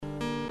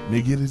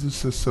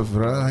Megiritu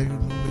Savrai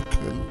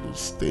Mikel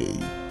stay.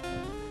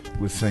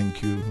 We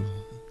thank you.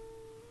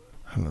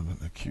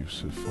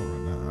 Hallelujah for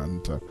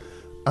an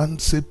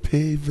anse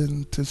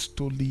paven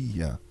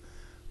testolia.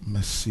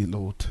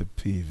 Mesilo te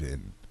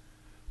paven.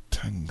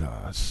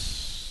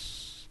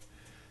 Tangas.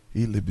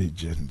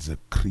 Ilibigenze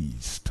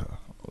Christa.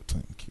 Oh,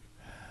 thank you.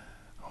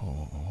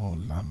 Oh,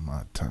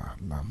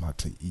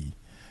 lamata e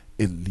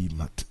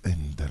elimat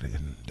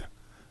enderend.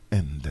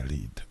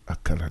 Enderid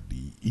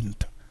akaradi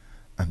int.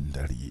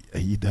 Andari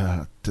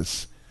aida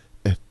tes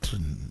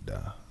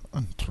etrenda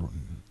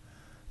antron.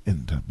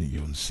 Enda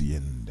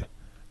beyonsiend.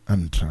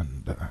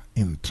 Antranda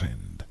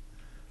intrend.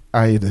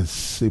 Aida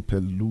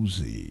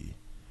sepeluzi.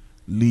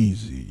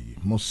 Lizi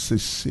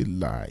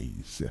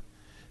mosesilize.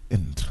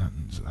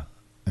 Entranza.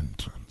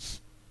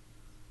 Entrance.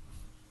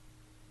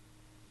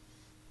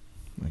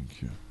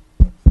 Thank you.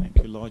 Thank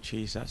you, Lord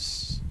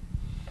Jesus.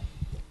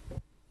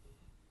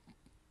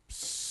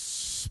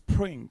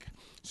 Spring,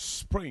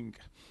 spring,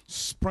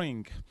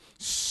 spring,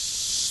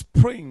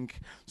 spring,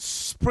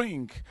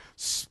 spring,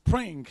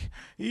 spring,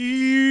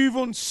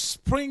 even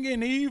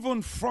springing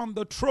even from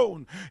the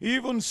throne,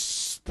 even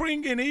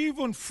springing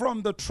even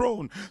from the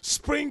throne,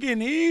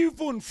 springing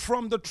even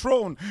from the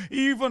throne,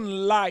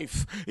 even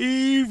life,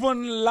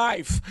 even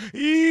life,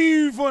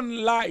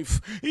 even life,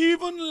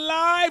 even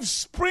life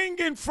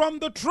springing from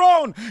the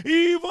throne,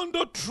 even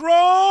the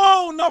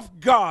throne of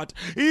God,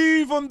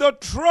 even the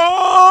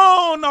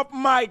throne of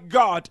my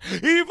God,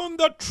 even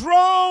the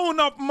throne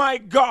of my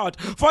God,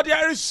 for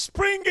there is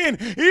springing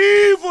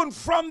even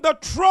from the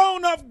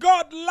throne of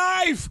God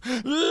life,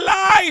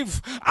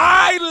 life,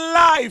 I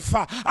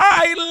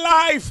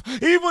life,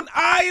 even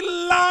I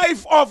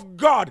life of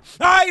God,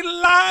 I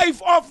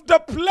life of the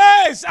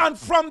place, and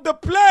from the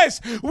place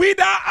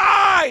whither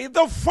I,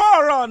 the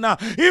forerunner,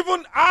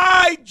 even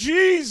I,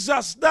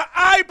 Jesus, the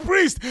high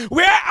priest,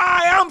 where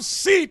I am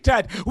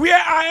seated,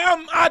 where I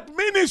am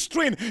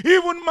administering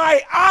even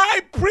my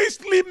high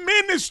priestly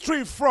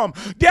ministry from,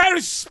 there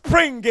is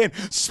springing,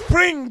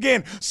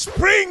 springing,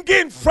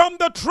 springing from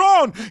the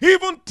throne,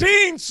 even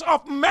things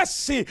of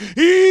mercy,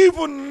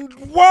 even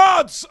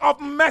words of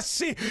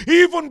mercy,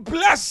 even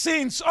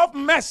blessings of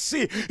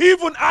mercy,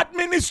 even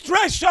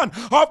administration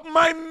of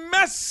my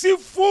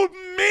merciful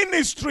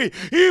ministry,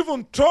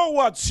 even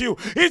towards you.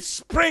 It's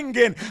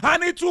springing,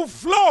 and it will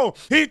flow,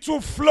 it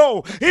will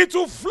flow, it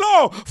will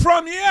flow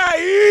from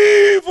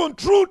here even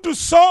through to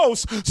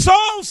souls,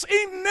 souls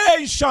in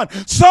nation,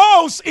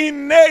 souls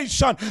in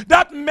nation,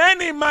 that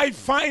many might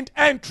find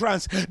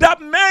entrance,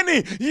 that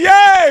many,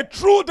 yea,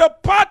 through the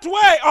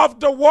pathway of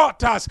the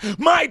waters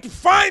might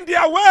find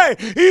their way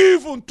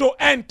even to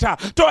enter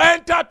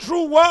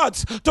through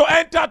words, to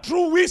enter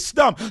through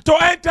wisdom, to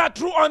enter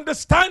through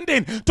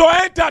understanding, to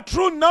enter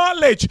through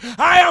knowledge.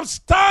 I am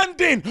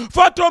standing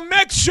for to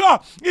make sure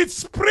it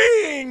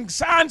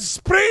springs and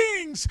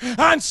springs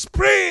and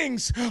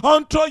springs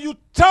until you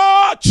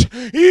touch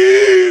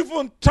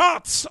even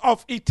thoughts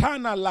of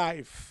eternal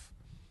life.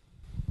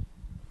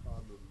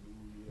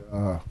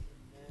 Hallelujah.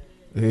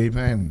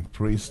 Amen.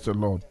 Praise the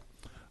Lord.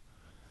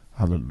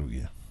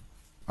 Hallelujah.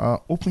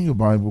 Open your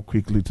Bible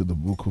quickly to the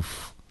book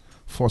of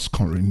 1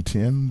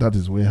 Corinthians. That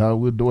is where I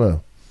will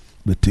dwell.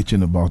 We're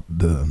teaching about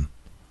that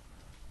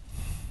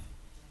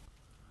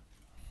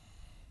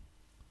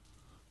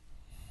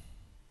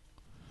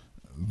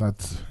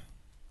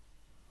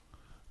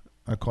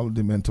I call it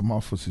the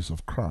metamorphosis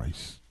of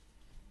Christ.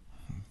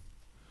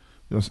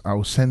 Because I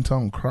will center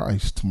on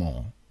Christ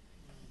more.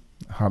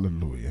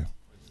 Hallelujah.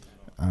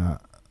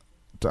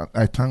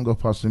 I thank God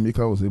Pastor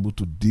Mika was able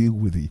to deal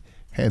with the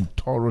head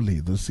thoroughly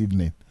this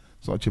evening.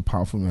 Such a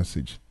powerful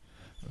message.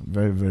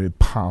 Very, very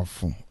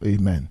powerful.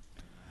 Amen.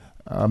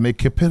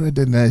 Make a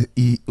peredena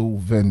e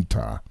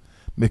oventa.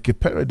 Make a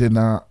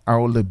peredena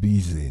aule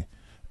busy.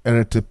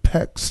 Erete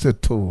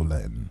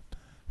pextetolen.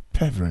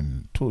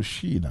 Pevren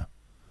toshina.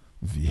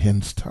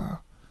 Vihensta.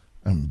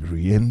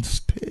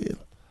 Embrienstale.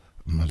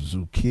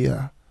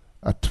 Mazukia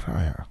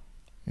atraya.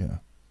 Yeah.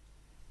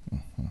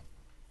 Mm-hmm.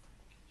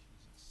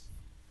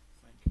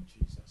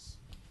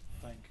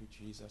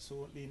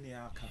 So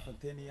linear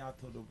capatenia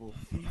todobo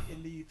fi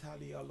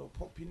elitalia lo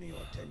popinio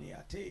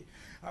teniate.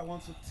 I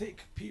want to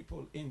take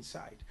people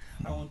inside.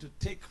 I want to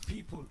take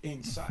people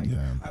inside.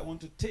 Yeah. I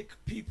want to take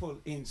people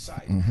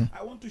inside. Mm-hmm.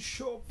 I want to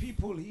show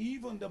people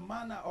even the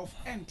manner of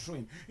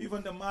entering,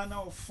 even the manner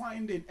of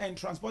finding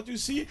entrance. But you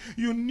see,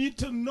 you need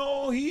to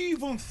know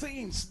even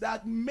things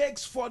that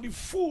makes for the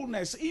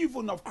fullness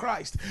even of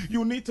Christ.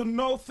 You need to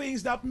know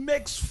things that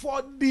makes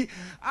for the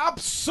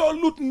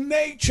absolute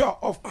nature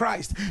of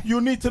Christ.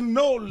 You need to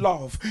know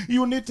love.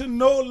 You need to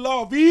know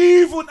love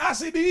even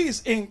as it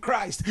is in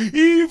Christ.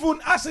 Even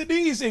as it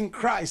is in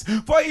Christ.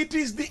 For it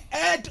is the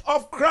head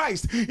of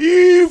Christ.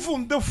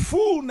 Even the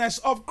fullness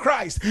of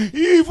Christ.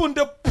 Even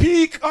the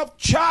peak of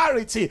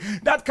charity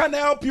that can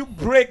help you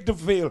break the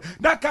veil.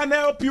 That can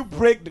help you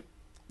break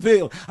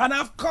unveil, and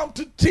I've come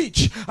to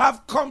teach,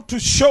 I've come to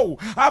show,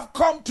 I've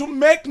come to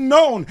make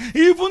known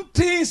even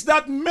things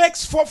that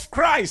makes forth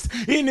Christ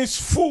in his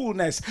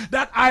fullness,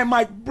 that I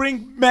might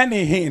bring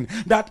many in,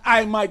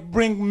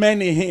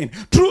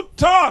 through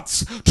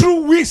thoughts,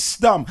 through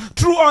wisdom,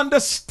 through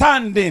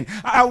understanding.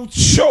 I will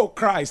show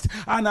Christ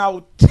and I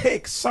will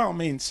take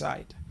some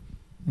inside.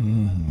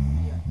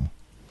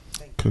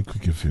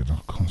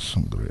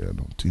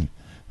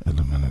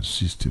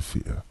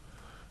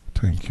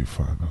 Thank you,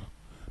 Father.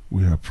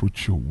 We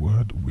approach your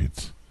word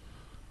with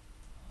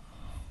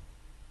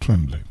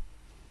trembling.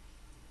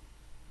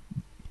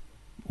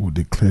 We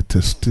declare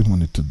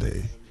testimony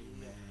today,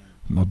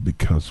 not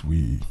because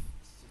we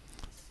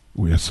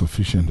are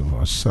sufficient of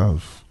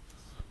ourselves.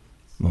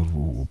 Lord,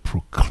 we will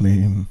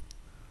proclaim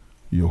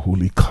your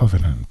holy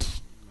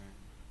covenant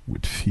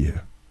with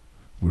fear.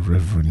 We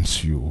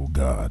reverence you, O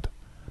God.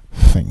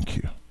 Thank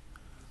you.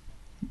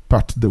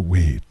 Part the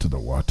way to the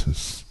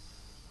waters.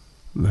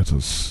 Let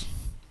us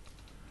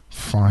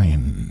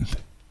find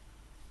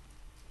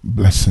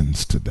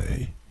blessings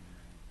today.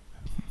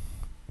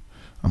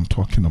 I'm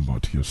talking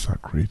about your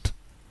sacred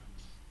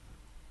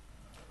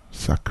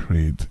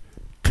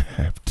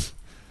kept,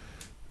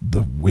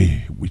 the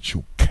way which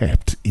you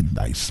kept in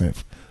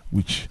thyself,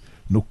 which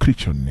no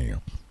creature knew.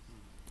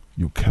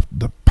 You kept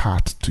the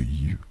path to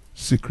you,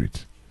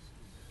 secret.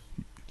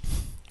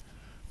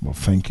 But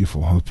thank you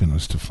for helping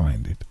us to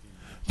find it.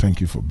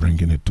 Thank you for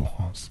bringing it to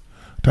us.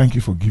 Thank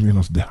you for giving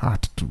us the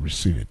heart to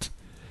receive it.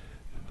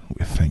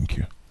 We thank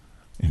you.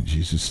 In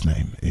Jesus'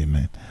 name,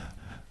 amen.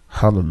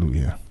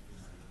 Hallelujah.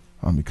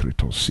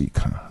 Amikrito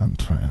Sika. I'm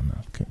trying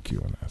to thank you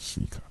on that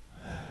Sika.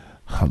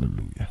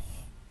 Hallelujah.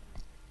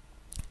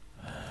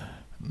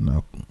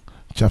 Now,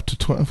 chapter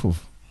 12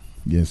 of,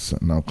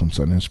 now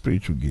concerning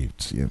spiritual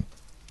gifts.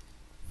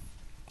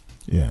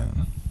 Yeah.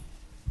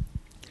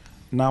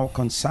 Now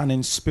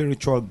concerning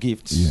spiritual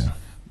gifts,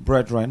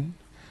 brethren,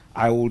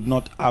 I would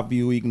not have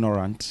you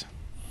ignorant.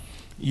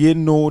 Ye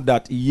know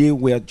that ye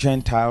were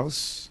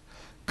Gentiles,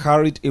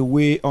 carried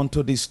away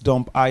unto these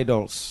dumb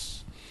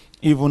idols,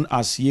 even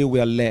as ye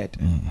were led.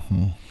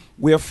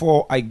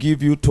 Wherefore I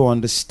give you to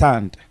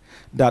understand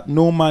that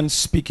no man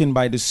speaking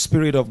by the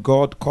Spirit of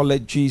God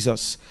calleth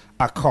Jesus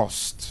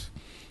accursed,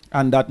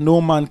 and that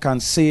no man can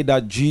say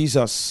that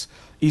Jesus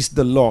is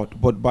the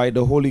Lord, but by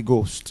the Holy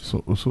Ghost.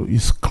 So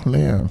it's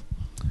clear.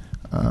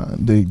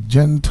 The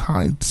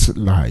Gentiles'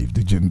 life,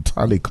 the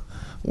Gentilic,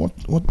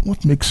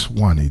 what makes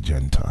one a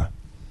Gentile?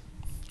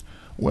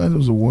 Where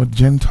does the word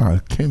Gentile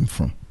came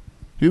from?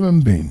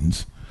 Human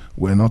beings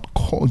were not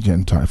called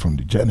Gentile from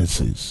the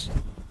Genesis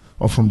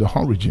or from the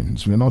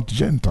origins. We're not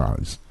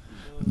Gentiles.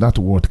 That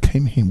word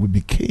came in. We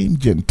became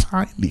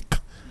Gentilic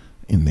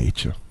in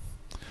nature.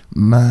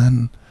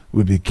 Man,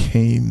 we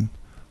became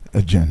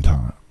a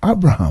Gentile.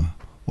 Abraham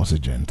was a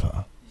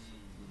Gentile.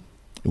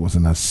 He was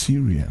an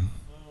Assyrian.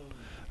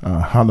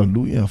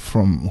 Hallelujah.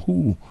 From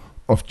who?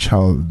 Of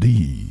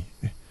Chaldee.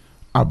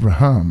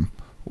 Abraham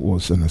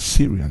was an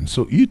Assyrian.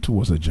 So he too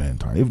was a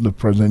Gentile. Even the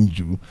present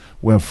Jew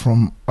were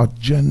from a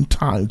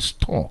Gentile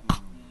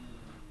stock.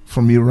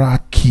 From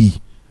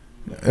Iraqi.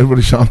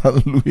 Everybody shout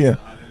hallelujah.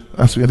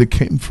 That's where they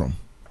came from.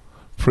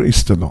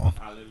 Praise the Lord.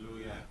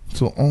 Hallelujah.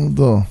 So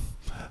although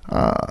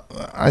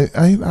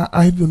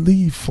I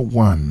believe, for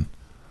one,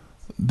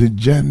 the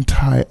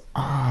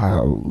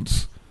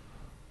Gentiles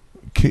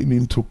came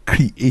into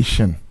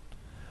creation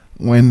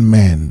when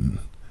men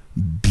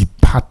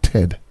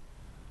departed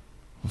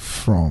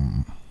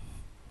from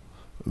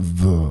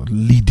the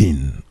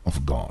leading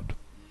of God.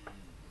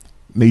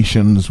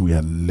 Nations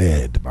were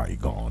led by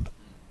God.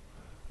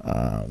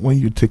 When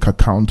you take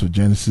account of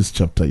Genesis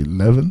chapter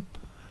 11,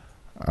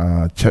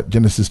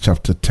 Genesis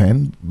chapter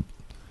 10,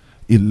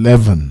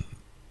 11,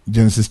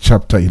 Genesis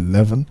chapter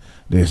 11,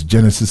 there's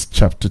Genesis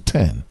chapter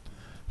 10.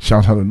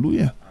 Shout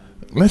hallelujah.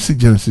 Let's see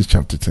Genesis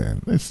chapter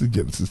 10. That's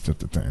Genesis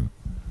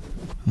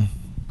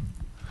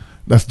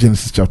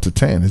chapter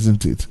 10,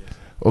 isn't it?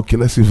 Okay,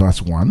 let's see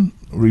verse 1.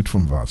 Read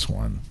from verse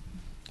 1.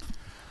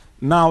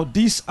 Now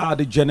these are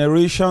the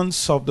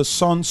generations of the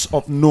sons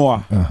of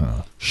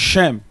Noah,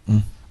 Shem,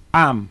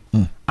 Ham,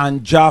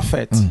 and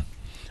Japheth.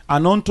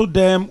 And unto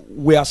them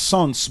were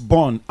sons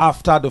born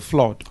after the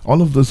flood.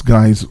 All of those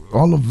guys,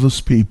 all of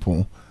those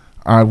people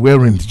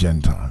weren't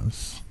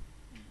Gentiles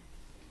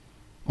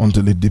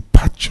until a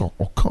departure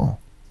occurred.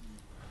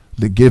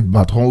 They gave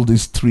birth. All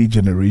these three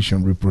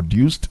generations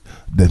reproduced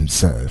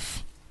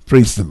themselves.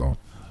 Praise the Lord.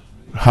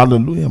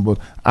 Hallelujah.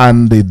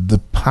 And they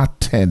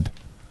departed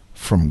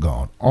from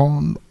God.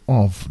 All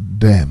of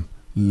them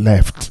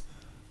left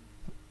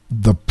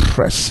the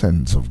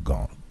presence of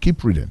God.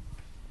 Keep reading.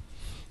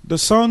 The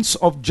sons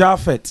of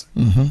Japheth,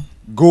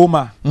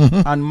 Gomer,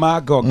 and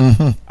Magog,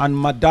 and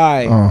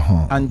Madai,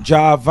 and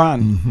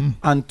Javan,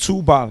 and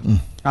Tubal,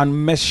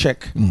 and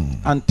Meshech,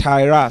 and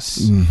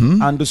Tyras,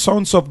 and the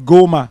sons of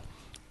Gomer,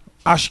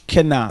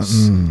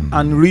 Ashkenaz,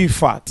 and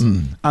Riphat,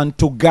 and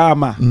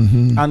Togama,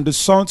 and the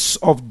sons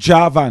of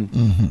Javan,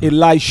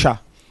 Elisha,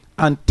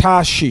 and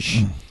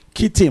Tarshish,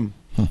 Kittim,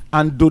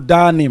 and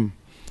Dodanim,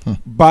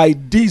 By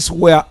this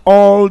were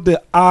all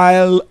the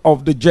isle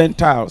of the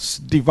Gentiles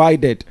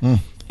divided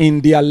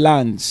in their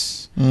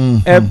lands,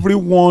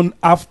 everyone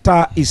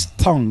after his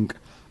tongue,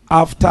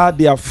 after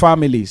their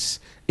families,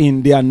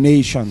 in their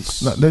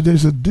nations. Now,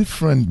 there's a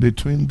difference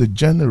between the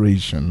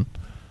generation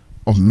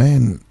of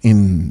men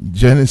in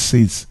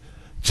Genesis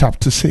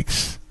chapter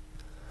 6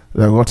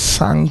 that got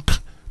sunk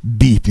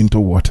deep into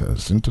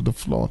waters, into the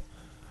flood.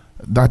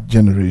 That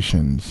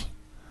generations,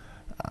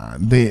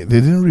 they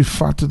didn't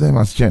refer to them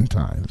as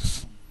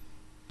Gentiles.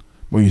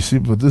 But you see,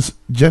 but this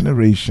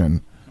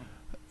generation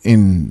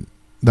in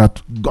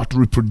that got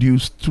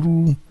reproduced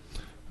through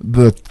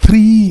the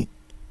three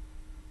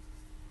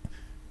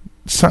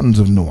sons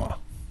of Noah,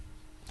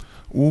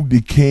 who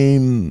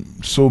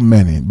became so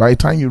many. By the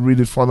time you read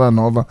it further and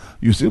over,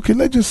 you say, okay,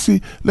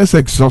 let's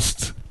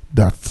exhaust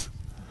that.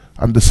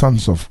 And the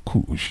sons of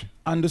Cush.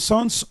 And the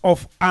sons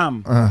of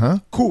Am,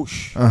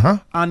 Cush,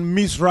 and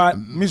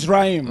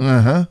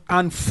Mizraim,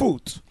 and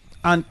Phut,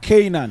 and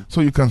Canaan.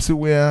 So you can see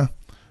where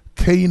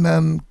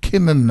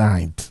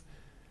Canaanite,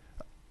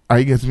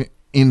 I get me,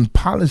 in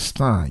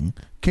Palestine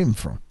came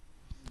from.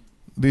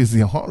 This is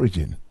the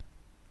origin.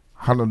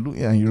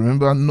 Hallelujah. And you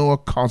remember Noah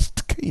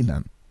cursed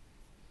Canaan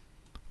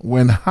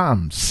when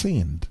Ham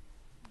sinned.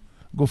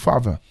 Go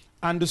further.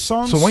 And the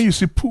sons. So when you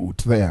see Put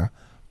there,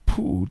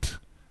 Put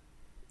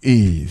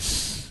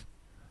is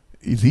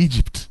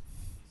Egypt.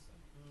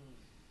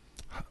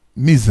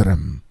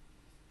 Mizraim.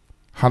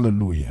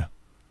 Hallelujah.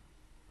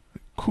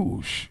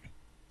 Cush.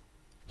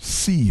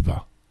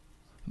 Seba.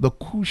 The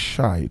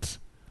Cushites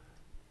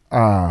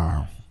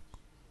are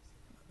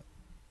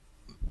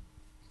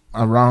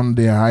around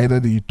there, either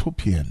the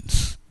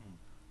Ethiopians.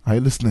 Are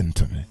you listening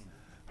to me?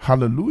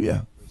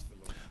 Hallelujah.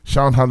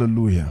 Shout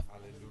hallelujah.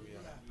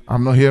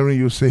 I'm not hearing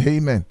you say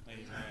amen.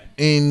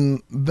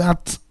 In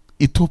that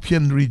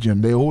Ethiopian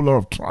region, there are a whole lot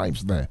of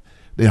tribes there.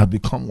 They have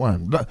become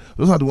one.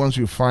 Those are the ones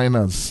you find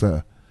as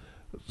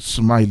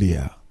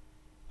Somalia,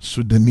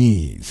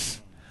 Sudanese.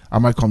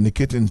 Am I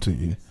communicating to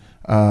you?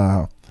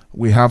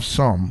 We have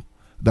some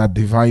that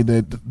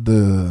divided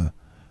the.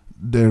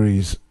 There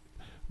is,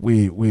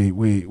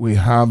 we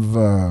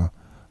have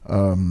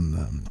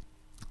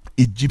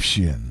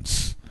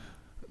Egyptians.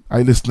 Are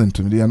you listening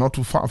to me? They are not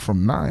too far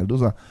from Nile.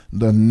 Those are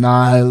the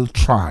Nile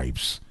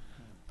tribes.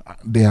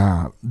 They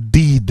are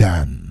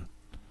Dedan,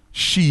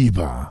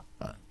 Sheba.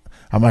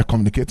 Am I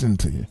communicating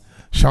to you?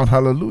 Shout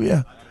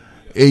hallelujah.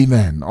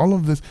 Amen. All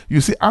of this.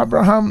 You see,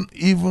 Abraham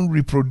even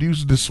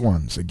reproduced these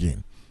ones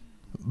again.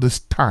 This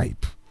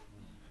type.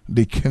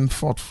 They came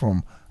forth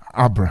from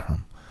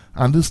Abraham.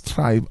 And this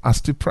tribe are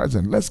still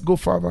present. Let's go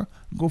further.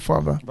 Go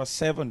further. Verse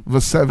 7.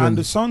 Verse 7. And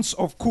the sons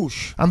of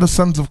Cush. And the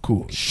sons of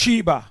Cush.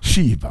 Sheba.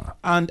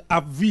 And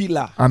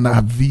Avila. And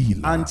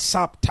Avila. And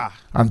Sapta.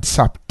 And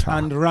Sapta.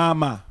 And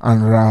Rama.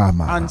 And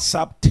Rama. And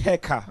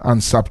Sapteka.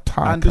 And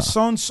Saptaka. And the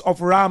sons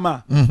of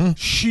Rama.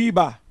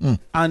 Sheba.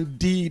 And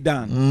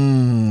Dedan.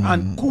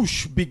 And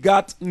Cush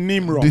begat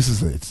Nimrod. This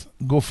is it.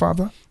 Go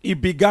further. He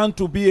began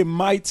to be a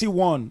mighty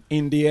one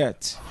in the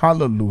earth.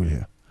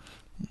 Hallelujah.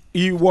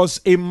 He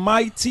was a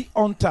mighty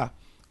hunter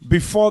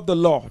before the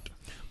Lord.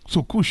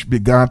 So Cush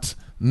begat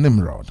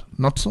Nimrod,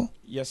 not so?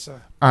 Yes,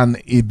 sir.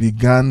 And he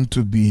began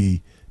to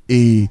be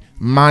a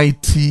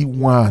mighty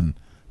one.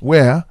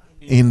 Where?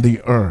 In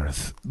the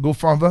earth. Go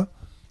further.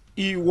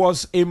 He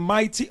was a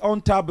mighty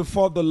hunter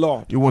before the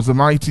Lord. He was a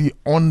mighty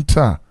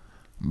hunter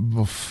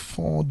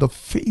before the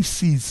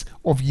faces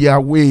of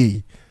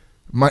Yahweh.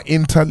 My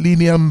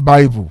interlinear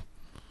Bible.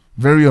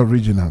 Very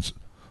original.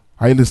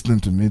 Are you listening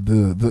to me?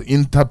 The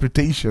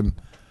interpretation,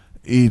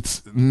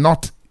 it's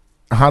not,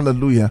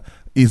 hallelujah,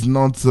 is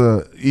not,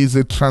 is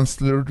a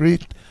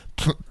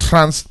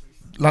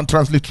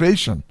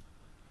transliteration.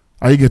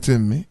 Are you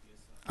getting me?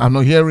 I'm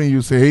not hearing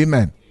you say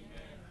amen.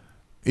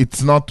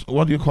 It's not,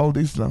 what do you call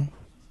this now?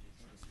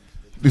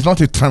 It's not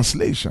a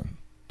translation.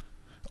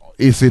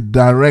 It's a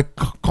direct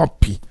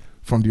copy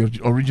from the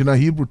original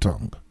Hebrew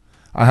tongue.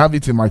 I have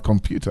it in my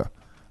computer.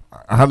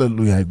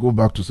 Hallelujah. I go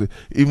back to say,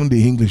 even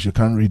the English, you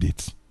can't read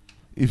it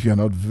if you're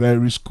not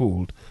very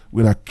schooled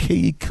with a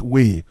archaic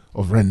way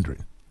of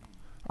rendering.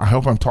 I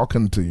hope I'm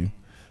talking to you.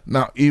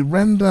 Now, he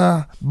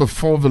render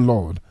before the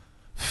Lord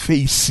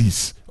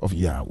faces of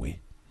Yahweh.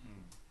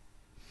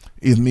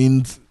 It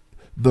means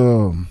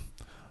the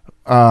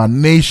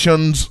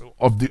nations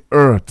of the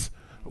earth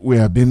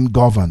were being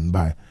governed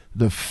by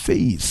the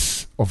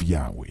face of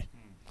Yahweh.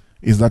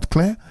 Is that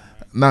clear?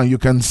 Now you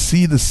can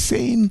see the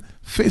same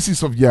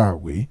faces of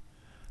Yahweh,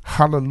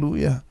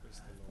 hallelujah,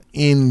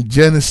 in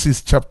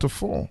Genesis chapter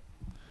 4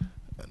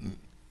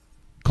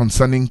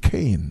 concerning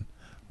Cain,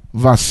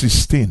 verse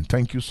 16.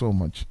 Thank you so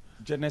much.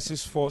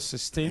 Genesis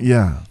 4:16.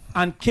 Yeah.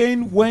 And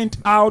Cain went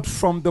out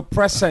from the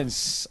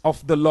presence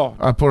of the Lord.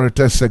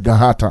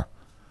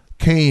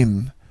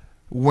 Cain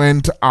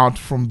went out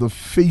from the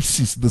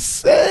faces, the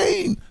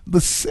same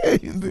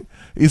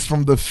is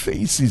from the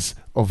faces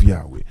of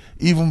Yahweh,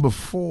 even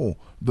before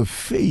the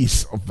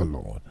face of the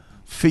Lord,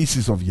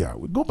 faces of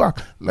Yahweh. Go back.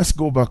 Let's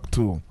go back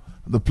to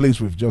the place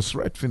we've just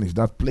read, finished.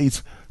 That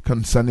place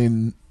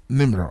concerning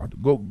Nimrod.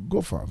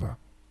 Go further.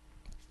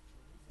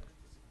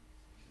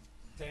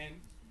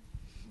 10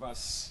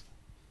 verse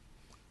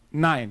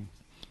 9.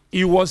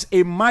 He was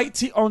a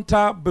mighty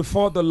hunter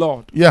before the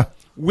Lord. Yeah.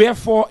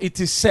 Wherefore it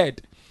is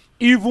said,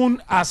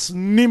 even as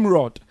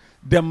Nimrod,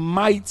 the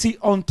mighty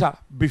hunter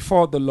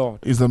before the Lord.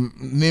 Is a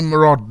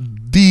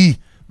Nimrod, the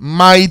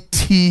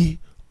mighty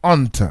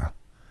hunter.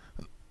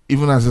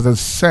 Even as it is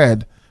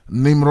said,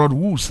 Nimrod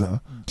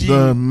Wusa,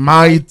 the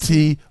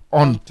mighty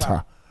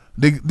hunter.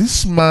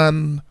 This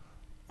man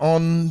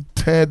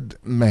hunted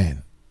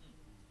men.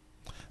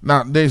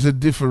 Now, there's a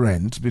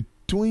difference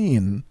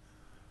between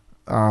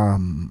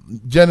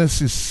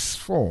Genesis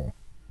 4,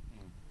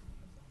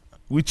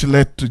 which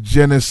led to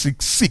Genesis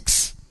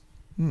 6.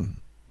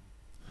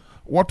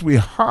 What we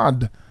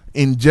had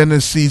in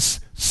Genesis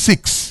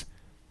 6,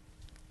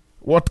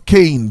 what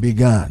Cain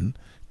began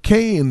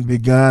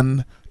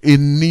a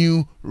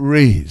new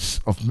race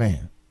of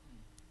men.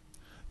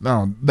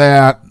 Now,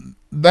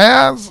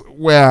 theirs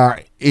were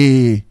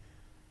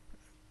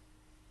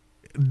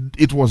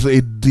it was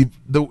a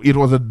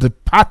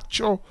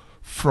departure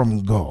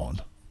from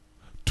God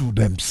to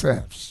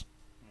themselves.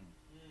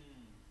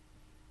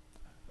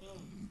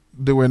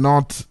 They were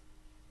not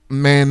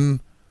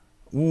men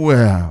who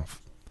were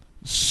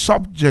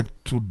subject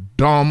to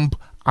dumb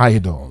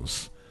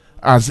idols,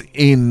 as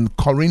in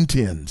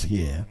Corinthians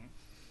here.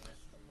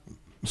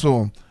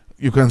 So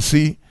you can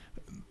see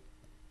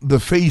the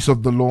face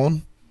of the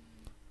Lord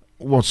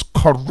was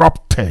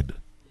corrupted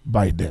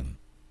by them.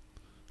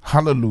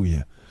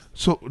 Hallelujah.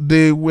 So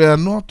they were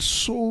not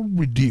so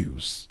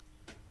reduced.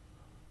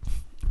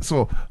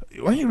 So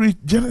when you read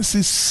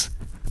Genesis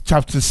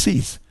chapter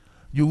 6,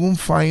 you won't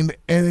find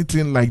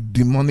anything like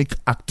demonic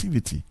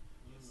activity.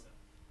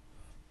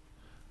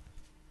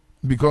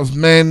 Because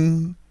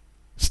men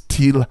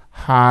still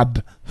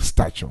had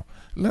stature.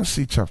 Let's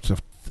see chapter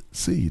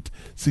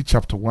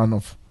 1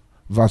 of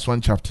verse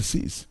 1, chapter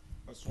 6.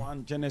 Verse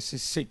 1,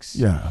 Genesis 6.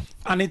 Yeah.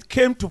 And it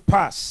came to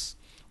pass,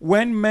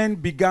 when men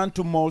began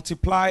to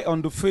multiply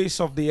on the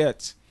face of the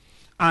earth,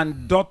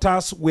 and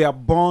daughters were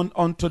born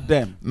unto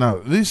them. Now,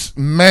 these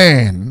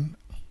men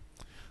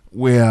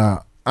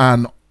were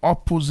an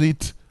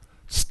opposite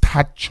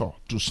stature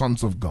to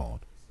sons of God.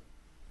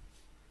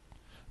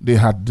 They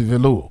had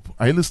developed.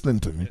 Are you listening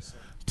to me? Yes,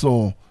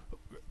 so,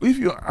 if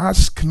you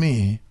ask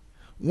me,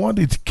 what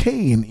did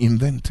Cain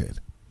invented?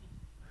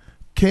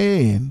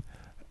 Cain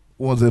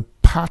was a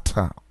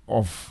pattern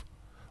of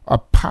a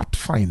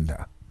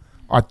pathfinder,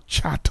 a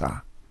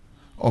charter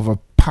of a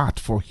path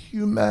for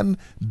human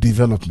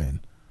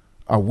development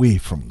away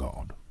from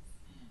God.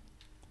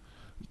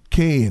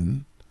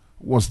 Cain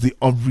was the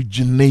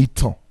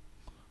originator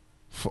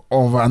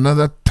of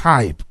another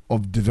type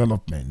of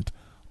development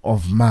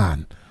of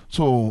man.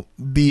 So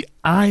the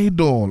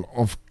idol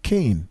of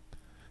Cain,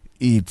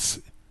 it's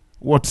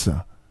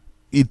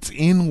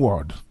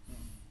inward.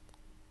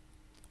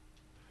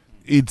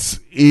 It's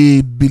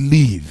a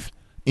belief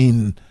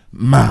in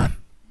man.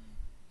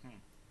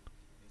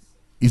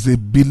 It's a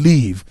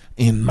belief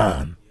in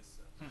man.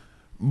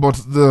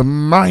 But the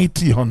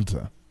mighty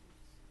hunter,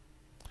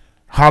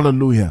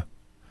 hallelujah.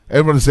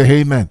 Everybody say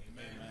amen.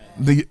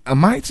 The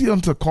mighty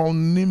hunter called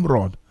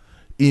Nimrod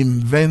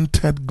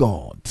invented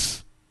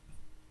gods.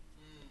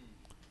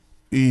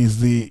 He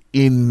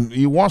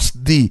was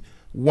the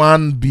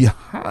one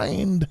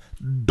behind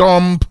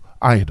dumb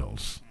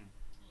idols.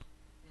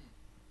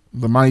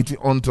 The mighty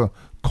hunter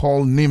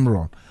called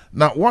Nimrod.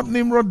 Now, what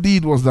Nimrod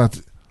did was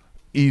that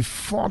he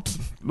fought.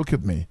 Look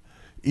at me.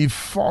 He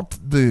fought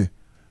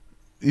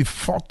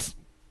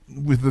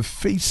with the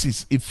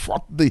faces. He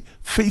fought the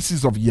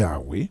faces of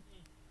Yahweh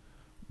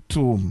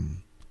to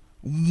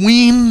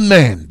win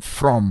men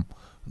from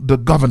the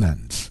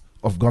governance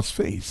of God's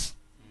face.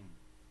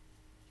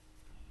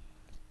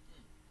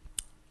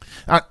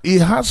 And he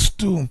has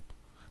to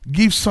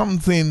give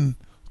something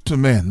to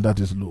men that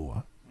is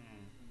lower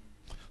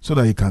so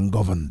that he can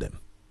govern them.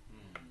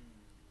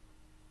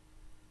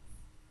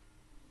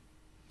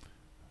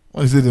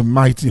 What is it? The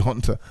mighty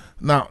hunter.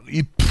 Now,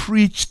 he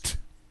preached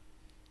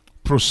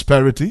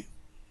prosperity.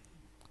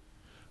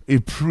 He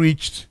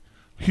preached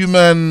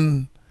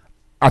human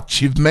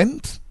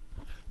achievement,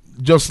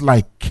 just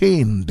like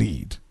Cain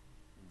did.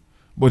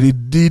 But he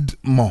did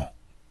more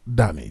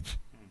damage.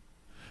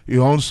 He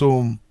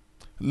also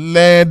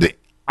led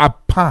a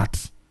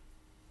path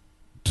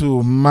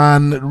to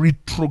man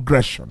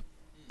retrogression.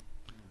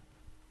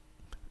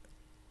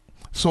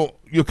 So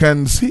you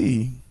can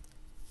see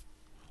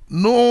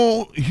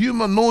no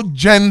human, no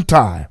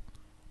Gentile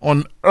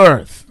on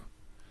earth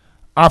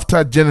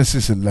after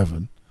Genesis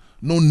 11,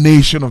 no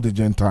nation of the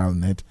Gentile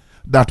net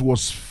that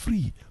was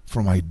free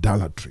from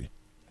idolatry.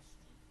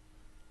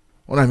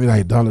 When I mean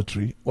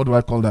idolatry, what do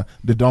I call that?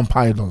 The dumb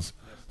idols.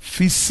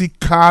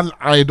 Physical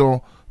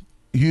idol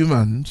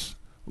humans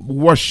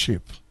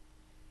worship.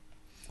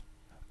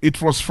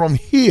 It was from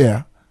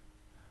here,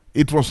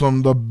 it was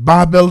from the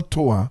Babel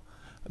Tower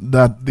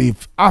that the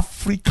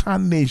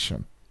African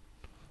nation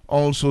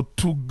also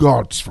took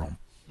gods from.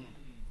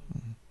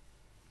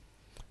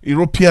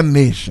 European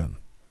nation.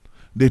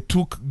 They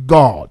took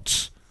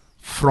gods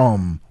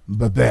from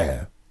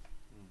Babel.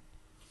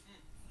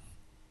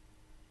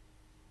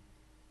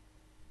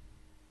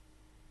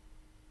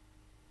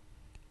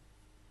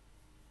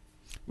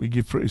 We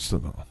give praise to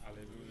God.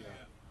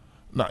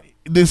 Now,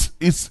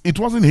 it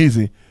wasn't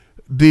easy.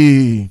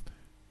 The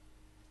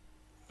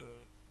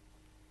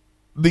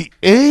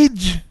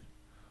age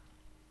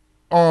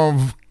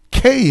of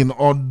Cain,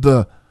 or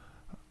the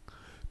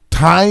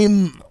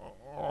time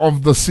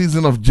of the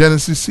season of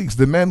Genesis 6,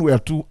 the men were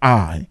too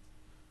high.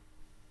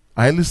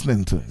 Are you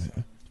listening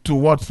to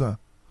what?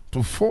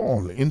 To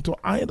fall into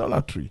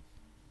idolatry.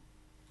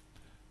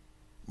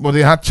 But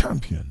they had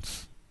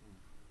champions.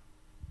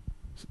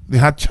 They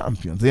had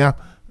champions.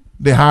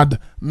 They had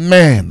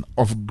men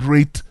of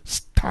great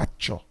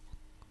stature.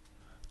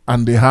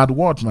 And they had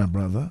what, my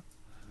brother?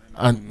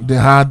 And they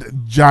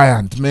had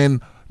giant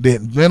men,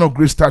 men of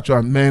great stature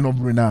and men of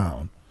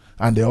renown.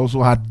 And they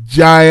also had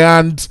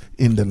giants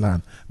in the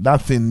land.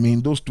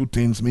 Those two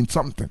things mean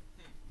something.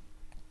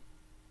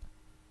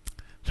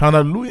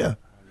 Hallelujah.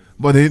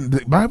 But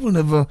the Bible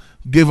never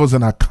gave us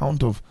an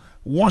account of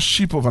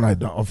worship of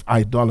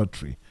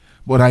idolatry.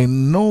 But I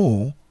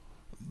know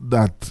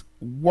that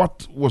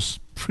what was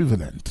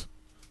prevalent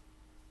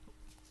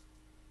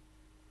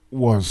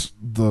was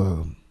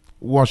the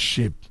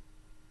worship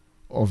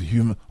of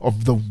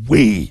the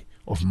way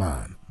of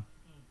man,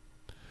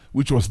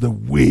 which was the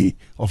way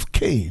of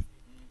Cain.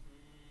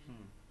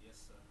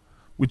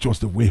 Which was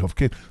the way of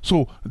Cain.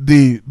 So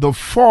the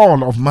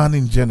fall of man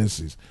in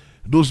Genesis,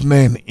 those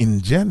men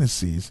in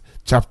Genesis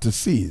chapter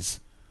 6,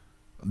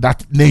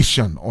 that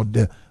nation, or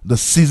the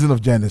season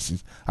of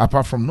Genesis,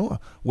 apart from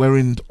Noah,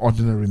 weren't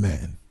ordinary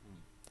men.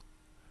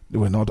 They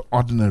were not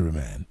ordinary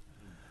men.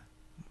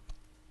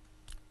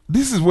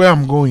 This is where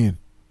I'm going.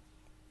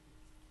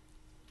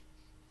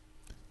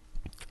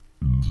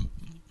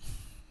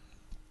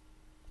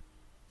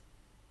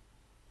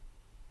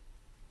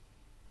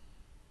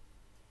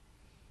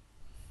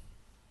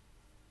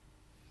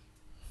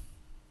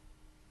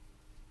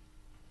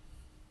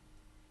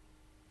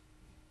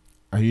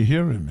 Are you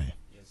hearing me?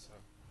 Yes, sir.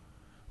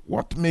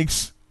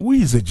 Who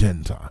is a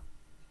Gentile?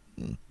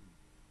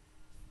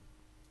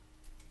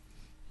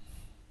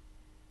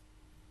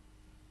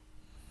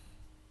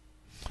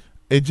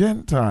 A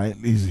Gentile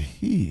is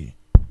he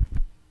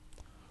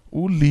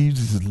who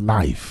lives his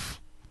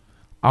life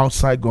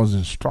outside God's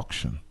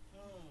instruction.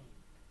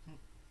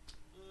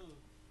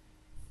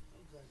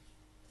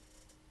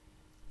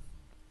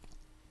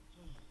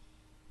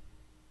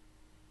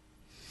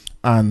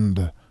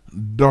 And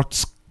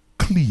doth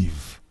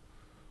cleave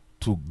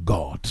to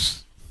God.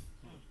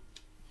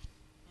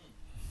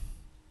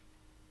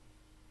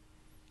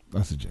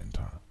 That's a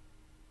Gentile.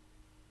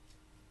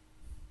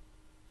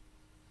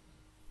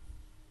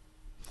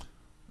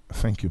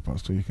 Thank you,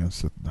 Pastor. You can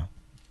sit down.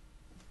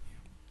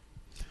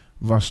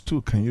 Verse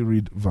 2. Can you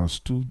read verse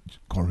 2,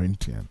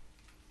 Corinthians?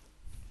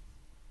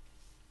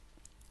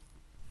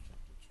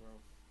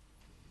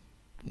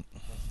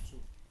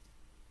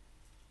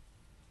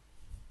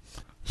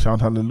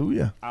 Shout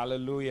hallelujah.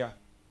 Hallelujah.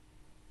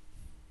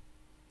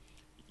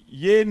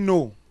 Ye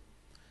know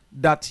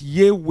that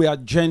ye were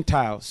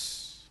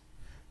Gentiles,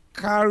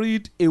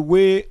 carried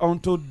away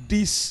unto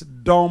these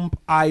dumb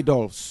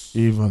idols,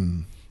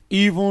 even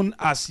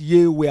as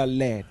ye were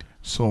led.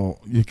 So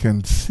you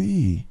can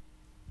see,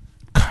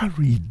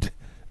 carried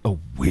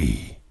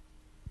away,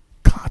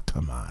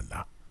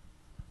 katamana,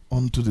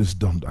 unto this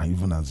dumb,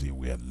 even as ye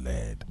were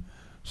led.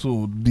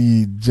 So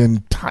the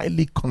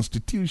Gentile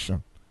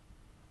constitution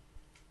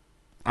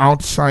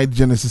outside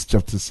Genesis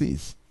chapter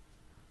 6,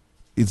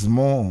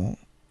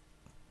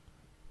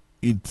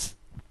 it's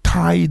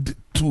tied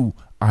to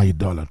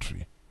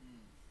idolatry.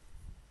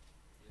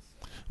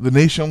 The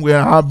nation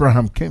where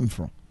Abraham came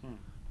from,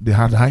 they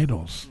had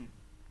idols.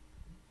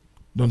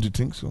 Don't you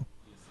think so?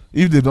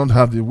 If they don't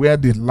have it, where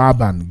did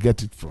Laban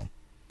get it from?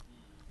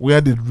 Where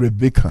did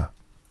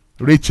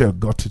Rachel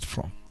got it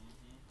from?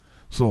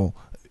 So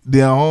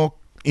they are all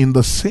in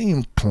the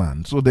same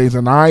clan. So there is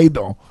an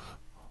idol,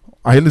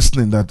 are you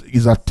listening, that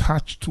is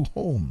attached to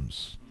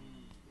homes,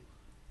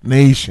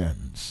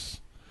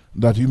 nations,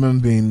 that human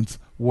beings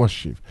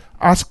worship.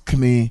 Ask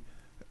me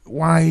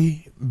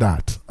why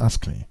that.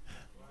 Ask me.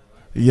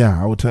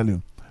 Yeah, I will tell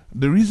you.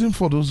 The reason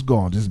for those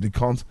gods is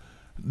because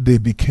they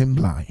became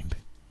blind.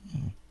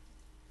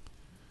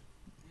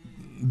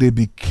 They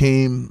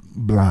became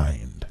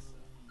blind.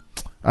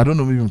 I don't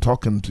know if I'm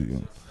talking to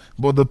you.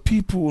 But the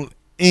people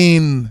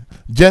in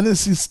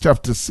Genesis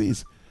chapter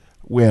 6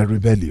 were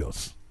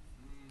rebellious.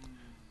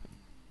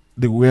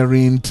 They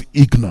weren't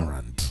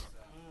ignorant.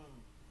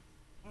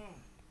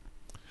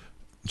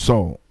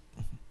 So,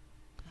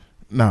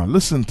 now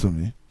listen to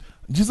me.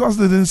 Jesus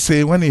didn't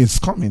say when he is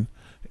coming,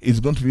 it's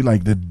going to be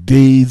like the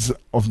days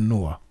of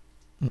Noah,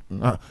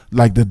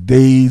 like the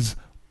days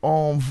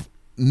of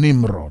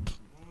Nimrod.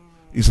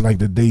 It's like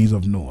the days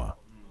of Noah.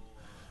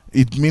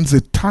 It means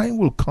a time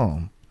will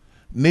come,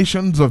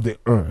 nations of the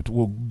earth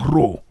will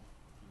grow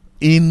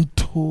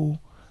into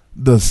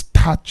the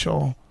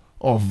stature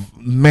of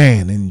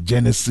men in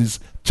Genesis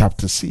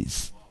chapter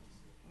 6.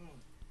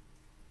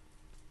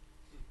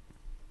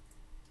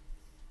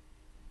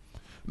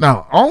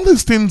 Now, all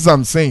these things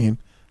I'm saying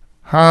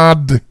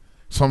had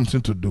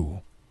something to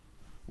do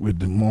with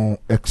the more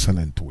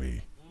excellent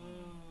way.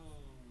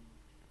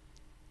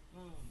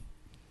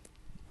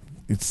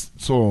 It's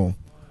so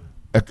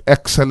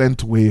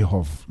excellent way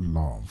of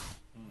love.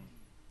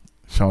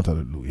 Shout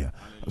hallelujah.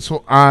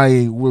 So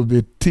I will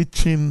be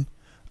teaching,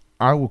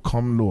 I will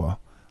come lower.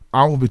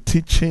 I will be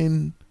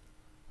teaching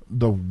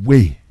the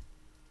way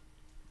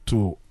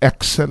to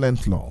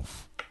excellent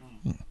love,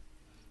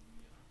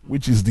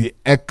 which is the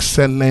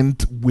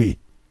excellent way.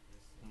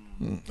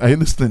 Are you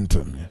listening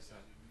to me?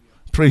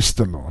 Praise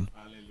the Lord.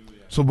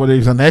 So, but there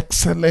is an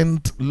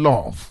excellent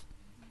love,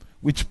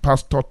 which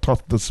Pastor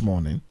taught this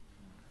morning.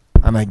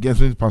 And I guess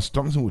maybe Pastor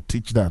Thompson will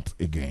teach that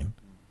again.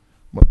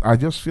 But I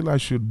just feel I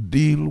should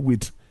deal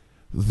with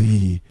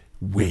the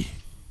way.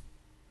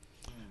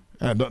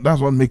 That's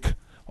what make,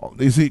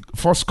 you see,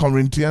 1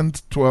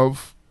 Corinthians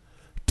 12,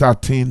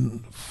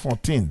 13,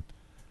 14.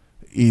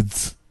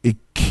 It's a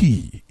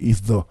key,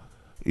 is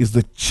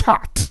the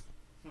chart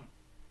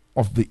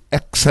of the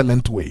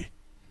excellent way.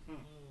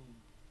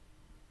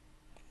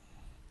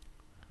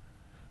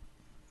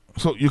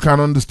 So you can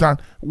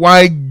understand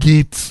why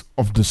gifts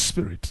of the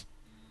Spirit.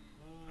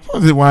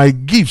 Why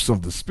gifts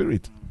of the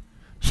Spirit.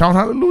 Shout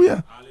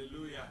hallelujah.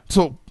 Hallelujah.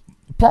 So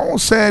Paul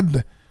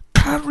said,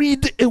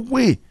 carried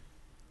away.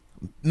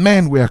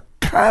 Men were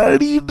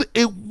carried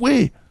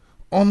away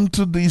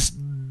unto these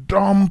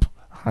dumb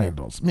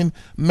idols. I mean,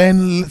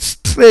 men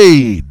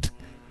strayed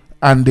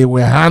and they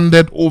were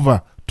handed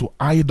over to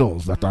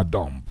idols that are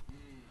dumb.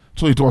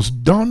 So it was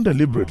done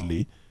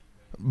deliberately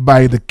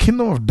by the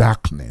kingdom of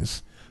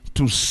darkness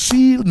to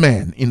seal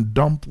men in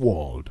dumb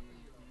world.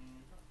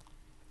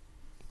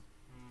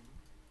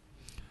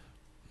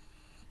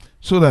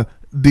 So that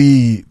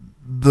the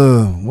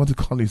what do you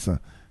call it,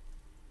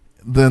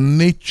 the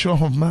nature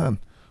of man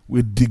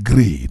will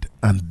degrade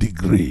and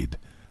degrade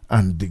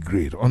and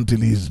degrade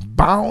until he is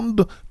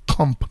bound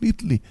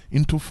completely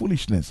into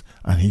foolishness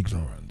and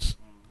ignorance.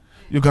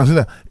 You can see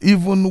that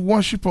even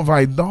worship of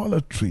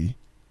idolatry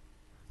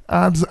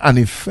adds an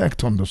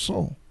effect on the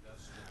soul.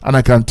 And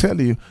I can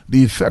tell you,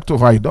 the effect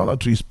of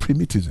idolatry is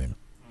primitivism.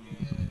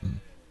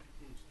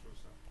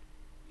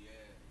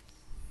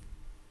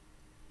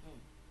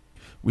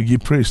 We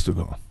give praise to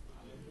God.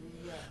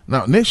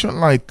 Now, nation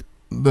like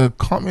the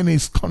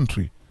communist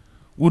country,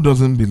 who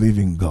doesn't believe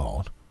in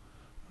God,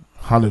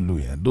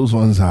 hallelujah, those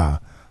ones are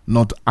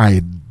not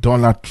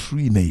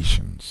idolatry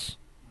nations.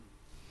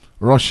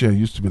 Russia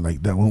used to be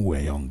like that when we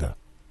were younger.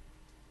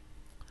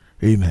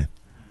 Amen.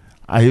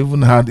 I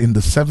even had in the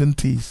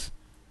 70s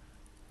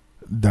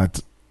that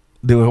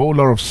there were a whole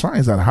lot of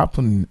signs that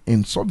happened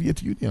in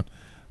Soviet Union.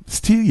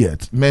 Still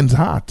yet, men's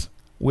heart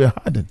were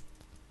hardened.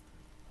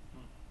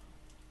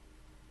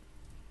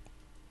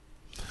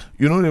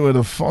 You know, they were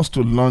the first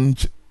to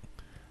launch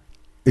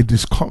a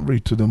discovery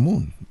to the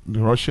moon, the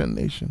Russian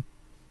nation.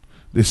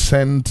 They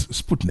sent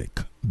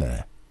Sputnik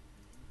there.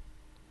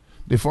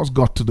 They first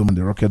got to the moon,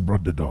 the rocket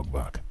brought the dog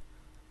back.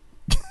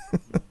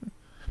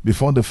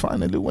 Before they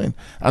finally went.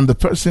 And the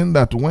person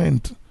that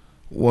went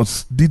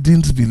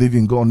didn't believe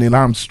in God, Neil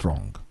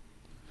Armstrong.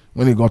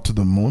 When he got to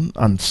the moon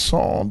and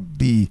saw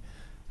the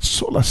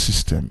solar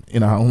system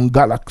in our own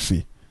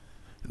galaxy,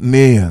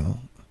 Neil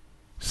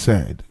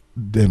said,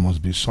 there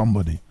must be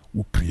somebody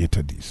who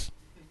created this.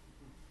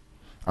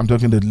 I'm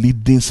talking the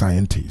leading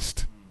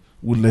scientist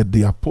who led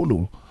the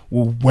Apollo,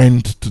 who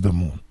went to the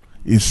moon.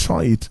 He saw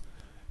it.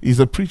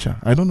 He's a preacher.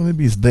 I don't know,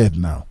 maybe he's dead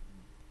now.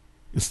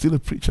 He's still a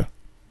preacher.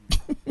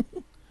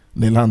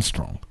 Neil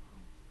Armstrong.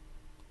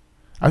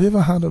 Have you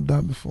ever heard of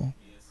that before?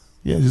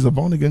 Yes, he's a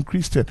born again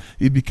Christian.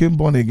 He became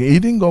born again. He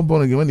didn't get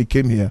born again when he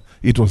came here.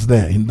 It was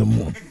there in the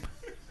moon.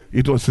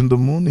 It was in the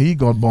moon. He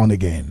got born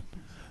again.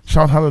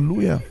 Shout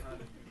hallelujah.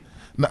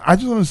 Now, I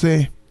just want to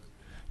say,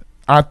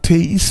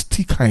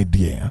 atheistic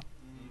idea,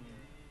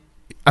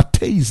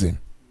 atheism.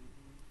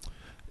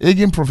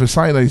 Again,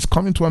 prophesied that it's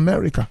coming to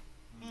America,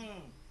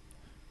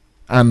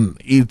 and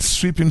it's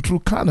sweeping through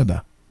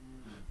Canada.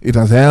 It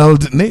has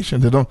held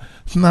nations. They don't.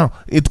 Now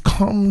it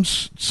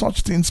comes.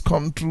 Such things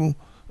come through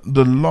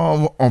the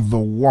love of the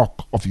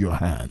work of your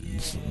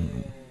hands.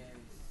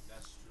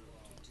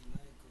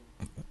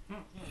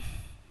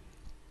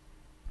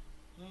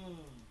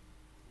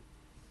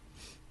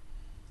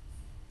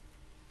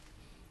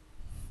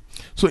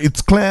 So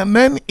it's clear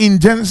men in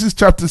Genesis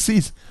chapter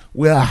 6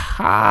 were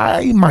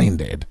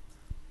high-minded,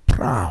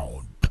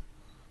 proud,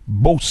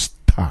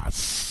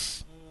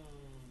 boasters.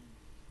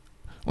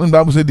 When the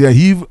Bible said their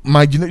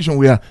imagination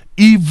were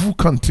evil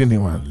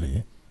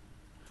continually.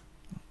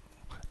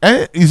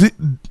 Is it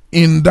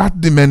in that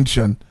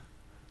dimension?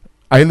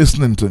 Are you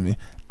listening to me?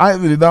 I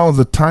believe that was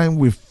the time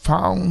we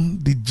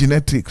found the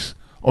genetics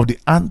of the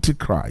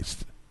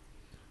Antichrist.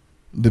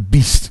 The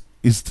beast.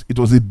 It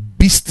was a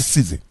beast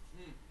season.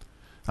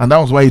 And that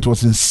was why it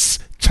was in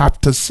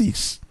chapter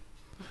 6.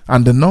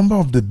 And the number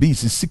of the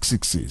beast is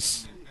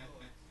 666.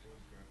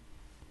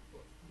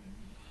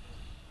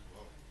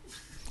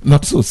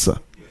 Not so, sir.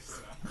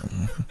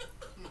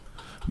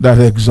 That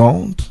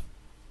exalt,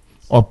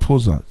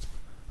 oppose us,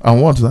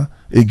 and what, sir?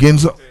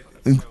 Against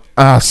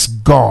us,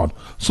 God.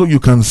 So you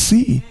can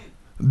see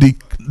the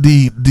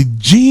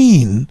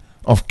gene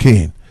of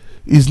Cain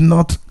is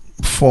not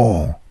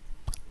for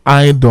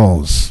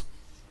idols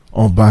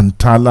or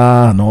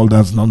bantala and all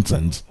that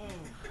nonsense.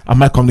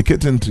 Am I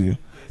communicating to you?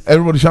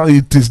 Everybody shout,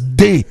 it is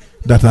they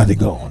that are the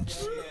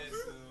gods.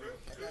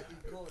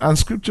 And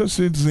scripture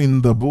says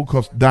in the book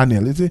of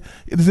Daniel, it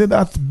says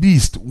that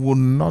beast will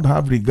not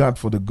have regard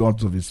for the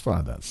gods of his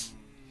fathers.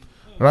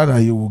 Rather,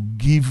 he will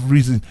give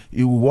reason,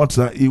 he will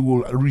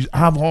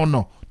have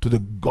honor to the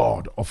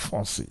God of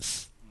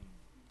forces.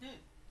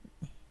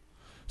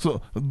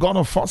 So, the God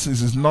of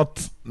forces is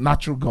not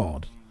natural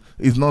God.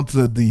 It's not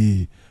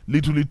the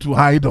little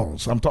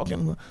idols. I'm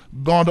talking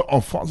God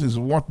of forces.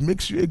 What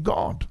makes you a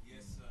God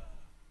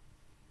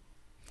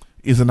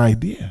is an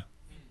idea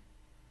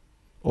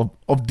of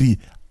the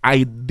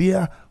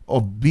idea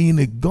of being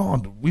a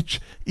God,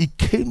 which it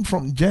came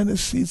from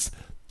Genesis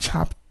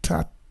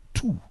chapter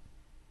 2.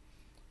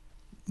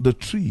 The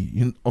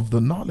tree of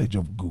the knowledge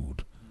of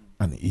good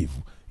and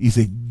evil is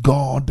a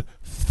God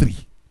 3.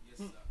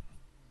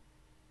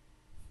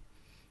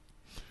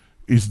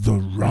 Is the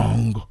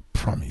wrong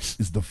promise,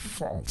 is the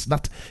false.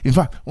 That, in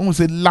fact, when we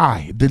say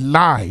lie, the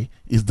lie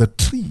is the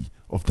tree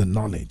of the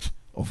knowledge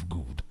of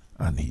good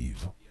and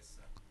evil.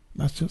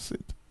 That's just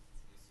it.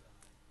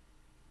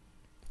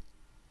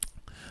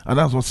 And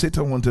that's what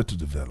Satan wanted to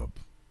develop.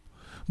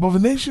 But the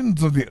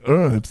nations of the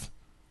earth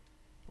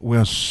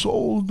were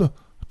sold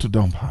to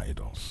dumb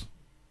idols.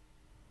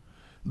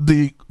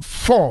 The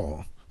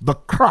fall, the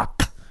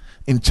crack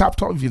in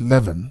chapter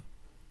 11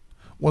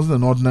 wasn't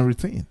an ordinary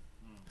thing.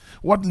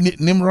 What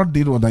Nimrod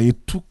did was that he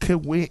took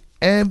away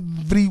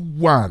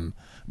everyone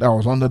that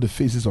was under the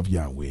faces of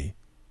Yahweh.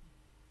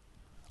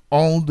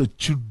 All the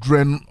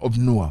children of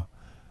Noah,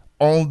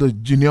 all the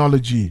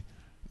genealogy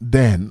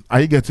then, are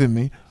you getting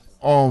me?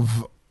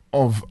 Of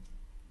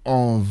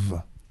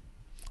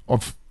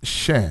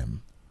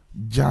Shem,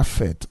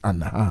 Japheth,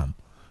 and Ham.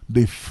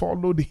 They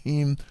followed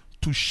him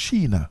to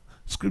Shinar.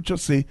 Scripture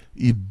say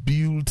he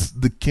built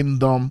the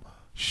kingdom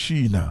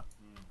Shinar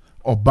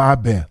or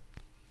Babel.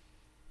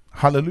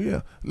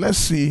 Hallelujah. Let's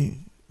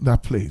see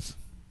that place.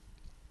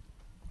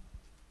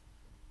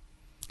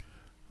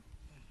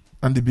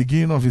 And the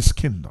beginning of his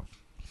kingdom.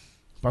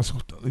 Pastor,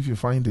 if you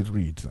find it,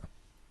 read.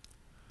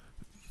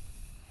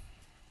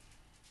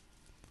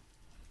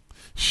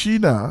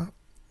 Shinar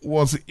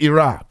was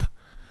Iraq.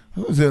 I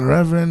was a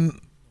reverend.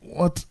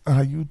 What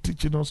are you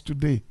teaching us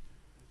today?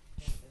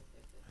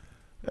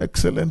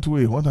 Excellent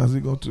way. What has he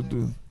got to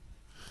do?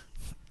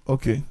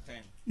 Okay. 10.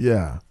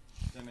 Yeah.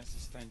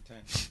 Genesis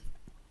 10:10.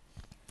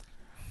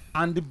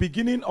 And the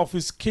beginning of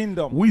his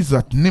kingdom. Who is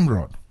that?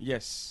 Nimrod.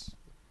 Yes.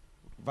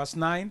 Verse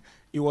 9.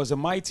 He was a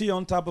mighty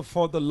hunter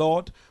before the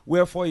Lord.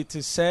 Wherefore it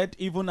is said,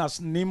 even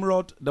as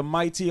Nimrod, the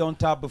mighty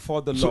hunter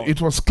before the Lord. So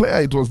it was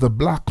clear it was the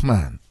black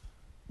man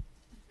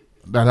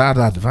that had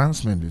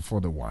advancement before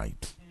the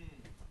white.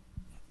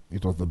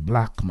 It was the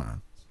black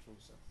man.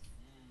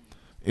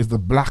 It's the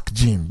black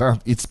gene.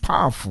 It's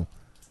powerful.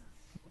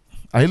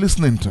 Are you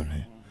listening to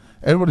me?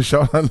 Everybody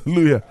shout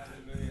hallelujah.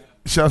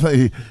 Shout,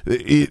 he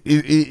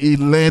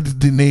led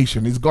the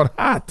nation. He's got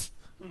heart.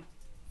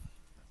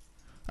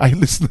 Are you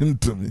listening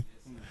to me?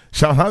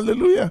 Shout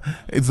hallelujah.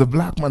 It's a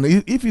black man.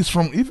 If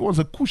he was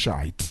a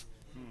Cushite.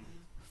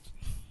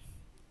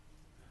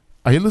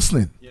 Are you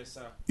listening? Yes,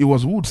 sir. He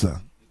was wood,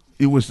 sir.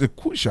 He was a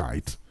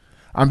Cushite.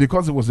 And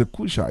because he was a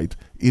Cushite,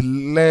 he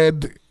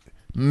led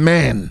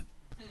men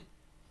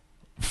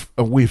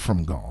away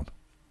from God.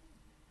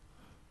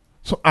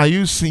 So are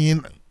you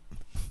seeing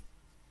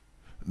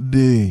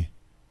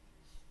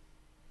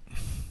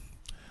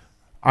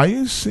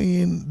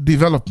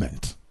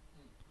development?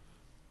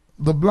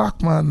 The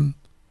black man,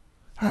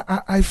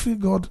 I feel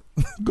God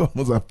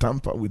must have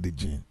tampered with the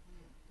gene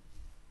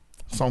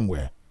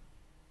somewhere.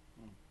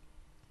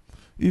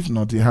 If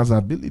not, he has the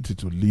ability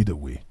to lead the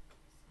way.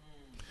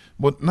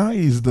 But now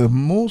he's the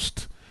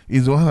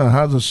one that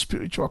has a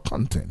spiritual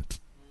content.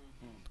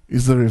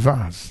 It's the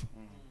reverse.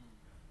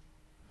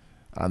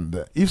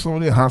 And if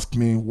somebody asks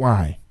me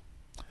why,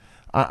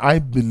 I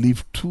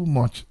believe too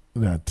much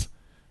that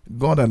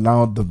God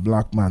allowed the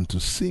black man to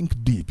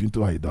sink deep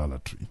into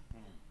idolatry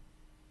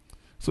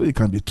so he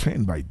can be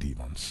trained by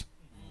demons.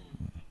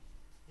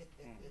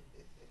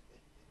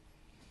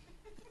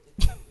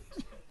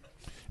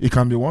 He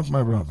can be what,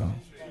 my brother?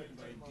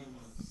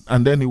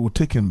 And then he will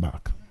take him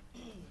back.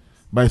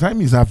 By the time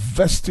he's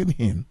harvesting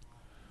him,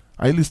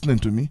 are you listening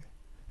to me?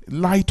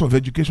 Light of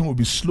education will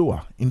be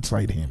slower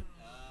inside him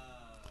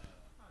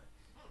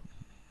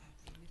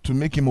to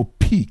make him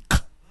opaque,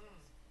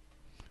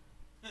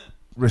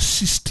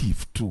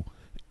 resistive to,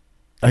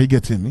 are you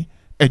getting me?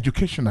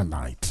 Educational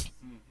light.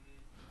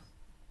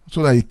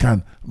 So that he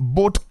can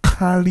both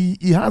carry,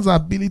 he has the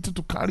ability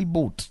to carry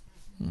both.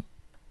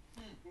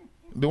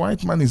 The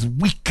white man is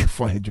weak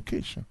for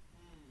education,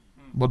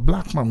 but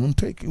black man won't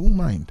take it, won't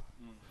mind.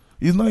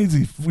 It's not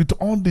easy. With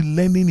all the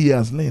learning he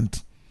has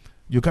learned,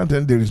 you can't tell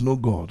him there is no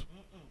God.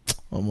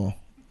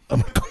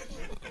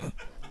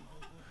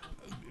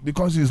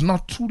 Because he's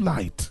not too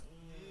light.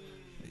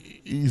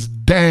 He's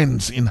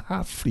dense in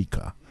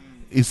Africa.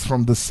 He's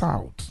from the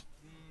south.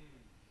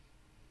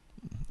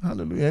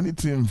 Hallelujah.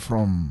 Anything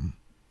from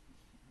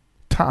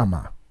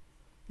Tama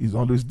is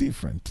always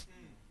different.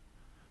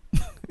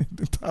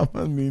 The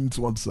Tama means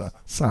what's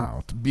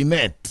south.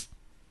 Binet.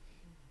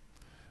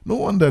 No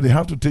wonder they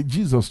have to take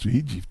Jesus to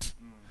Egypt.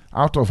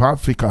 Out of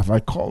Africa have I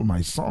called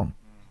my son.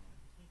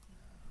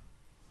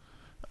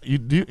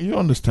 You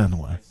understand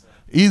why?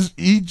 Is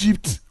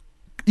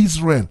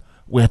Israel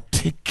were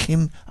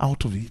taken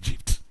out of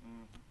Egypt.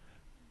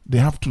 They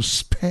have to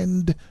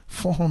spend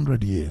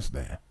 400 years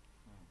there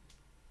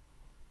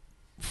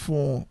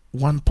for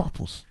one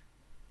purpose.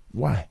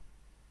 Why?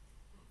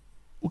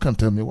 Who can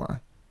tell me why?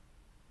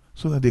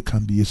 So that they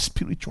can be a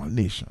spiritual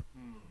nation.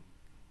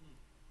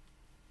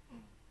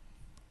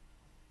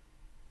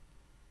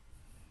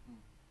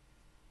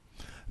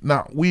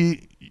 Now,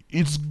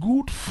 it's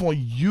good for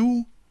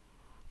you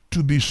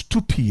to be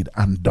stupid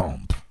and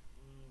dumb.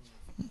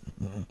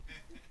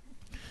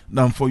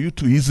 Now, for you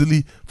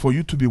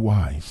to be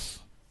wise.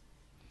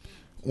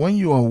 When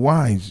you are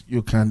wise,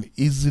 you can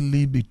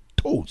easily be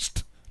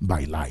tossed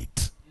by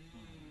light.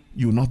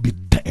 You will not be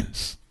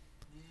dense.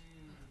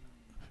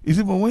 You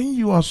see, but when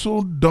you are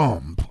so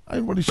dumb,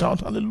 everybody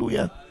shout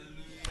hallelujah.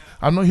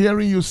 I'm not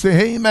hearing you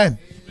say amen.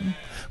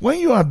 When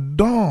you are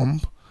dumb,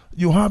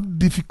 you have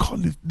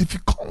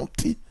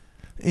difficulty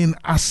in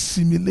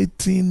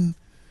assimilating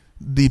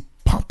the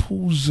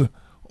purpose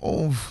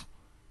of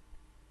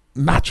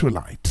natural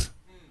light.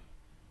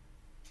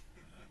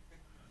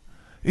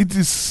 It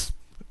is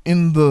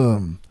in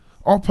the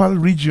upper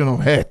region of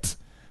head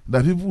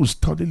that people will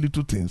study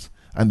little things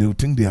and they will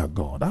think they are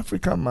God.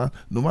 African man,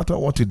 no matter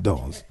what he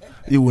does,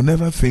 he will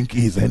never think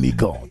he is any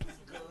God.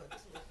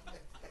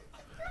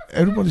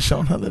 Everybody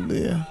shout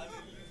hallelujah.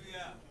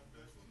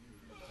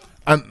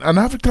 And an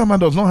African man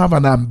does not have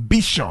an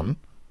ambition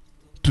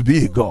to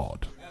be a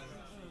God.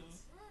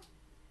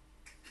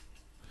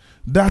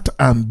 That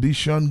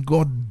ambition,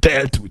 God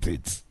dealt with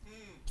it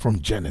from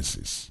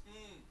Genesis.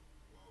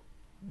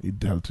 He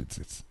dealt with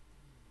it.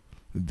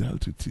 He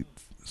dealt with it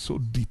so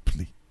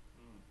deeply.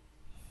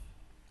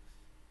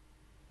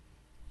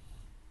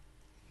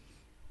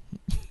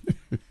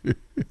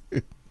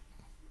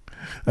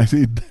 I say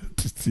he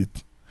dealt with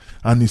it.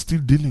 And he's still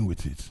dealing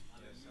with it.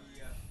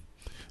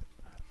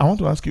 I want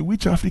to ask you,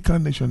 which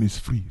African nation is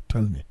free?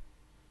 Tell me.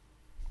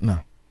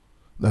 Now,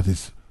 that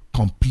is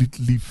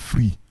completely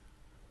free.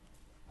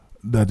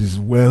 That is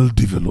well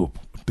developed.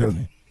 Tell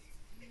me.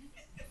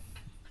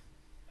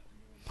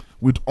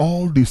 With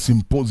all the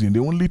symposium, they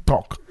only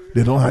talk.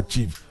 They don't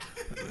achieve.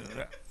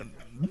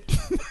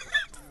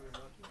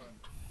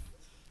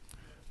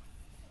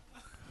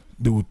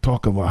 They will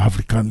talk about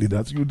African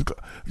leaders.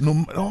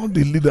 All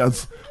the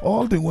leaders,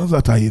 all the ones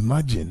that I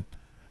imagine,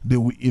 they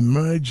will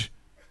emerge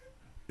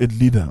a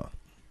leader.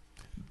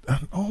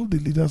 And all the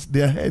leaders,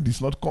 their head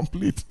is not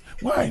complete.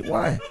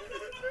 Why?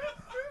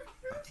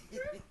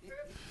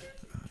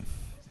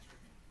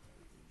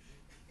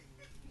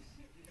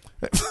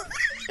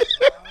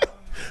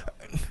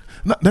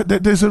 Now,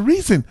 there's a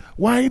reason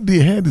why the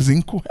head is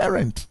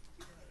incoherent.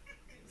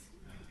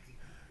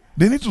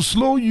 They need to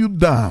slow you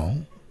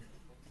down.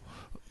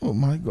 Oh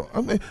my God.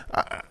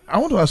 I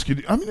want to ask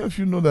you, how many of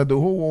you know that the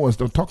whole world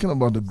was talking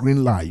about the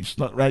green lives?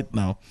 Not right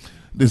now.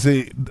 They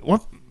say,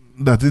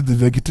 that is the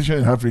vegetation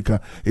in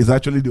Africa is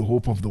actually the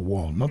hope of the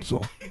world. Not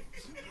so.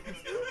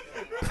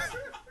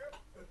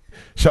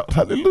 Shout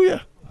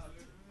hallelujah.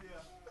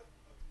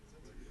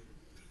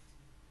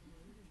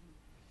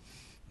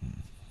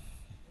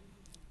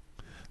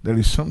 There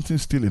is something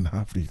still in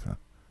Africa.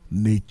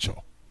 Nature.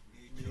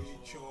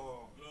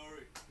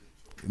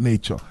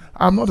 Nature.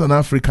 I'm not an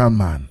African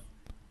man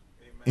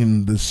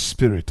in the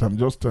spirit. I'm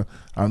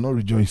not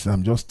rejoicing.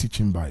 I'm just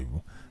teaching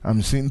Bible.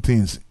 I'm seeing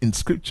things in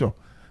scripture.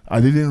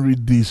 I didn't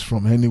read this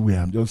from anywhere.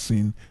 I'm just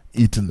seeing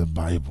it in the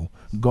Bible.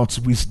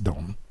 God's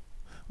wisdom.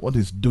 What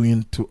it's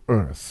doing to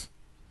earth.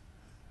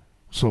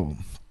 So,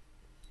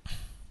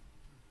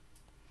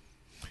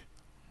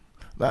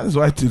 that is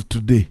why till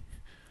today,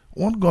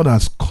 what God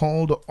has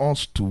called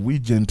us to, we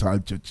Gentile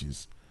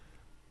churches,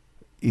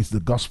 is the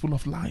gospel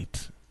of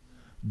light,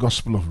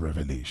 gospel of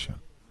revelation,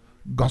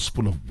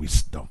 gospel of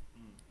wisdom.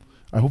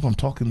 I hope I'm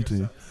talking to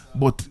you.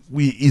 But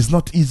it's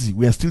not easy.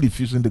 We are still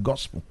refusing the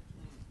gospel.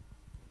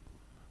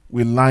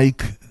 We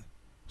like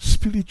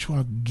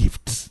spiritual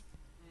gifts.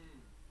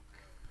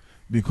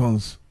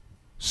 Because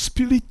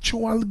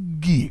spiritual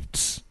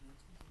gifts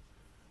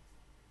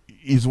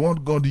is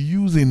what God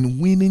used in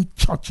winning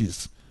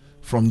churches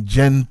from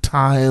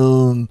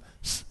Gentile,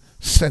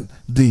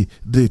 the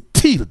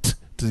tilt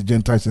to the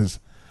Gentiles.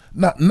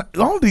 Now,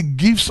 all the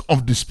gifts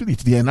of the Spirit,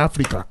 they're in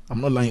Africa.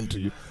 I'm not lying to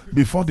you.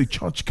 Before the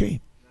church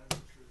came.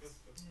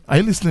 Are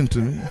you listening to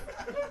me?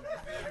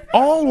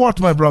 All what,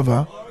 my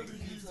brother?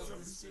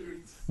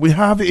 We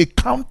have a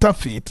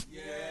counterfeit.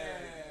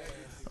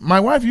 My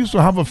wife used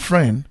to have a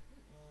friend.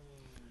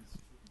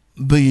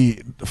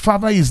 The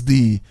father used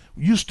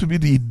to be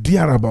the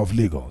Arab of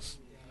Lagos.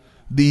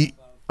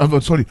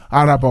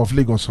 Arab of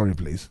Lagos, sorry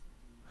please.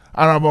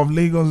 Arab of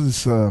Lagos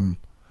is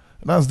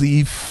that's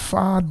the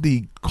Ifa,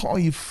 they call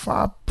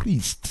Ifa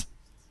priest.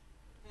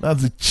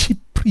 That's the chief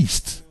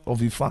priest of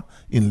Ifa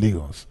in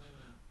Lagos.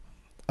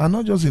 And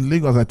not just in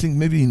Lagos, I think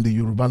maybe in the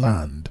Yoruba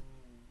land.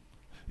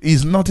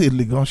 He's not a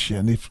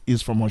Lagosian,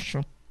 he's from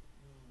Osun.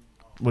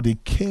 But he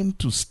came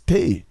to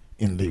stay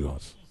in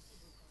Lagos.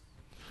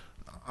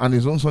 And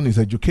his own son is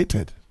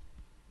educated.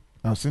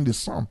 I've seen the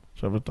son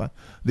several times.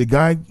 The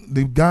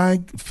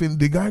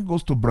guy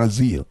goes to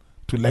Brazil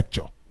to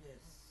lecture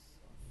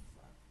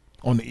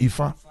on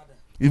Ifa.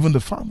 Even the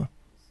father.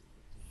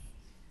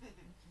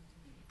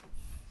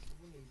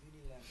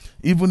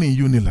 Even in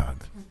Unilag.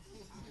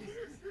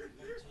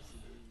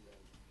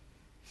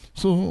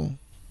 So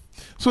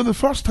the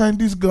first time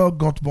this girl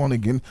got born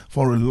again,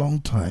 for a long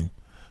time,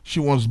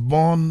 she was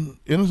born.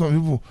 You know, some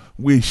people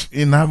we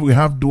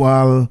have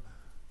dual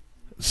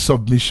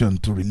submission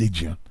to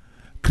religion.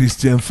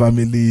 Christian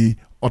family,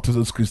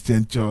 Orthodox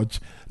Christian church.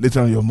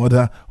 Later on, your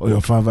mother or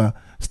your father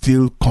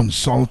still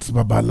consult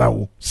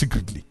Babalawo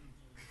secretly.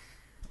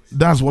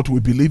 That's what we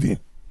believe in.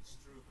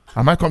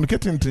 Am I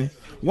communicating to you?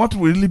 What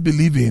we really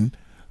believe in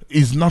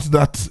is not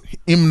that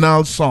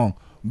hymnal song,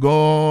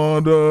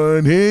 God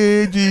on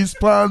ages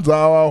plans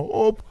our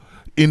hope.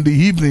 In the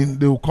evening,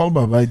 they will call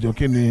Baba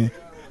Oyegoke.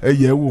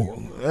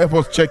 Help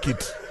us check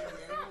it.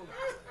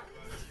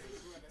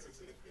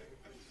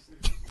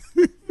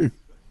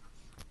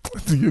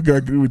 Do you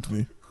agree with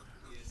me?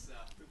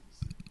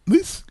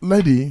 This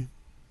lady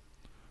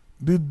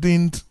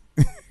didn't.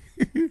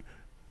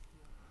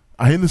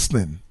 Are you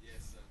listening?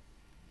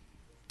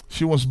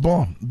 She was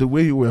born the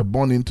way you were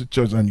born into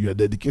church and you are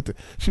dedicated.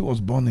 She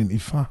was born in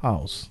Ifa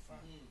house.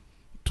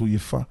 To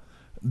Ifa.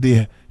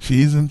 She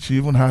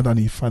even had an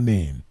Ifa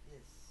name.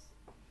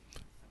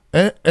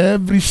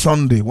 Every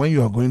Sunday when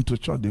you are going to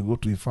church, they go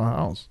to Ifa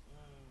house.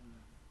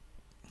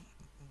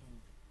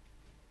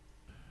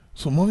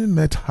 So mommy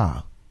met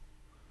her.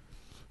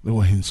 They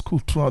were in school,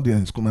 throughout the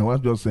in school. My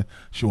wife just said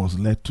she was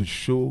led to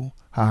show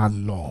her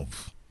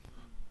love.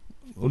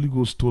 Holy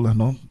Ghost told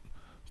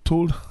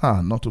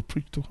her not to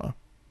preach to her.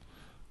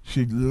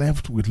 She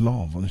left with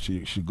love and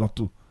she got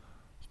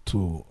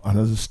to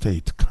another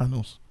state,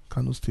 Kano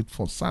State,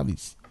 for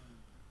service.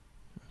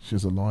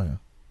 She's a lawyer.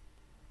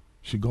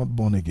 She got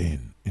born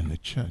again in the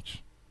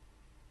church.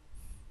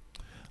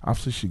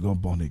 After she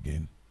got born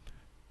again,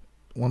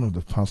 one of the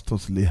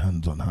pastors laid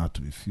hands on her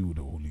to be filled with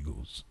the Holy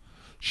Ghost.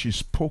 She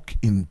spoke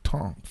in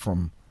tongue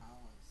from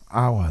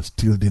hours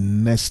till the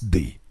next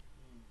day.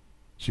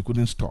 She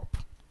couldn't stop.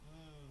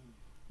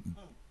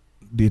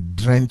 They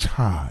drench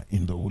her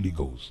in the Holy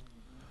Ghost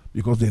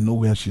because they know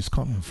where she's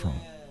coming from.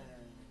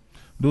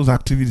 Those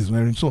activities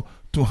were in. So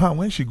to her,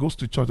 when she goes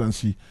to church and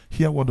she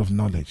hear word of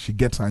knowledge, she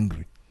gets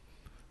angry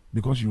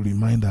because you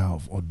remind her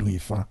of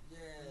Oduifa.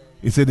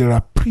 He said there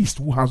are priests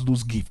who has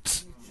those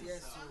gifts.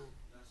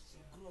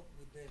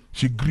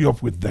 She grew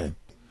up with them.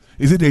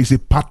 He said there is a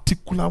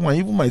particular one.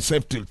 Even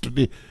myself till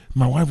today,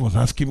 my wife was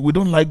asking me, we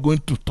don't like going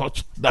to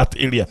touch that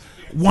area.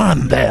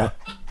 One there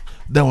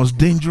was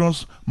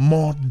dangerous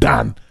more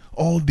than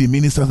all the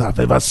ministers I've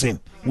ever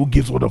seen who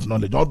gives word of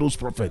knowledge, all those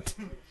prophets.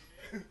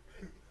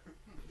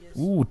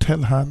 Who would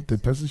tell her the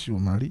person she will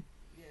marry?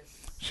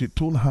 She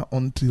told her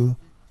until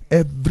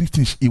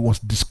everything he was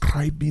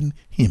describing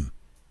him.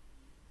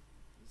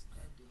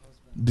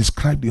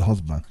 Describe the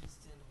husband.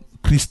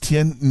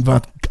 Christian,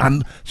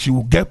 and she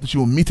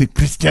will meet a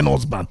Christian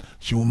husband.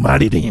 She will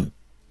marry him.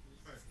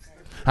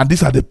 And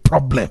these are the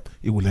problem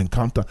he will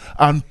encounter.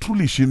 And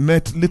truly she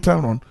met later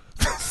on.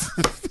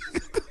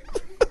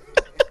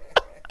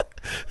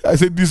 I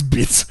said, this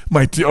beats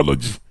my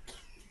theology.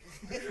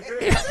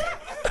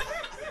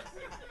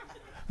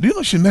 Do you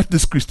know she met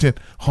this Christian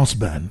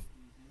husband?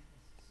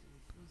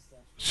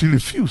 She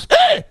refused.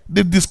 Hey,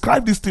 they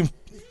described this thing.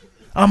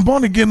 I'm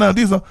born again now.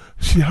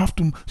 She has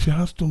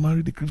to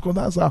marry the Christian because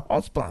that's her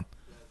husband.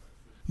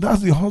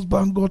 That's the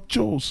husband God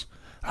chose.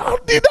 How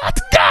did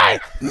that guy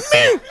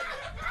me?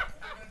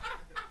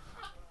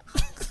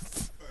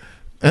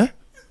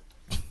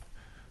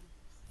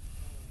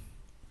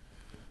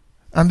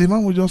 And the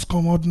man would just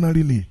come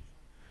ordinarily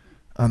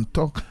and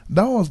talk.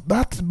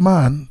 That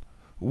man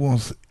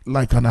was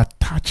like an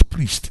attached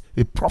priest,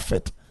 a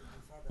prophet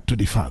to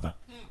the Father.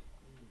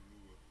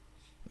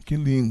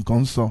 Killing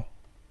console.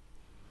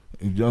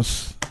 You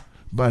just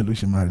buy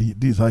Lushimari.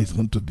 This is how it's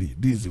going to be.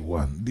 This is the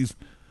one. This.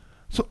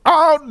 So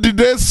how did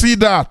they see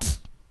that?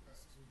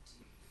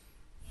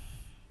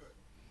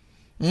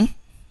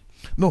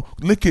 No,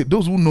 look at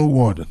those who know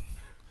word.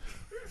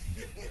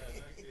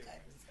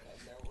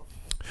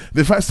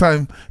 The first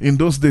time in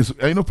those days,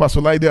 Pastor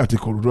Laide at the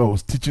corridor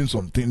was teaching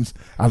some things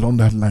along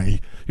that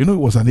line. It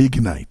was an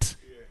Ignite.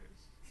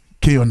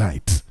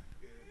 Kayode.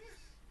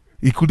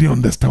 He couldn't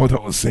understand what I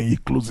was saying. He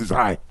closed his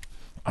eye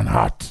and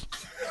heart.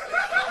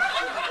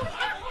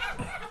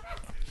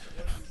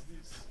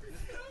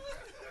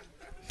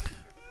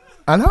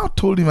 And I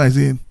told him,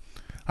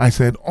 I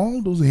said,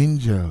 all those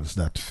angels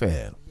that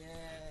fell,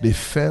 they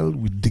fell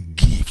with the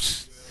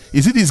gifts.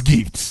 Is it these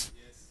gifts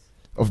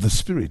of the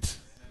Spirit?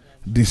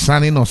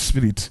 Discerning of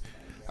spirit.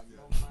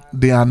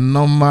 They are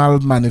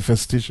normal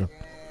manifestation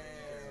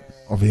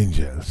of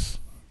angels.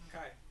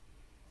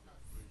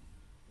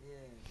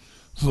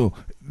 So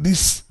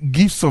these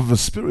gifts of the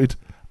Spirit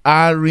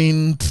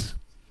aren't,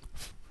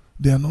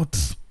 they are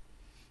not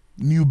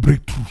new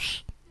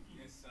breakthroughs.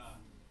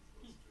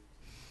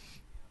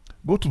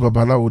 Go to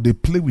Babalawo, they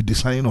play with the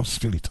sign of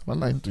spirit. I'm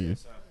lying to you.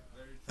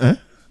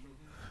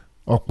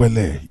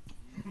 Okpele.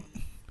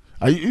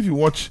 If you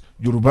watch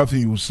Yoruba thing,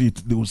 you will see it.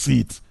 They will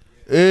see it.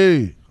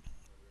 Hey,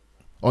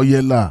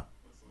 Oyela.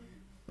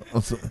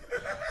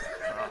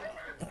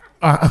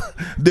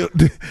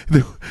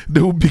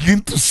 They will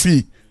begin to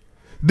see.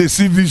 They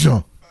see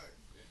vision.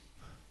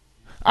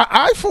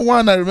 I for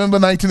one, I remember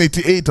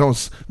 1988, I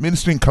was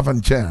ministering in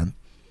Cavanchan.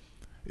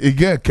 A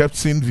girl kept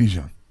seeing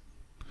vision.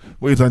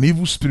 Well, it's an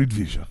evil spirit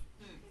vision.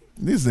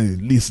 This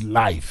is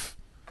life.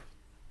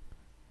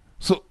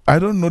 So I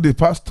don't know, the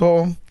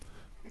pastor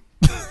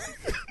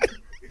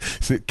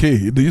said,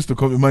 "Kay, they used to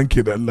call me man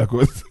kid and like,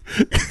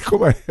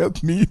 come and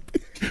help me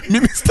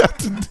minister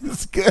to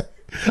this girl."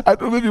 I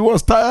don't know, maybe he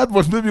was tired,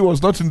 but maybe he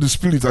was not in the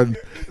spirit. And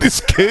this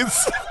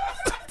case,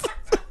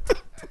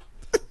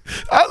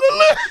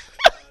 hallelujah.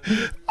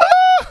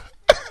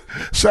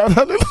 Shout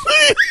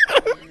hallelujah.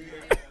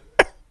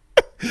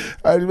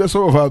 I remember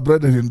some of our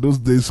brethren in those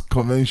days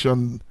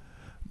convention,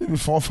 maybe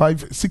 4,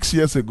 5, 6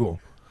 years ago.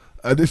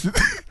 And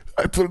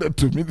I told them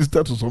to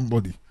minister to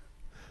somebody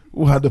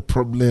who had a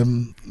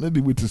problem,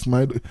 maybe with his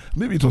mind,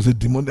 maybe it was a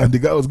demon, and the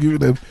guy was giving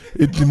them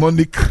a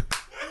demonic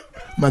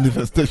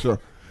manifestation.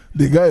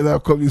 The guy now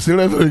come, he said,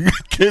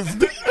 case.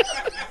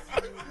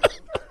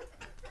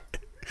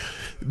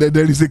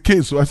 There is a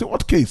case. So I said,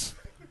 what case?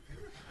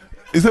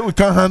 He said, we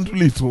can't handle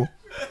it. So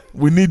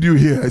we need you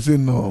here. I said,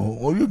 no.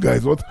 Oh, you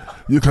guys, what?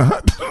 You can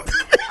handle.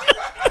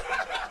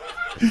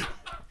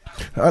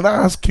 And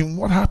I asked him,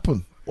 what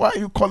happened? Why are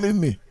you calling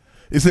me?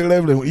 He said,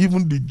 Reverend,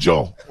 even the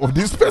jaw of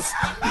this person.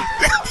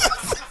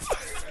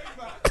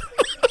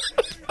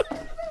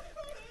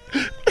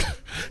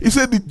 He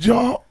said, the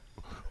jaw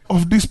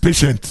of this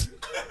patient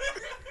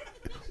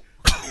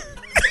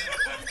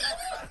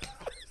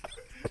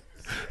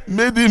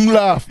made him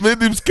laugh,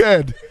 made him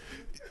scared.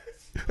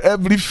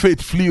 Every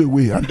faith flew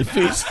away and the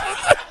face.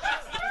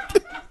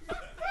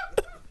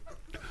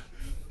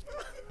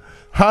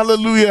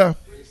 Hallelujah.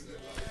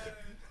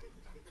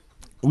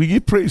 We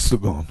give praise to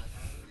God.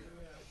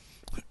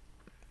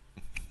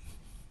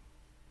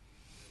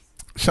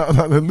 Shout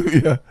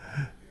hallelujah.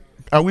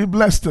 Are we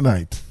blessed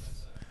tonight?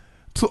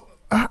 So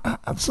I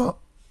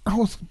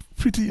was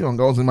pretty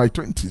young. I was in my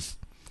 20s.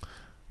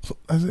 So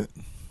I said,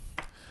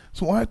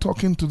 so while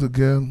talking to the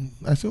girl,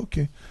 I said,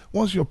 okay,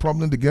 what's your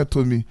problem? The girl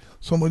told me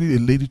a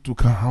lady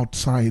took her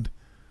outside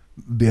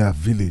their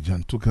village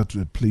and took her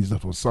to a place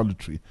that was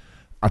solitary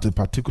at a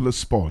particular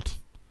spot.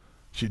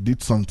 She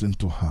did something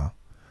to her.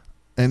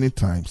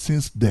 Anytime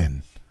since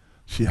then,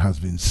 she has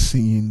been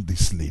seeing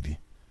this lady,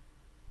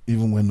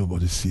 even when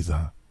nobody sees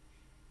her.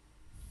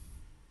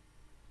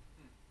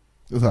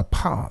 Those are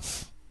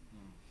powers.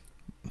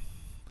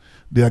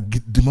 They are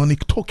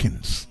demonic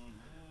tokens.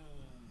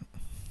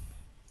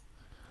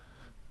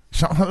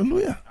 Shout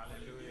hallelujah.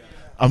 Hallelujah.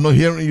 I'm not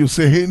hearing you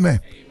say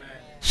amen. Amen.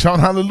 Shout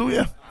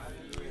hallelujah.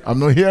 Hallelujah. I'm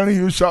not hearing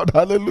you shout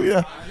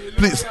hallelujah. Hallelujah.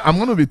 Please, I'm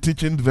going to be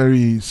teaching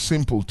very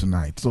simple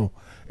tonight. So,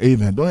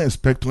 amen. Don't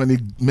expect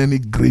many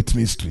great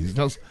mysteries.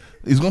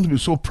 It's going to be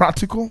so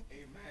practical.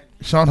 Amen.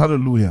 Shout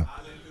hallelujah.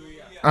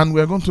 Hallelujah. And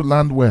we're going to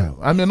land well.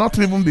 I may not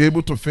even be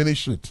able to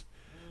finish it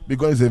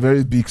because it's a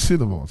very big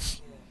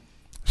syllabus.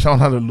 Shout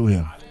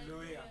hallelujah.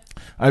 Hallelujah.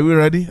 Are we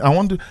ready? I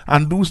want to,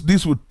 and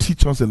this will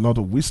teach us a lot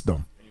of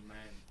wisdom.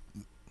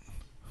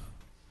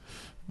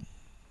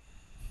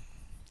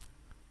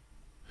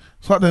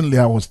 Suddenly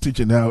I was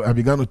teaching, I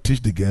began to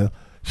teach the girl.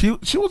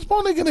 She was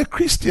born again a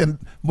Christian,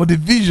 but the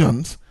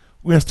visions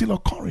were still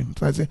occurring.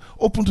 So I say,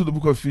 open to the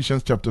book of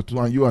Ephesians chapter 2,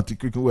 and you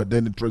articulate who were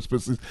then in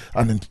trespasses.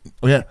 And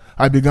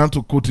I began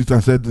to quote it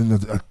and said,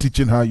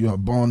 teaching how you are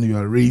born, you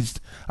are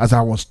raised. As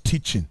I was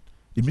teaching,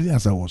 immediately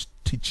as I was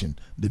teaching,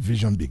 the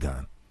vision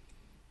began.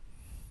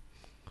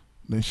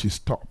 Then she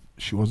stopped.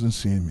 She wasn't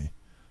seeing me.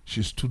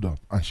 She stood up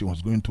and she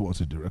was going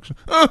towards a direction.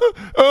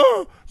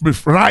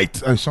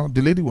 Right! I saw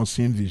the lady was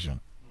seeing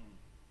vision.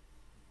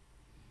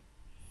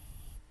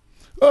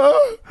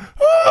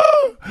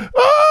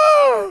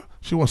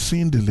 She was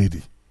seeing the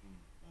lady.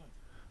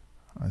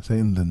 I say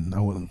in the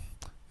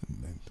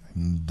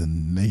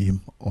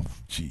name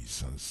of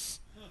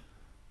Jesus.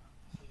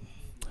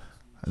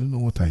 I don't know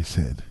what I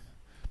said.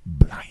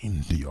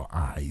 Blind your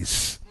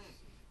eyes.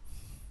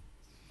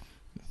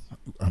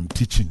 I'm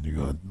teaching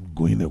you are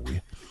going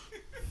away.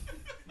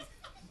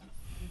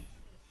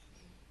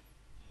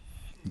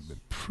 They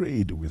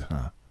prayed with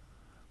her.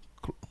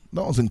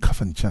 That was in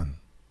Kafanchan.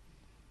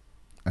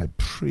 I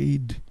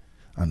prayed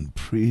and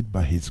prayed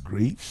by His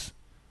grace,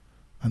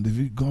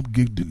 and God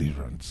gave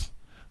deliverance.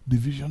 The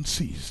vision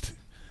ceased.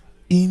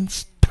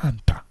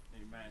 Instanta.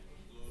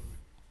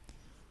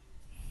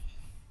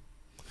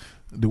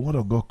 The word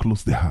of God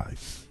closed the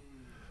eyes.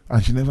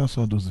 And she never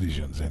saw those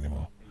visions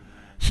anymore.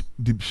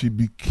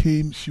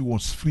 She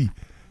was free,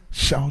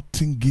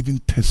 shouting, giving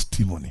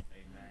testimony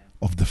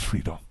of the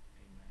freedom.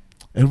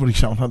 Everybody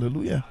shout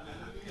hallelujah.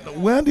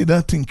 Where did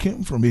that thing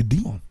came from? A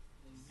demon.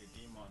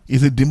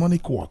 It's a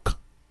demonic work.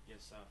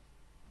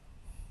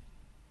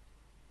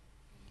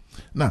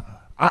 Now,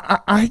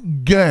 I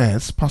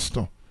guess,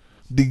 Pastor,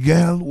 the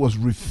girl was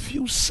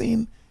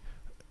refusing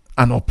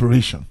an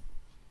operation.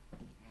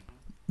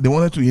 They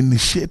wanted to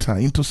initiate her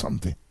into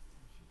something.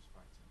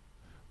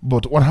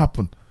 But what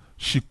happened?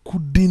 She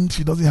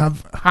doesn't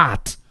have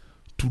heart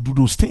to do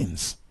those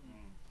things.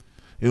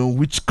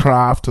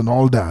 Witchcraft and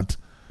all that.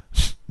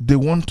 They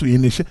want to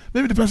initiate.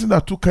 Maybe the person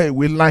that took her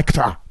away liked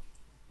her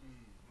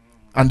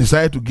and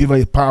decided to give her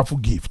a powerful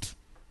gift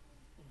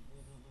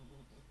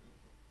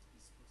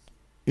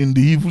in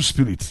the evil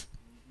spirit.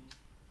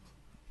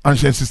 And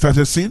she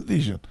started seeing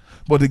vision.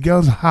 But the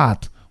girl's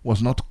heart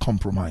was not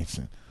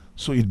compromising.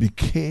 So it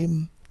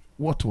became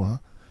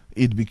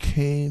it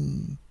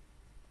became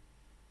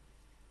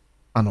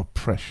an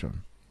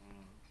oppression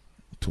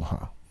to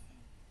her.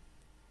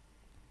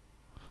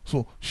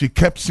 So she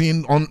kept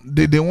seeing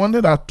they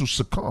wanted her to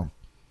succumb.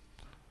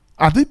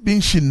 Had it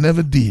been she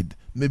never did,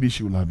 maybe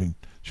she would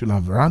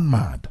have run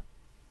mad.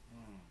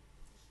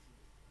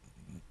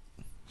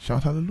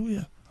 Shout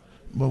hallelujah.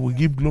 But we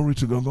give glory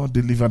to God. God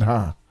delivered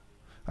her.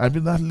 I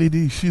mean, that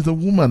lady, she's a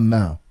woman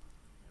now.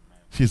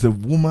 She's a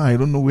woman. I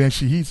don't know where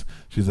she is.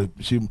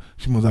 She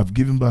must have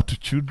given birth to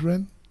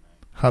children.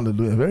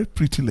 Hallelujah. A very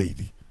pretty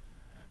lady.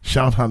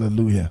 Shout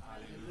hallelujah.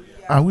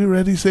 Hallelujah. Are we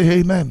ready? Say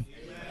amen.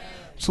 Amen.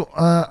 So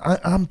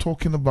I'm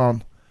talking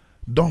about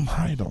dumb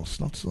idols,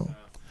 not so.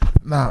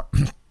 Now,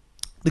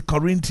 the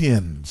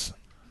Corinthians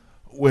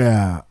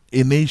were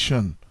a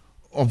nation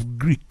of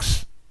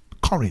Greeks,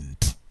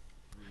 Corinth.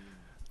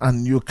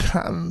 And you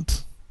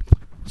can't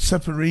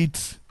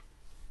separate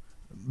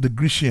the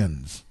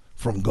Grecians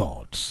from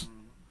gods.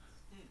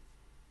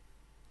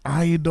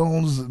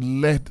 Idols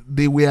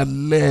they were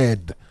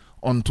led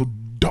onto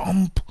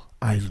dumb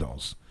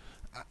idols.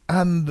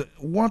 And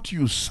what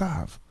you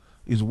serve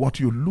is what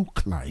you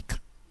look like.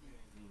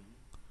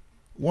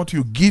 What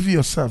you give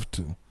yourself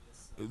to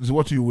is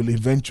what you will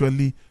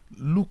eventually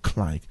look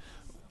like.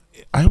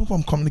 I hope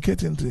I'm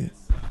communicating to you.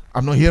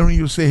 I'm not hearing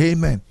you say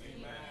amen.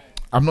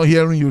 I'm not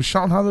hearing you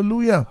shout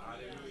hallelujah.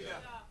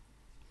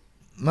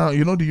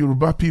 Hallelujah. Now, the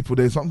Yoruba people,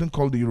 there's something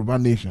called the Yoruba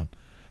nation.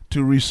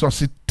 To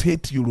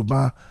resuscitate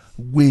Yoruba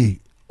way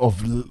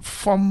of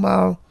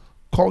formal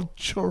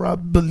cultural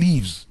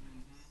beliefs.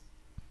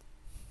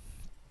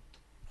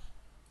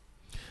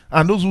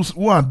 And those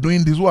who are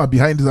doing this, who are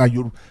behind this, are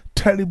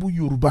terrible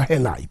Yoruba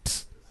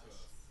hellites.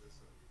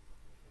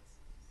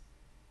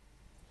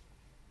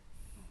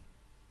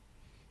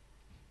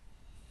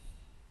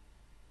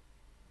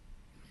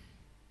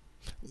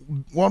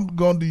 What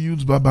God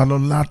used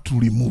Babylon to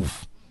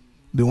remove,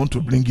 they want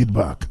to bring it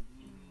back.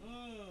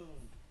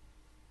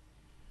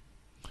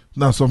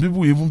 Now, some people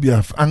will even be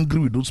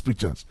angry with those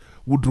preachers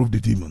who drove the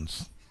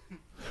demons.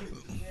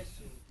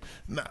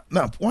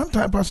 Now, one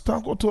time, Pastor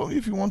Tanko told,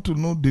 if you want to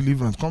know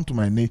deliverance, come to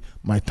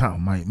my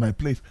town, my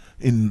place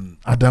in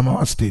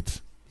Adamawa State,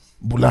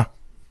 Bula.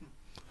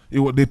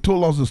 They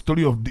told us the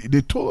story of,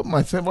 they told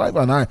myself, wife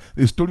and I,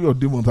 the story of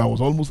demons.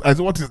 I said,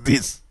 what is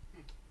this?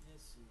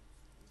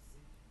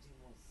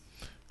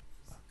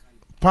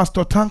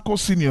 Pastor Tanko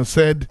Sr.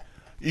 said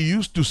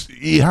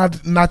he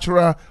had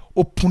natural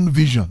open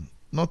vision.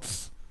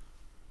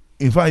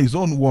 In fact, his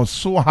own was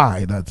so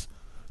high that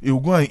he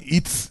would go and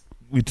eat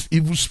with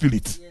evil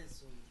spirits.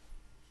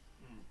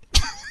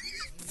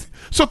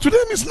 So to them,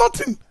 it's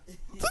nothing.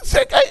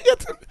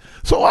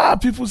 So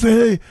people say,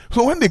 hey,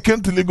 so when they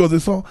came to Lagos, they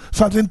saw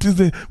certain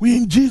things. We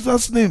in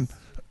Jesus' name,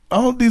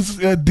 all these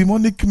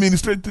demonic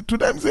ministers to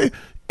them say,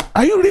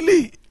 are you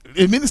really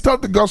a minister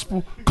of the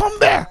gospel? Come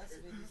there.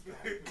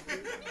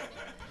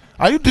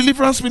 Are you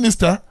deliverance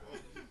minister?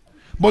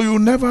 But you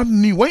never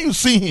knew. When you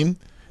see him,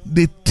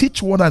 they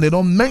teach one and they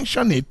don't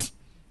mention it.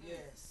 Yes.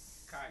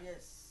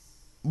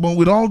 But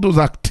with all those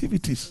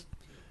activities,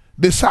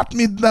 they sat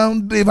me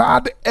down. They've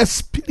had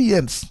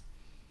experience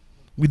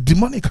with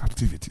demonic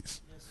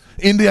activities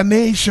in their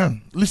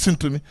nation. Listen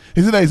to me.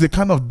 Is it that it's a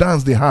kind of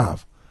dance they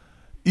have?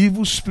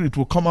 Evil spirit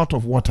will come out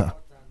of water.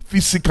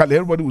 Physically,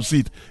 everybody will see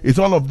it. It's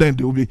all of them.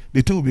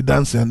 The two will be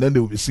dancing and then they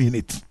will be seeing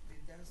it.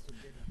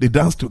 They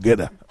dance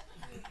together.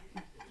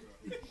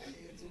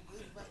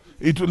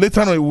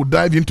 Later on, it will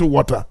dive into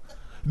water.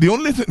 The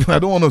only thing, I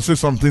don't want to say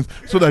something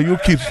so that you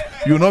kids,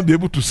 you'll not be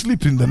able to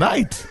sleep in the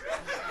night.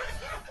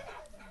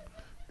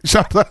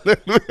 Shout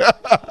hallelujah.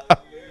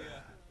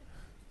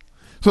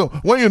 So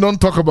when you don't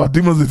talk about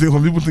demons,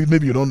 some people think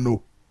maybe you don't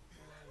know.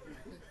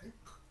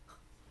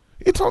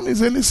 He told me, he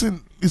said,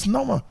 listen, it's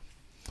normal.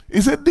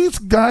 He said, this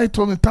guy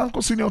told me,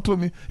 Tanko Senior told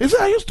me, he said,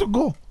 I used to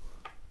go.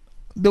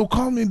 They'll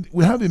call me,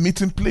 we have a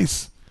meeting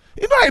place.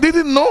 I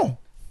didn't know.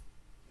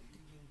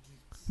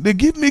 They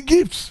give me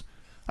gifts.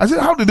 I said,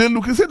 how did they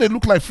look? He said they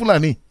look like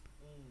Fulani.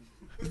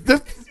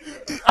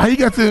 Are you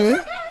getting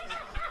it?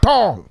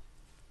 Tall.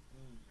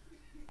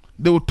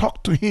 They will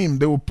talk to him.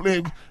 They will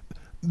play.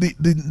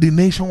 The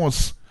nation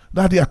was,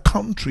 that their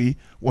country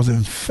was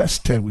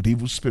infested with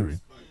evil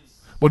spirit.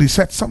 But he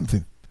said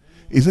something.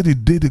 He said the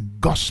day the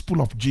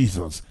gospel of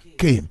Jesus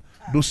came,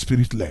 those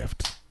spirits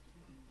left.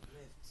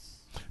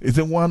 He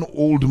said one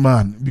old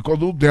man, because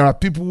there are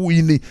people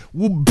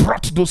who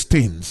brought those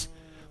things.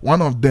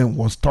 One of them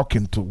was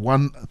talking to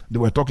one, they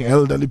were talking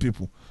elderly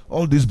people.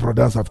 All these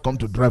brothers have come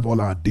to drive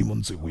all our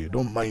demons away.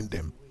 Don't mind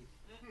them.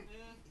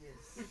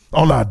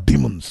 All our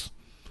demons,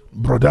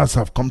 brothers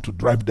have come to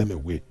drive them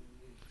away.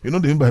 You know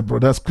what I mean by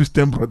brothers?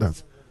 Christian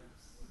brothers.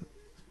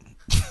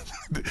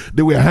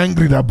 They were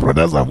angry that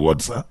brothers have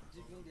what, sir?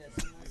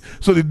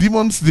 So the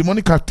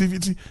demonic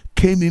activity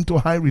came into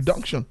high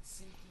reduction.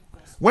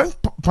 When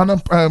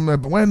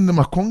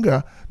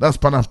Makonga, that's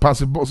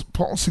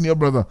Paul's senior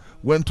brother,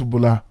 went to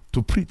Bula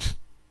to preach,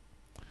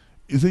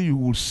 he said you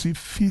will see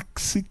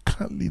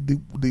physically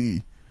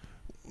the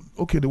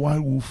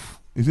wild wolf.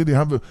 He said they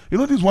have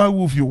this wild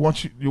wolf you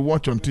watch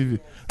on TV.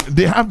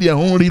 They have their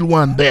own real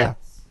one there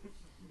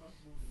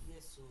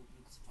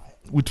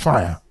with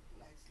fire.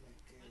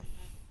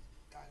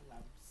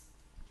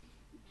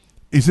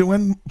 He said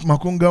when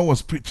Makonga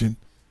was preaching,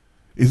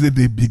 he said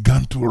they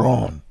began to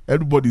run.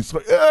 Everybody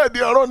said, yeah,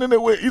 they are running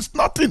away. It's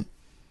nothing.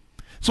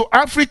 So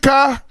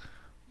Africa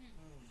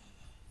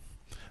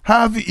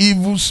have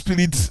evil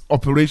spirit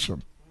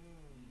operation.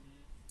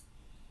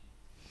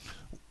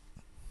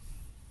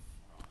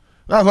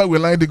 That's why we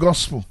like the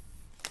gospel.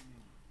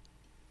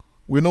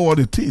 We know what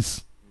it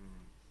is.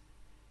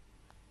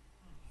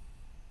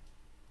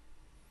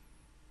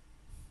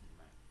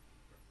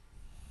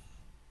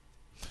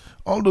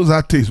 All those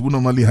atheists who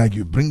normally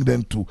argue, bring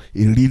them to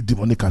a real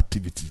demonic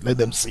activity. Let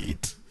them see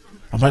it.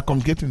 Am I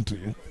communicating to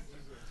you?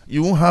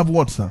 You won't have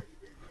what, sir?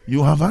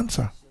 You have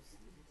answer.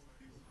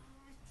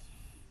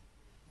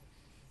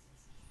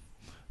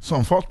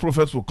 Some false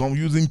prophets will come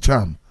using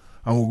charm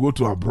and will go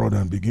to abroad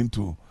and begin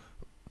to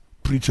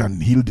preach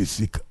and heal the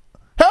sick.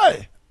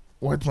 Hey!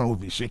 White man will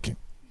be shaking.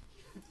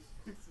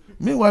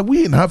 Meanwhile,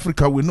 we in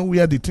Africa, we know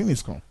where the thing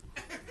is come.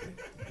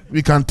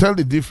 We can tell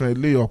the difference.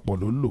 Lay up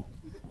low.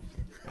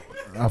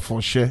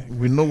 For sure.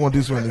 We know what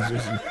this one is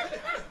using.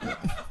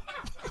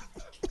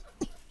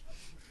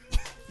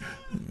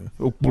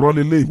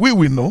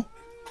 We know.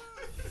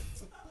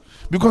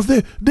 Because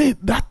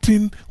that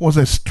thing was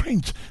a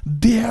strange.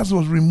 Theirs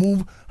was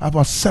removed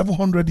about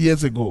 700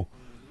 years ago.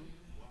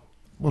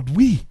 But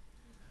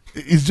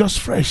it's just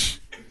fresh.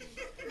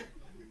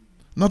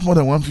 Not more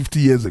than 150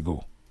 years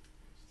ago.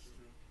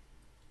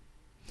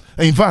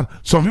 And in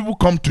fact, some people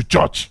come to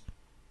church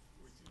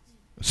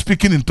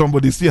speaking in tongues,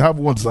 but they still have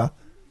words, sir.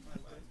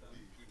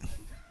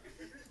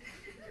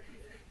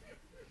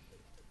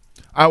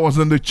 I was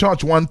in the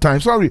church one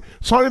time. Sorry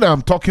that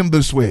I'm talking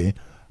this way.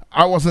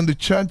 I was in the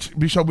church.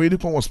 Bishop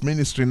Oyegoke was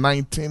ministering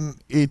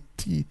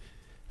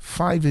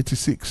 1985,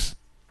 86.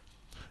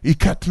 He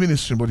kept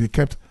ministering, but he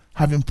kept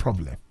having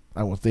problem.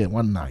 I was there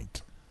one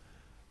night.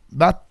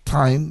 That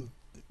time,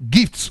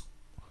 gifts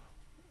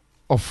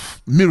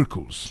of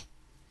miracles,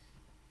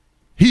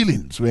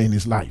 healings were in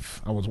his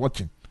life. I was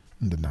watching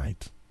in the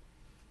night.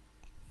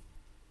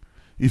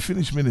 He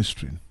finished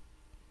ministering.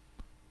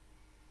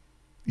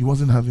 He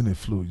wasn't having a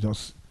flow,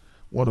 just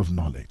word of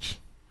knowledge.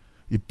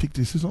 He picked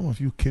it. He said, some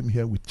of you came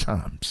here with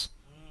charms.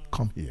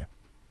 Come here.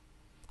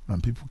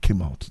 And people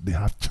came out. They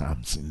have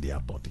charms in their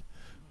body.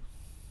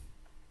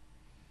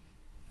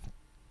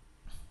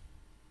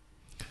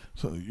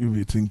 So you'll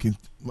be thinking,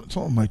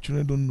 some of my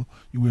children don't know.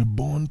 You were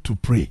born to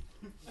pray.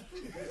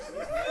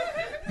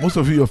 Most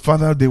of you, your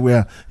father,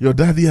 your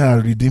daddy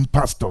are redeemed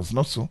pastors,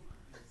 not so?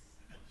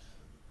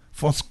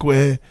 Four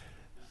square,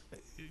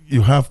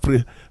 you have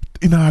prayer.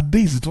 In our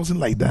days, it wasn't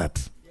like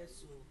that.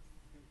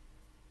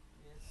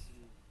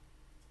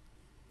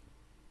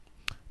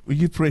 We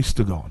give praise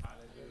to God.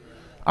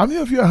 How many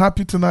of you are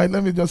happy tonight?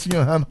 Let me just see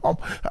your hand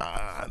up.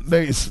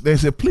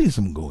 There's a place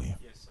I'm going.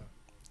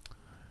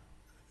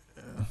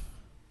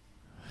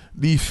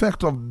 The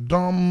effect of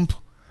dumb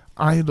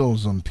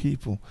idols on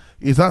people,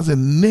 it has a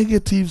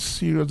negative,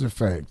 serious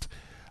effect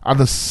at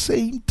the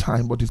same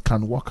time, but it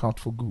can work out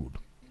for good.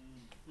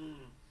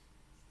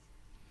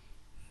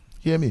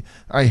 Hear me.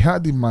 I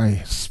had in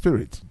my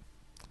spirit,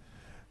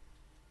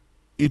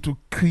 it will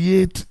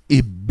create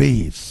a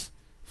base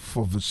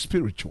for the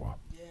spiritual.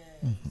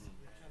 Mm-hmm.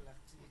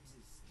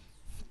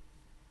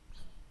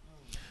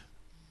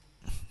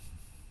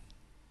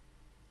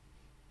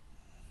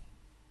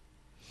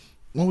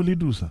 What will he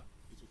do, sir?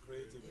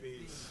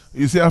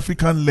 You say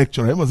African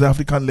lecturer. He was an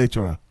African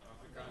lecturer.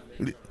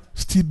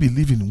 Still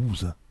believe in who,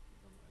 sir?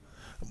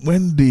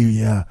 When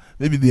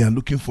maybe they are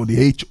looking for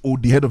the HO,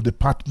 the head of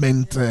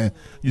department,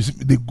 you see,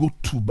 they go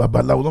to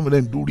Babalawo. Some of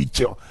them do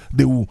ritual.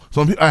 They will.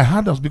 Some people, I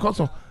heard that because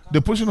of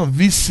the position of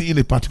VC in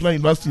a particular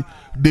university,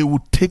 they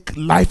will take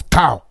live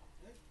cow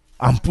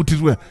and put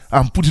it where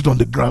and put it on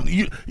the ground.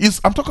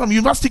 I'm talking on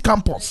university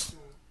campus.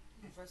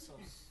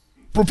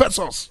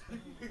 Professors.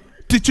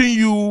 teaching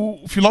you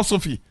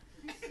philosophy.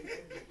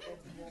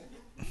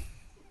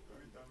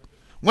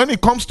 When it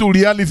comes to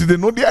reality, they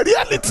know their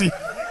reality.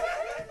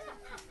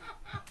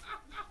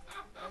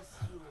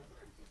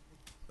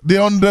 They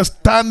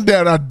understand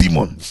there are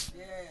demons.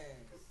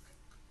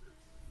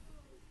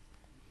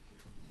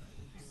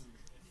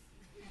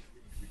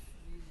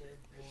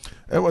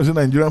 I was a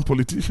Nigerian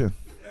politician.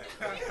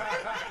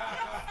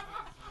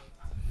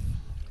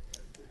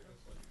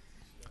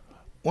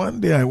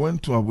 One day I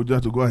went to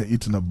Abuja to go and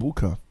eat in a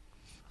buka.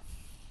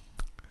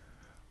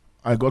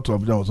 I got to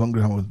Abuja, I was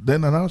hungry.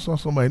 Then I saw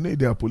somebody,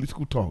 there are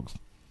political talks.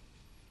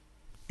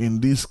 In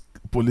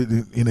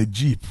a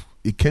jeep,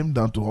 he came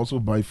down to also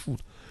buy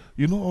food.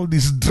 You know, all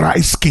this dry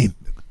skin.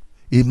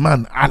 A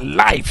man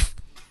alive.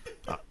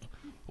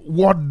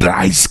 What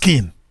dry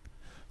skin?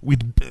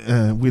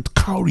 With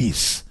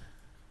cowries.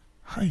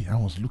 Hi, I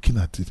was looking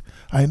at it.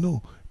 I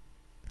know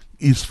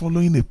he's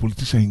following a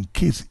politician in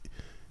case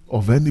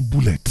of any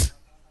bullet.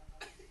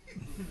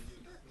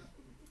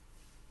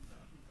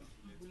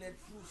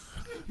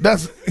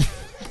 That's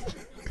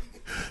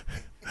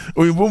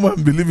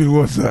woman believe in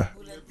what, sir?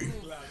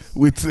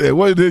 With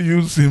what they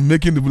use in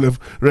making the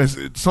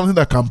bullet, something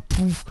that can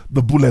prove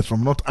the bullet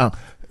from not arm.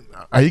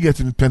 Are you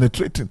getting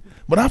penetrating?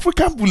 But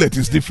African bullet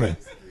is different.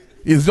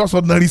 It's just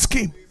ordinary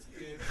skin.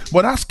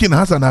 But that skin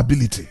has an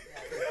ability.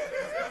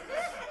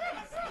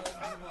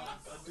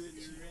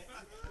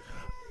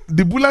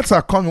 The bullets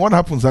are coming. What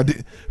happens?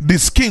 The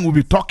skin will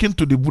be talking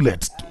to the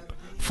bullet.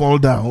 Fall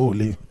down,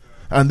 holy.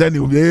 And then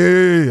you'll be,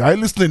 hey, are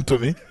you listening to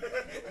me?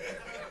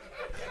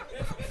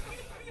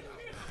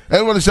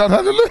 Everybody shout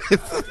hallelujah.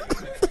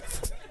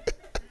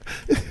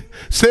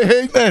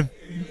 Say amen.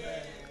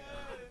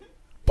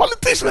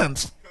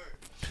 Politicians,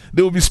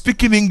 they will be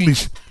speaking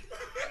English.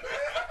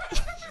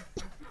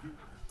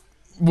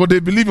 But they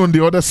believe on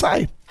the other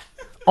side.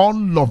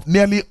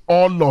 Nearly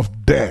all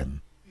of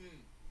them.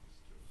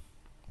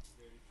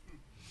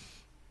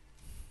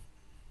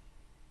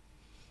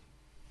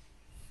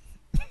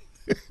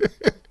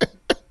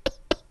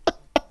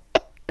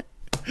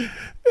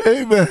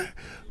 Amen.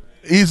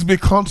 It's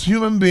because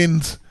human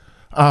beings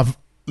have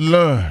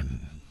learned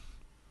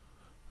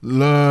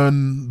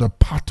the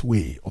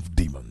pathway of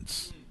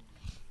demons.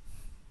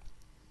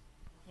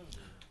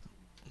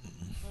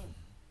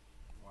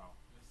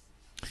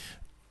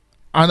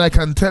 And I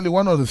can tell you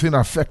one of the things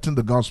affecting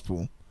the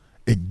gospel,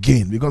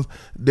 again, because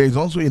there is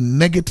also a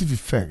negative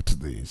effect to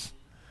this,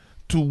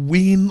 to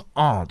win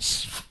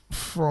hearts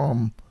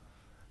from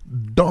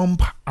dumb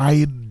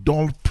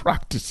idol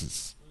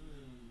practices.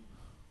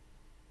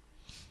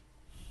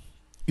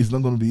 It's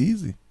not going to be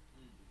easy.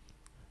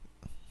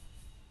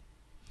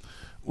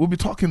 We'll be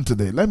talking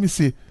today. Let me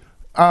see.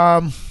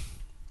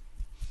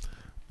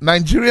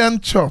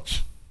 Nigerian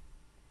church.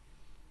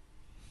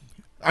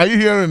 Are you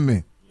hearing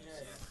me?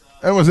 Yes.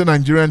 I was a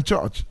Nigerian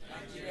church.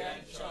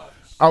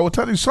 I will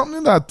tell you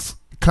something that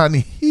can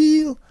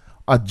heal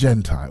a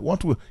Gentile.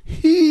 What will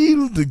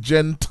heal the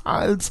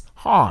Gentile's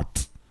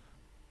heart?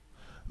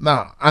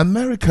 Now,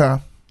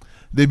 America,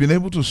 they've been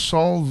able to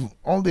solve,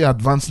 all the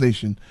advanced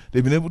nations,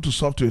 they've been able to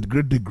solve to a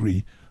great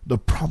degree the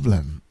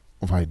problem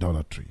of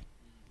idolatry.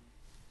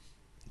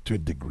 To a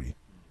degree.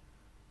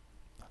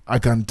 I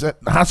can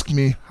ask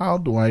me, how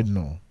do I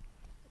know?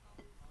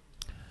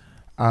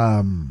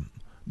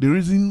 The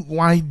reason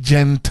why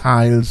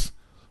Gentiles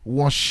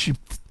worship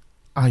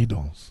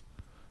idols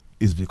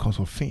is because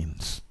of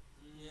things.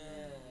 Yes.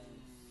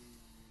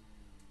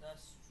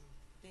 That's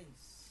true.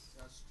 Things.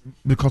 That's true.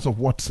 Because of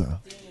what, sir?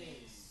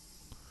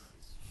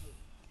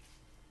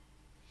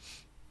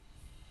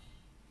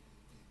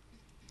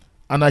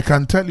 And I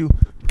can tell you,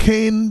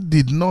 Cain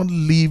did not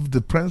leave the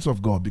presence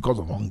of God because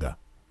of hunger.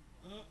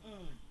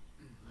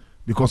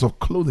 Because of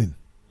clothing.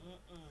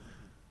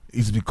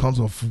 It's because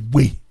of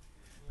way,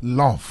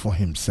 love for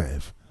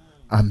himself,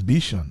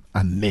 ambition,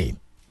 and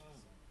name.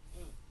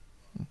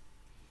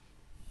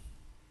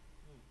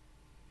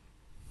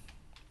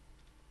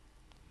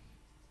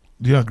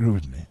 Do you agree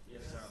with me?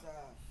 Yes, sir.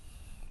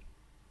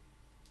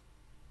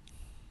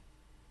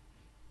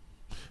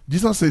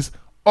 Jesus says,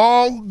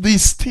 all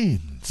these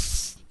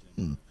things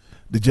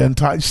the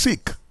Gentiles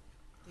seek.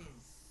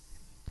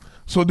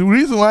 So the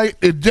reason why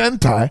a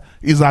Gentile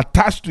is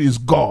attached to his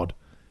God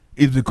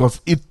is because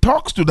it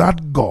talks to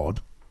that God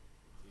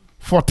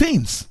for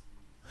things.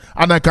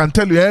 And I can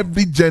tell you,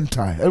 every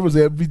Gentile,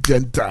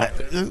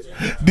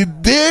 the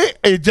day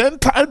a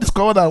Gentile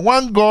discovers that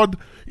one God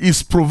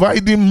is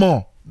providing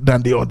more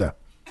than the other,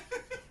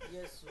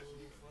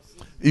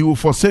 he will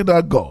forsake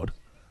that God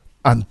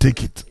and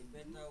take it,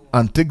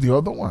 and take the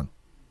other one.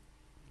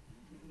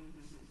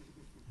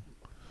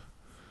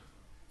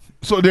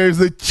 So there is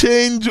a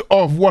change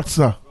of what,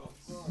 sir?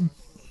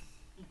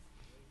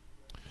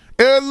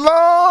 A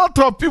lot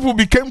of people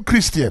became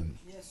Christian.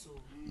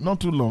 Not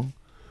too long.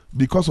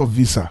 Because of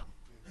visa.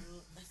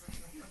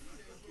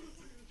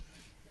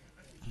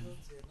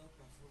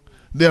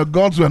 Their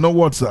gods were not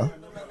what, sir?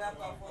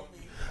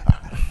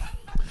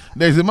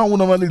 There is a man who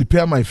normally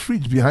repair my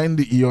fridge behind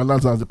the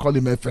Iolas, as they call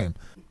him FM.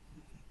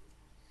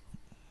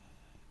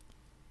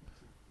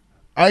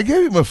 I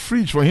gave him a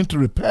fridge for him to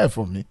repair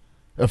for me,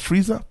 a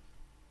freezer,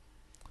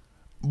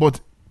 but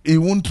he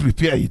won't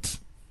repair it.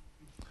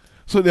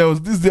 So there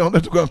was this day I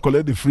wanted to go and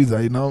collect the freezer.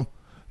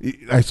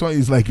 I saw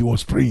it's like he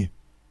was praying.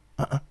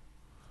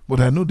 But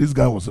I know this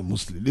guy was a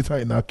Muslim. Later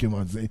he now came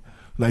and said,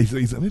 he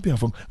said,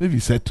 maybe he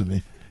said to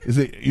me, he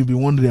said, you'll be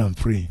wondering I'm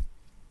praying.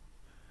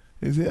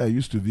 He said, I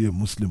used to be a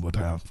Muslim, but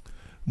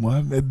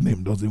Muhammad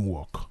name doesn't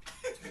work.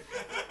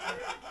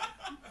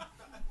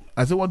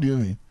 I said, what do you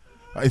mean?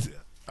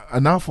 I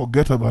now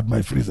forget about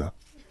my freezer.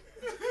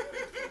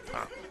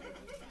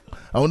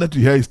 I wanted to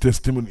hear his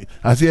testimony.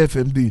 I said,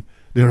 FMD,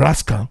 the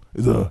rascal,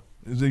 he said,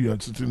 you are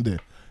sitting there.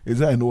 He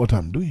said, I know what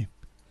I'm doing.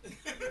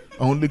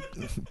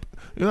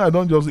 I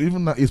don't just,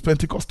 even it's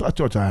Pentecostal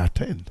church I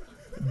attend.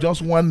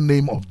 Just one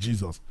name of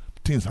Jesus.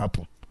 Things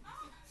happen.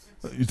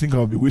 You think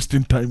I'll be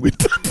wasting time with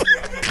that?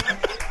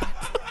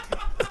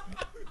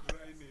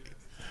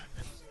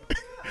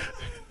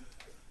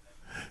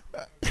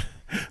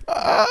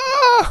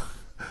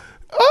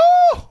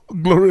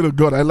 Glory to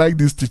God. I like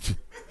this teaching.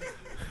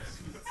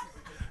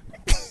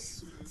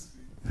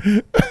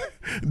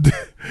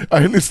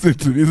 I listened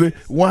to him. He said,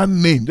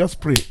 one name, just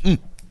pray.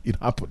 It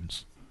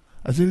happens.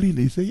 I said,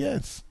 really? He said,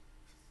 yes.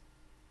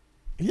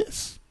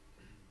 Yes.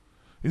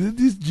 He said,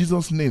 this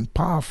Jesus name,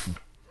 powerful.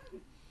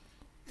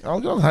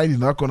 I'll just hide in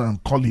that corner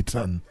and call it.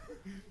 And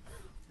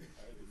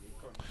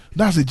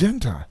that's a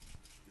Gentile.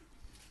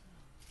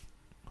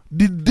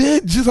 The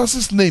day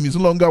Jesus' name is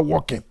no longer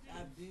working,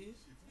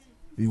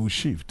 he will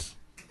shift.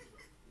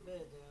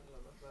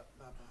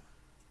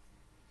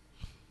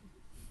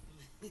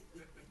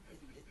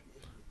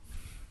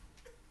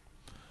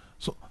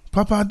 So,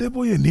 Papa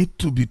Adeboye need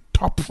to be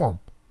top form.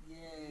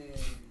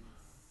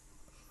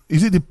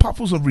 Is it the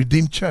purpose of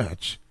Redeemed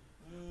Church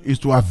is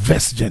to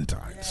harvest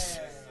Gentiles?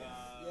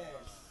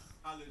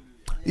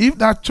 If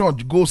that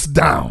church goes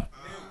down,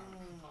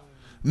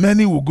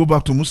 many will go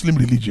back to Muslim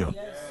religion.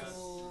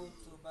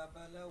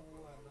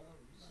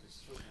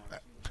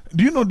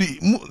 Do you know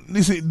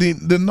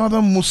the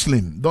northern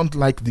Muslim don't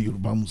like the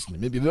Yoruba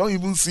Muslim? Maybe they don't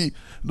even see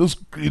those,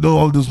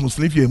 all those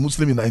Muslims. If you're a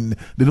Muslim,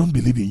 they don't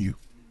believe in you.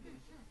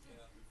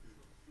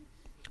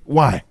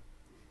 Why?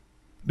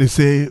 They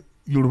say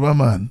Yoruba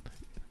man,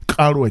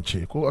 Karo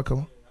Eche.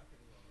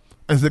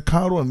 And the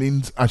Karo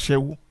means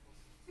Ashewu,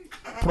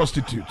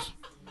 prostitutes.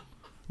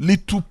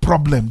 Little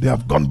problem, they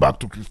have gone back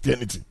to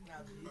Christianity.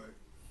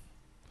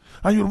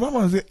 And Yoruba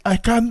man say, I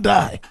can't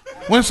die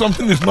when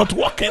something is not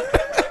working.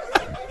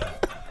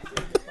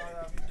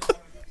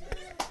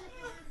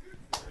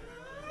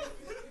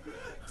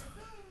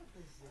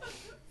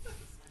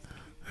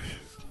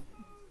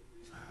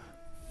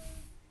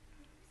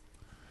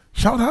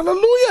 Shout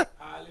hallelujah.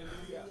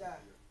 Hallelujah.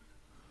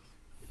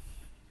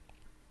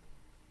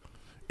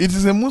 It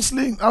is a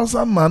Muslim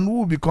outside man who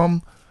will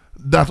become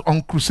that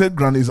on crusade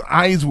ground, his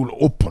eyes will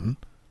open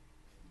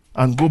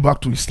and go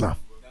back to Islam.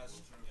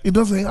 It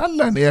doesn't he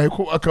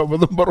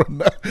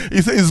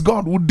says it's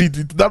God who did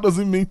it. That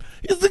doesn't mean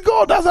it's the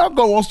God. That's how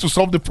God wants to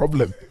solve the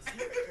problem.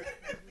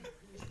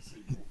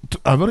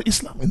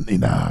 Islam we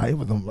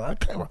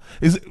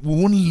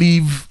won't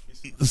leave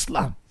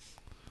Islam.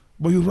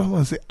 But you rather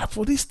and say,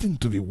 for this thing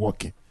to be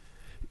working,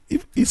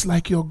 if it's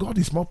like your God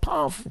is more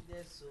powerful.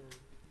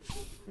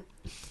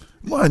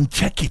 Go and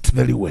check it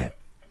very well.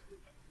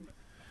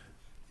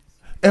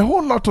 A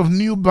whole lot of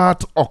new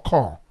birth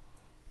occur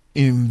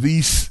in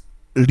this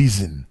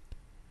reason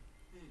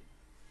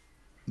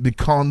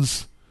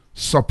because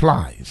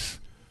supplies,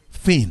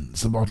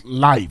 things about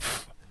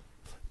life.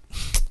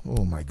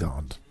 Oh my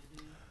God.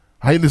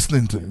 Are you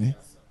listening to me?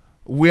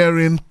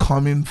 Wherein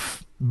coming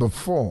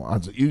before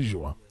as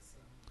usual.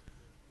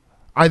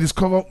 I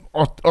discovered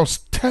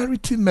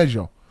austerity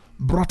measure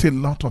brought a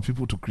lot of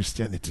people to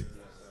Christianity.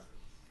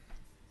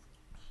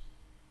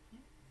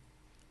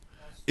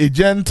 A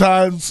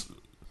Gentiles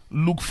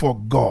look for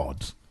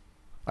God.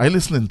 Are you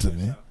listening to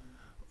me?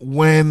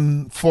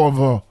 When for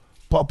the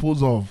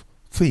purpose of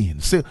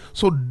things.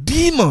 So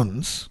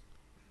demons,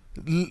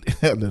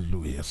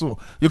 hallelujah. So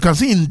you can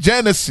see in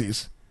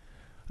Genesis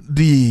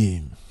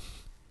the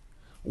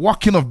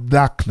working of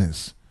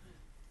darkness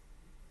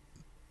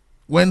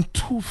went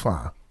too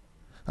far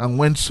and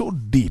went so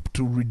deep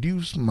to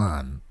reduce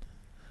man's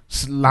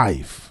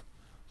life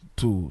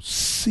to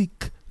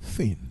seek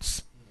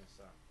things.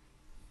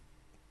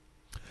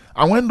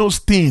 And when those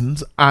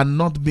things are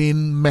not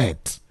being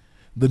met,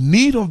 the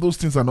need of those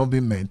things are not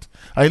being met,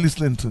 are you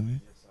listening to me?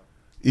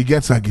 He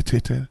gets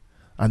agitated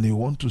and he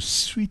wants to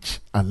switch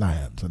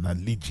alliance and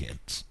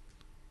allegiance.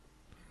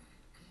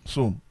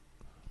 So,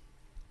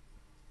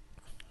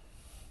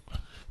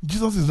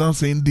 Jesus is now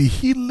saying the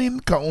healing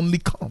can only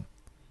come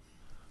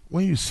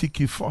when you seek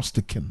ye first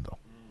the kingdom.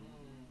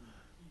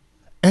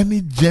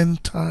 Any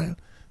Gentile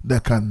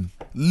that can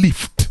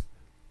lift,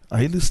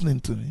 are you listening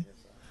to me?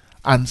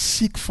 And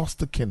seek first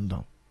the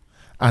kingdom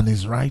and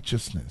his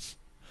righteousness.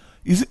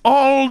 You see,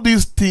 all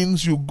these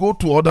things you go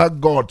to other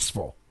gods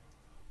for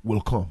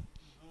will come.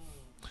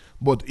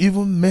 But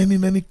even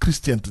many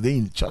Christians today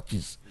in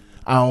churches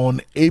are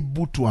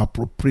unable to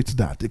appropriate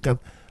that.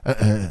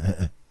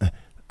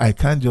 I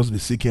can't just be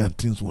seeking and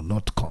things will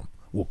come.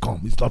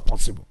 It's not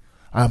possible.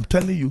 I'm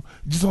telling you,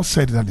 Jesus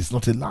said that it's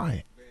not a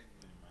lie.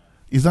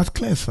 Is that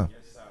clear, sir?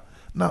 Yes, sir.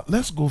 Now,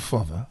 let's go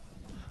further.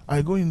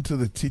 I go into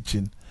the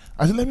teaching.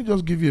 I said, let me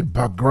just give you a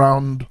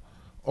background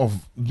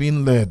of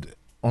being led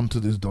onto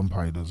these dump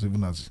idols,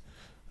 even as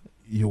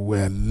you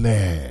were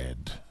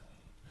led.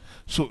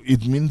 So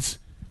it means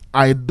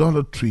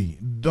idolatry,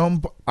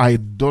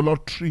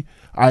 idolatry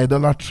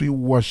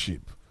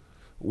worship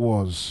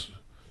was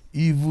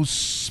evil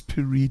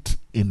spirit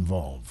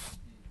involved.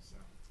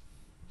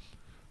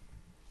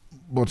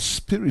 But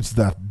spirits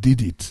that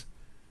did it,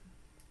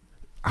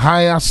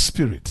 higher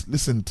spirit,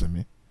 listen to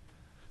me,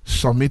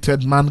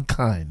 submitted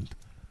mankind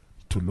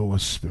to lower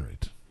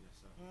spirit.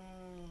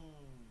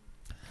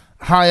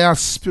 Higher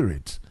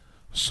spirit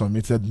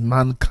submitted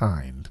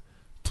mankind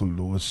to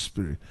lower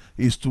spirit.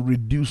 Is to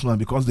reduce man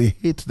because they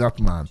hate that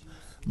man.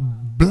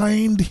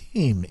 Blind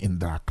him in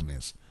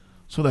darkness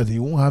so that he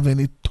won't have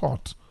any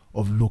thought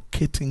of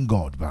locating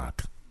God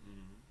back.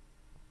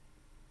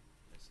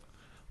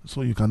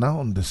 So you can now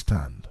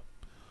understand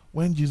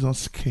when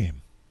Jesus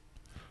came,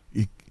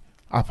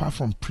 apart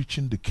from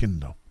preaching the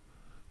kingdom,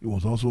 he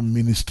was also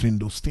ministering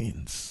those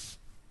things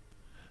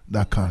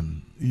that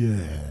can,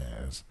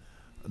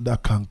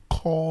 that can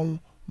call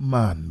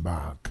man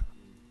back,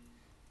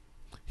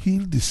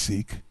 heal the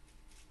sick,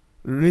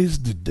 raise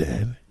the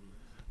dead,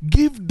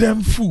 give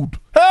them food.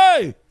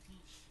 Hey!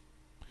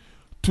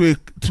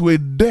 To a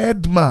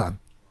dead man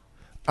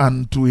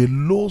and to a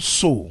low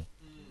soul,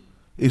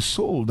 a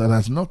soul that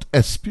has not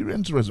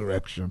experienced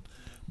resurrection,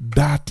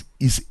 that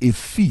is a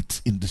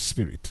feat in the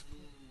spirit.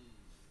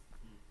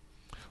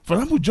 For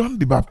example, John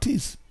the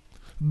Baptist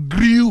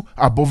grew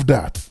above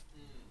that.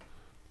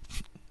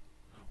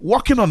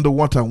 Walking on the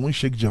water won't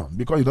shake John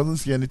because he doesn't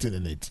see anything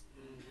in it.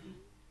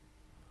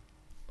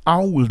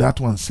 How will that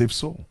one save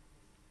soul?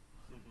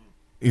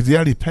 Is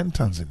there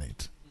repentance in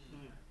it?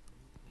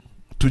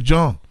 To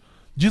John,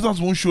 Jesus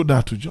won't show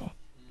that to John.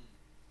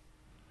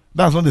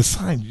 That's not the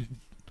sign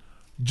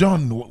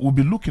John will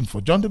be looking for.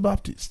 John the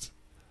Baptist.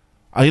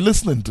 Are you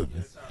listening to me?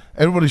 Yes,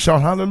 everybody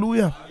shout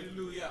hallelujah.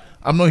 Hallelujah.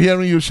 I'm not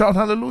hearing you shout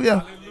hallelujah.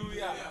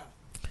 Hallelujah.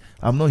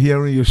 I'm not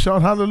hearing you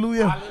shout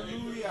hallelujah.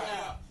 Hallelujah.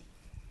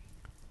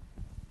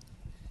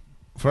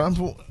 For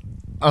example,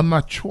 a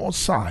mature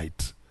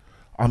sight,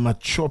 a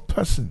mature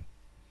person.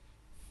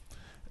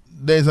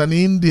 There's an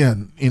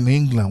Indian in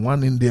England,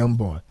 one Indian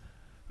boy,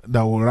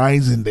 that will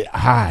rise in the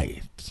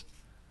height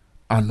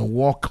and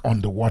walk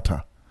on the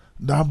water.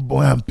 That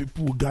boy and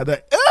people will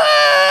gather. Hey!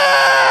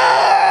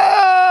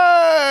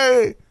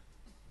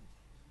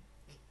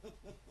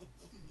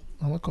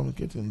 Am I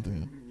communicating to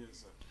you?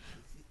 Yes, sir.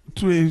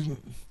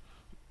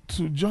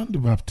 To John the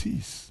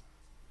Baptist,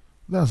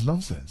 that's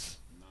nonsense.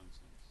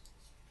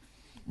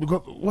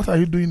 Because what are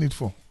you doing it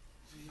for?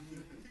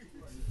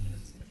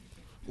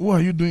 Who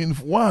are you doing?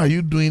 Why are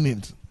you doing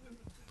it?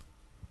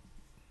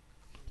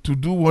 To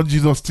do what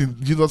Jesus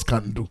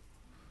can do.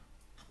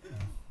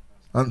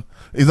 And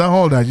is that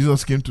all that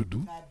Jesus came to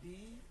do?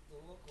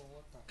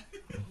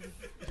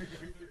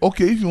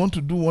 Okay, if you want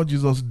to do what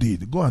Jesus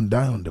did, go and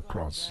die on the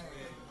cross.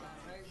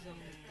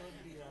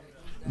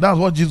 That's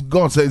what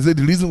God said. He said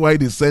the reason why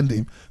they sent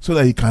him so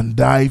that he can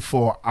die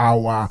for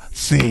our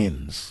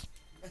sins.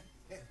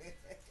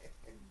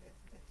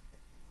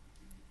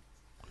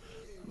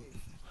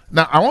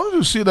 Now, I want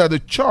you to see that the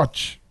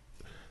church,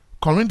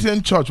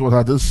 Corinthian church, was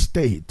at this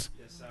state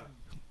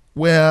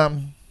where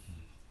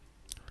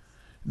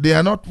they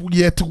are not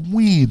yet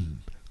weaned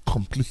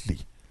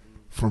completely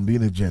from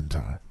being a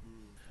Gentile.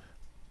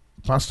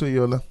 Pastor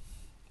Yola,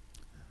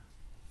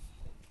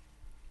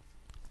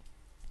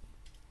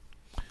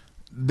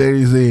 there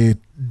is a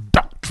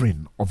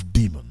doctrine of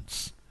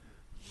demons,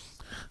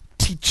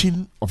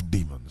 teaching of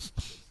demons.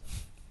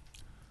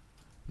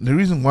 The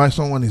reason why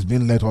someone is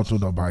being led onto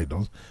the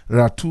idols,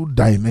 there are two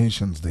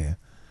dimensions there.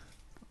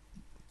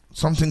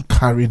 Something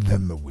carried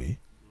them away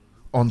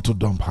onto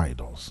dump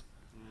idols,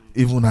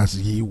 even as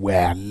ye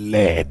were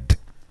led.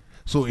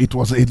 So it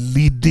was a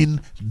leading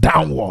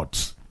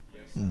downwards.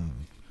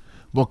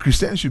 But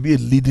Christians should be a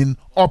leading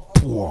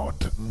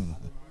upward.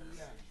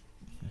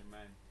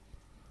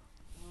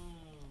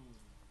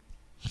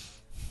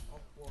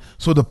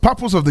 So the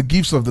purpose of the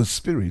gifts of the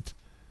Spirit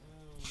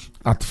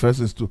at first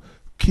is to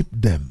keep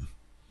them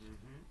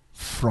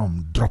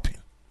from dropping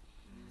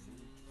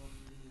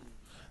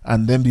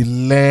and then be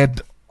led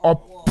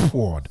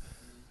upward.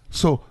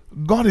 So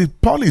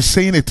Paul is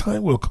saying a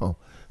time will come.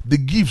 The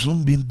gifts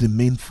won't be the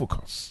main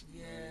focus.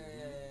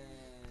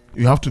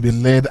 You have to be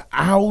led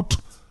out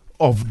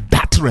of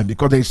that realm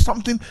because there is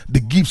something the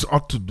gifts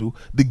ought to do.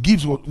 The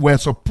gifts were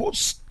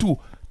supposed to,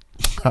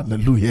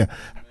 hallelujah,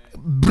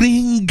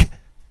 bring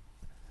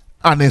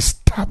and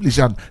establish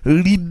and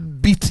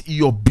rebeat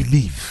your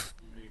belief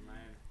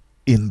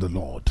in the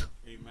Lord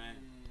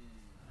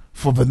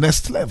for the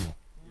next level.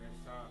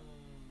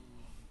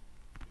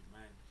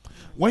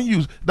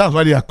 That's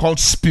why they are called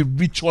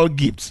spiritual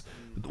gifts.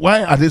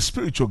 Why are they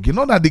spiritual gifts?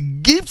 Not that the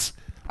gifts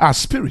are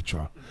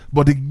spiritual,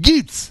 but the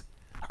gifts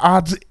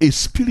adds a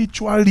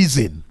spiritual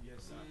reason.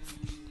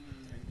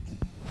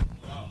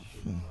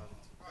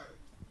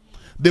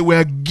 They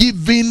were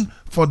given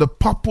for the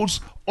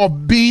purpose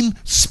of being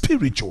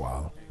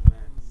spiritual.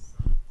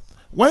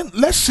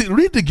 Let's see,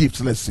 read the gifts,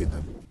 let's see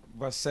them.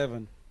 Verse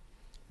 7.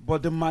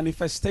 But the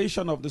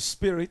manifestation of the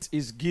Spirit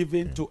is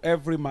given to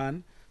every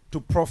man to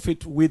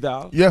profit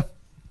withal. Yeah.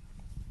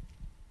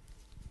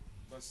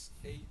 Verse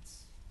 8.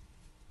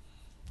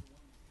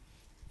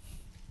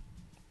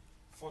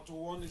 For to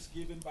one is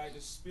given by the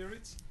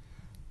Spirit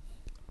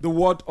the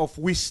word of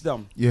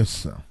wisdom. Yes,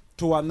 sir.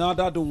 To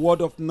another the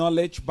word of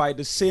knowledge by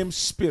the same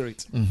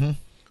Spirit. Mm-hmm.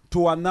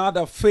 To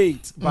another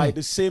faith by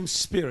the same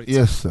Spirit.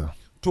 Yes, sir.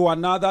 To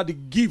another the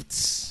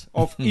gifts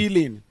of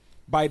healing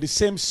by the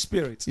same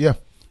Spirit. Yeah.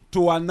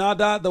 To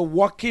another the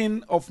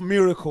working of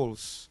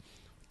miracles.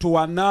 To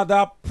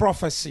another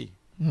prophecy.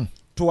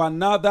 To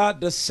another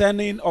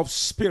discerning of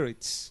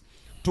spirits.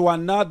 To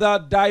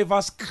another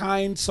diverse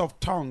kinds of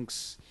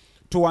tongues.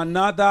 To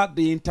another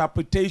the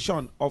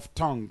interpretation of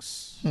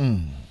tongues.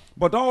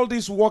 But all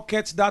this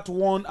worketh that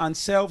one and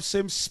self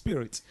same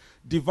Spirit,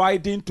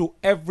 dividing to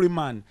every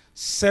man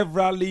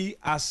severally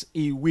as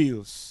he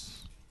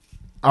wills.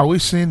 Are we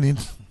saying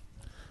it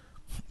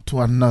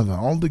to another?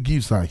 All the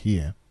gifts are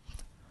here.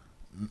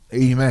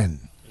 Amen.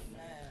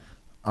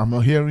 I'm not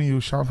hearing you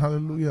shout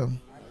hallelujah.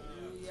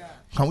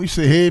 Can we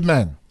say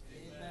amen?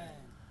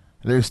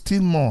 There's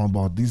still more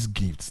about these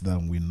gifts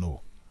than we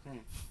know.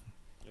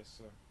 Yes,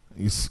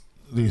 sir.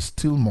 There's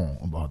still more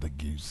about the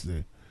gifts.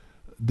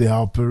 Their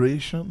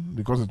operation,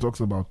 because it talks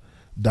about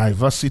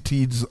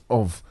diversities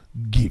of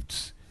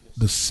gifts,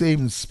 the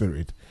same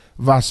Spirit.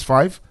 Verse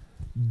 5,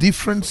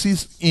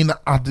 differences in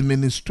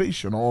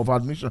administration or of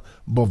admission,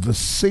 but the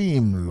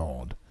same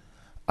Lord.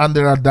 And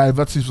there are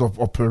diversities of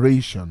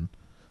operation,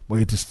 but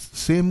it is the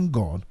same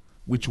God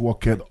which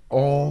worketh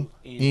all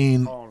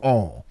in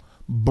all.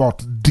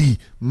 But the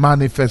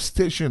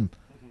manifestation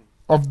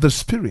of the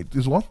Spirit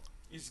is what?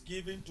 Is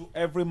given to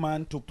every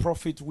man to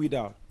profit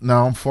withal.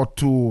 Now for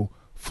to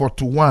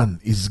one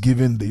is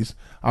given this,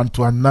 and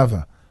to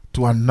another,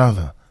 to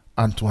another,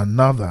 and to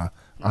another,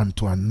 and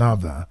to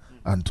another,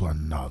 and to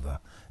another.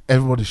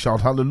 Everybody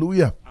shout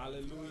hallelujah.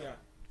 Hallelujah.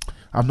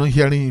 I'm not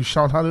hearing you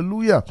shout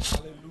hallelujah.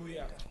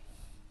 Hallelujah.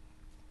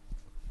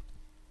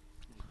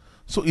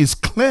 So it's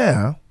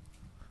clear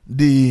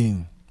the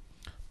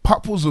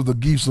purpose of the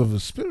gifts of the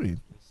Spirit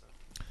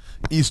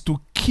is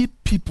to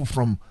keep people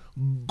from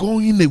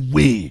going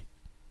away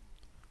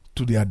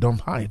to their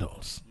dumb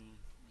idols.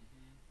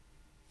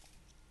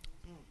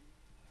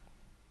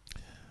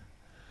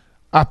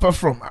 Apart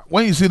from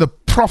when you see the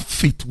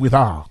profit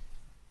without,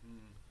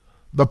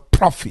 the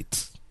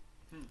profit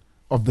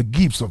of the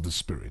gifts of the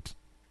Spirit,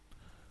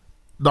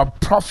 the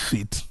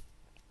profit,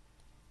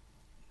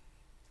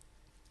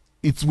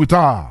 it's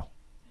without,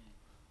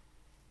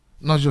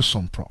 not just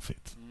some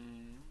profit,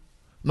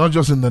 not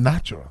just in the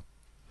natural.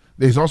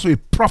 There's also a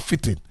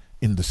profiting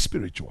in the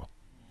spiritual.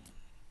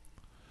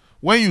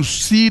 When you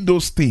see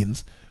those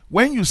things,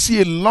 when you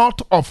see a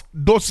lot of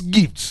those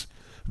gifts,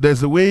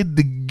 there's a way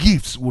the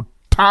gifts would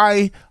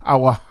tie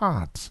our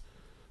hearts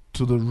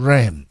to the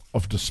realm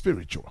of the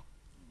spiritual.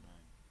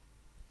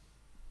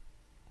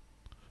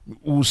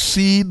 We'll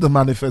see the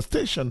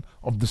manifestation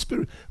of the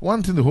Spirit.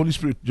 One thing the Holy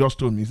Spirit just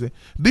told me, he said,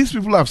 these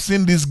people have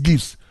seen these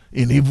gifts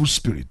in evil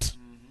spirit.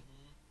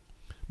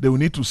 They will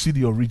need to see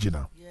the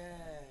original.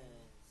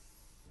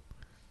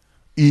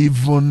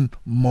 Even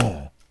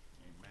more.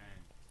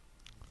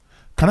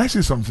 Can I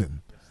say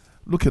something?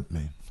 Look at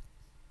me.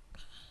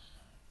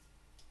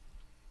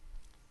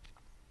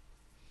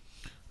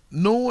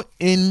 No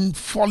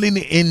fallen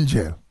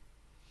angel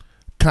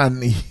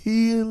can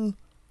heal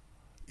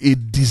a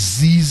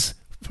diseased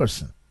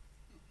person.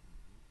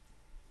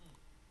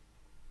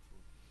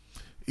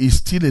 It's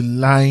still a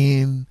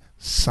lying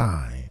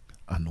sign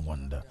and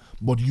wonder,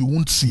 but you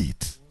won't see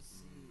it.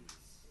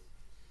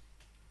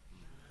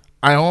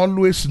 I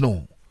always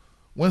know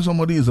when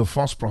somebody is a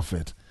false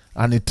prophet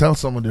and he tells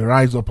somebody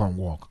rise up and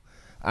walk,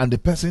 and the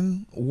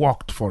person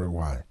walked for a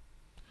while,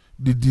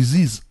 the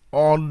disease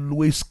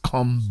always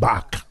come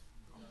back.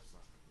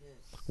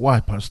 Why,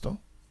 Pastor?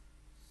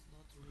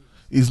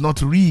 It's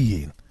not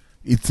real.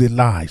 It's a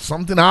lie.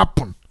 Something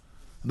happened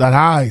that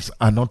eyes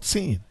are not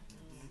seeing.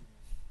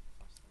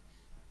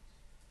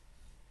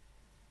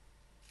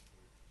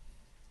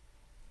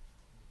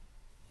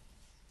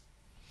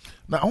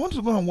 Now, I want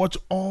to go and watch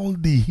all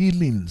the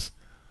healings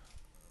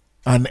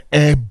and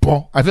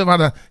ebo. I've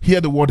ever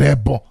heard the word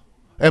ebo.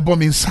 Ebo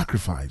means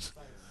sacrifice.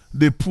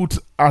 They put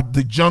at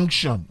the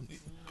junction.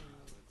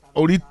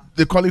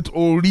 They call it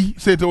ori.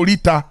 Say it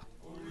orita.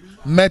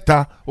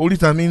 Meta.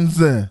 Orita means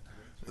the.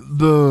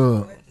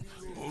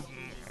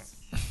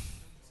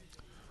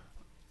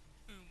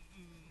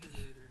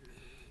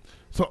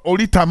 So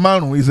orita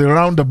manu is a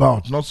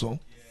roundabout, not so?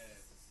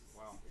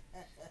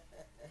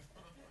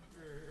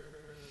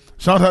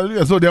 Shout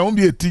hallelujah. So there won't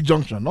be a T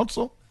junction, not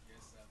so?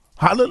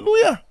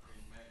 Hallelujah.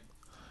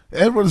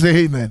 Everyone say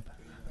amen.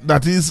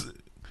 That is,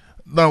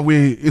 that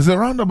way is a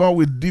roundabout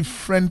with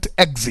different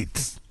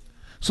exits.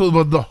 So,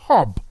 but the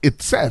hub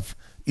itself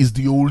is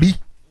the Ori.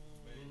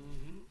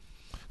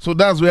 So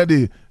that's where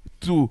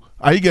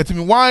are you getting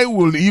me? Why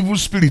will evil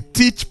spirit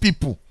teach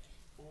people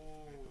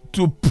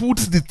to put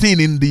the thing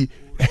in the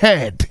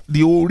head,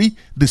 the Ori,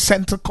 the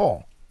center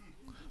core?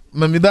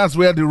 Maybe that's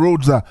where the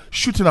roads are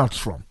shooting out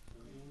from.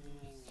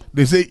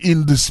 They say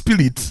in the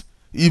spirit,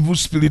 evil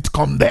spirit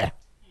come there.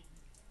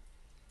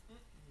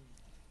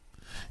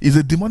 It's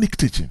a demonic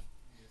teaching.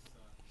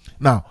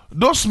 Now,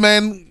 those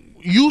men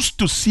used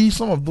to see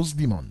some of those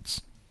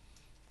demons.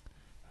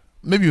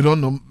 Maybe you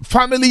don't know.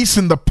 Families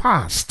in the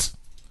past,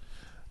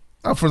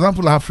 for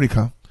example,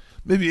 Africa,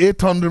 maybe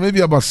 800,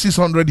 maybe about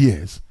 600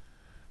 years,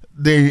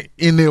 they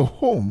in a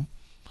home,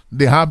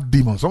 they have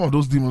demons. Some of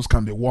those demons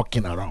can be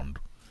walking around.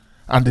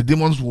 And the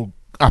demons will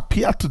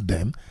appear to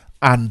them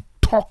and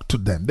talk to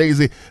them.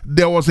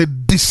 There was a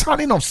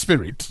discerning of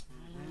spirit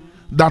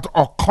that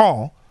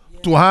occur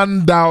to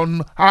hand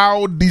down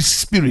how these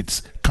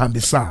spirits can be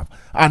served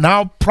and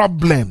how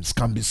problems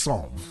can be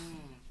solved.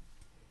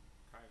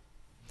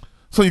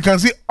 So you can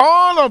see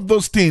all of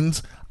those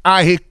things are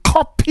a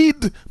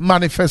copied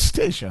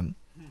manifestation.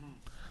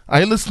 Are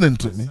you listening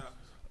to me?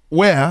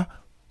 Where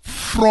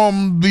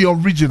from the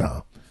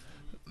original.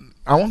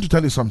 I want to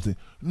tell you something.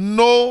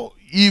 No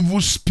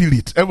evil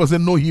spirit, ever say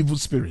no evil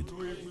spirit,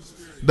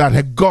 that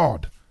a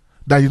God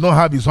that you don't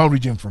have his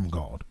origin from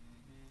God.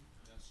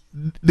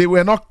 They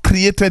were not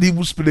created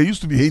evil spirits. They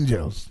used to be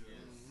angels.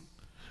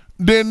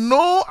 They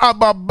know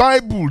about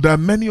Bible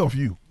than many of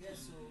you.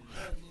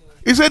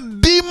 He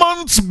said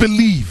demons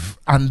believe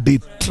and they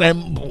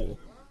tremble.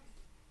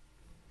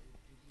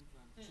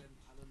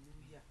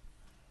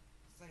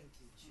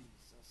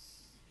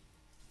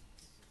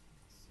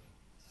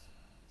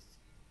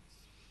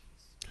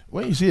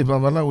 When you see a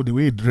Babala with the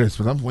way he dressed,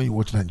 for example, when you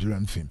watch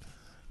Nigerian film,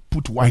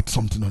 put white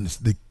something on his,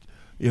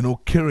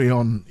 carry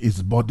on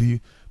his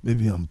body,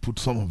 maybe and put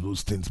some of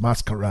those things,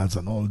 masquerades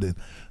and all that,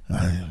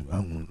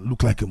 and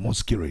look like a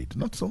masquerade.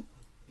 Not so.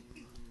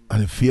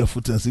 And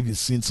fearful as if he's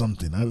seen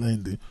something.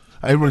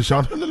 Everybody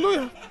shout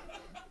hallelujah.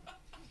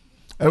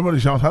 Everybody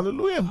shout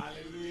hallelujah.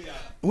 Hallelujah.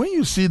 When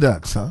you see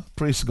that, sir,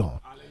 praise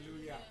God.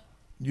 Hallelujah.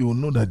 You will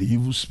know that the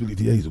evil spirit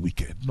here is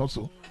wicked. Not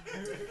so.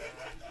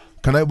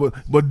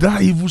 But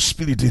that evil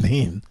spirit in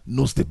him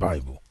knows the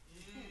Bible.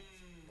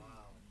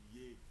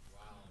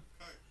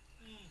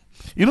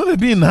 You know, they've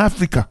been in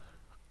Africa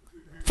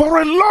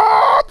for a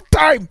long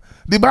time.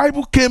 The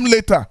Bible came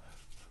later.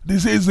 They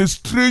say it's a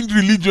strange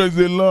religion. It's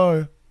a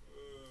lie.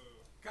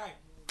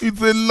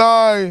 It's a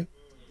lie.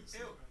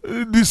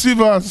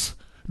 Deceivers.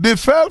 They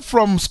fell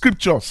from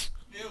scriptures.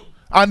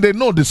 And they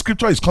know the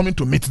scripture is coming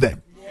to meet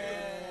them.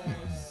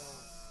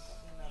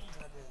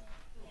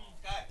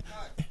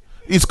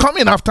 It's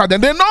coming after them.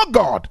 They know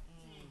God.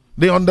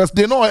 They understand.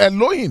 They know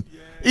Elohim.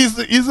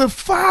 He's a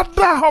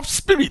father of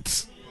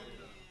spirits.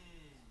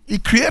 He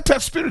created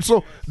spirits,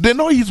 so they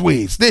know his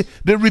ways. They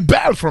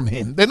rebel from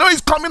him. They know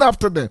he's coming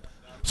after them.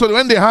 So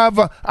when they have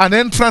an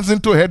entrance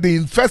into it, they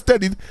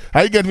infested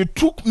it. We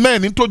took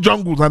men into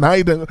jungles and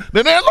hide them.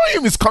 Then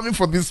Elohim is coming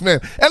for this man.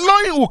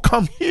 Elohim will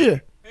come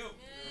here.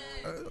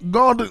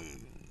 God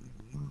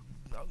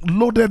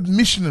loaded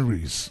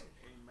missionaries,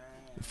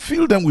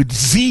 filled them with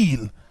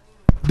zeal.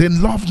 They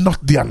loved not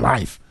their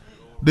life.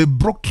 They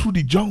broke through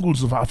the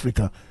jungles of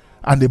Africa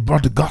and they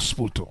brought the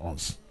gospel to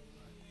us.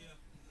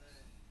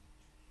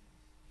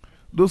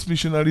 Those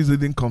missionaries, they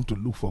didn't come to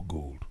look for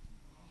gold.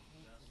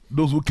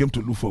 Those who came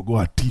to look for gold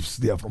are thieves.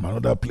 They are from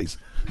another place.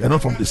 They are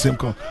not from the same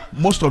country.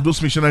 Most of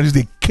those missionaries,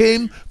 they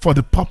came for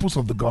the purpose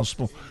of the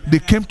gospel. They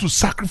came to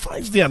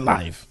sacrifice their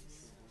life.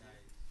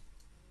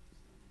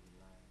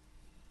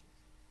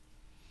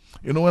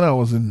 You know,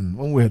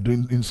 when we were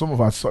doing in some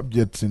of our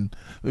subjects in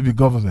maybe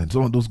government,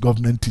 some of those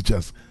government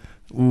teachers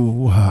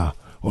who are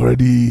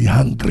already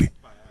hungry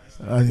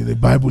and the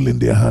Bible in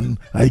their hand,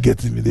 I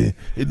get me there.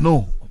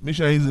 No,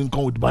 missionaries didn't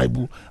come with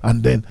Bible,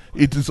 and then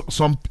it is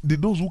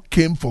those who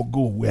came for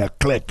gold were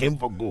clear, came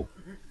for gold.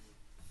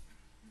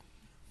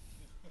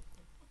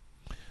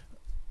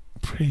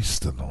 Praise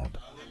the Lord.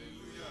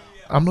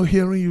 Hallelujah. I'm not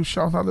hearing you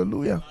shout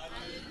hallelujah.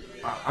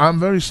 I'm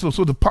very slow.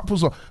 So the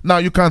purpose of now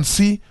you can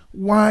see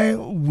why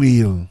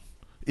will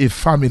a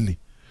family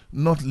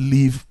not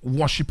leave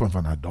worship of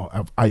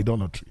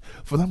idolatry?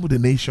 For example, the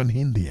nation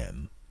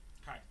Indian.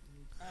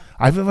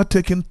 I've ever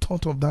taken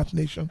thought of that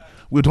nation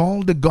with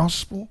all the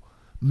gospel.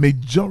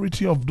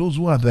 Majority of those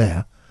who are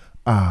there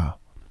are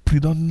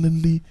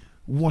predominantly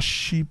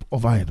worship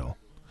of idol.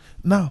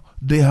 Now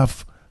they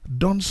have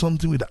done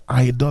something with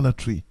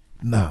idolatry.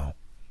 Now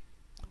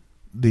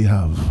they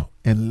have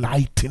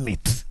enlightened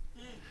it,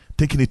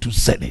 taking it to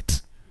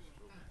Senate,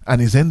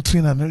 and is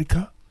entering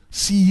America.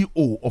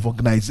 CEO of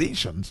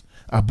organizations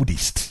are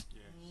Buddhist.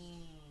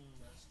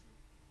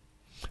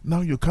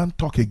 Now you can't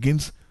talk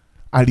against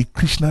Hare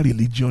Krishna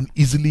religion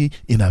easily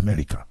in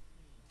America.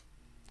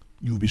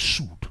 You'll be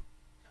sued.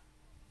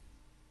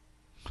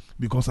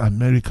 Because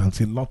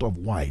Americans, a lot of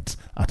whites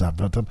at that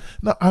time.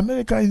 Now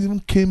America even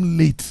came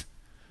late.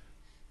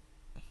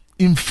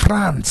 In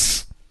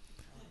France,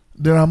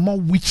 There are more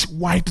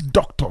white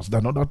doctors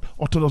than other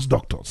Orthodox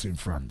doctors in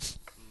France.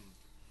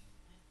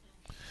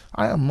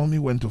 I and mommy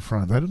went to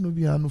France. I don't know if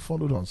you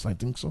followed us. I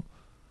think so.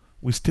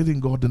 We stayed in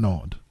Garden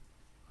Nord.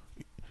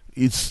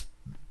 It's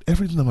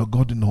everything about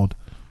Garden Nord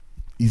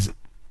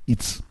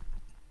it's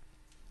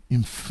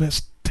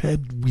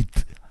infested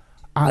with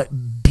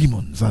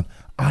demons and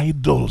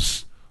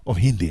idols of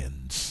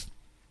Indians.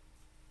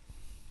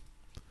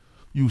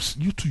 You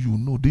too, you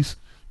know this.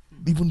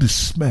 Even the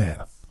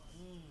smell,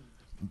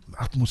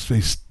 atmosphere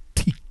is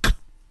thick.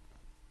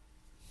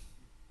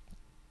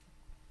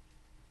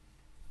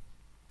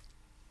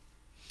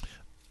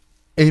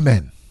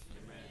 Amen.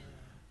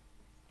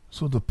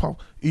 So the power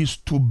is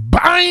to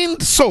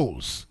bind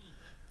souls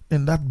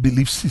in that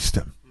belief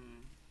system.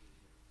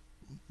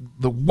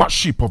 The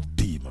worship of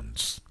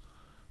demons.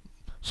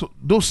 So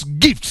those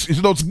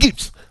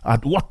gifts are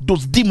what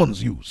those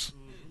demons use.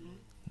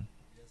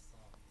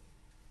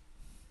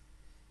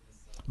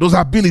 Those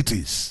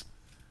abilities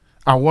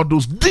are what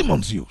those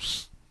demons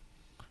use.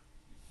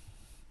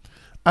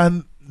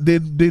 And they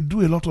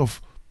do a lot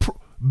of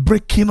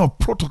breaking of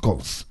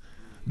protocols,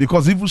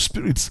 because evil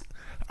spirits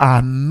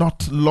are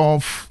not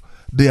love.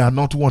 They are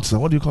not what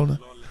do you call them?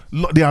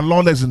 They are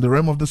lawless in the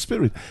realm of the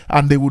spirit,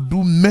 and they will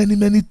do many,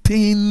 many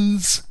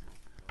things.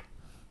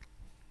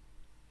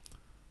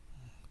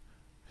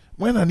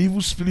 When an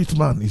evil spirit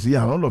man is here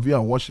and all of you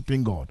are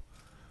worshiping God,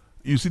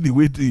 you see the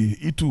way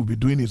it will be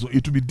doing it, so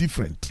it will be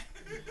different.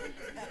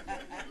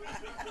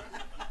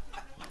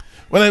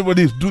 When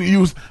everybody is doing,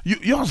 you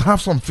just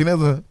have some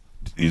finesse.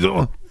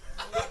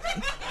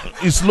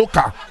 It's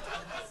local.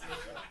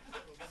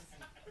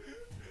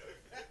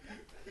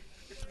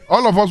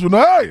 All of us will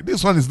know, hey,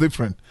 this one is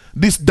different.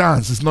 This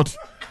dance is not,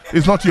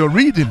 it's not your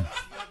reading.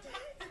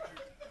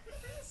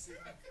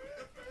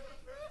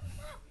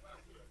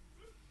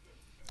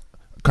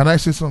 Can I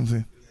say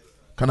something?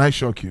 Can I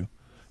shock you?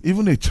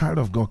 Even a child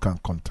of God can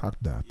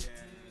contact that.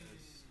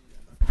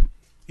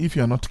 If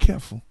you are not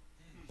careful,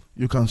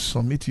 you can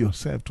submit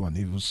yourself to an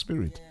evil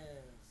spirit.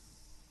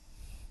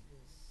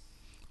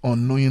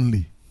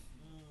 Unknowingly,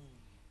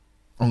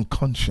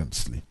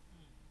 unconsciously,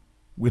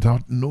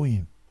 without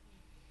knowing.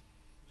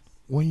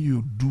 When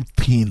you do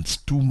things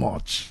too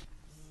much,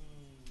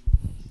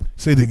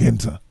 say it again,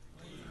 sir.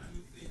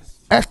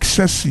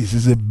 Excesses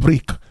is a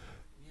break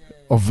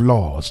of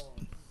laws.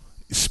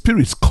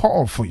 Spirits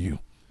call for you.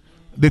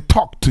 They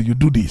talk to you,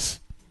 do this.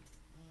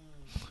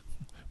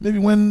 Maybe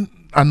when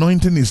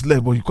anointing is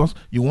left, but because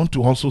you want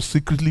to also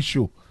secretly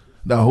show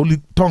that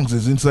holy tongues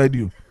is inside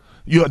you.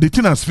 The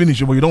thing has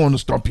finished, but you don't want to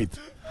stop it.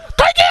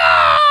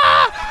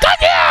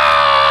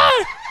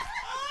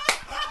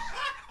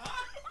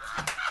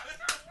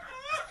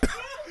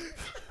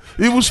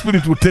 Evil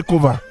spirit will take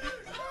over.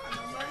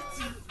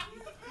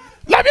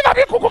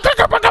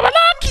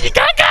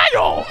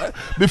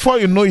 Before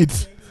you know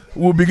it,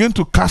 we'll begin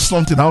to cast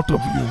something out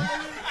of you.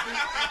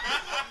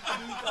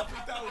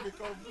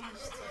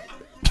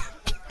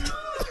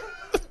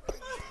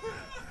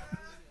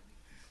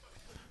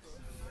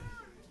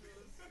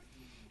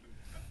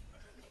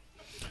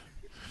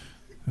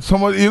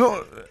 Somebody,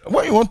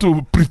 when you want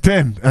to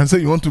pretend and say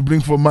you want to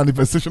bring for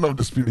manifestation of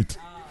the spirit,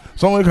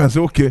 someone can say,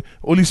 okay,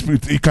 Holy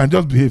Spirit, he can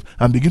just behave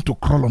and begin to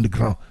crawl on the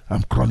ground.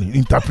 I'm crawling.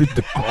 Interpret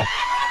the crawl.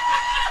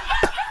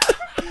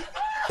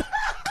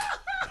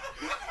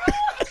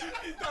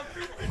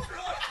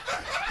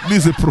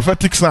 This is a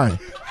prophetic sign.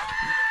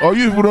 Or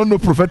you don't know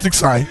prophetic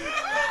sign.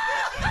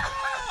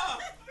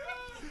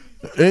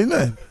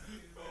 Amen.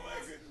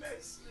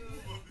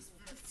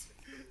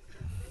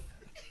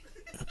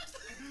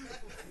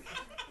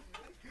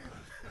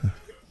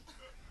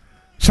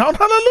 Shout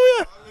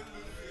hallelujah.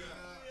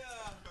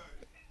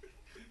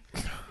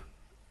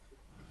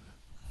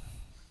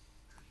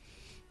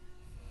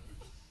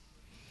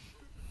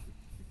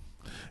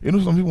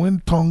 Some people, when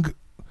tongue,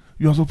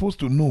 you are supposed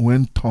to know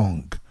when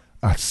tongue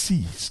are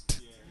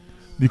ceased,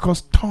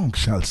 because tongue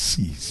shall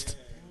cease,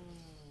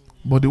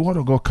 but the word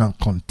of God can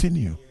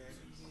continue.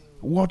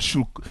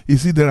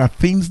 There are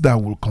things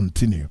that will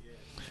continue,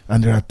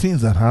 and there are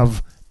things that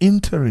have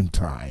interim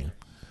time.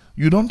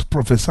 You don't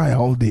prophesy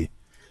all day.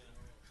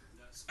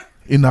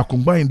 In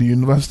Akumba, in the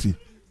university,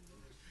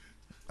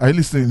 I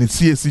listened in a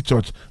CSC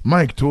church.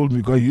 Mike told me,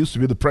 because he used to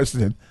be the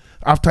president.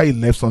 After he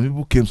left, some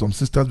people came, some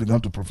sisters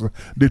began to prophesy.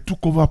 They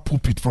took over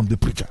pulpit from the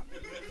preacher.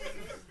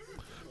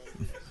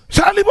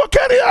 So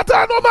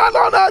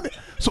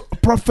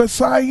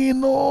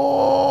prophesying,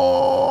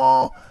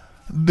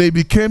 they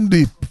became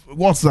the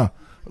what's that?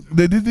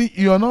 They didn't.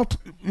 You're not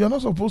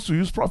supposed to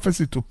use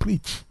prophecy to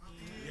preach.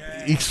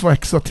 It's for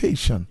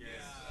exhortation,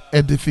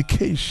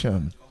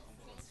 edification.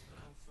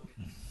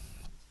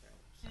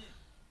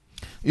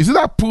 You see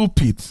that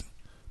pulpit?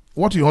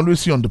 What you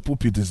always see on the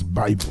pulpit is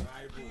Bible.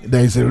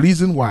 There is a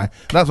reason why.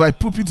 That's why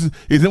pulpit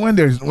is when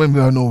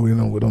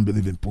we don't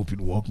believe in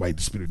pulpit, walk by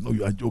the Spirit. No,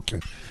 you are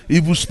joking.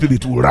 Evil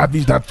spirit will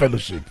ravish that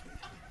fellowship.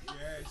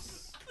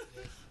 Yes.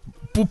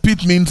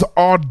 Pulpit means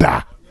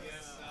order,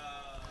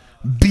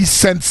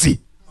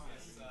 decency,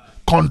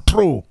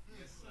 control.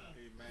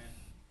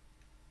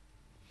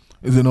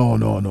 He said, no,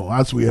 no, no.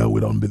 As we are,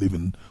 we don't believe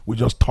in. We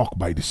just talk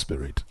by the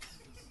Spirit.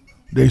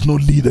 There is no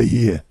leader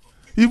here.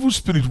 Evil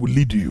spirit will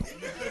lead you.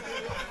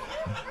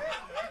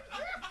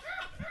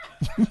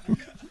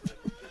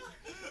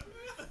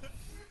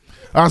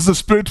 As the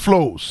Spirit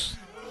flows.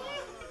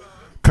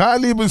 Our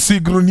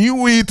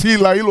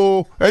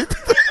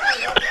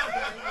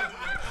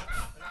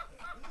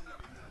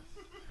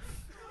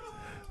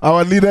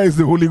leader is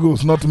the Holy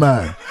Ghost, not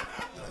man.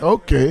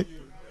 Okay.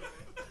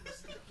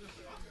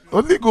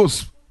 Holy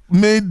Ghost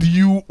made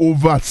you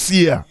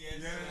overseer.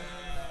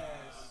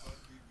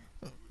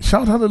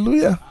 Shout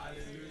hallelujah.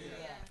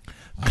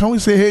 Can we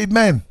say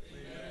amen?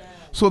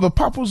 So the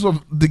purpose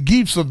of the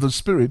gifts of the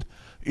Spirit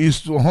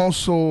is to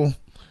also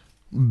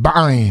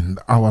bind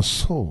our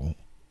soul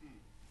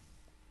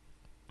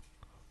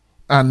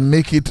and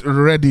make it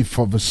ready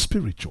for the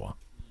spiritual.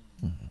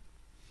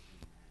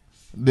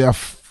 They are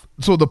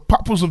so the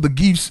purpose of the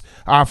gifts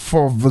are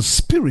for the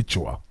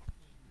spiritual.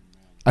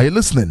 Are you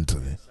listening to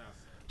me?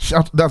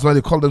 Shout, that's why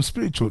they call them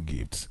spiritual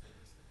gifts.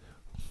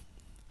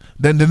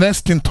 Then the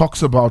next thing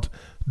talks about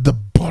the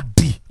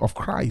body of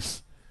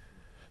Christ.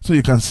 So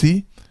you can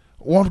see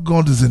what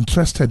God is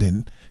interested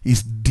in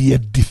is the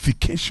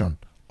edification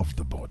of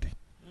the body.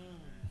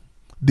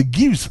 The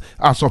gifts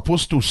are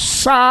supposed to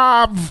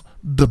serve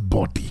the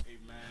body.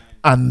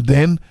 And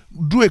then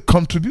do a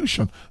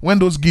contribution. When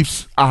those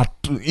gifts are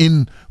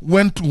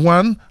went to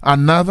one,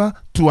 another,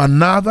 to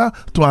another,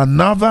 to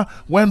another,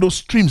 when those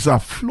streams are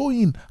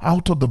flowing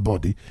out of the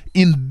body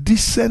in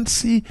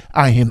decency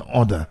and in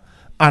order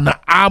and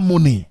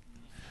harmony,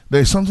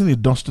 there is something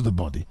it does to the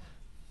body.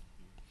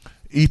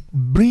 It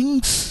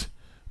brings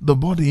the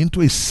body into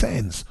a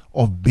sense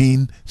of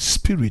being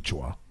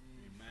spiritual.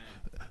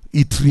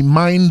 It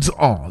reminds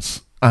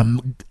us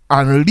and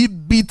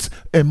repeats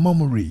a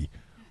memory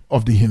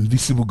of the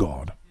invisible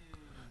God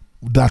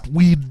that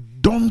we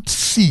don't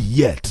see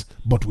yet,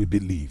 but we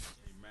believe.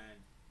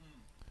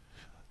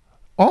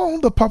 All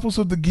the purpose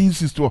of the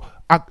gifts is to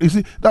act. You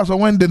see, that's why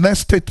when the next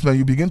statement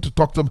you begin to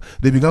talk to them,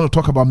 they began to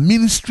talk about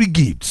ministry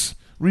gifts.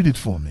 Read it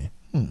for me.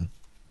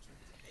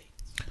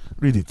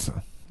 Read it,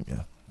 sir.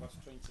 Yeah. Verse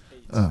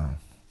 28.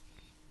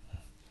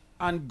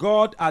 And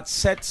God had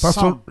set Pastor,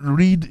 some.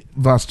 read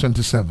verse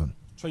 27.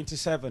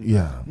 27.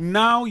 Yeah.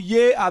 Now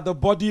ye are the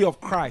body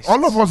of Christ.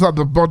 All of us are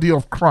the body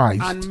of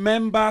Christ. And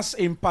members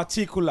in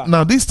particular.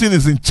 Now this thing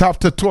is in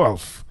chapter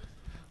 12.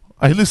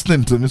 Are you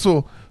listening to me?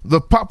 So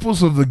the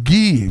purpose of the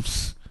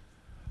gifts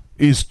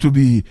is to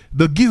be,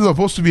 the gifts are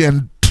supposed to be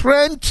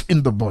entrenched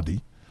in the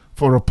body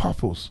for a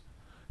purpose,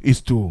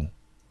 is to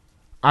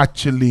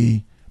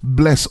actually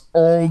bless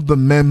all the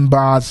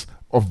members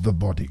of the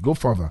body. Go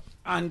further.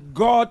 And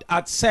God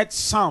had set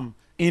some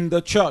in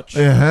the church.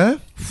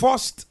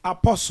 First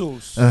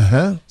apostles.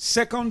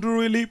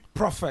 Secondarily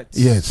prophets.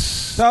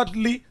 Yes.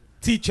 Thirdly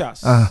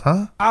teachers.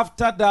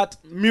 After that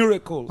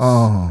miracles.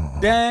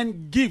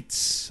 Then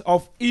gifts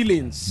of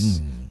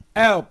healings,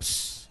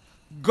 helps,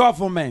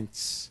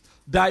 governments,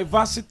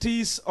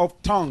 diversities of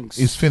tongues.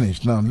 It's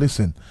finished. Now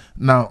listen.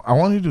 Now I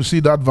want you to see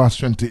that verse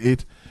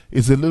 28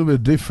 is a little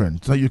bit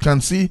different. So you can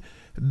see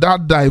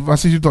that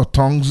diversity of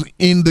tongues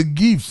in the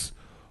gifts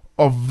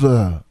of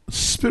the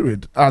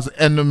Spirit as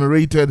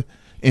enumerated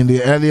in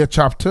the earlier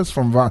chapters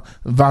from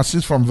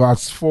verses from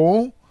verse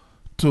 4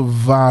 to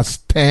verse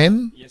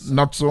 10. Yes, sir.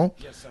 Not so?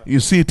 Yes, sir. You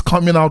see it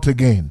coming out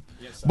again.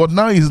 Yes, but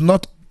now it's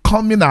not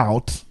coming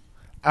out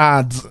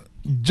as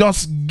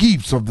just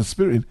gifts of the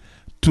Spirit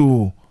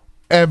to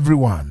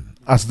everyone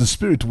as the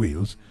Spirit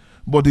wills,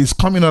 but it's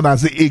coming out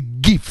as a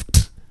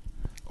gift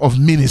of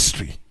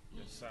ministry.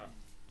 Yes, sir.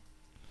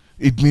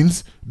 It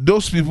means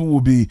those people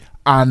will be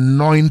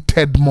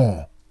anointed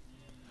more.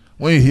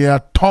 When you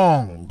hear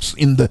tongues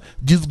in the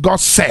God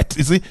set,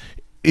 you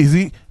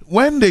see,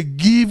 when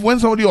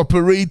somebody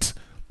operates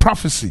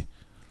prophecy,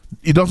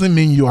 it doesn't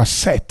mean you are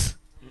set.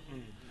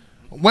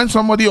 When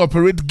somebody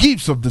operates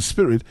gifts of the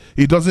Spirit,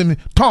 it doesn't mean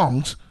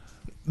tongues,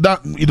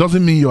 that it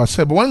doesn't mean you are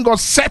set. But when God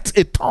sets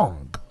a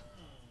tongue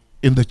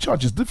in the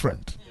church, it's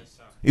different. Yes,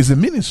 sir. It's a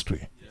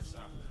ministry. Yes, sir.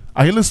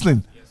 Are you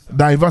listening? Yes, sir.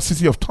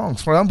 Diversity of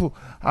tongues. For example,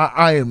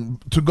 I am,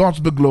 to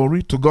God be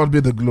glory, to God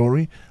be the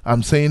glory.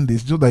 I'm saying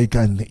this so that you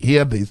can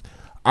hear this.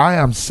 I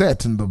am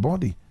set in the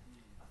body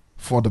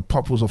for the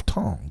purpose of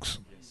tongues.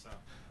 Yes, sir.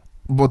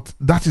 But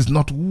that is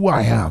not who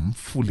I am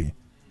fully.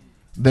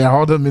 There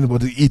are other meanings,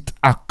 but it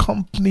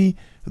accompany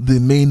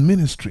the main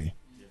ministry.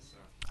 Yes, sir.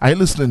 Are you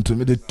listening to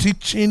me? The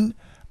teaching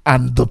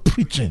and the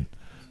preaching.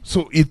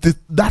 So it is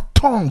that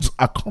tongues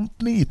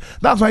accompany it.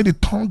 That's why the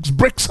tongues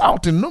breaks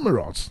out in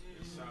numerous.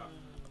 Yes, sir.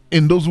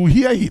 In those who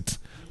hear it.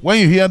 When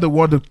you hear the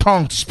word, the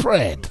tongue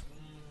spread.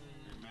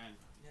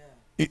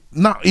 Amen.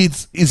 Now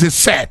it's a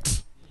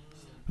set.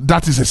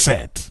 That is a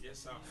set. Yes,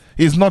 sir.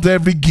 It's not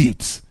every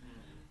gift.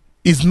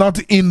 It's not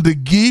in the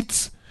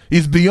gifts.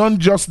 It's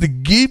beyond just the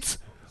gifts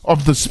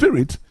of the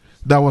Spirit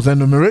that was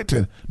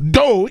enumerated.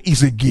 Though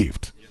it's a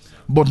gift. Yes, sir.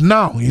 But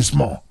now it's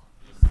more.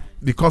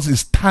 Because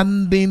it's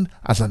standing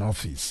as an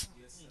office.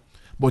 Yes, sir.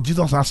 But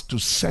Jesus has to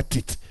set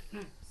it.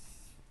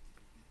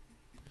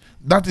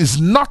 That is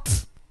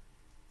not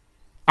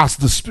as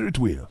the Spirit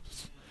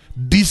wills.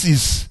 This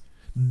is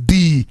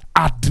the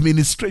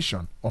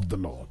administration of the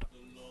Lord.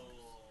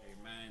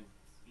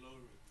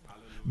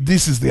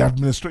 This is the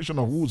administration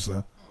of who,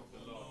 sir?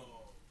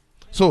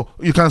 So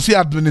you can see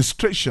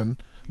administration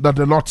that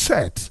the Lord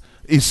set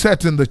is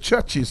set in the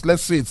churches.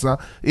 Let's see it, sir.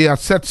 He has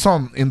set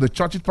some in the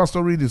churches.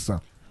 Pastor, read it, sir.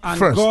 And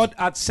First. God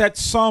had set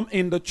some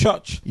in the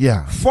church.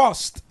 Yeah.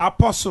 First,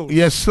 apostles.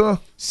 Yes, sir.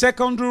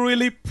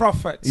 Secondarily,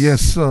 prophets.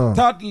 Yes, sir.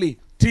 Thirdly,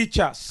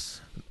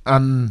 teachers.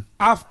 And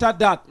After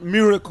that,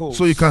 miracles.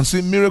 so you can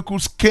see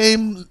miracles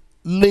came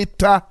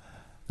later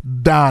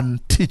than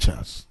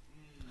teachers.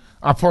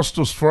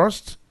 Apostles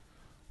first,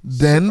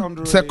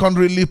 then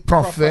secondarily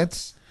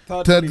prophets,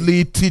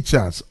 thirdly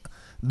teachers.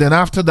 Then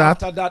after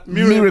that,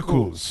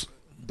 miracles.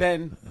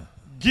 Then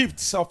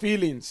gifts of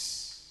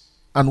healings.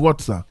 And what,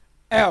 sir?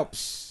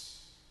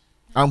 Helps.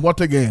 And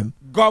what again?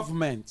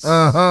 Governments.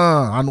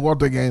 And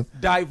what again?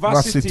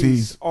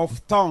 Diversities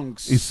of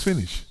tongues. It's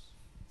finished.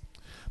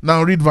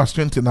 Now read verse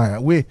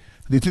 29. Wait,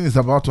 the thing is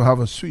about to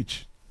have a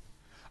switch.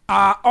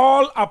 Are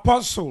all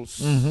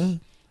apostles?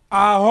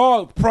 Are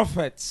all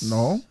prophets?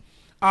 No.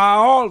 Are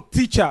all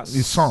teachers?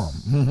 It's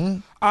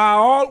some. Are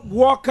all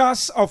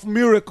workers of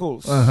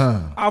miracles?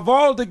 Uh-huh. Have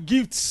all the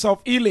gifts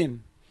of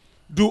healing?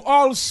 Do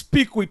all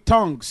speak with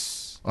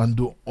tongues? And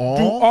do Do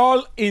all?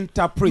 all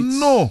interpret?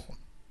 No.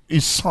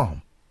 It's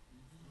some.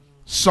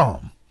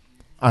 Some.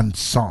 And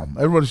some.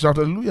 Everybody shout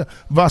hallelujah.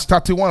 Verse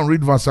 31.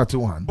 Read verse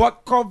 31.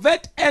 But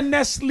covet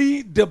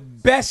earnestly the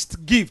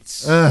best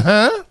gifts,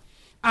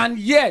 and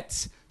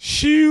yet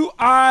shew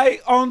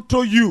I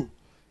unto you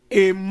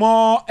a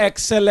more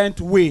excellent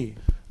way.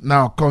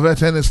 Now,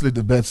 covet earnestly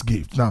the best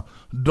gift. Now,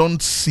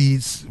 don't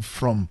cease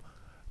from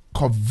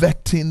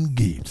coveting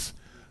gifts.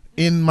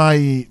 In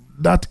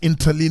that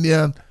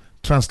interlinear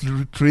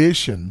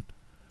transliteration,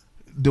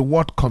 the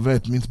word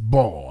covet means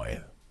boil.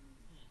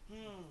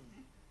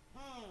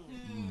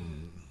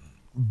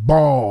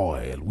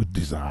 Boil with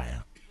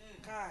desire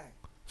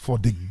for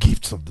the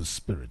gifts of the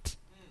Spirit.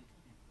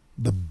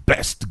 The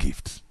best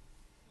gift.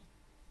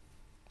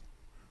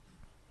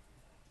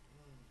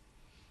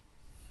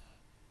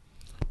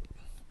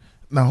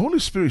 Now, Holy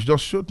Spirit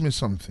just showed me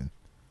something.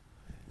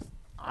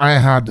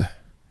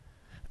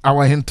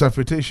 Our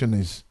interpretation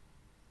is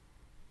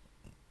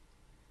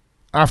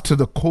after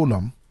the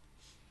column,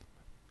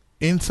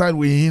 inside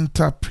we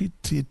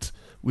interpret it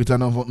with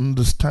an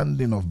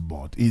understanding of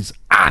both. Is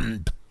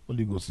and.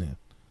 Holy Ghost saying.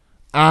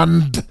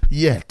 And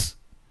yet.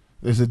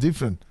 There's a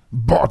difference.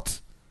 But.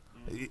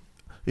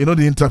 You know,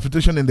 the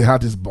interpretation in the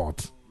heart is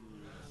but.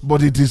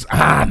 But it is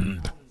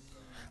and.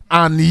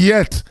 And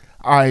yet,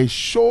 I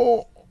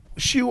shew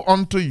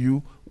unto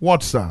you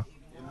what, sir?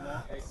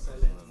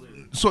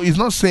 So it's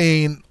not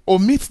saying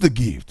omit the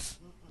gifts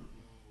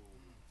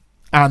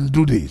and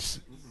do this,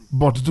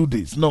 but do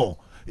this. No,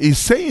 it's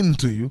saying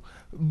to you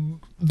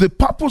the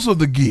purpose of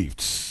the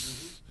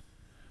gifts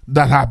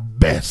that are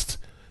best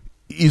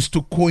is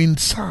to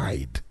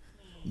coincide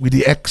with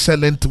the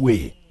excellent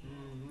way.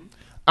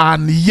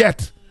 And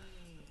yet,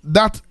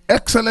 that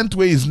excellent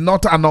way is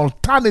not an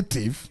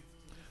alternative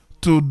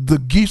to the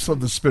gifts of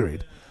the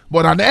Spirit.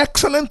 But an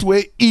excellent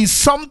way is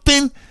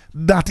something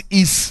that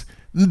is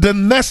the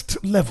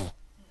next level.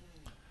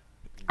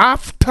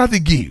 After the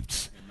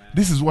gifts,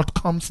 this is what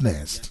comes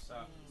next.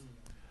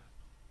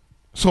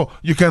 So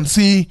you can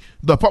see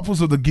the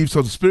purpose of the gifts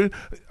of the Spirit.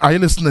 Are you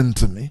listening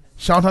to me?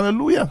 Shout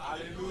hallelujah.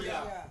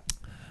 Hallelujah.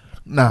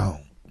 Now,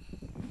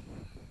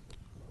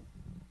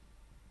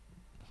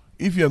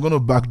 if you're going to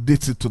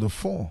backdate it to the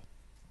fall,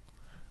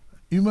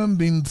 human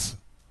beings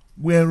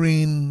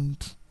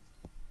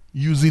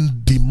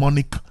using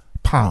demonic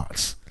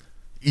powers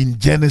in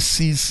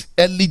Genesis,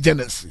 early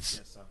Genesis.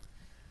 Yes, sir.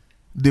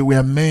 They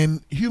were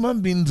men.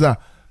 Human beings are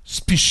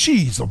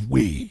species of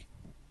way.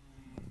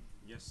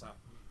 Yes, sir.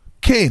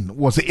 Cain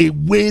was a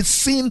way,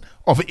 sin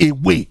of a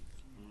way.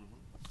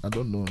 I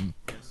don't know.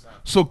 Yes, sir.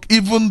 So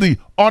even the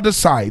other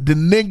side, the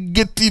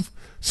negative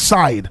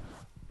side,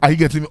 are you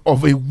getting me?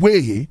 Of a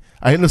way,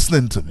 are you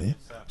listening to me?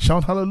 Yes,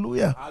 shout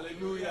hallelujah.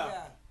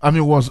 Hallelujah. I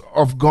mean, it was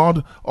of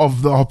God,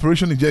 of the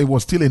operation, it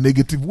was still a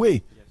negative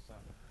way. Yes, sir.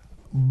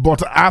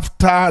 But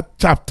after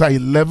chapter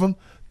 11,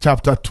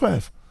 chapter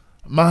 12,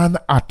 man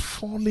had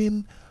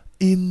fallen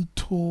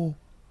into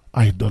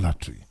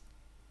idolatry.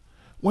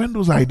 When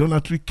those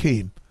idolatry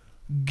came,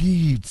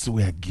 gifts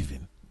were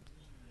given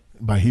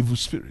by evil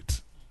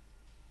spirits.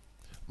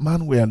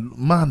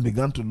 Man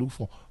began to look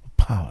for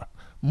power,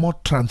 more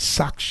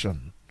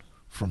transaction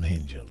from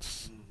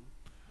angels.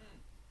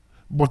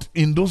 But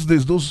in those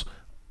days, those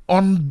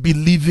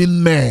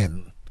unbelieving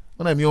men,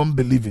 when I mean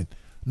unbelieving,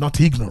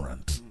 not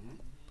ignorant.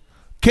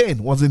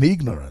 Cain wasn't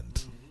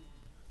ignorant.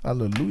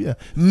 Hallelujah.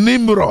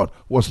 Nimrod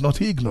was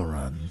not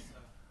ignorant.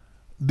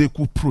 They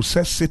could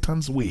process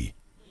Satan's way.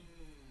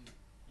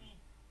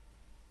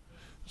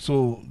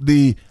 So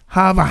they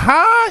have a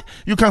high.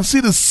 You can see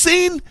the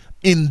sin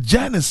in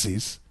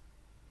Genesis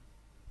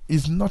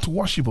is not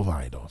worship of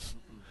idols,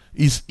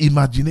 it's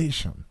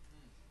imagination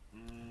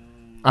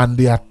and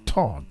their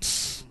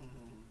thoughts.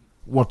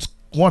 What,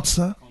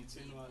 sir?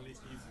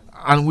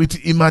 and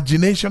with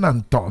imagination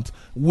and thought,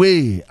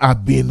 way are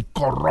being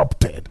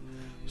corrupted.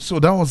 So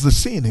that was the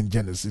sin in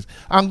Genesis.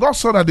 And God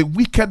saw that the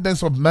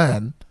wickedness of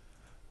man,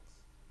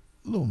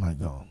 oh my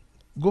God,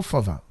 go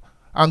further.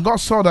 And God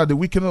saw that the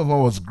wickedness of man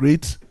was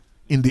great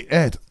in the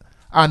earth,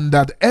 and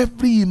that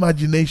every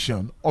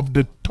imagination of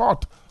the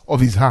thought of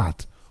his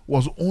heart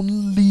was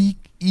only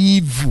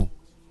evil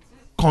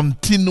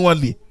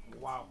continually.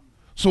 Wow.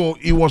 So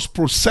he was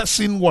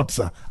processing what,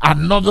 sir?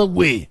 Another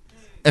way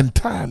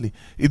entirely.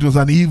 It was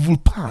an evil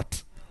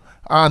part.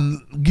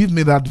 And give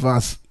me that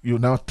verse,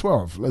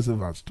 12. Let's say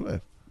verse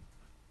 12.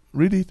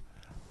 Read it.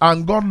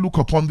 And God looked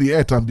upon the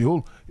earth, and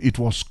behold, it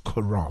was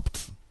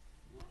corrupt.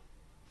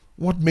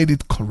 What made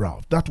it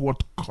corrupt? That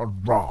word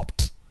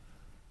corrupt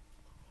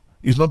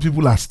is not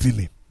people are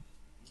stealing.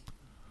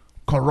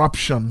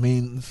 Corruption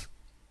means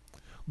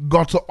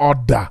God's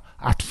order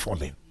at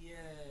falling. Yeah.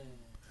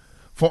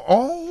 For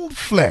all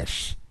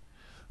flesh.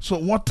 So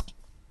what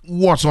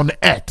was on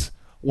earth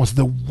was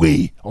the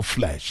way of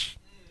flesh.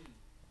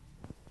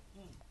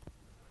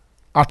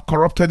 Had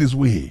corrupted his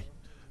way.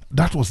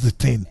 That was the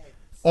thing.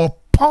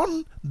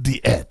 Upon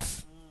the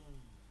earth.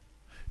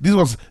 This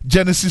was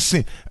Genesis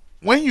sin.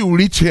 When you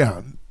reach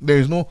here, there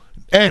is no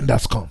end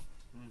has come.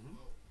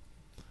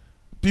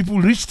 People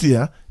reached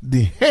here,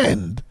 the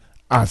end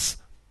has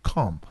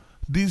come.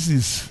 This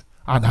is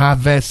an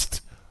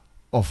harvest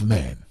of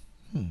men.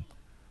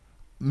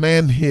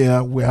 Men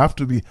here will have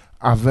to be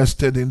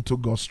harvested into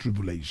God's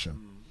tribulation.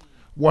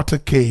 Water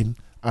came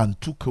and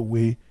took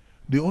away.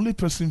 The only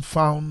person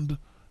found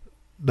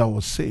that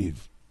was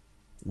saved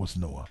was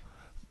Noah.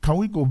 Can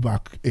we go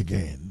back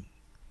again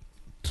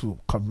to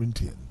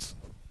Corinthians?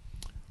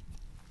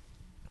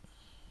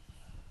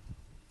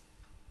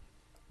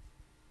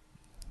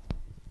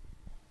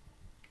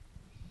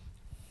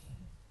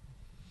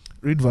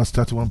 Read verse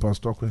 31,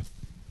 Pastor Okwe.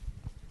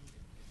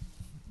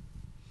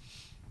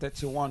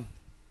 31.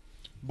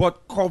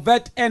 But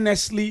covet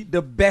earnestly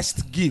the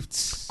best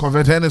gifts,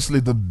 Covet earnestly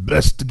the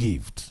best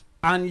gift.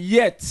 and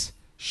yet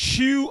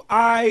shew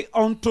I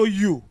unto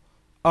you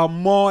a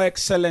more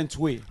excellent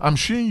way. I'm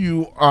showing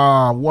you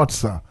what,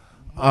 sir?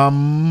 A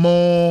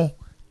more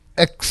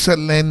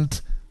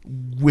excellent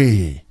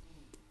way.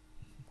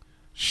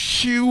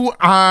 Shew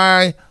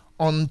I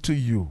unto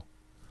you.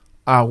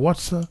 What,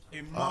 sir?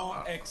 A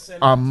more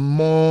excellent A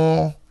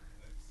more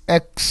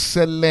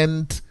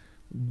excellent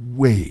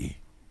way.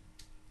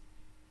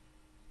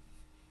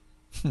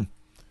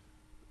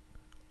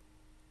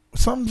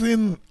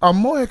 Something, a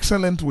more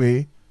excellent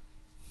way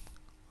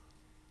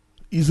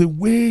is a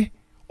way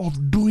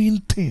of doing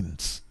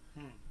things,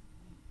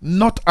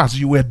 not as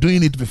you were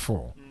doing it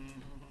before.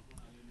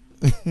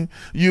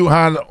 You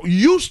had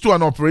used to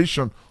an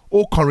operation,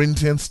 O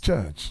Corinthians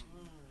church.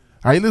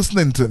 Are you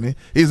listening to me?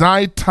 It's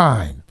high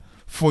time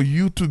for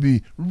you to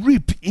be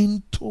reaped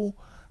into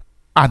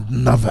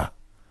another,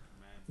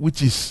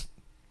 which is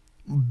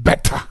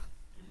better,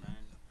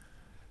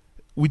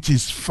 which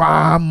is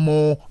far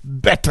more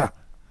better.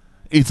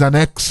 It's an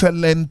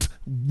excellent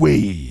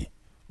way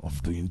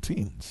of doing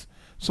things.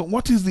 So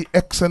what is the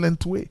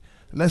excellent way?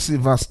 Let's see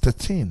verse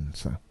 13,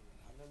 sir.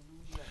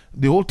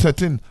 The whole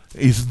 13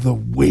 is the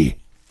way.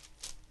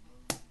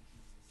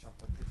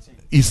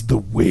 Is the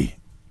way.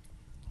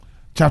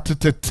 Chapter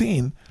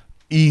 13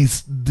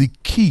 is the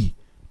key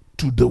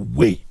to the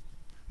way.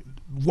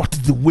 What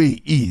the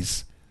way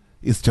is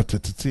chapter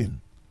 13.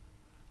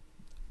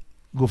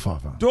 Go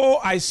further. Though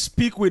I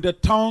speak with the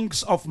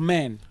tongues of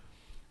men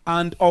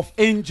and of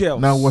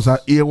angels. Now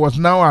he was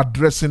now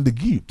addressing the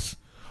gifts.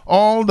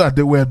 All that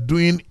they were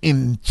doing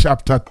in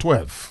chapter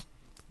 12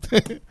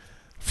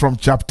 from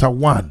chapter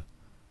 1.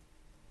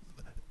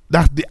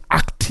 That's the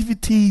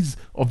activities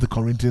of the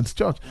Corinthians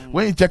church.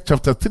 When you check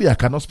chapter 3, I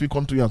cannot speak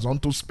unto you as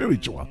unto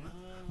spiritual,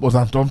 but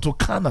as unto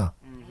carnal.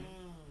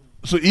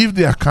 So if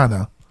they are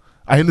carnal,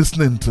 are you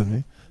listening to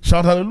me?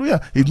 Shout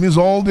hallelujah. It means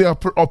all the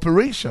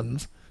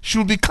operations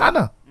should be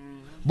carnal.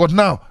 But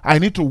now, I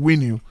need to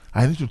win you.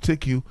 I need to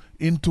take you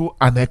into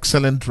an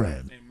excellent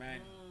realm. Amen.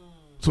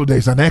 So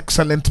there's an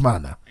excellent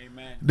manner.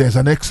 Amen. There's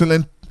an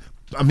excellent,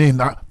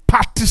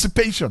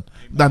 participation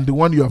than the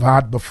one you have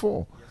had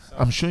before. Yes,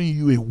 I'm showing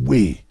you a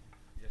way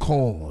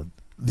called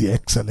the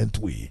excellent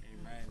way.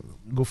 Amen.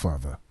 Go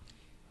further.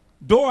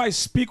 Though I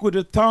speak with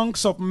the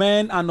tongues of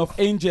men and of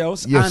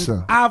angels, Yes, and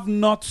sir. have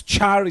not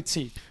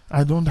charity.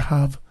 I don't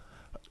have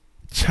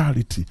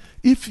charity.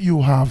 If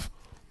you have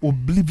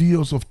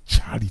oblivious of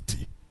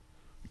charity,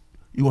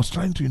 he was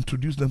trying to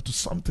introduce them to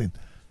something.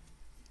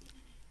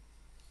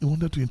 He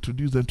wanted to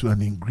introduce them to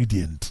an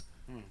ingredient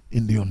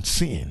in the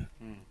unseen.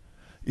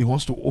 He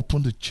wants to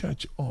open the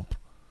church up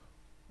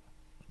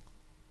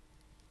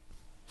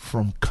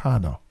from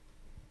carnal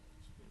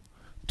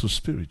to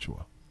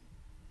spiritual.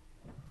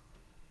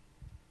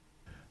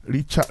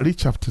 Read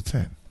chapter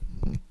 10.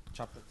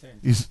 Chapter 10.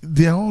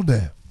 They are all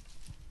there.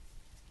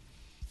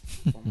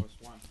 From verse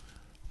 1.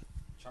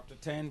 Chapter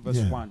 10, verse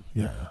 1.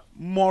 Yeah.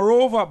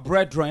 Moreover,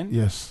 brethren,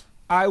 Yes.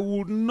 I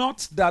would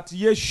not that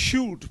ye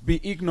should be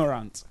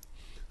ignorant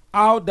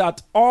how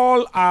that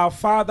all our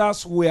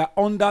fathers were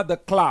under the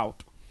cloud,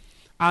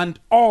 and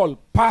all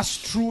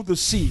passed through the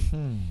sea,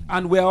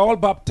 and were all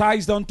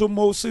baptized unto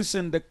Moses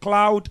in the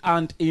cloud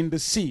and in the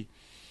sea,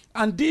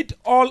 and did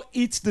all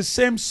eat the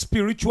same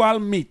spiritual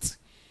meat,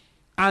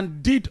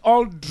 and did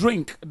all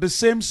drink the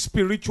same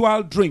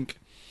spiritual drink,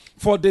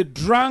 for they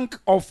drank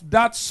of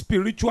that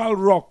spiritual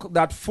rock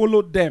that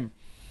followed them,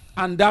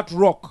 and that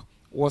rock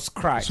was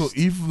Christ. So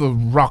if the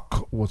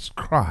rock was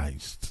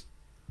Christ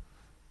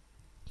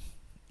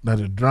that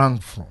they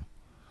drank from,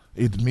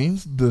 it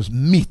means the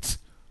meat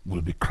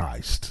will be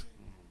Christ.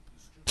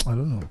 I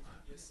don't know.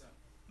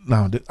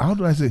 Now, how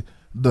do I say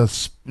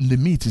the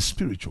meat is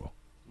spiritual?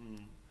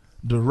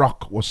 The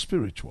rock was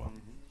spiritual.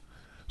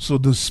 So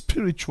the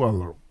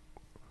spiritual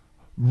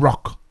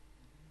rock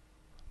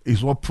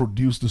is what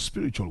produced the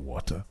spiritual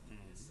water.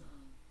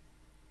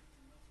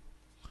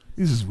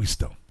 This is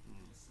wisdom.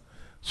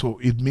 So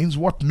it means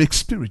what makes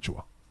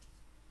spiritual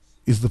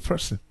is the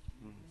person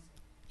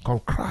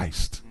called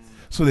Christ.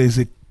 So there's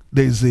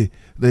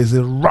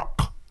a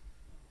rock,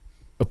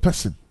 a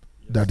person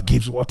that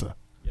gives water,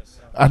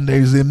 and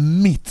there is a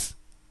meat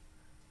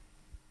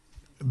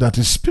that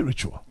is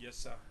spiritual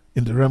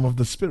in the realm of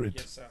the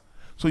spirit.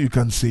 So you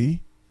can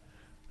see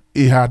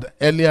he had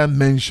earlier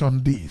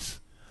mentioned this,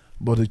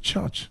 but the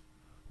church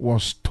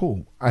was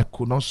told, I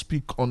could not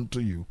speak unto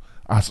you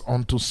as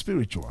unto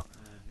spiritual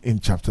in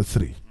chapter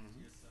 3.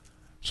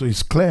 So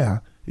it's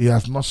clear he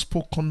has not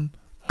spoken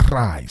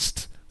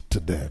Christ to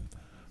them.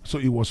 So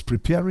he was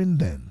preparing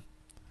them,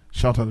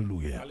 shout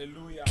hallelujah,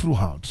 Hallelujah.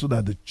 throughout, so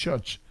that the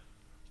church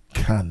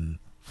can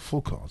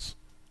focus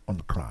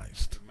on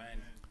Christ.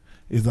 Amen.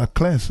 Is that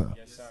clear, sir?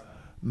 Yes, sir.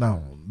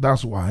 Now,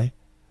 that's why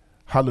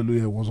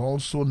hallelujah was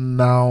also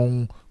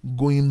now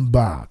going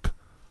back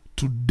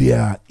to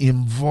their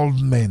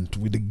involvement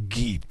with the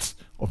gifts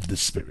of the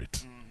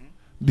Spirit.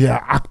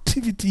 Their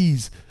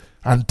activities,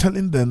 and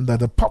telling them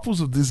that the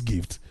purpose of this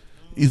gift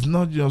is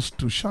not just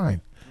to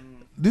shine.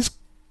 These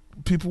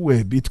people were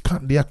a bit,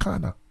 they are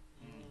carnal.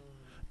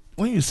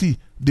 When you see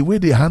the way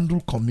they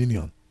handle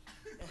communion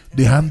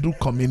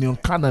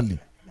carnally.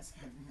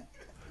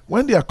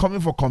 When they are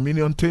coming for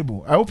communion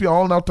table, I hope you are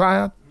all now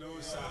tired. No,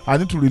 sir. I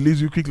need to release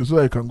you quickly so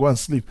that you can go and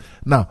sleep.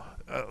 Now,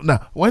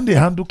 when they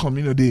handle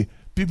communion,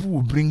 people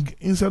will bring,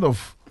 instead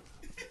of,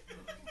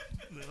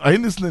 are you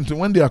listening to,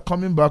 when they are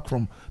coming back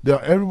from,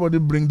 everybody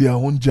bring their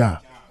own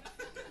jar.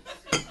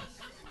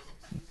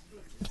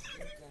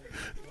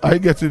 Are you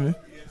getting me?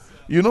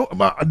 You know,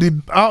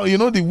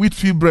 the wheat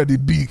field bread is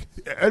big.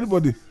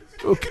 Everybody,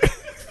 okay.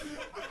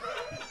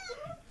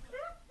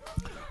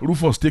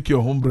 Rufus, take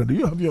your own bread. Do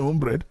you have your own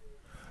bread?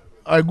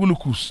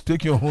 Igulukus,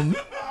 take your own.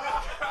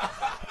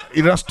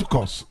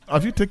 Erastus,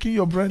 have you taken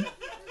your bread?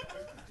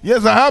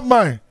 Yes, I have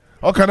mine.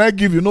 How can I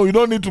give you? No, you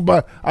don't need to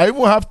buy. I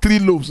even have 3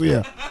 loaves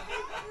here.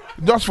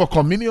 Just for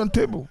communion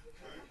table.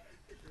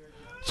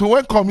 So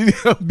when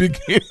communion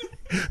begins,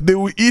 they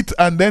will eat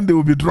and then they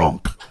will be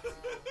drunk.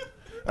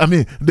 I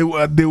mean, they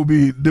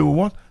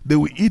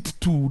will eat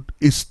to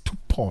a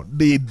stupor.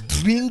 They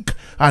drink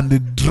and they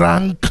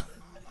drank.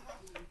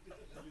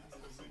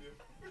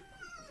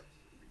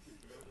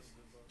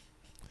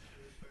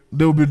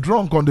 They will be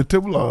drunk on the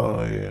table.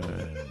 Oh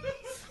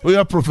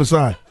yeah,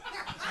 prophesy.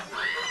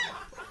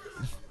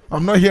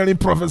 I'm not hearing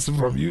prophecy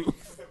from you.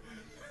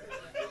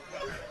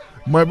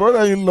 My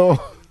brother-in-law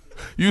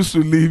used to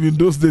live in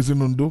those days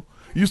in Ondo.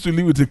 Used to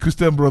live with a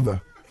Christian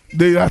brother.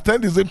 They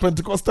attend the same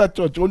Pentecostal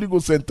church, Holy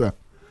Ghost Center.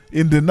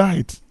 In the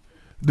night,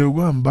 they will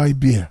go and buy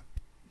beer.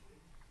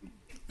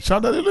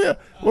 Shout hallelujah.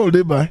 What will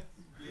they buy?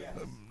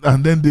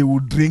 And then they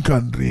will drink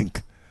and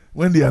drink.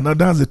 When they are not,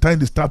 that's the time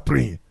they start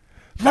praying.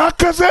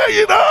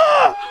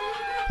 Nakazeyina,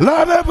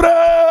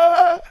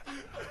 Ladebra,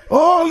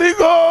 Holy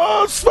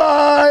Ghost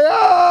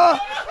fire.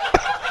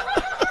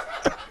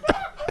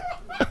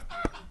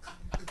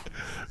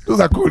 Those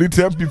are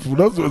Corinthian people.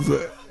 Those was,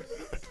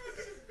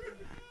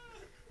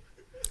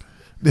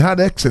 they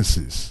had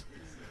excesses.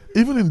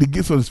 Even in the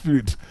gifts of the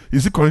Spirit, you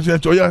see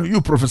Corinthians, oh yeah,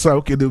 you prophesy.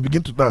 Okay, they'll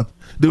begin to dance.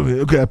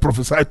 Okay, I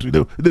prophesy to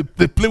you.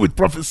 They play with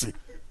prophecy.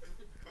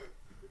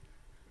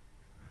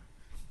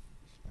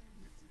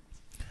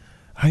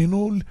 I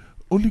know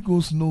Holy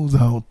Ghost knows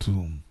how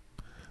to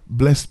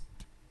bless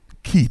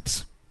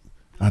kids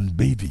and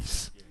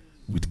babies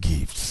with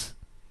gifts.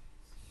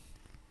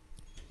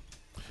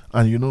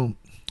 And you know,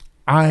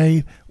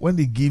 when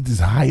the gift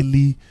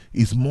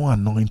is more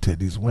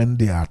anointed is when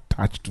they are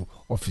attached to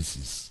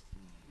offices.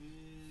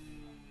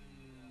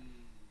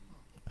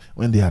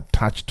 When they are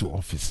attached to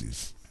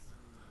offices.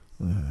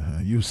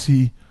 You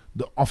see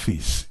the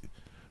office.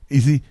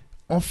 You see,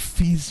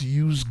 office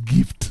use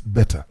gift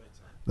better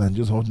than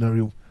just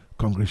ordinary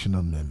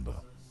congregational member.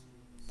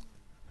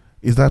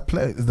 Is that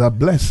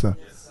blessed, sir?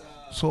 Yes, sir?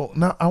 So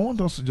now I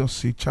want us to just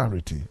see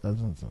charity.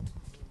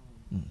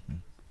 Mm-hmm.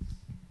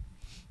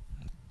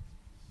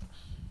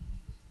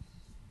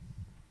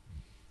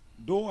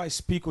 Though I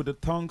speak with the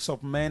tongues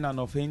of men and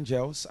of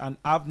angels and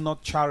have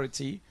not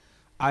charity,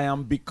 I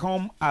am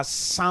become a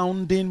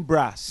sounding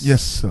brass.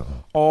 Yes, sir.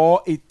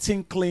 Or a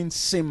tinkling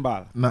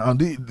cymbal. Now,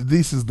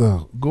 this is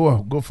the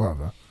go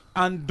further.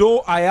 And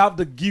though I have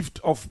the gift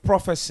of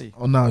prophecy.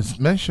 Oh, now it's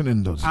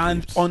mentioning those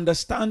and gifts.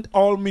 Understand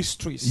all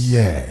mysteries.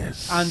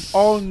 Yes. And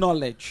all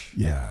knowledge.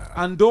 Yeah.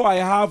 And though I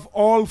have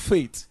all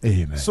faith.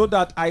 Amen. So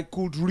that I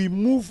could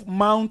remove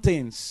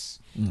mountains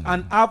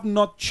and have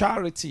not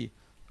charity,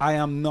 I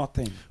am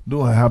nothing.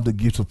 Though I have the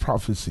gift of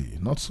prophecy,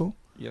 not so?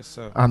 Yes,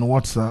 sir. And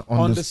what's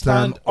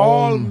understand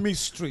all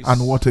mysteries.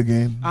 And what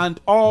again?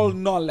 And all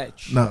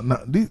knowledge. Now,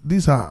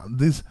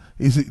 is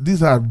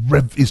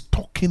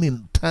talking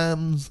in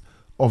terms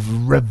of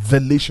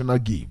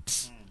revelational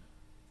gifts.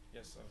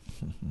 Yes,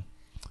 sir.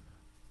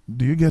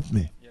 Do you get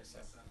me? Yes, sir.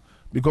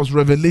 Because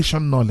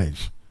revelation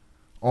knowledge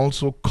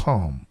also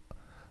come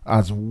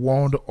as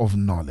word of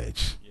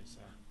knowledge. Yes,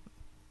 sir.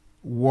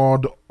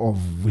 Word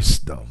of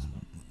wisdom.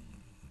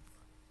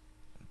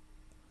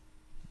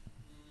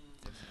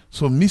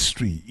 So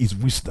mystery is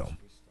wisdom.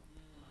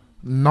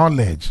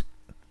 Knowledge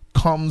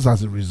comes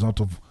as a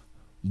result of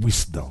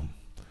wisdom.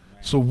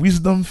 So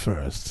wisdom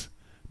first,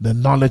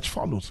 then knowledge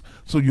follows.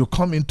 So you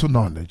come into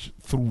knowledge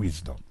through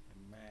wisdom.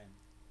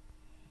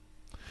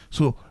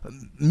 So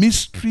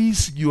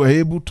mysteries you are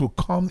able to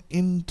come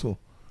into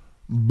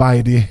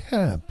by the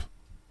help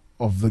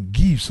of the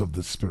gifts of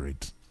the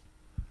Spirit.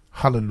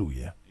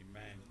 Hallelujah.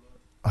 Amen.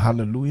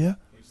 Hallelujah.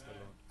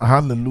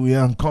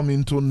 Hallelujah. And come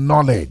into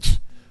knowledge.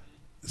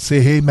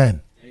 Say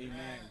amen.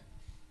 Amen.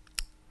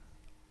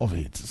 Of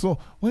it. So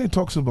when it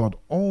talks about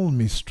all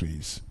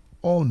mysteries,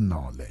 all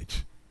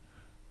knowledge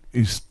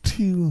is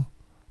still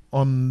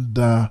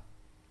under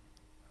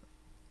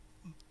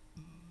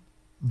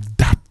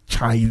that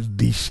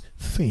childish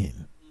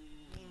thing.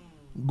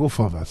 Go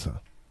further, sir.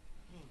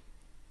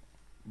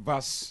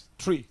 Verse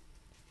 3.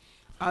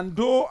 And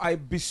though I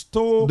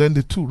bestow. Then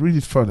the 2, read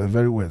it further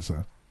very well,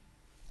 sir.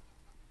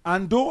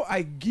 And though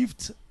I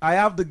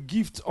have the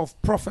gift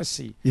of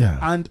prophecy, Yeah.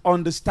 and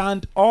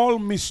understand all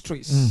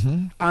mysteries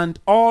and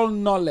all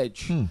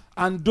knowledge,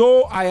 and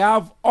though I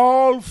have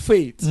all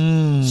faith,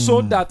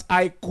 so that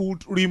I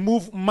could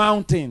remove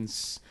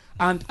mountains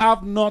and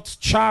have not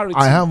charity.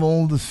 I have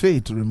all the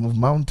faith to remove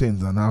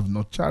mountains and have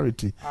not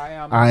charity.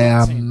 I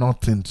am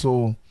nothing.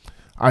 So,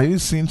 are you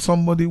seeing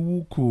somebody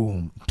who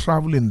could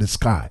travel in the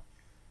sky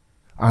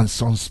and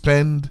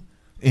suspend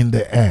in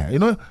the air? You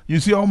know, you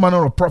see all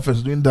manner of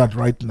prophets doing that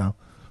right now.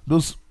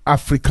 Those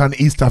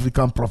East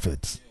African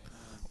prophets.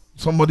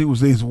 Somebody who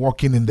says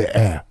walking in the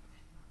air.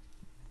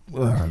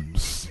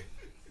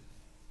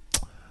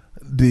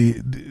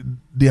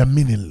 They are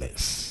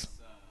meaningless.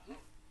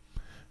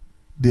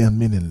 They are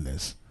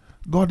meaningless.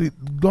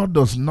 God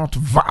does not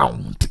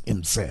vaunt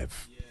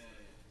himself.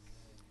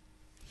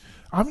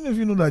 How many of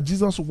you know that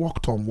Jesus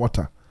walked on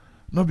water?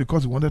 Not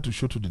because he wanted to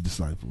show to the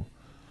disciples.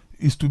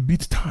 It's to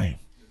beat time.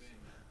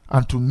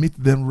 And to meet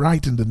them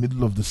right in the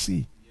middle of the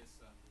sea. Yes,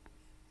 sir.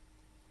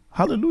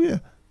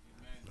 Hallelujah.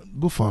 Amen.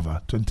 Go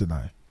further.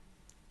 29.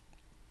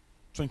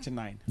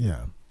 29.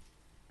 Yeah.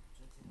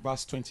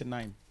 Verse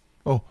 29.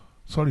 Oh,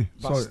 sorry.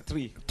 Verse sorry.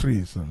 3.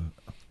 3. Sorry.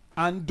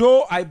 And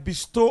though I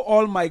bestow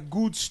all my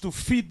goods to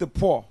feed the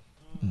poor,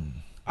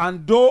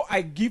 and though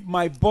I give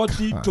my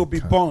body to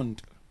be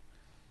burned,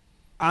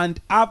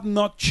 and have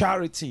not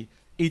charity,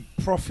 it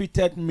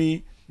profited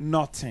me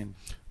nothing.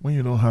 When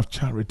you don't have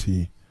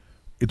charity,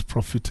 it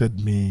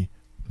profited me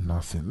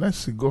nothing. Let's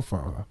see, go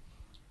further.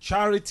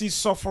 Charity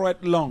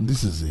suffereth long.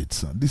 This is it,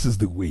 son. This is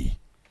the way.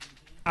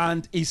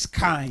 And is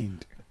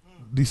kind.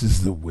 This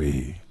is the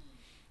way.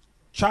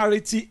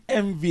 Charity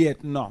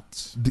envieth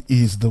not.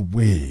 Is the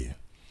way.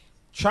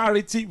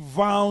 Charity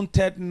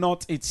vaunteth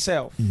not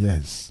itself.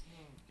 Yes.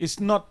 Is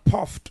not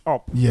puffed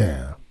up.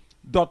 Yeah.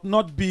 Doth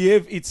not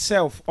behave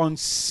itself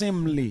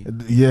unseemly.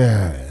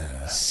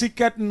 Yeah.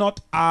 Seeketh not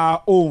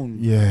our own.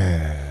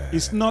 Yeah.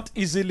 Is not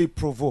easily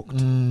provoked.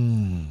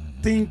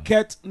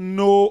 Thinketh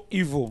no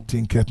evil.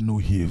 Thinketh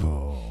no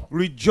evil.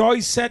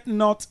 Rejoiceth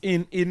not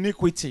in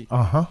iniquity.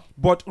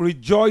 But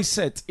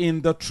rejoiceth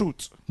in the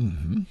truth.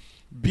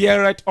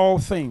 Beareth all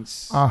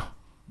things.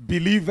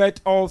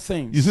 Believeth all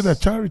things. You see that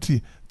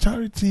charity,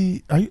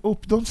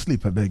 don't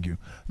sleep, I beg you.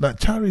 That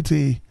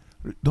charity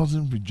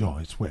doesn't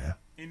rejoice where?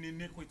 In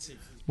iniquity.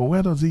 But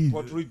where does he?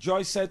 But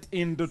rejoiceth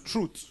in the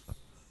truth.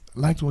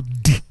 Like what?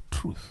 The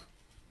truth.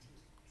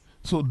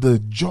 So the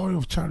joy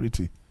of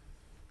charity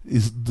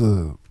is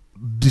the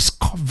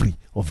discovery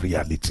of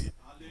reality.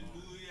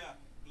 Hallelujah.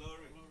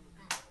 Glory.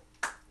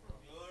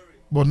 Glory.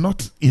 But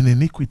not in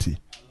iniquity.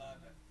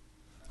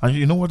 And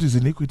you know what is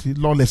iniquity?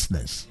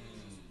 Lawlessness.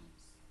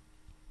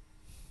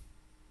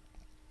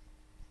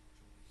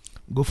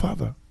 Go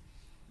further.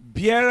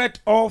 Beareth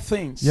all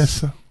things.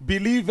 Yes, sir.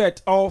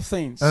 Believeth all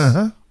things.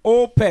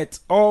 Hopeth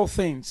all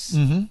things.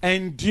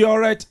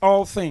 Endureth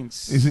all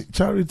things. Is it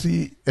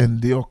charity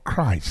endure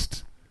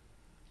Christ?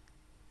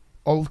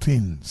 All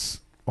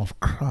things of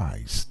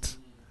Christ.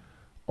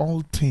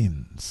 All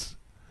things.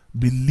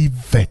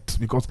 Believe it.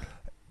 Because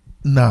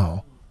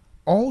now,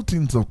 all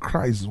things of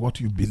Christ is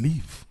what you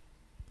believe.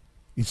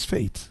 It's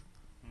faith.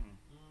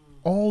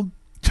 All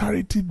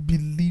charity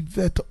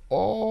believeth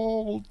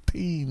all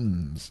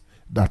things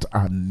that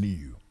are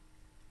new.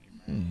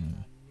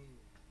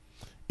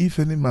 If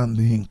any man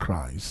be in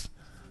Christ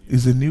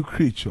is a new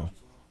creature,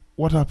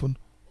 what happened?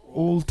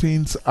 All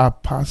things are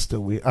passed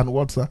away. And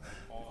what's that?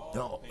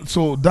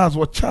 So that's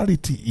what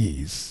charity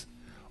is.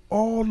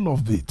 All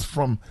of it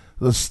from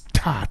the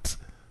start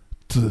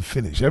to the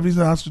finish. Everything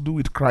that has to do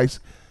with Christ.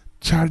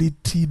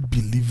 Charity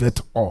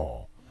believeth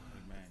all.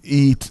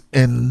 It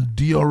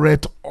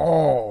endureth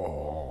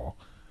all.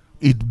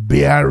 It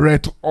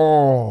beareth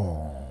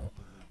all.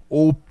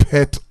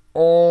 Hopeth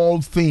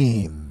all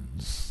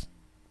things.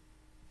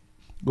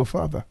 Go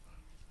further.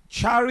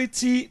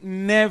 Charity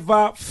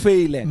never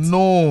faileth.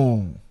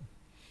 No.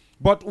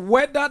 But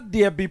whether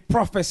there be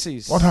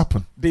prophecies, What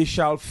happened? they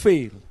shall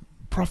fail.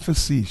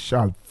 Prophecy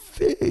shall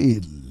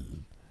fail.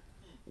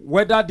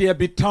 Whether there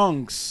be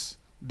tongues,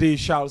 they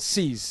shall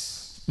cease.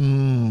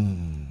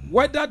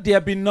 Whether there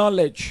be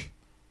knowledge,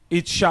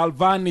 it shall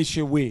vanish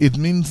away. It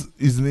means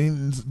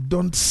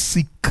don't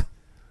seek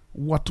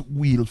what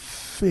will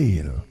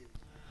fail.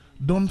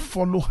 Don't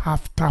follow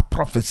after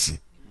prophecy.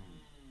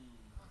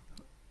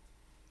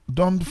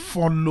 Don't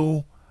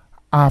follow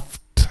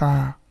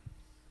after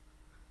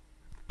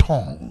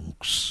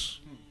tongues.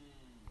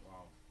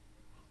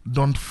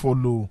 Don't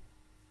follow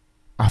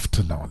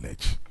after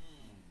knowledge.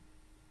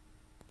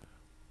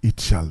 It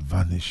shall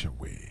vanish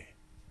away.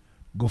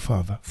 Go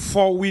further.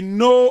 For we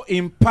know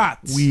in part.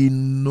 We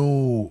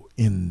know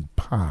in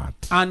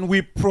part. And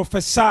we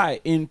prophesy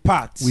in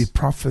part. We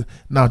prophet.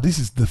 Now this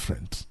is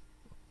different.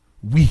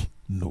 We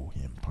know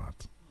in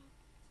part.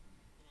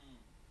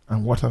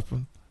 And what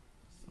happened?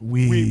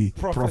 We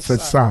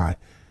prophesy.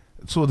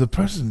 So the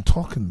person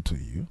talking to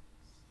you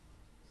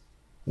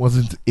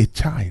wasn't a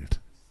child.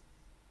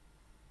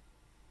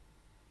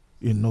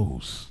 He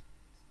knows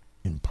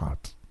in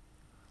part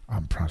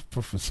and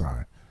prophesy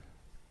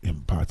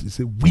in part. He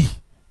said we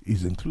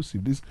is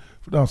inclusive. That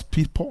was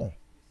Paul.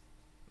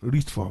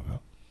 Read further.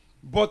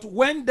 But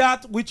when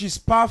that which is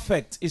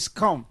perfect is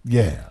come,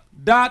 Yeah.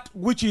 that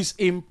which is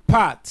in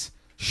part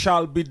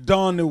shall be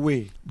done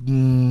away.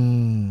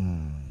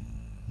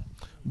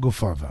 Go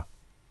further.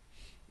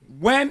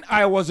 When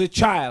I was a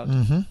child,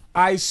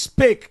 I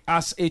spake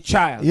as a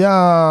child.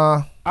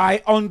 Yeah.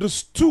 I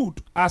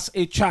understood as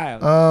a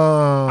child.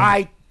 Uh,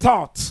 I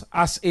thought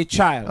as a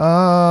child.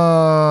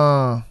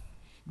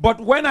 But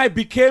when I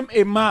became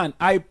a man,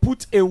 I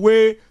put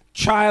away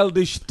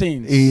childish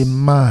things. a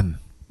man.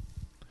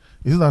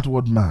 Isn't that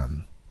word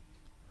man?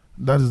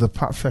 That is the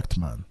perfect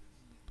man.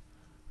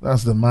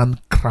 That's the man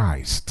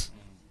Christ.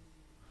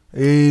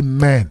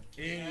 Amen.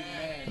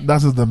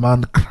 That is the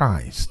man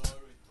Christ.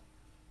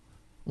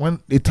 When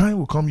the time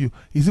will come, you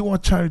see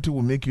what charity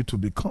will make you to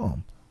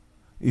become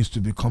is to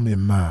become a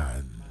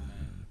man.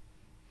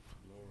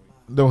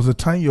 There was a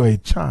time you're a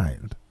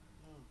child.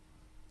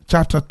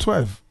 Chapter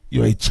 12,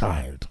 you're a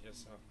child.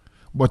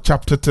 But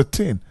chapter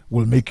 13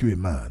 will make you a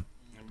man.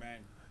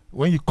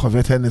 When you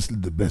covet earnestly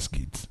the best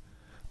gifts,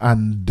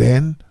 and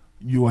then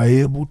you are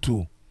able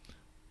to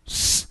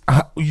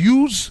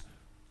use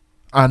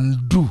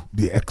and do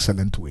the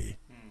excellent way.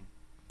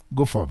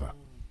 Go further.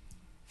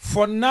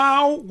 For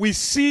now we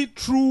see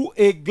through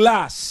a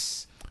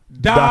glass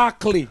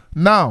darkly.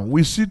 Now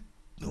we see.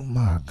 Oh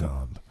my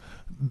God.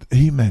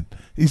 Amen.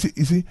 You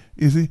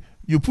see,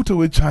 you put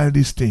away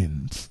childish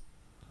things,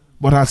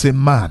 but as a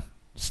man,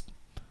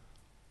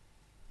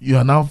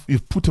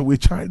 you've put away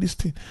childish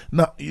things.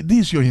 Now, this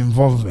is your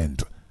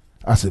involvement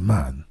as a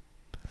man.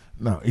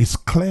 Now, it's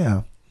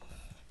clear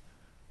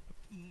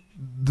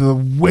the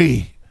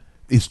way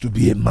is to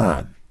be a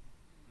man.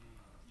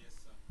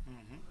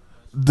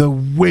 The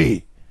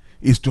way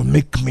is to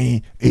make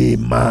me a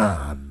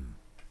man.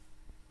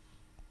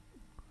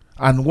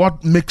 And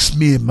what makes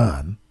me a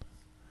man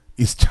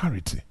is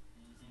charity.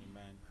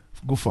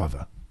 Go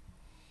further.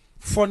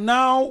 For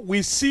now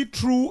we see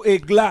through a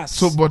glass.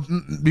 So, but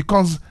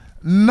because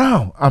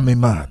now I'm a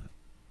man,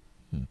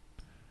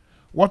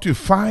 what you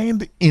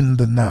find in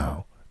the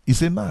now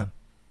is a man.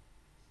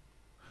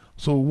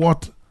 So,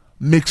 what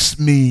makes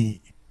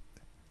me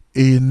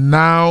a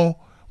now?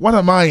 What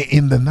am I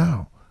in the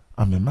now?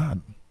 I'm a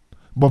man.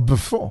 But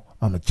before,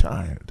 I'm a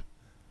child.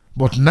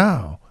 But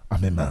now,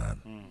 I'm a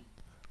man.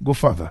 Go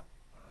further.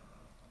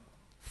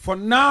 For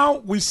now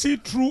we see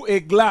through a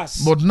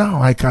glass. But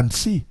now I can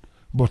see,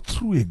 but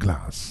through a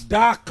glass.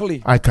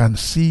 Darkly. I can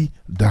see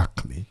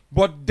darkly.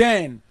 But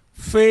then,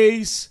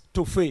 face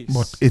to face.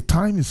 But a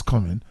time is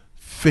coming,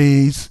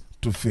 face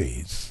to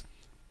face.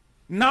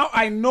 Now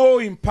I know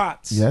in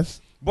part. Yes.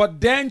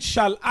 But then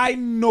shall I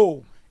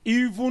know,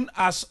 even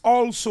as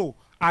also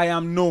I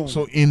am known.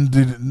 So in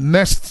the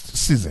next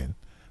season,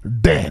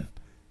 then.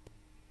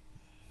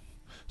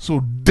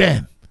 So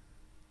then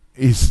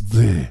is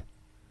the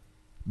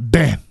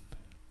then.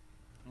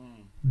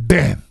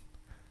 Then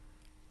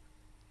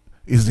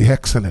is the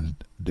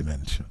excellent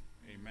dimension.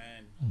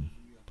 Amen.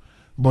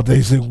 But there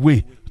is a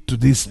way to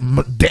this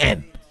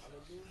then.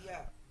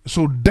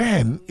 So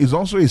then is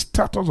also a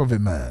status of a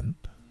man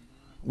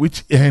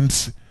which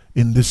ends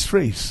in this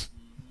phrase.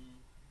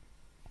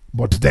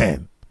 But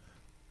then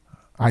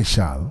I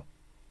shall,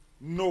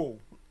 know,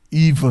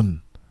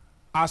 even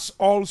as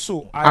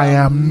also I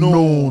am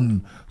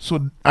known.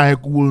 So I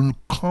will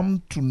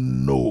come to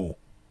know,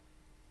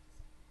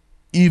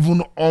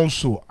 even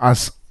also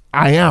as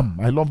I am.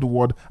 I love the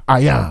word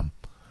I am.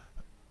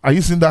 Are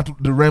you seeing that?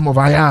 The realm of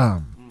I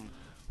am,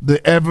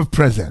 the ever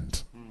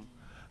present.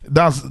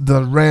 That's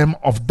the realm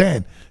of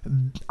then.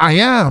 I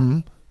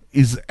am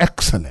is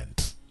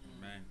excellent.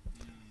 Amen.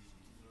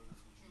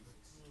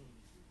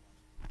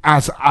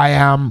 As I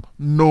am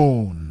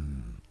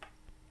known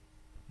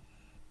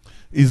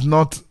is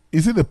not,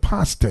 is it the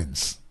past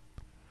tense?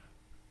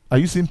 Are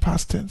you seeing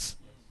past tense?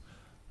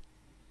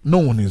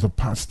 Known is a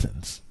past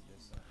tense.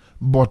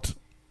 But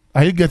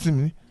are you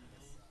getting me?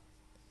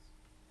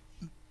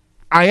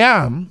 I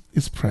am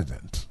is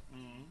present.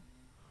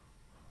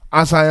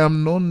 As I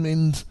am known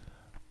means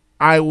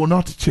I will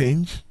not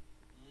change.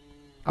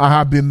 I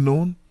have been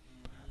known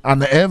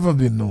and ever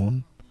been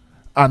known,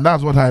 and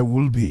that's what I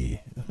will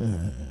be.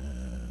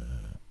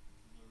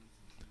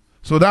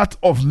 So that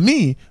of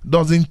me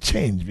doesn't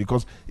change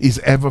because it's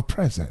ever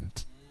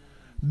present.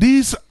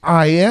 This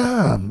I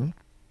am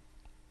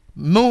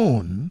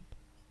known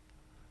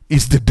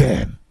is the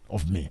then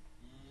of me.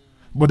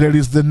 But there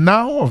is the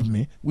now of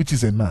me, which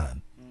is a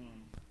man.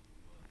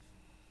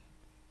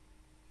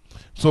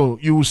 So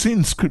you will see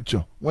in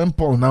scripture when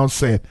Paul now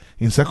said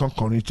in 2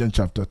 Corinthians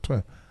chapter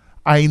 12,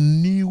 I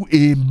knew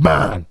a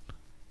man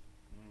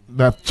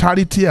that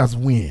charity has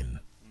won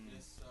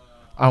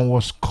and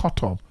was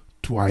caught up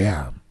to I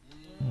am.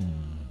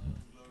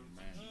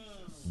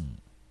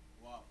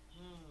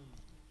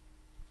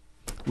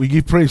 We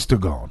give praise to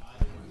God.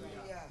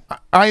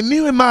 I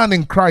knew a man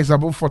in Christ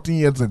about 14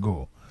 years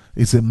ago.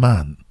 It's a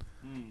man.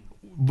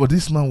 But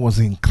this man was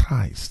in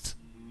Christ.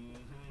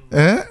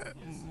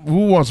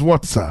 Who was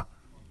what, sir?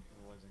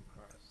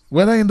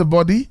 Whether in the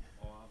body,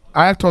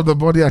 out of the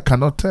body, I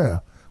cannot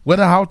tell.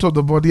 Whether out of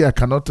the body, I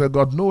cannot tell.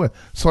 God knoweth.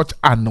 Such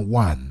an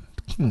one.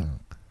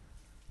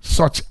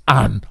 Such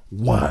an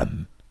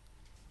one.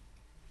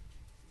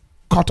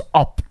 Caught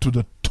up to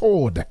the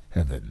third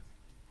heaven.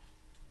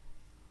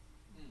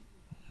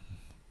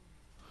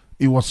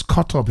 He was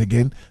caught up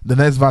again. The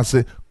next verse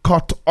says,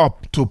 caught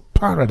up to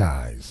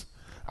paradise,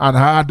 and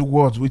heard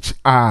words which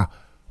are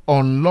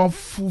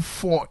unlawful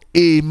for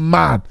a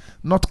man,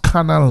 not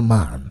carnal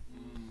man.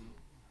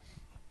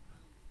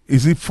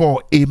 Is it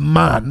for a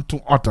man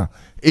to utter?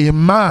 A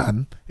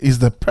man is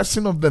the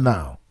person of the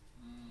now.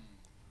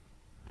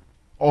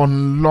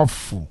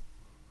 Unlawful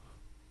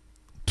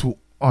to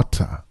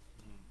utter.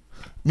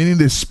 Meaning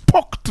they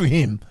spoke to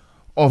him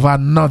of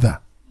another.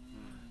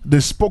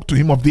 They spoke to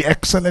him of the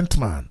excellent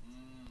man.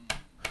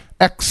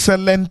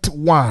 Excellent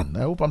one.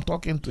 I hope I'm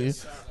talking to you.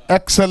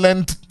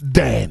 Excellent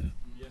then.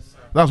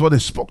 That's what they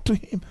spoke to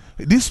him.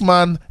 This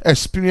man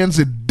experienced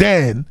it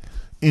then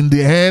in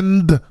the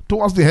end,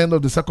 towards the end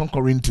of the 2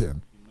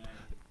 Corinthians.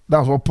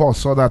 That's what Paul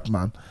saw that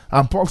man.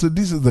 And Paul said,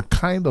 this is the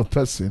kind of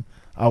person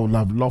I would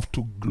have loved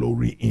to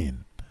glory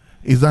in.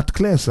 Is that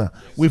clear, sir?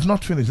 Yes. We've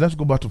not finished. Let's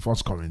go back to 1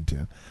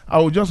 Corinthians. I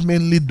will just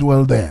mainly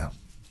dwell there.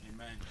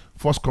 Amen.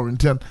 1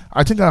 Corinthians.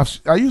 I think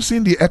are you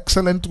seeing the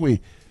excellent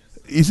way?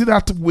 Is it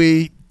that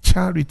way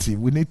charity?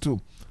 We need to,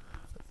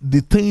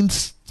 the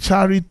things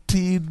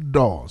charity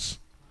does,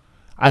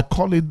 I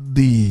call it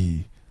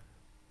the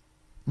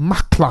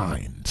mark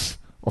lines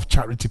of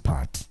charity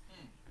part.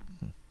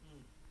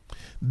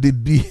 The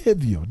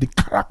behavior, the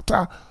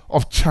character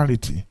of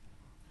charity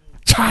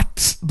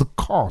charts the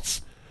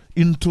course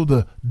into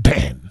the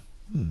den.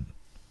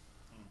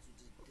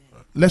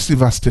 Let's see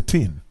verse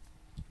 13.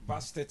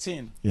 Verse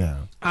 13. Yeah.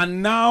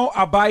 And now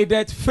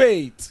abideth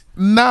faith.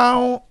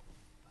 Now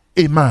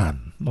a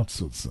man, not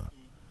so, sir.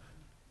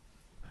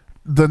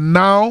 The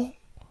now,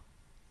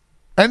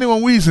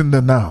 anyone who is in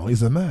the now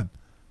is a man.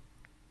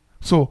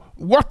 So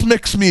what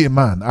makes me a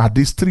man are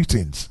these three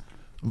things.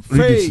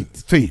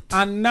 Faith. Faith.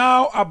 And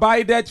now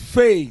abideth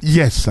faith.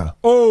 Yes, sir.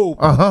 Hope.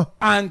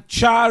 And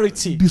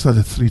charity. These are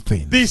the three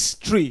things. These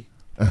three.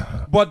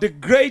 But the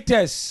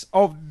greatest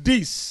of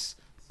this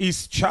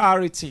is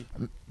charity.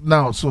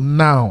 Now, so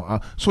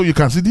you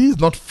can see this is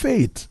not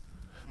faith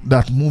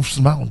that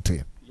moves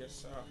mountain.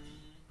 Yes, sir.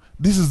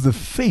 This is the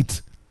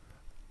faith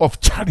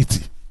of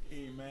charity.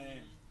 Amen.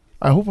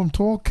 I hope I'm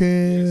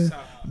talking. Yes, sir.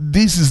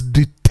 This is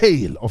the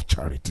tail of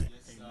charity.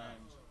 Yes, sir.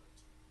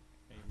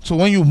 So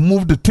when you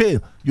move the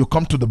tail, you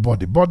come to the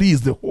body. Body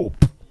is the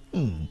hope.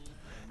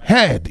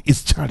 Head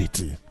is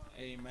charity.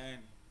 Amen.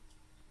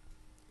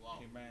 Wow.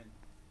 Amen.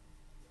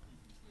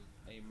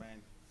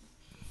 Amen.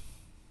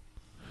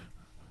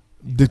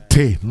 The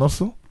tail, not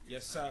so?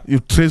 Yes, sir. You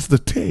trace the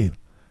tail.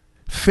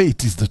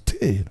 Faith is the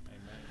tail. Amen.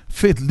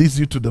 Faith leads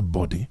you to the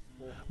body.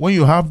 When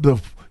you have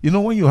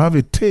when you have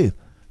a tail,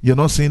 you're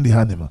not seeing the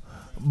animal.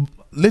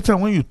 Later,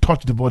 when you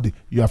touch the body,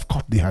 you have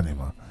caught the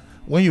animal.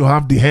 When you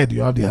have the head,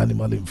 you have the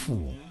animal in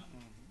full.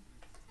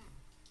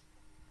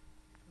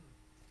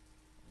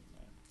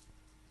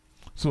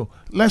 So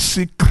let's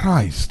see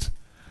Christ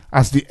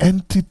as the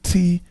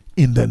entity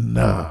in the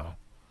now.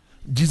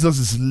 Jesus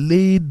is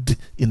laid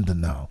in the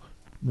now.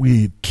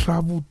 We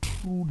travel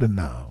through the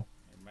now.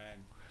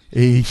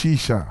 Amen.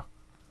 Shisha.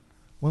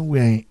 When we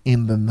are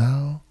in the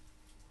now,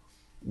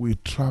 we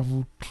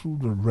travel through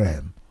the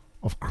realm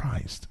of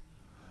Christ.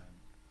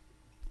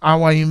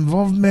 Our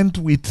involvement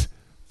with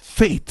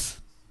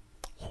faith,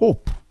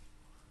 hope,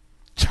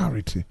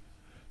 charity.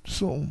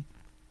 So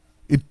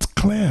it's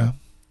clear,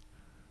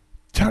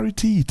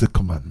 charity is a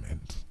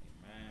commandment.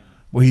 Amen.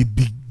 But it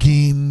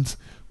begins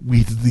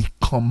with the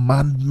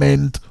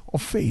commandment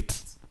of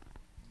faith.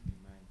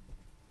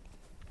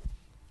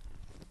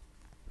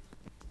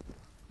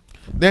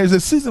 There is a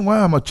season where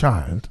I'm a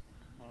child,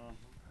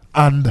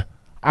 and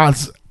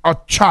as a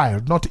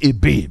child, not a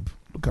babe,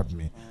 look at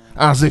me,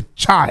 as a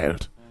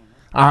child,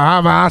 I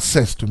have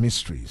access to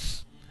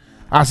mysteries.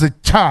 As a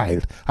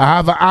child, I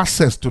have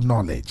access to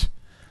knowledge.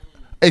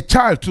 A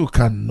child too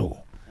can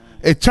know.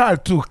 A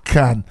child too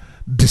can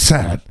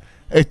discern.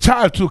 A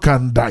child too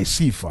can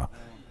decipher,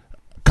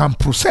 can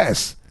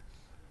process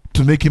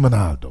to make him an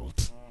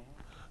adult.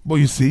 But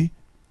you see,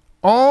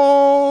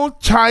 all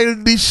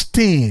childish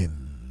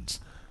things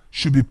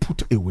should be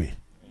put away.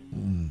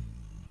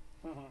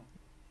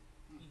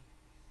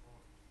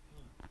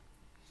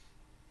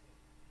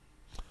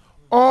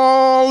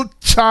 All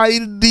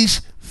childish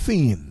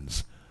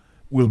things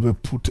will be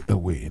put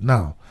away.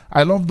 Now,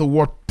 I love the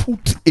word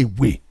put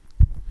away.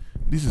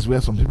 This is where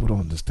some people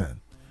don't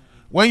understand.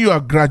 When you are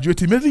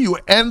graduating, maybe you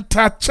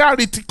enter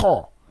charity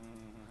corps.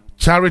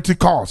 Charity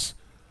course.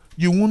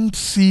 You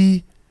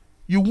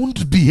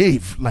won't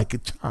behave like a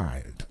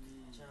child.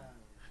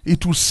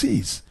 It will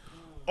cease.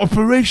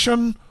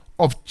 Operation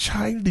of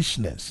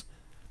childishness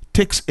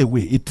takes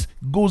away. It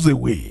goes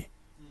away.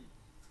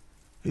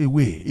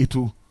 Away.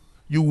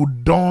 You will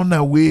done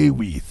away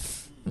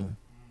with.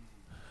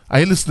 Are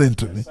you listening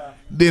to me?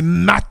 They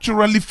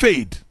naturally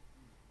fade.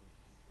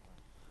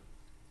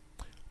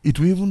 It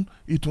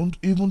won't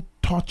even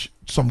touch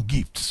some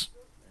gifts.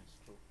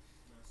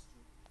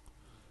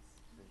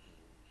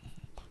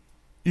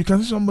 You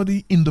can see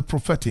somebody in the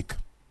prophetic.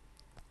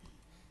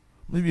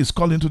 Maybe he's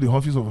called into the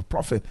office of a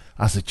prophet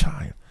as a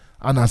child.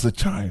 And as a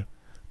child,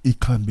 he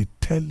can be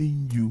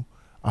telling you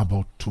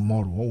about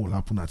tomorrow, what will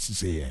happen at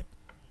 6 a.m.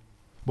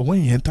 But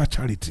when you enter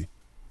charity,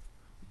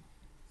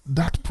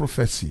 that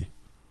prophecy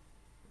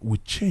will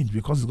change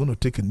because it's going to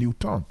take a new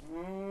turn.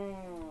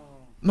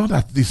 Not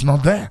that it's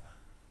not there.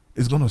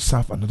 It's going to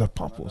serve another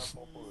purpose.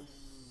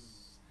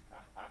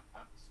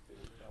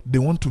 They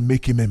want to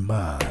make him a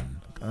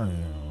man.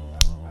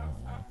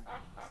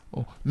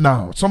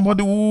 Now,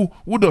 somebody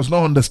who does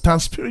not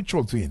understand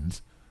spiritual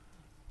things,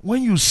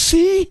 when you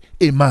see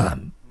a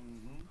man,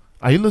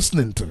 are you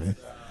listening to me?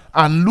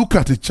 And look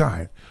at a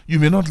child, you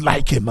may not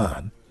like a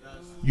man.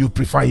 You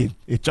prefer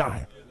a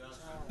child.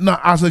 Now,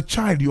 as a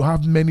child, you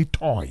have many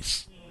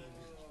toys.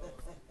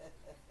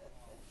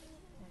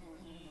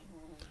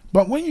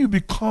 But when you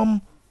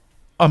become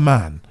a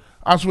man,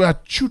 as we are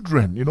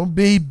children,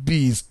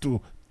 babies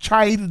to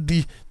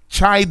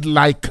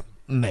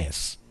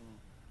childlikeness,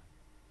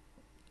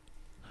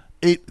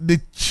 a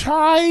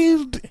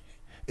child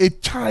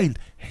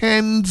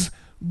ends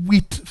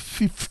with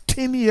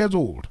 15 years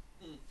old.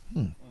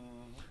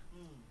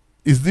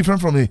 It's different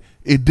from a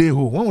day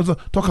old. When we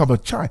talk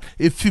about child,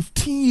 a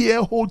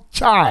 15-year-old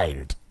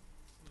child.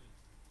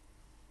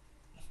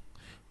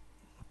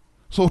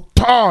 So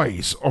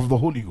toys of the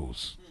Holy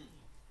Ghost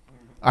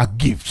are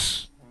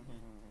gifts.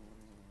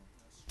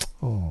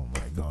 Oh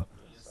my God.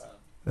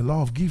 A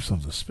lot of gifts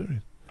of the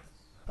Spirit.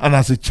 And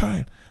as a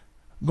child,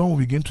 God will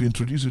begin to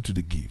introduce you to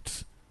the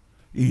gifts.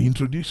 He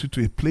introduces you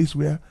to a place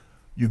where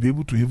you'll be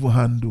able to even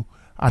handle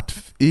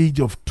at age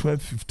of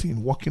 12,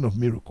 15, working of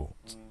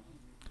miracles.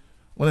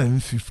 When I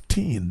mean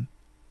 15,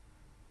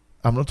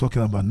 I'm not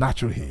talking about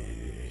natural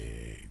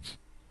age.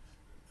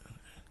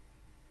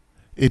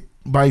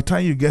 By the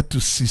time you get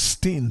to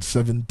 16,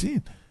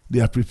 17,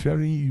 they are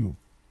preparing you.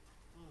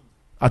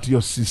 At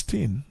your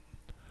 16,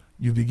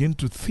 you begin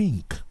to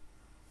think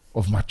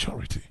of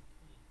maturity.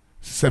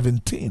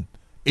 17,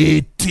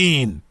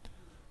 18,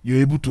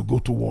 you're able to go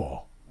to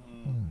war.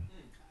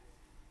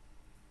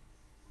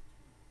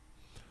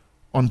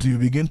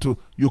 Until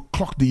you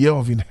clock the year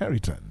of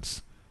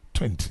inheritance.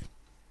 20.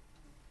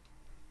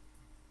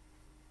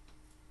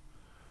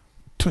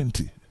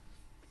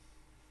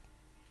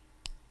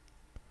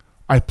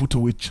 I put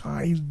away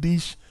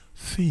childish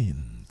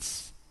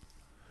things.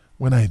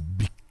 When I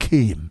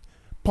became,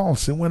 Paul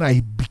said, when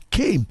I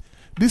became,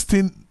 this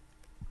thing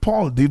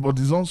Paul did, but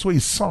it's also a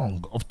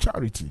song of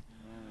charity.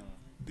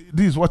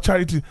 This is what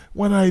charity,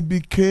 when I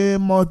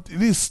became,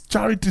 this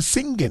charity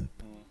singing.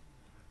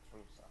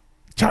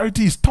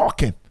 Charity is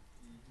talking.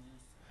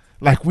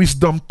 Like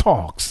wisdom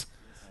talks.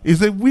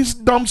 It's a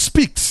wisdom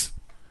speaks.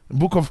 The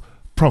book of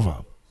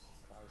Proverbs.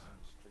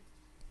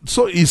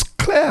 So it's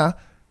clear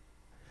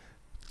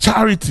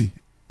charity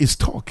is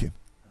talking.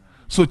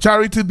 So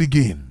charity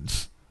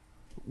begins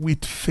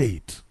with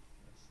faith.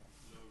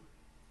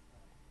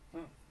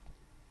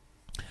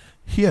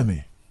 Hear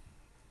me.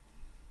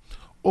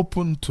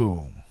 Open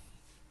to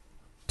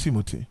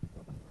Timothy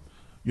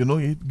You know,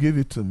 He gave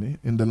it to me.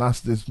 In the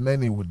last days,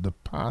 many will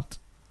depart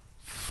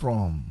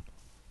from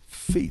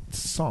faith.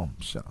 Some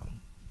shall.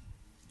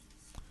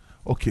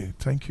 Okay,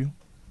 thank you.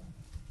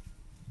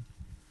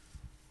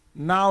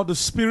 Now the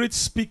Spirit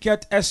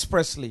speaketh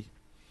expressly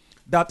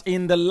that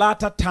in the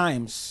latter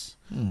times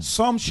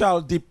some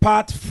shall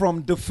depart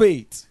from the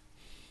faith,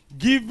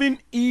 giving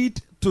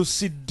heed to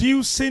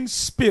seducing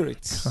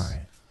spirits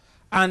Aye.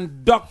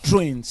 and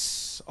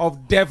doctrines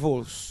of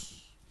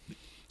devils,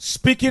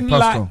 speaking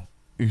Pastor, like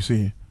you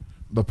see,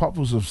 the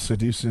purpose of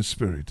seducing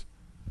spirit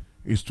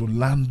is to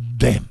land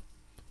them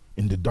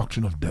in the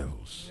doctrine of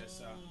devils. Yes,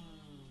 sir.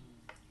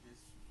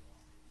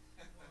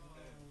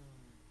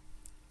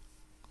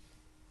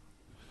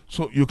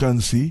 So you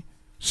can see,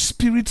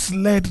 spirits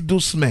led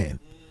those men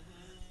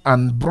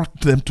and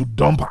brought them to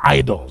dump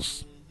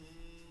idols.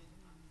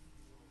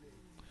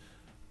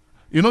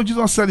 You know,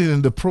 Jesus said it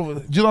in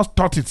the Jesus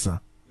taught it, sir,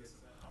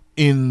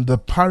 in the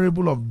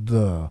parable of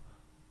the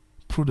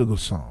prodigal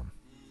son.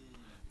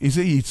 He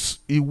said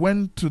he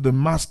went to the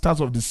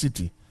masters of the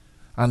city,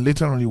 and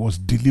later on he was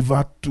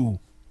delivered to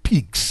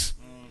pigs.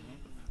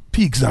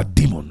 Pigs are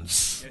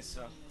demons. Yes,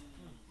 sir.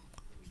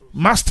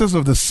 Masters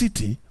of the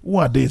city, who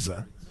are they,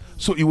 sir?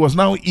 So he was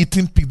now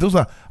eating pigs. Those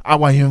are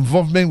our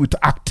involvement with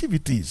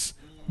activities,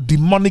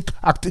 demonic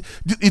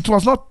It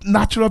was not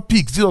natural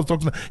pigs.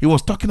 He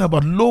was talking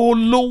about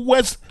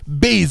lowest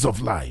base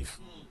of life.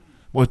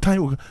 But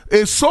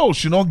a soul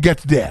should not get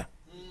there.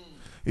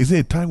 He said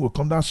a time will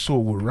come that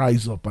soul will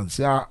rise up and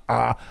say,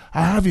 I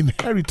have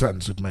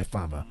inheritance with my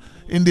father.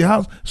 In the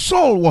house,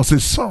 Saul was a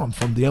son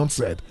from the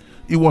onset.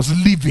 He was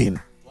living.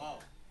 Wow.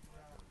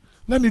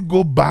 Let me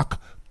go back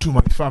to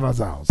my father's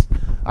house,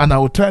 and I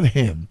will tell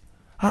him,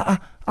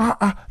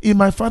 in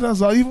my father's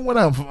house, even when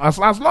I'm as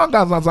long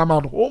as I'm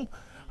at home,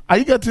 are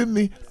you getting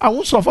me? I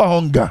won't suffer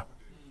hunger.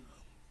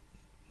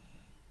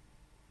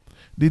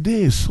 The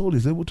day a soul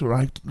is able to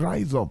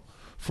rise up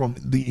from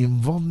the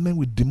involvement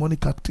with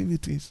demonic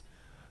activities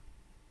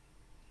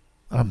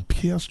and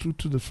pierce through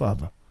to the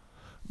Father,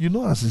 you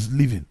know, as he's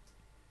living,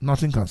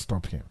 nothing can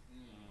stop him.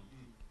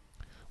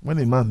 When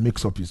a man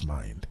makes up his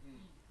mind,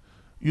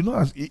 you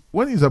know,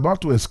 when he's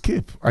about to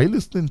escape, are you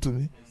listening to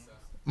me?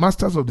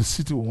 Masters of the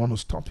city will want to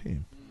stop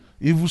him.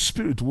 Evil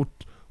spirit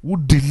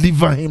would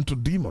deliver him to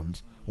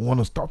demons, will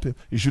want to stop him.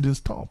 He shouldn't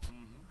stop.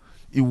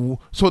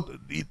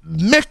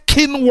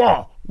 Making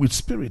war with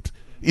spirit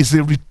is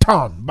a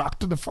return back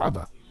to the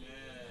Father.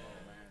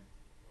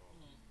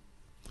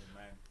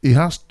 He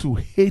has to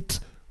hate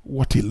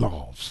what he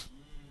loves.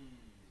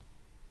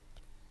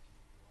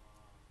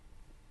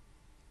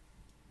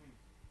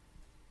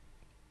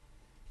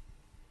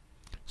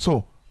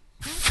 So,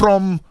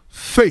 from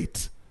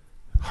faith,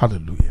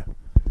 hallelujah,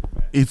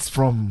 it's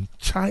from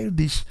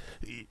childish.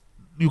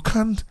 You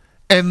can't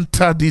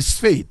enter this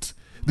faith.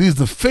 This is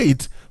the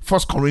faith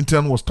 1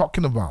 Corinthians was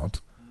talking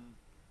about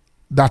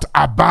that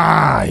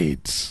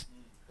abides.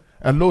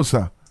 And no,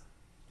 sir,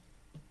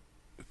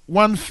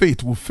 one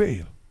faith will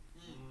fail.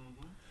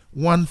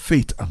 One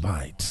faith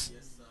abides.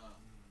 Yes, sir.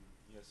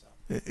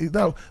 Yes, sir.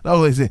 That's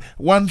what I say.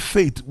 One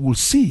faith will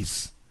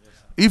cease. Yes,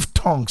 sir. If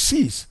tongue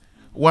cease,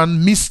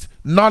 one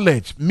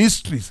knowledge,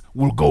 mysteries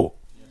will go.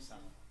 Yes, sir.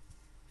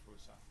 True,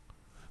 sir.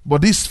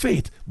 But this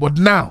faith, but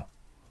now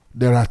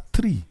there are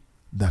three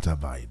that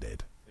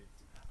abided.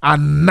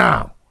 And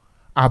now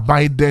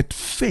abided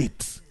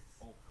faith,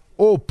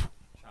 hope,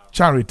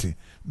 charity.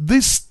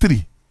 These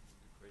three.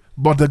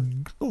 But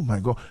oh my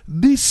God,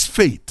 this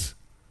faith,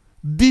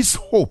 this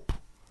hope,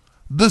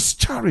 this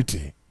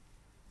charity,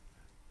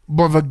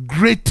 but the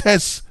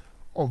greatest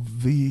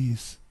of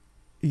these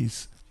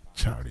is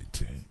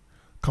charity.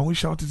 Can we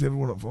shout it, every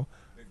one of us?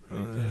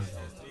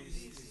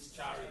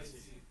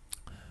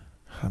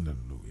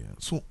 Hallelujah.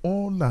 So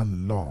all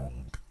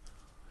along,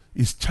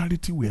 it's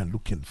charity we are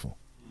looking for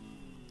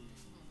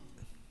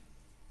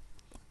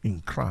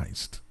in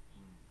Christ.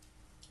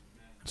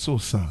 So,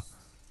 sir,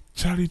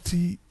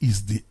 charity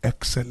is the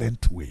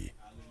excellent way.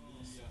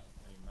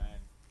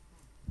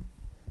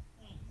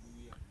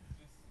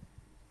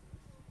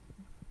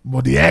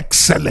 But the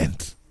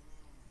excellent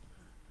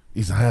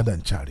is higher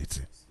than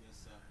charity.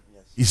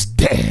 It's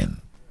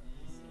then.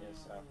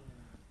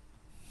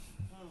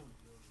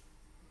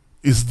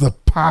 It's the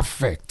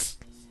perfect.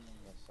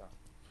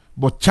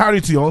 But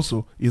charity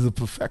also is the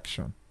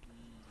perfection.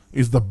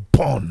 It's the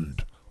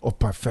bond of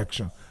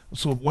perfection.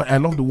 So I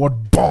love the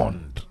word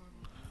bond.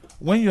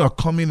 When you are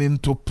coming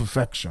into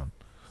perfection,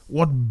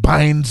 what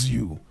binds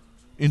you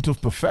into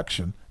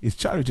perfection is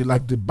charity,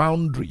 like the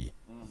boundary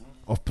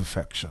of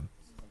perfection.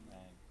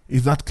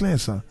 Is that clear,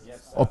 sir?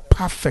 Yes, sir. Of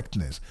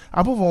perfectness.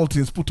 Above all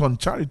things, put on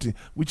charity,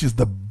 which is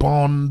the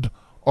bond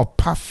of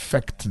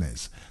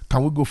perfectness.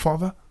 Can we go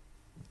further?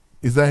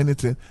 Is there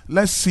anything?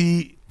 Let's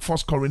see 1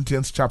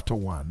 Corinthians chapter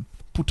 1.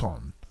 Put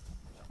on.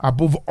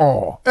 Above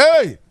all.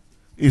 Hey!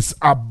 It's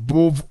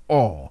above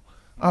all.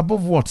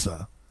 Above what,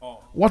 sir?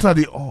 All. What are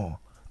the all?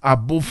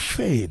 Above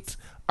faith.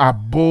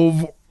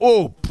 Above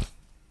hope.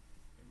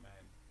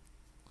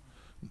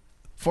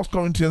 1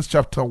 Corinthians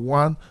chapter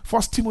 1.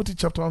 1 Timothy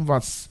chapter 1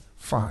 verse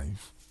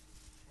 5.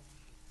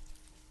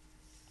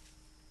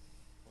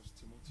 First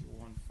Timothy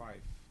 1:5.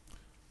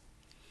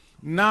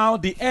 Now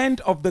the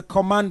end of the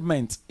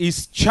commandment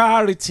is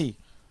charity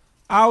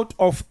out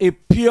of a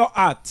pure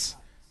heart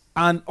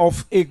and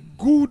of a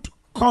good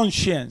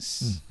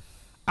conscience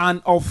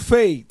and of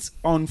faith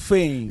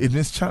unfeigned. It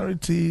means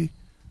charity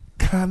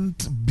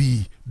can't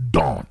be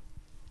done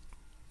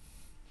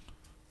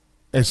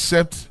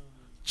except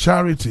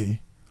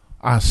charity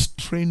has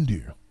trained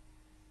you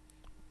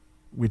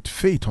with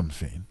faith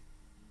unfeigned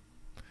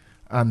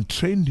and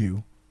trained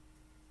you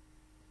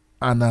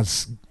and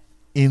has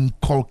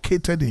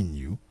inculcated in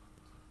you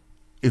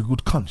a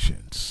good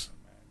conscience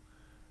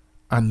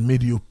and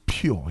made you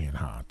pure in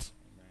heart.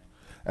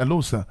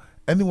 Hello, sir.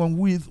 Anyone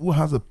who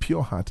has a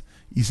pure heart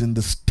is in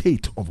the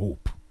state of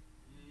hope.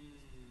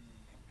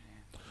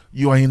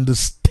 You are in the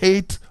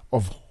state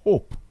of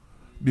hope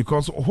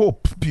because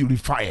hope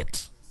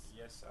purifies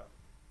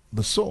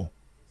the soul.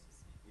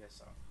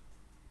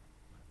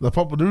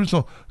 The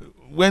reason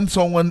when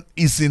someone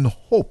is in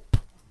hope,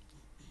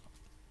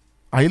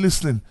 are you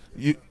listening?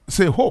 You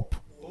say hope.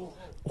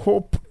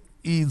 Hope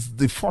is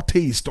the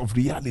foretaste of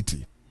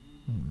reality,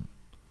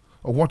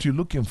 of what you're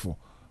looking for.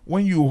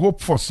 When you hope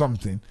for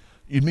something,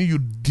 it means you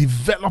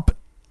develop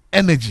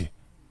energy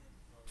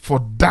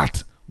for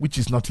that which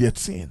is not yet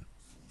seen.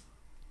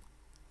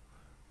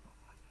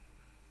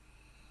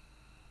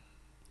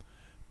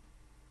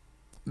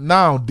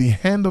 Now, the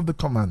end of the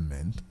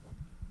commandment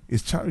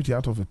is charity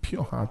out of a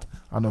pure heart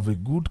and of a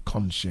good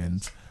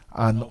conscience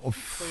and of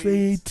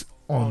faith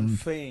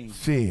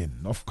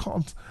unfeigned. Of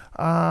course,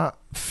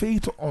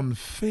 faith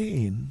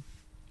unfeigned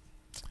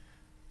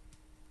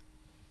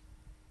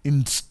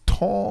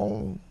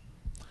install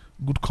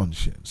good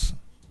conscience.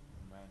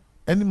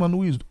 Anyone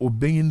who is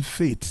obeying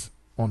faith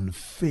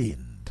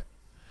unfeigned,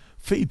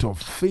 faith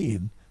of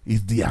faith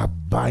is the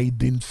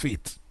abiding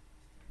faith.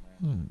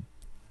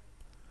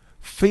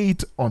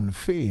 Faith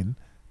unfeigned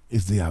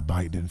is the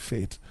abiding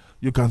faith.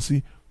 You can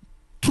see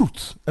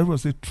truth. Everyone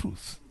say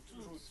truth.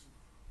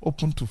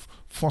 Open to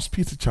 1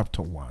 Peter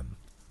chapter 1,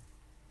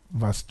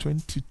 verse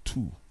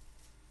 22.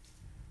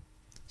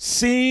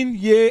 Seeing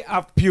ye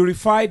have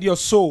purified your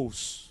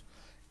souls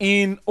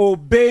in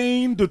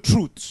obeying the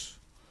truth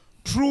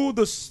through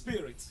the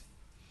Spirit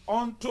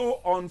unto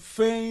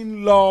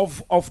unfeigned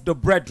love of the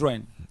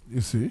brethren.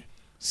 You see?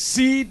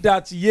 See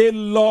that ye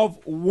love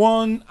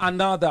one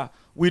another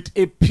with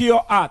a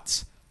pure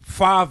heart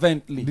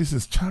fervently. This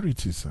is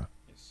charity, sir.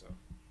 Yes, sir.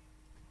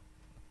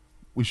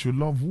 We should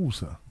love who,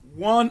 sir?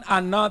 One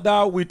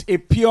another with a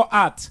pure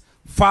heart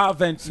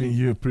fervently. See,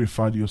 you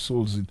purified your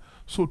souls in.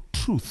 So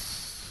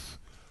truth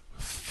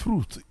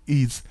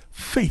is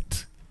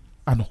faith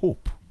and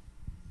hope.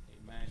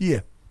 Amen.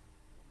 Here.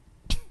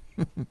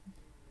 Amen.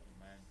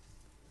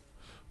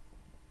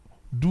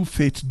 Do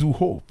faith, do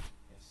hope.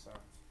 Yes, sir.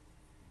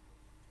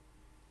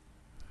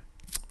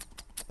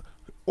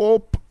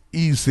 Hope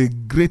is a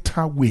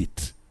greater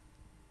weight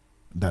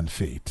than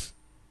faith,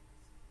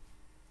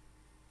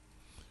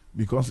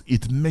 because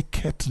it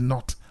maketh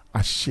not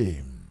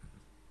ashamed.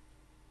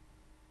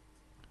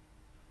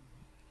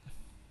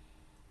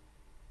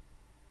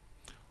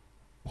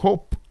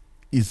 Hope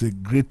is a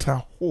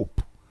greater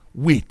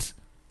weight.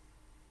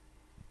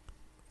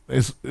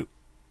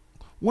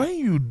 When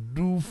you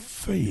do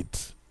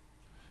faith,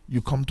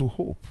 you come to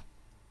hope.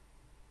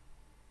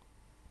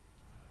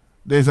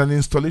 There's an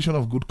installation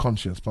of good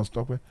conscience,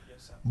 Pastor Okwe.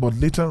 Yes, sir. But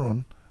later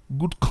on,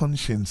 good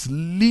conscience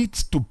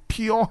leads to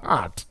pure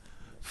heart.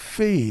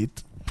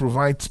 Faith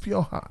provides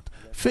pure heart.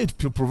 Faith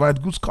provides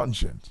good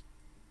conscience.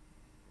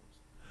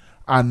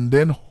 And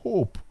then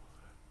hope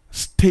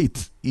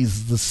state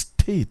is the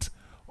state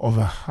of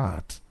a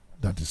heart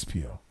that is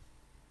pure.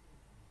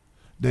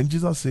 Then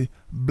Jesus said,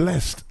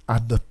 blessed are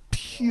the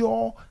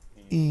pure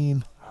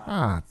in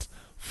heart,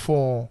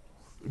 for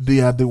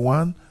they are the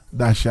one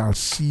that shall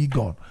see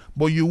God.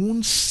 But you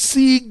won't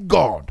see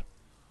God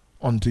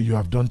until you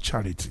have done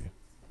charity.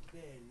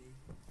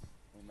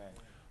 Amen.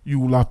 You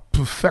will have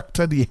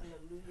perfected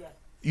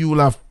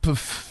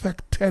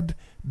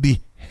the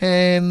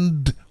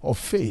hand of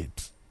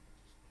faith.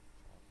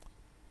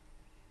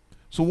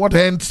 So what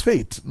ends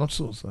faith? Not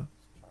so, sir.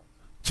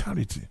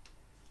 Charity.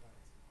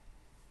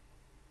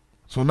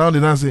 So now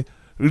did I say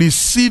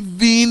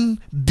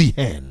receiving the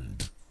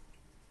hand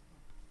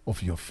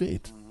of your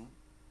faith?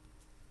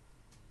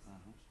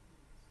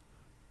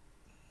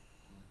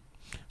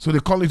 So they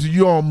call it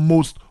your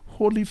most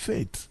holy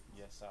faith.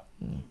 Yes, sir.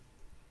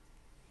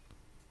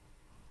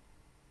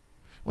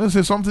 When they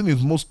say something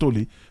is most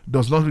holy,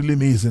 does not really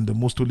mean it's in the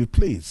most holy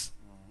place.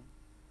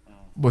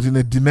 But in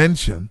a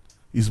dimension,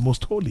 is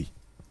most holy.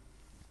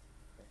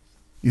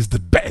 Is the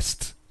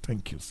best.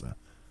 Thank you, sir.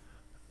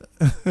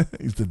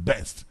 Is the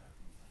best.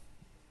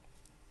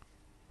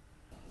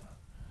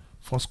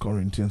 1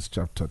 Corinthians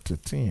chapter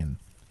 13.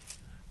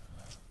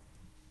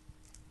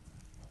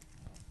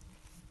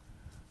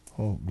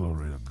 Oh,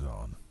 glory to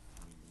God.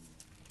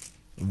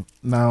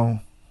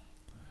 Now,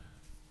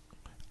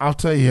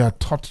 after he had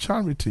taught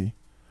charity,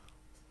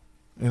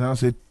 and I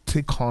said,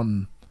 take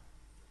on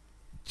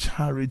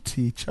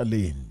charity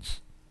challenge.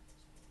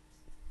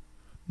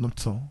 Not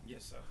so?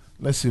 Yes, sir.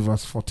 Let's see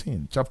verse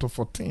 14. Chapter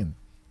 14.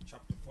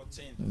 Chapter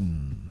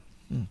 14.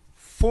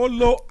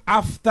 Follow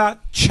after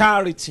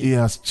charity. He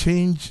has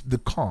changed the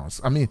course.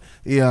 I mean,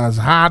 he has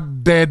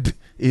added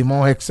a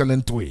more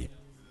excellent way.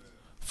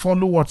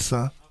 Follow what,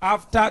 sir?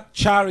 After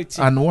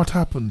charity. And what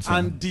happens?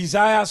 And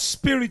desire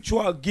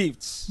spiritual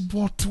gifts.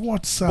 But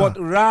what, sir? But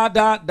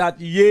rather that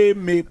ye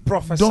may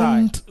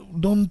prophesy.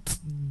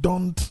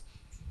 Don't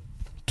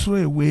throw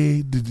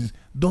away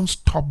don't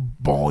stop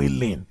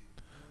boiling.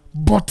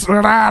 But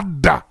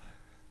rather,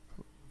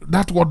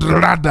 that word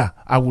rather,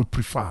 I would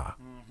prefer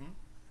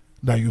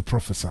that you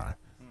prophesy.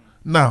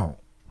 Now,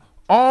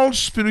 all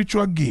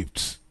spiritual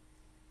gifts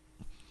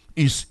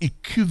is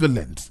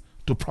equivalent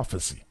to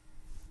prophecy.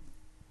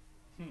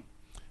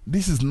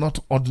 This is not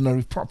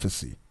ordinary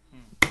prophecy.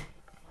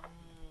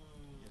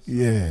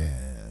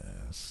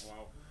 Yes.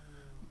 Wow.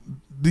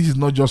 This is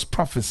not just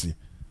prophecy.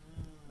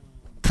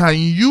 Can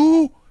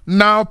you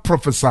now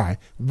prophesy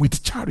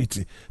with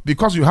charity?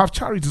 Because you have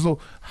charity, so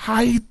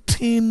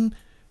heighten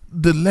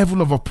the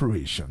level of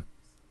operation.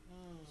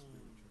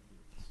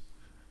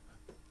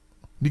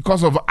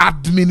 Because of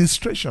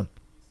administration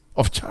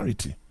of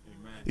charity.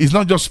 Amen. It's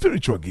not just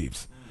spiritual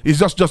gifts. It's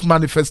just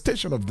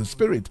manifestation of the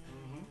Spirit.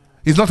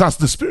 It's not as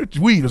the Spirit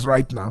wills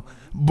right now,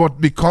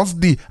 but because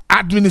the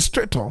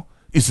administrator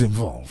is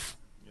involved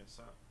Yes,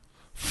 sir.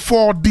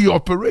 for the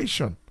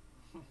operation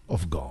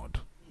of God.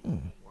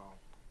 Wow.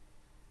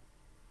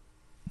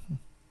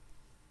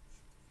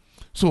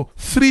 So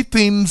 3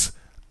 things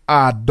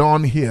are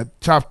done here.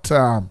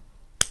 Chapter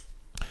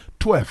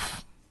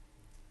 12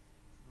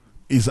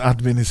 is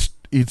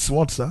it's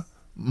what, sir?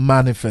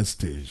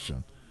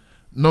 Manifestation.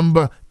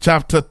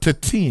 Chapter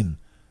 13,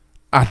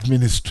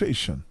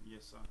 administration.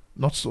 Yes, sir.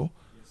 Not so?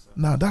 Yes, sir.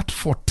 Now that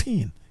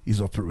 14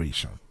 is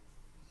operation.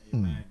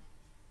 Amen.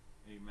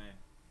 Amen.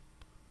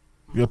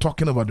 You're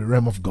talking about the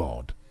realm of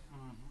God.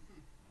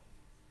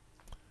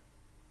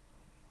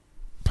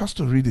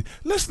 Pastor, read it.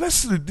 Let's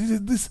read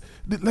this.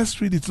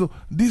 Let's read it. So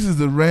this is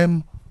the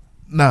realm.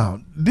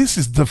 Now this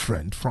is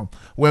different from.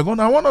 I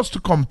want us to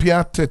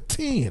compare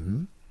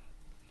 13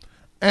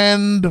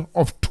 and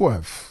of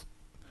 12.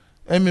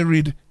 Let me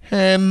read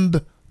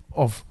end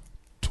of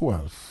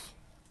 12.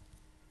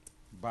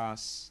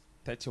 Verse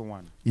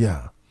 31.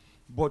 Yeah.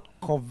 But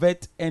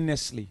covet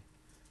earnestly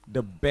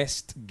the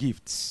best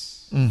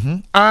gifts.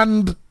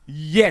 And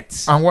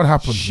Yet what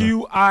happens?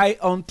 shew I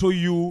unto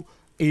you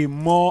a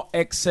more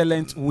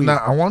excellent way.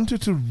 Now I want you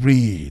to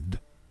read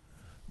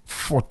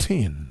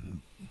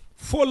 14.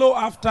 Follow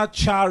after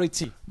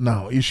charity.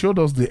 Now he showed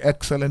us the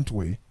excellent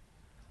way.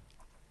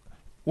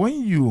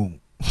 When you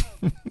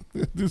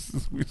this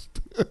is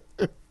wisdom.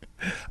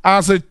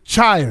 As a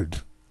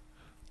child,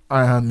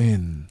 I am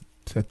in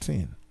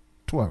 13,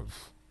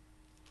 12.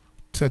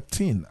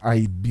 13,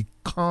 I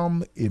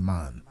become a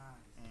man.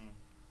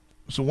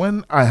 So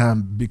when I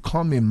am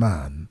become a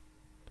man,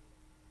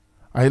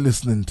 are you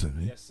listening to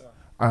me? Yes, sir.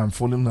 I am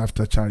following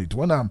after charity.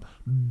 When I'm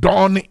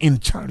done in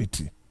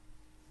charity,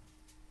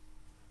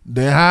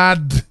 I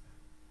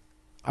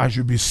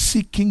should be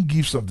seeking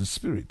gifts of the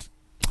Spirit.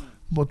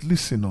 But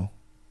listen,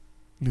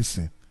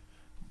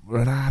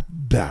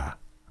 rather.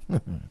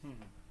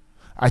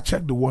 I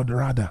checked the word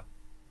rather.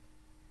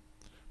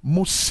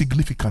 Most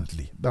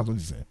significantly, that's what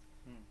he said.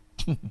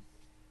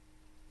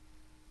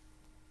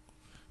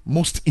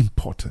 Most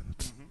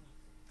important.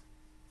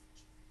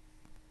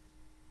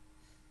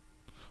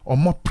 Or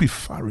more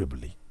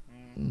preferably.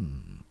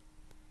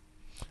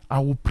 I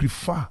would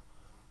prefer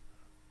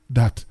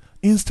that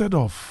instead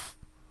of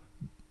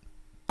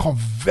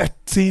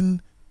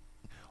coveting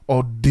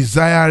or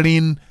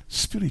desiring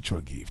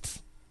spiritual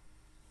gifts,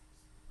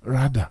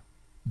 rather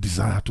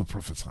desire to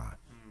prophesy.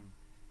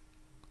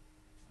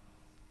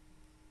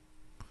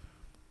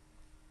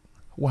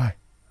 Why?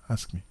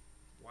 Ask me.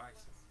 Why,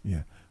 sir?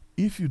 Yeah.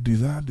 If you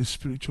desire the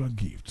spiritual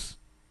gifts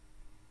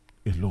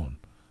alone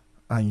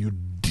and you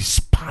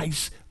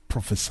despise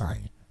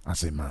prophesying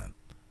as a man,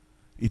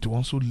 it will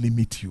also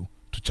limit you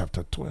to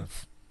chapter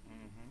 12.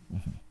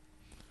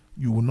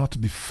 You will not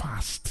be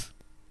fast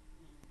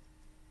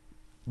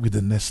with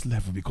the next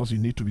level because you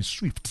need to be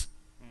swift.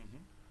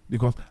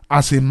 Because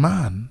as a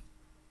man,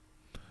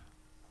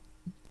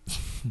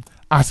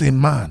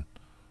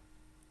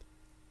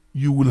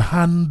 you will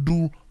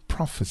handle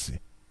prophecy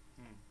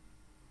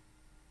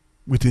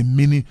with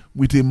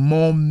a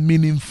more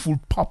meaningful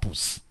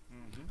purpose.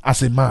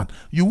 As a man,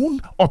 you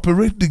won't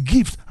operate the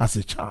gift as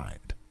a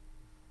child.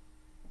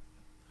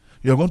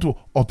 You're going to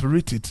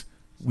operate it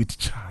with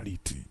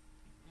charity.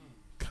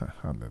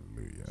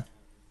 Hallelujah.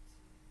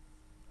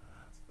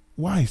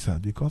 Why is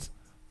that? Because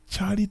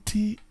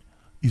charity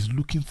is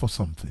looking for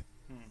something.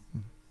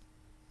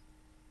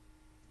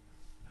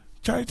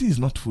 Charity is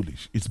not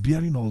foolish. It's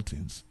bearing all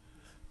things,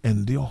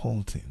 endure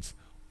all things,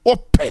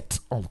 opet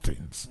all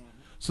things.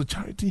 So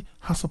charity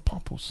has a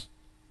purpose.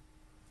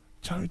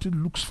 Charity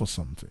looks for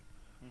something.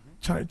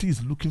 Charity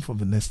is looking for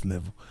the next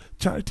level.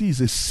 Charity is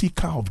a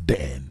seeker of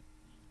den.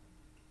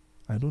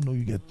 I don't know,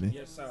 you get me?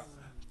 Yes, sir.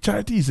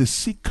 Charity is a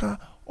seeker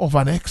of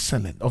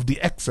the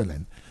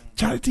excellent.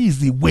 Charity is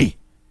the way.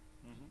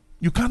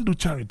 You can't do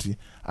charity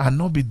and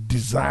not be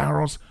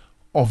desirous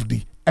of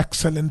the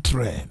excellent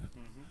realm.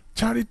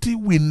 Charity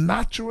will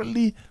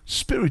naturally,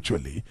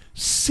 spiritually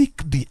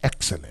seek the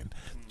excellent.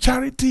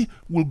 Charity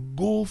will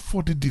go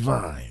for the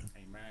divine.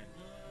 Amen.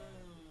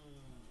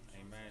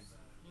 Amen.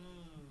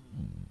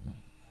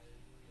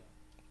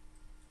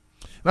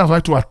 That's why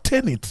to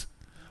attain it,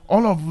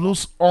 all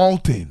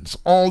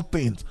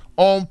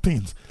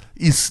things,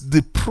 is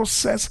the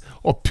process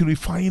of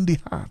purifying the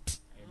heart.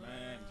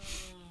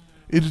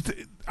 Amen.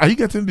 Are you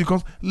getting it?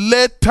 Because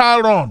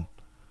later on,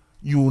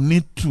 you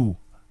need to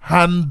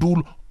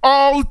handle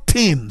all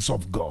things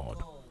of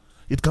God.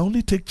 It can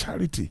only take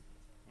charity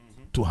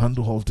to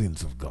handle all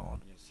things of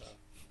God. Yes, sir.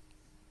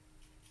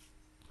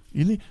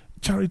 You need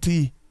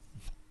charity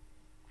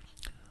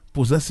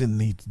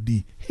possessing it,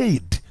 the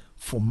head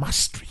for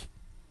mastery.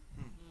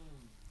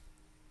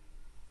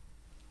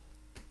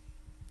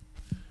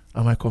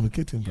 Am I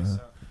communicating? Yes,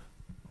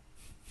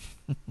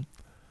 sir.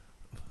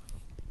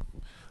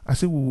 I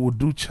say we will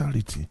do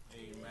charity.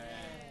 Amen.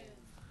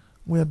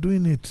 We are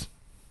doing it,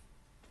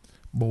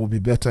 but we'll be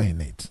better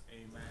in it.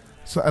 Amen.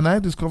 So, and I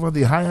discovered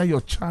the higher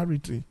your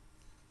charity,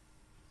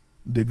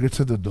 the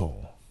greater the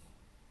door.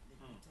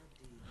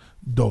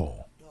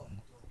 Door.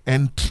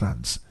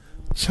 Entrance.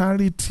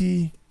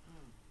 Charity.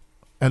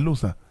 Hello,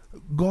 sir.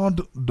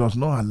 God does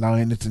not allow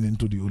anything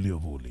into the Holy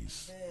of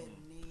Holies.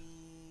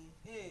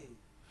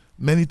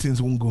 Many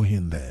things won't go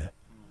in there,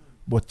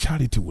 but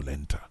charity will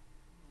enter.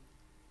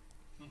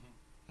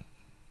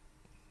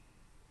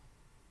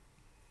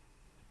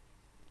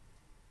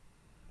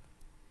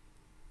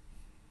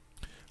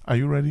 Are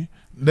you ready?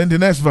 Then the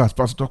next verse,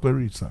 Pastor Tokwe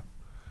reads, sir.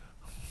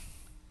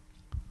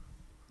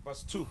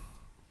 Verse 2.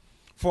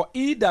 For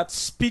he that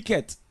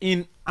speaketh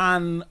in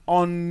an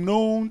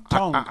unknown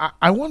tongue.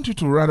 I want you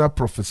to rather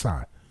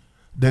prophesy.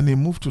 Then he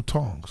moved to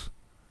tongues.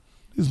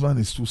 This man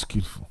is too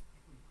skillful.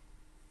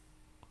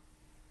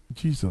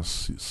 Jesus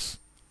says,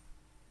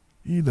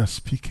 he that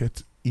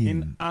speaketh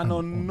in an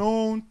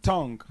unknown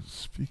tongue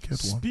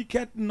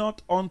speaketh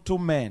not unto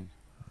men,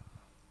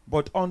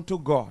 but unto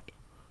God.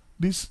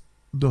 This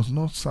does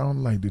not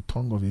sound like the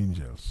tongue of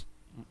angels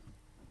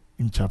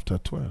in chapter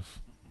 12.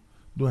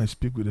 Though I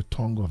speak with the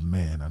tongue of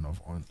men and of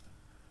on.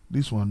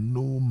 This one,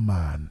 no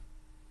man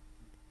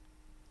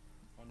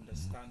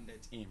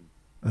understandeth him.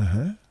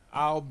 Uh-huh.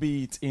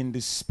 Albeit in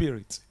the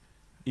spirit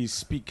he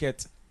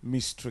speaketh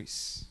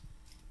mysteries.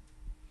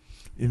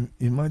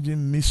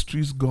 Imagine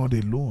mysteries God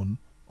alone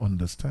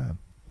understand.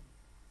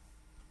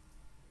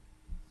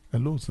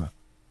 Hello, sir.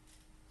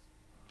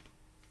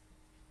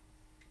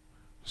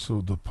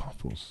 So the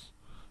purpose,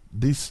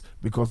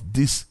 because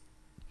this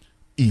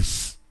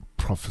is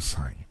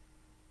prophesying.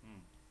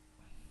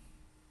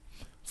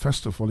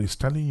 First of all, it's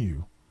telling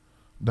you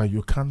that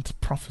you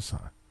can't prophesy.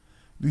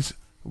 This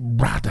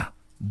rather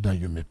that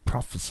you may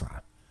prophesy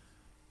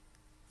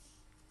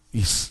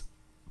is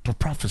to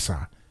prophesy.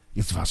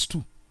 It's verse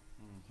 2.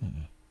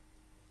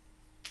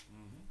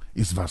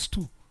 It's verse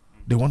 2.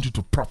 They want you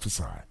to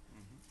prophesy.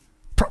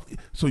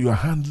 So you are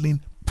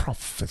handling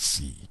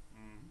prophecy.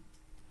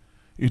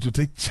 You to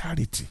take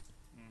charity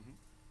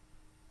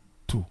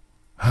to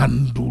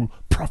handle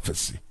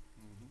prophecy.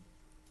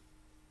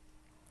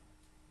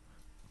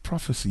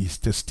 Prophecy is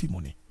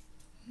testimony.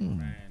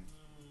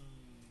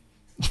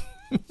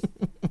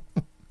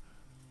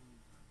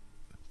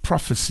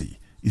 Prophecy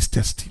is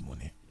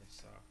testimony.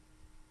 Yes, sir.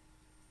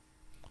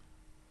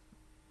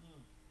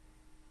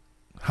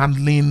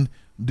 Handling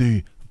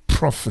the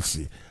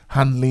prophecy,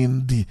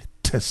 handling the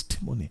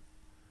testimony.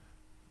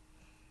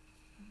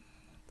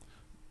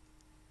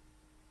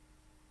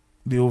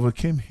 They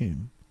overcame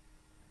him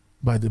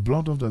by the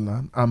blood of the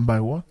Lamb and by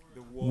what?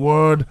 The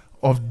word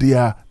of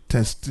their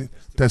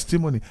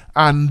testimony.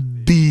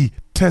 And the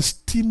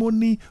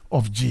testimony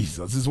of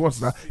Jesus is what's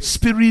that?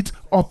 Spirit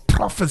of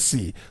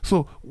prophecy.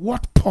 So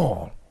what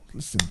Paul,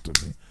 listen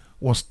to me,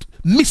 was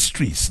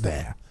mysteries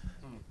there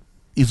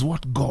is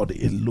what God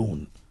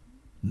alone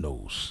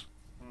knows.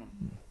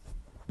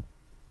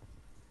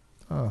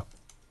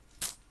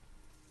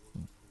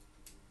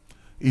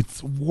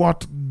 It's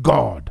what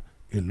God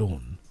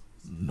alone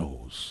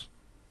knows.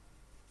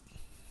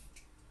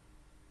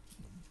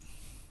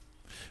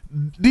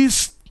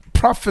 This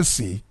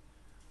prophecy,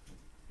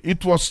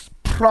 it was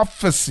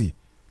prophecy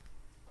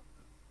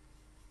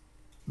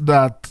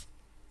that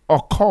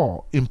occur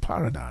in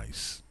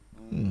paradise.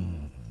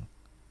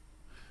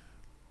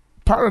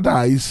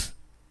 Paradise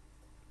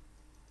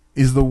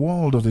is the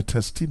world of the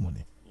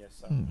testimony. Yes,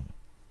 sir.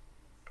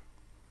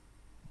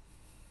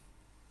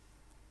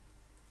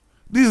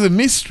 This is a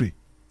mystery.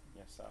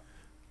 Yes, sir.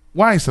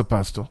 Why, sir,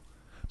 pastor?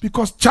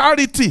 Because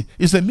charity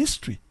is a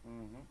mystery.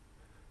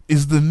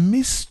 Is the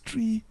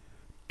mystery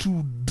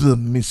to the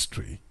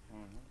mystery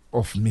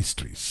of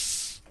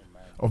mysteries.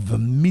 Amen. Of the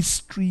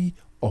mystery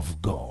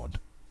of God.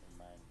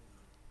 Amen.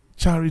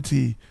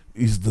 Charity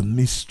is the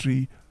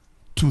mystery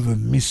to the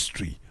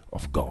mystery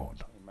of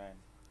God. Amen.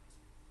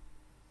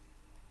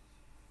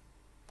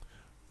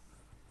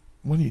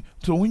 When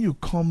you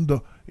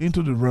come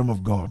into the realm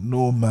of God,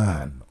 no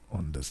man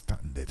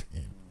understandeth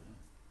him.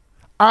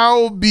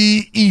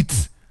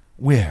 Albeit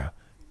where?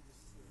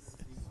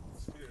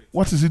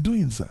 What is he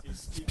doing, sir?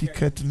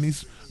 Speaketh me.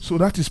 So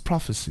that is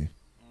prophecy.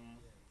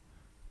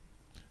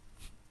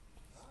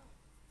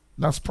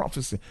 That's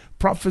prophecy.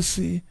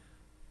 Prophecy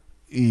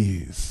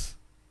is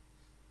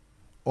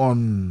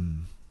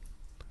on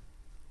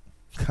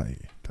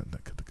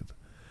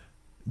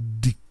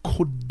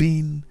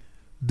decoding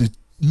the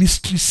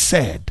mystery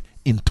said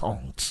in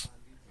tongues.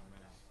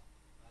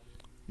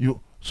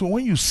 So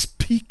when you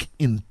speak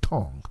in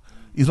tongue,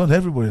 it's not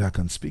everybody that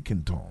can speak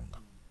in tongue.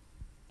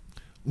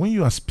 When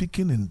you are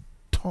speaking in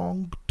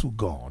tongue to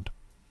God,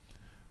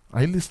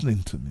 are you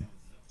listening to me?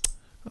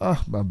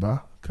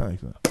 Baba.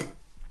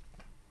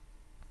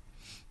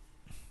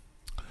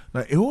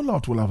 Now, a whole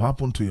lot will have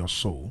happened to your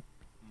soul,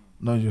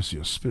 not just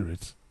your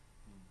spirit.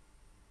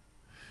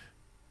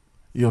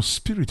 Your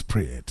spirit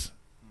prayed.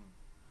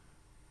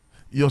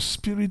 Your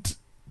spirit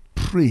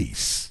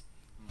prays,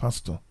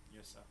 Pastor,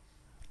 Yes, sir.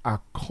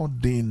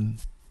 according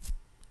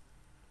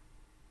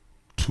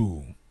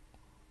to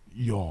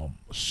your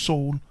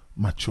soul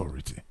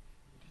maturity.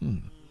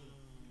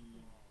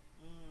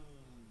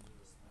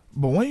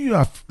 But when you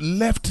have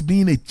left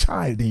being a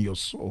child in your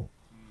soul,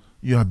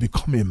 you have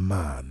become a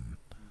man.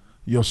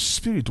 Your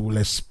spirit will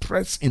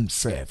express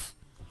himself.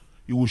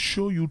 He will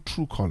show you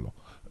true color.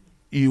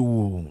 He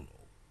will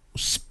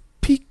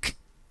speak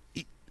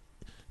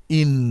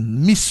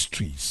in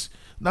mysteries.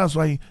 That's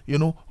why,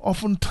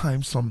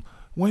 oftentimes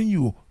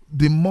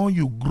the more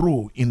you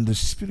grow in the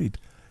spirit,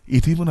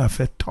 it even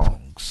affects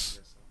tongues.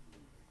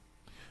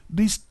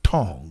 This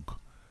tongue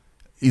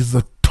is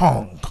the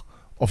tongue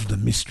of the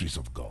mysteries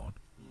of God.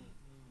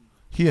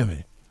 Hear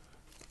me.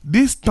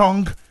 This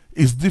tongue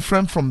is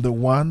different from the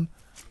one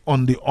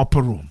on the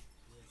upper room.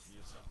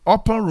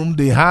 Upper room,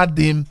 they had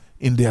him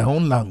in their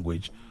own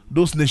language.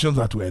 Those nations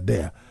that were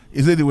there,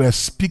 he said they were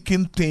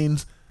speaking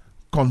things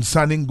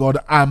concerning God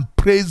and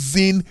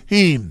praising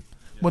him.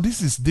 But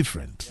this is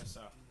different. Yes,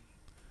 sir.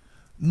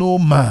 No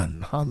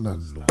man,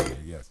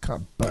 hallelujah,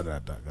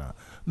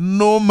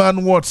 no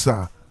man what,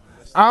 sir?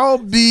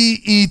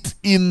 Albeit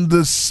in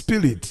the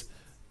spirit.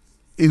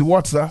 Is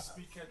what, sir?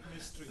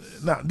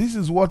 Now, this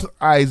is what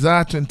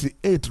Isaiah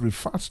 28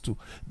 refers to.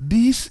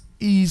 This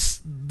is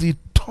the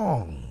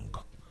tongue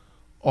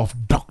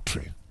of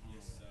doctrine.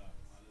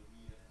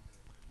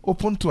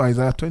 Open to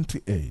Isaiah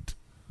 28.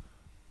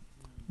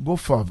 Go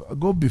further.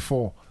 Go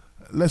before.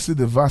 Let's see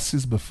the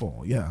verses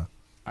before. Yeah.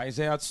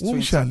 Isaiah 28.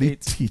 Whom shall he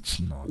teach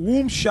knowledge?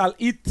 Whom shall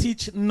he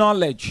teach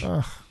knowledge?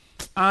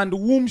 And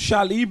whom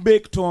shall he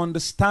make to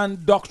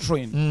understand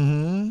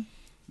doctrine?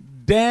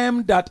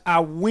 Them that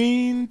are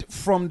weaned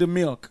from the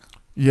milk.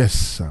 Yes,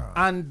 sir.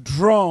 And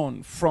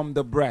drawn from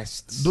the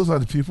breasts. Those are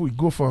the people. We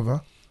go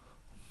further.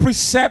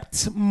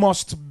 Precept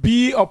must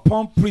be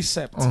upon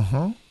precept.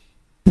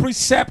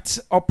 Precept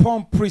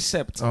upon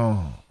precept.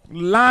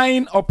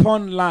 Line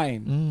upon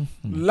line.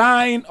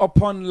 Line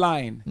upon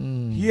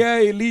line. Here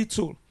a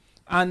little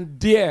and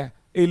there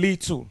a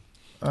little.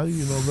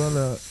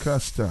 Brother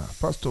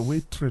Pastor, we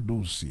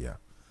introduce here.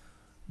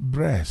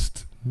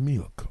 Breast,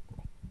 milk.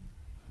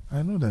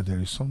 I know that there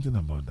is something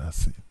about that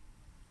thing.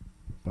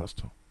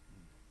 Pastor,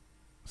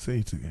 say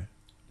it again.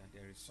 That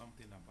there is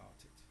something about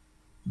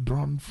it.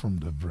 Drawn from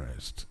the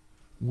breast,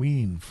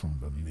 weaned from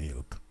the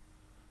milk.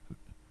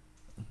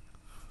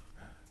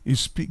 It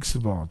speaks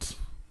about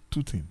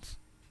two things.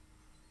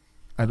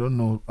 I don't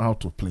know how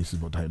to place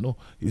it, but I know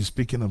he's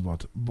speaking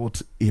about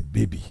both a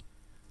baby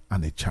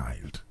and a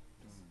child.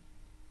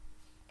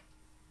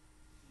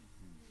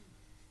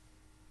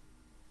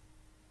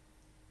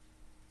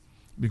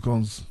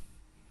 Because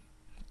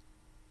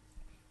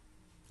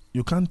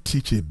you can't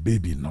teach a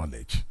baby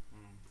knowledge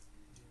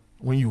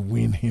when you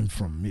wean him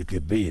from milk, a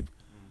babe.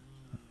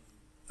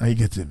 Are you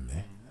getting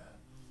me?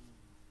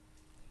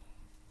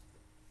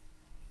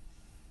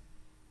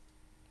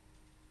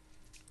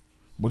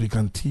 But you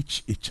can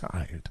teach a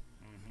child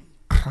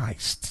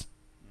Christ.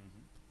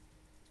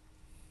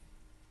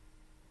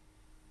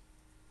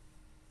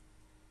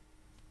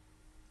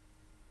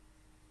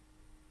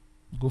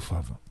 Go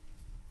further.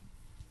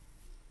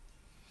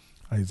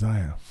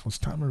 Isaiah, for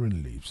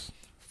stammering lips.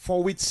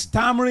 For with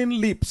stammering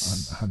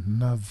lips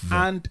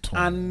and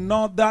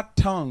another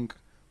tongue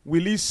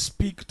will he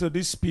speak to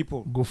this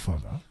people. Go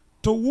further.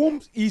 To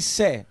whom he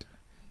said,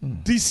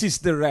 this is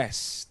the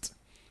rest,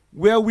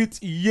 wherewith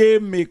ye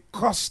may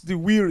cause the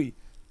weary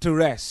to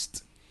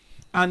rest.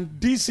 And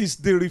this is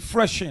the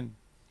refreshing,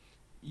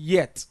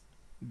 yet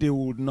they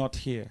would not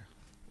hear.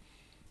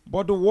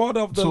 But the word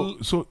of the...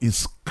 So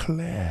it's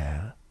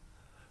clear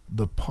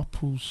the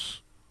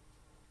purpose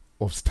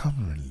of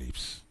stammering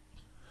lips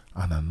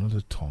and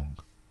another tongue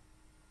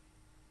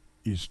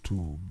is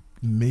to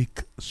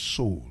make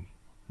soul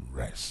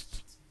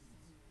rest.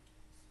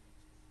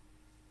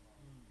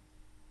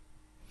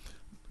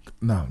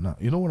 Now,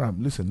 you know what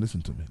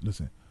listen to me,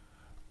 listen.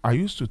 I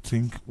used to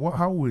think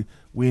how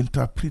we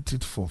interpret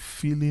it for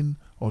feeling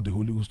of the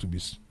Holy Ghost to be,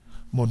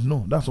 but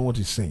no, that's not what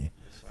he's saying.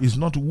 It's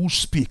not who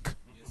speak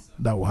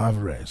that will have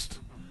rest.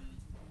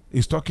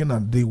 It's talking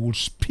that they will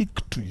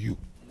speak to you.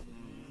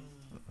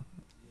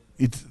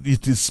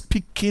 It is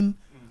speaking,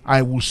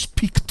 I will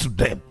speak to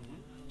them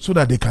so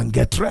that they can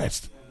get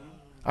rest.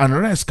 And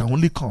rest can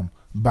only come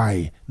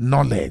by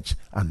knowledge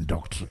and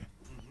doctrine.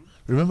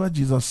 Remember,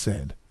 Jesus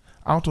said,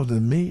 out of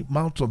the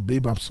mouth of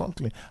babe and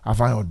suckling have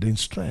I ordained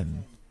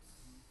strength.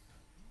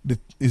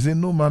 He said,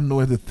 no man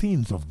knoweth the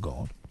things of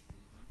God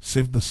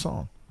save the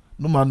Son.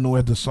 No man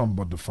knoweth the Son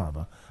but the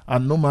Father.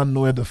 And no man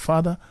knoweth the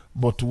Father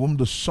but to whom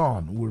the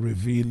Son will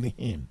reveal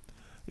him.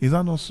 Is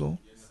that not so?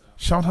 Yes,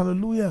 shout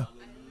hallelujah.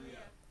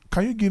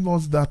 Can you give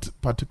us that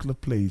particular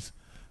place?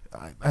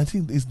 I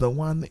think it's the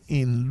one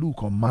in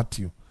Luke or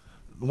Matthew.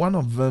 One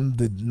of them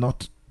did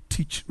not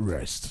teach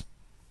rest.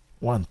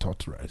 One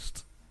taught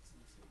rest.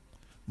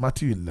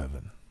 Matthew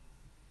 11.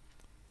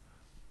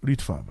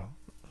 Read further.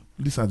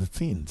 These are the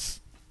things.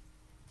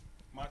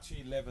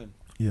 Matthew 11.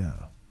 Yeah.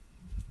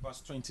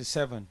 Verse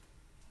 27.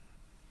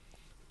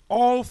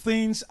 All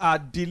things are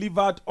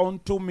delivered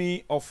unto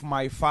me of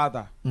my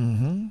Father.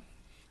 Mm-hmm.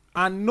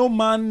 And no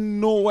man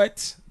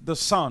knoweth the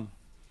Son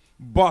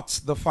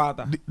but the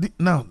Father.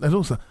 Now,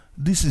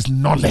 this is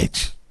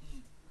knowledge.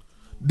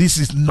 This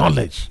is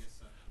knowledge.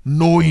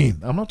 Knowing.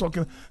 I'm not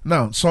talking.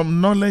 Now, some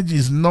knowledge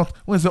is not,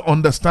 when they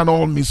understand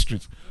all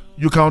mysteries.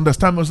 You can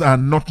understand mysteries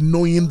and not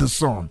knowing the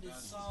Son.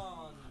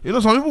 You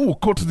know, some people will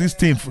quote this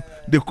thing.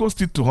 They quote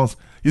it to us.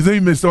 You say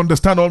you may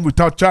understand all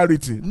without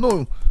charity.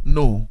 No.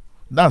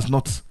 That's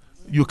not.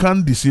 You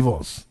can't deceive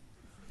us.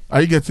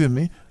 Are you getting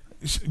me?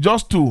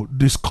 Just to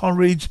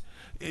discourage.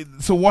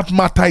 So what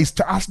matter is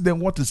to ask them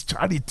what is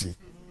charity.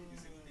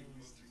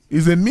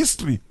 It's a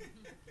mystery.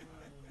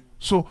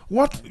 So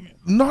what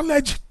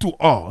knowledge to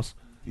us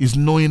is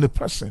knowing a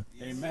person.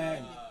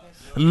 Amen.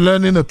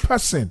 Learning a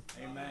person.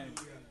 Amen.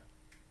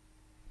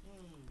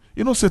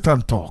 You know,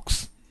 Satan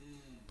talks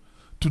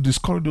to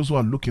discourage those who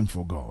are looking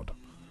for God.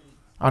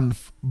 And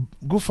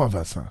go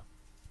further, sir.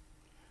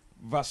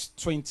 Verse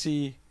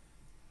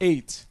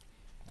 28.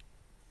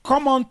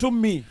 Come unto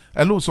me.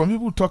 Hello, some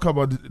people talk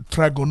about the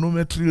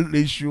trigonometry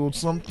ratio,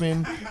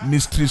 something,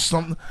 mystery,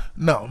 something.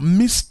 Now,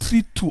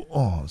 mystery to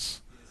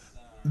us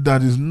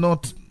that is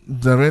not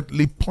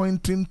directly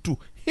pointing to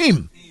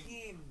Him.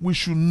 We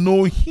should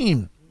know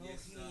Him.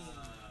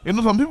 You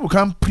know, some people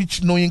can't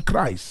preach knowing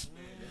Christ.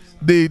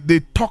 They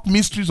talk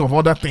mysteries of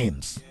other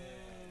things.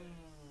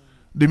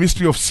 The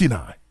mystery of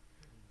Sinai.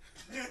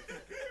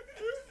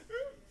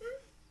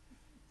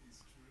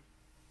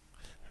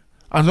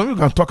 And some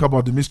people can talk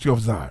about the mystery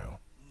of Zion.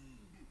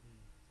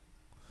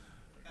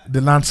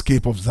 The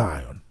landscape of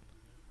Zion.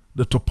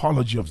 The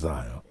topology of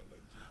Zion.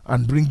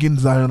 And bringing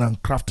Zion and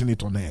crafting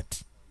it on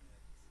earth.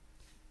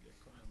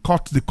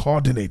 Cut the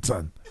coordinates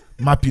and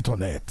map it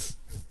on earth.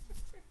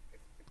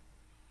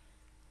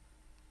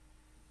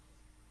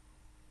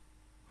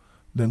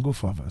 Then go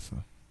further, sir.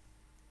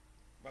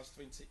 Verse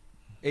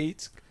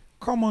 28.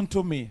 Come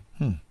unto me,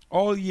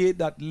 all ye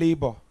that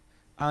labor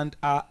and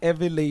are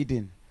heavy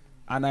laden,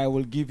 and I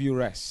will give you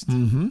rest.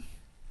 Mm-hmm.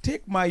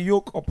 Take my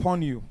yoke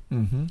upon you,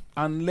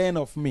 and learn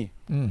of me,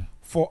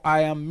 for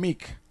I am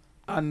meek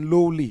and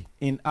lowly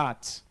in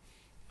heart,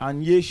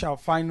 and ye shall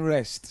find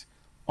rest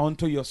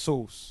unto your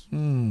souls.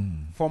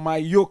 For my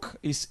yoke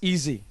is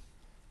easy,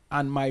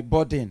 and my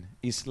burden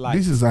is light.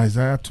 This is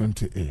Isaiah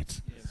 28.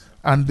 Yes,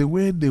 and the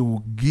way they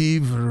will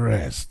give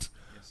rest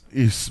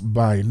is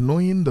by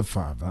knowing the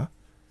Father.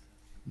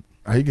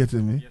 Are you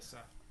getting me? Yes, sir.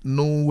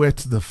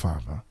 Knoweth the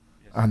Father,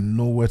 and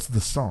knoweth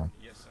the Son.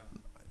 Yes,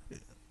 sir.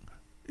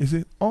 Is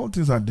it all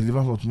things are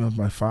delivered unto me of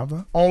my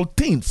Father? All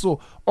things. So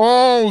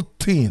all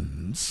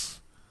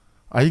things.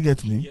 Are you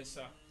getting me? Yes,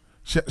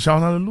 sir.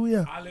 Shout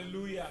hallelujah.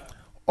 Hallelujah.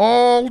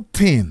 All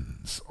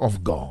things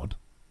of God.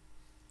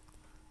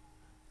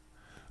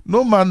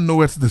 No man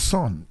knoweth the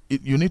Son.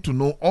 You need to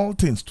know all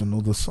things to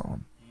know the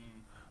Son.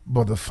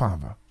 But the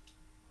Father.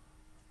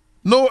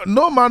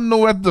 No man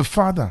knoweth the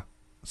Father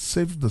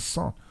save the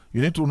Son.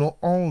 You need to know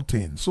all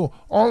things. So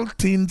all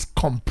things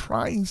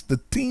comprise the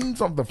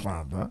things of the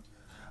Father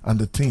and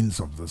the things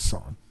of the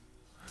Son.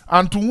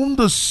 And to whom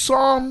the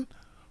Son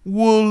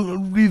will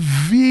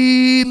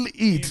reveal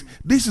it.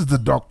 This is the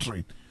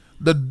doctrine.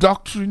 The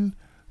doctrine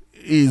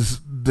is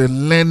the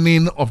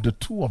learning of the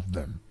two of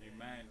them.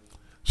 Amen.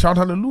 Shout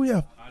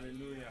hallelujah.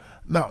 Hallelujah.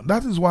 Now,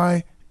 that is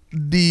why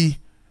the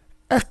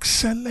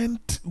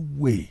excellent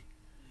way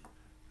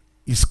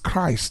is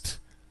Christ.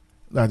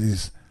 That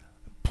is,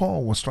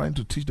 Paul was trying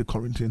to teach the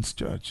Corinthians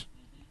church.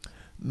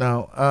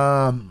 Now,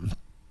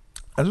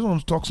 I just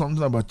want to talk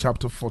something about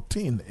chapter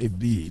 14 a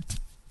bit.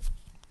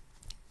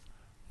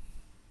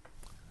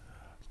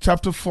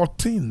 Chapter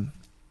 14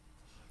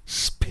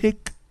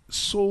 spake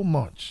so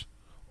much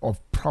of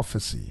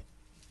prophecy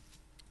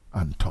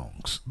and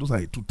tongues. Those are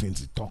the two things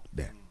he talked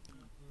there.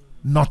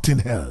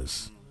 Nothing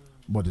else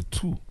but the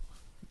two.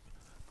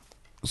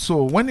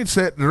 So when it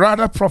said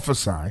rather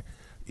prophesy,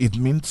 it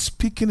means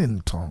speaking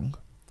in tongue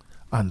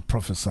and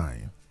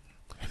prophesying.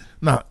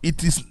 Now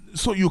it is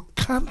so you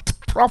can't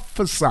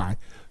prophesy.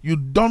 You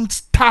don't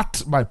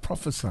start by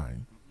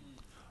prophesying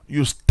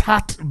You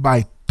start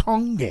by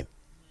tonguing.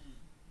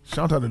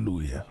 Shout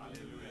hallelujah.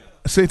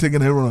 Say it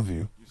again, every one of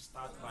you. You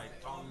start by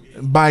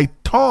tongue. By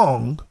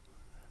tongue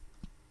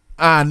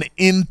and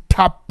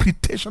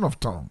interpretation of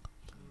tongue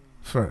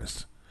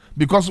first.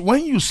 Because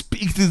when you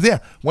speak, it is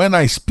there. When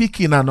I speak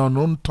in an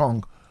unknown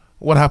tongue,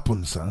 what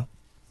happens? Huh?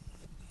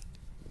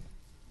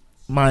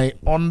 My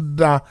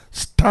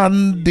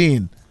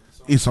understanding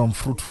is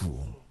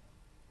unfruitful.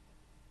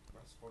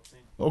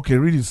 Okay,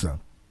 read it, sir.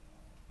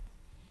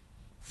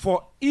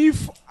 For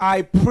if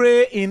I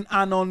pray in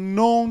an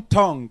unknown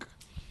tongue,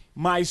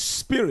 my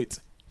spirit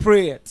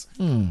prayeth,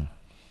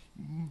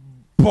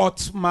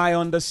 but my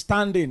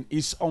understanding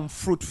is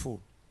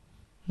unfruitful.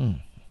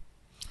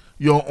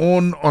 Your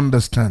own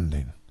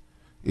understanding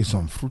is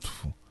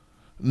unfruitful.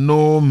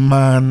 No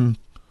man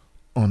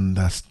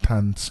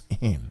understands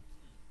him.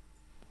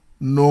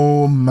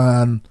 No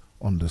man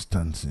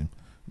understands him.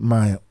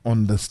 My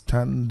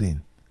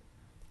understanding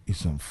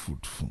is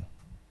unfruitful.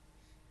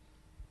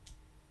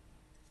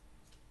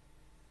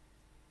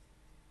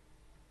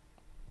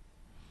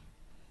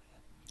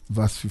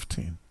 Verse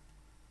 15.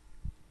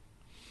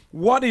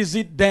 What is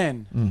it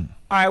then?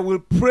 I will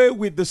pray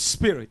with the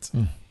spirit,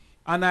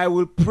 and I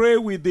will pray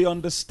with the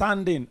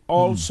understanding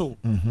also.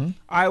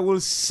 I will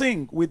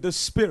sing with the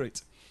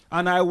spirit,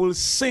 and I will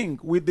sing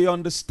with the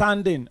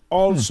understanding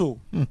also.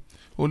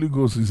 Holy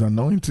Ghost is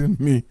anointing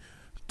me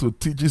to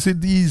teach. You see,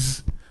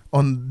 this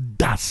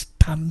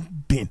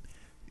understanding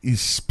is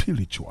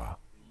spiritual.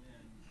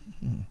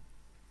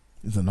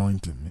 It's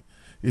anointing me.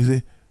 You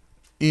see,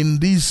 in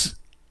this,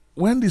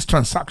 when these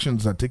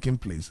transactions are taking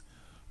place,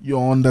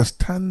 your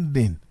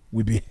understanding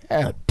will be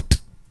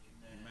helped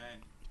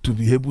to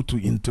be able to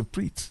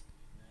interpret.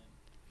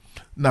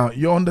 Now,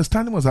 your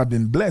understanding must have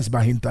been blessed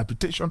by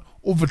interpretation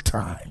over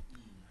time.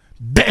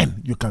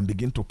 Then you can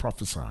begin to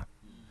prophesy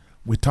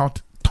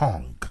without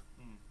tongue.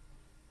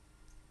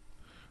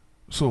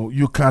 So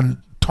you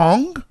can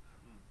tongue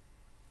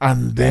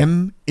and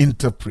then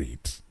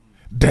interpret,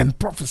 then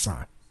prophesy,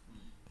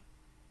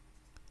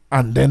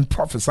 and then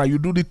prophesy. You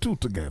do the two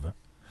together.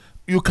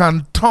 You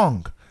can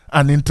tongue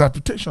and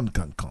interpretation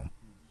can come.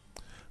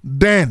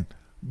 Then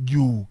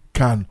you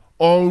can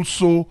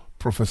also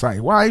prophesy.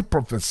 Why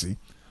prophecy?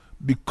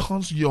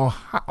 Because your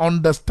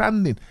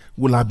understanding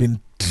will have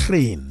been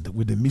trained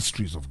with the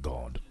mysteries of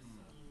God.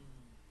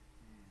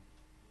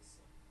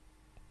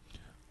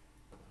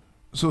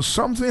 So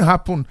something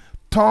happened.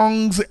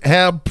 Tongues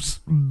helps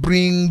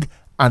bring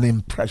an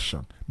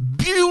impression.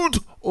 Build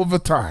over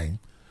time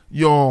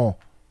your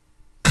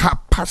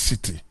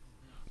capacity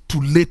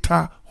to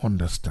later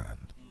understand.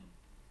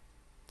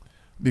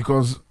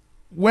 Because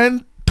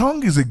when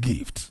tongue is a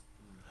gift,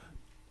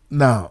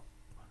 now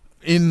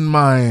in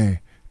my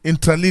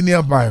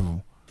interlinear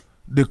Bible,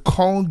 they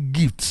call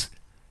gifts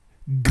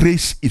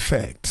grace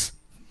effects.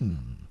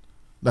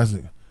 That's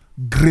it.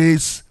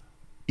 Grace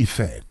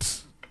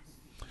effects.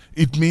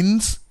 It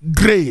means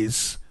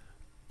grace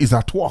is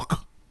at work.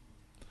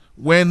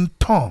 When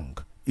tongue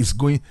is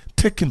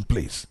taking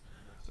place,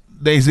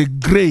 there is a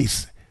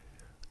grace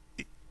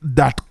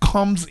that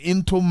comes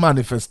into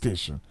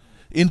manifestation,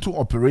 into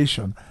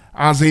operation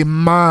as a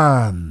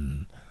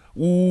man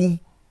who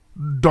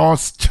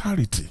does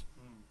charity.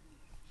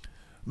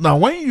 Now,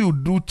 when you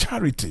do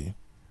charity,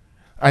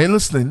 are you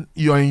listening?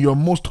 You are in your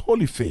most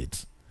holy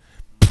faith,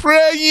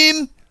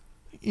 praying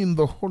in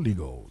the Holy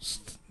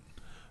Ghost.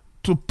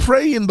 To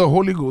pray in the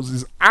Holy Ghost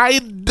is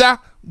either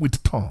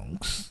with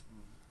tongues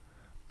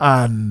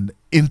and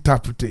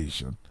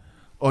interpretation,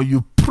 or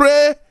you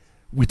pray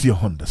with your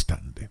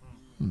understanding.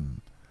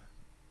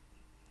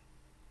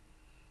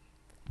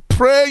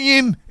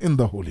 Praying in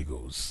the Holy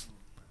Ghost.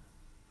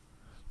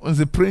 When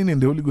the praying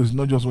in the Holy Ghost is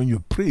not just when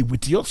you pray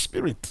with your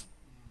spirit.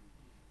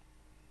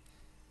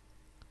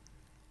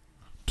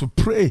 To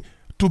pray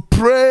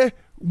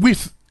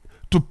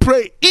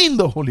in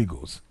the Holy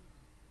Ghost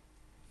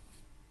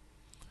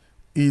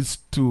is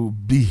to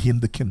be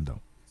in the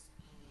kingdom.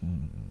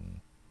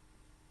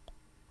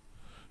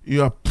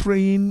 You are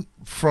praying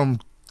from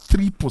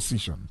three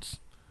positions: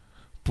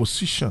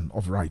 position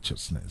of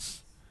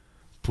righteousness,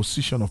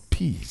 position of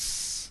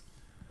peace.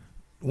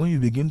 When you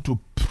begin to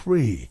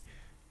pray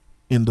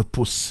in the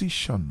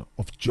position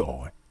of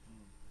joy,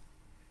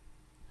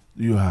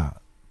 you are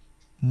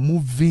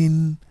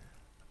moving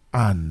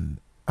and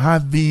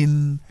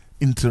having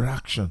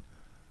interaction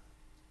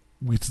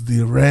with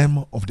the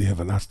realm of the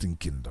everlasting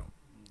kingdom.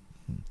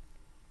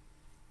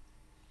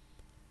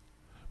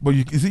 But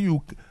you see,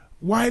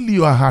 while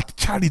you are at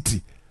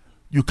charity,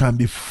 you can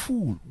be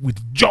full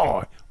with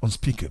joy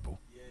unspeakable.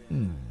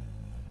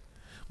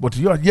 But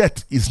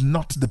yet is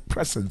not the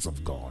presence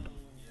of God.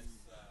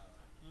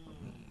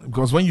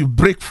 Because when you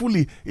break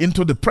fully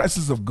into the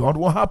presence of God,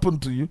 what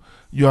happened to you?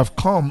 You have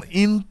come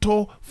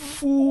into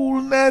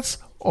fullness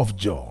of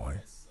joy.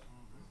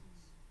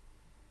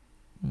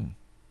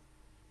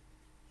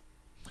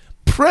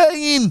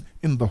 Praying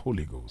in the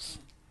Holy Ghost.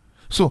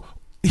 So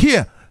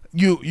here,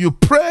 you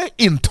pray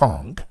in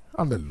tongue.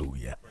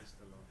 Hallelujah.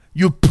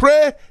 You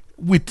pray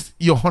with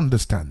your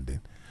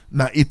understanding.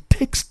 Now it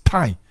takes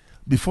time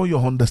before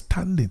your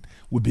understanding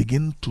will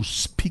begin to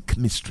speak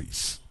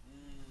mysteries.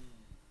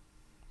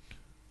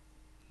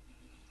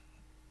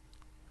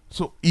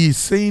 So he's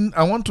saying,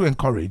 I want to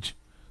encourage,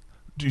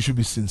 you should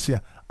be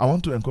sincere. I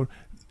want to encourage,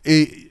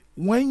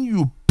 when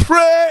you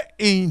pray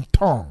in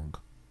tongue,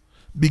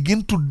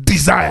 begin to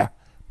desire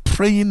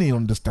praying in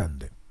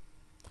understanding.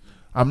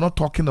 I'm not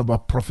talking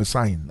about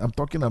prophesying. I'm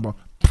talking about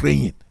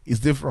praying. It's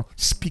different from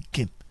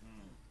speaking.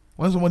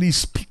 When somebody is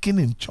speaking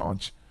in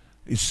church,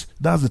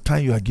 that's the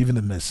time you are giving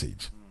a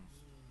message.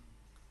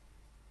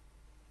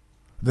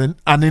 Then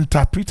an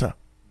interpreter.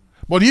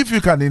 But if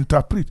you can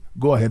interpret,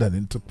 go ahead and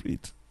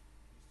interpret.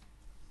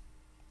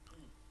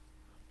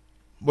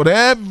 But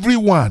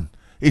everyone,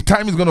 a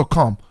time is going to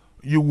come,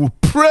 you will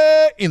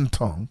pray in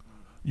tongue.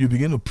 You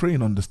begin to pray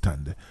in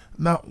understanding.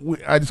 Now,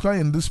 I describe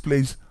in this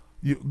place,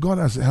 God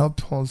has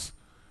helped us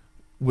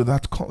with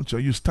that culture.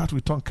 You start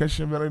with tongue.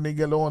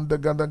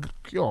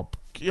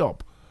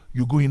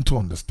 You go into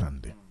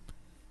understanding.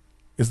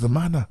 It's the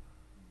manner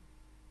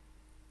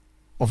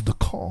of the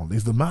call.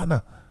 It's the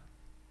manner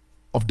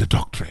of the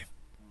doctrine.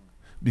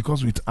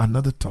 Because with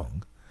another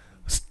tongue,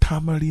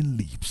 stammering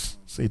lips.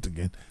 Say it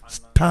again.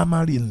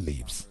 Stammering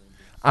lips.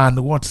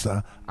 And what's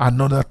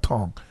another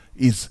tongue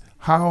is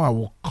how I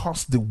will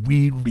cause the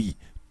weary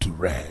to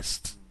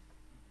rest.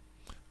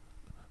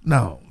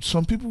 Now,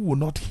 some people will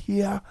not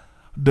hear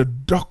the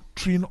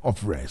doctrine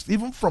of rest.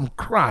 Even from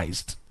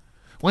Christ,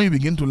 when you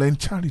begin to learn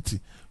charity,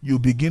 you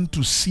begin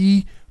to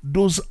see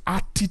those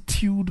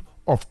attitude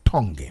of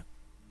tonguing.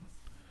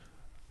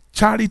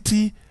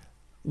 Charity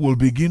will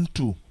begin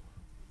to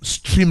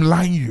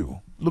streamline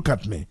you. Look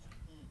at me.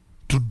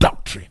 To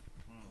doctrine.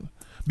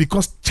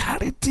 Because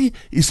charity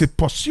is a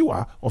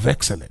pursuer of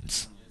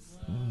excellence.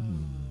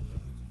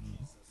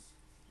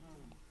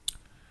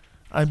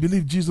 I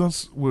believe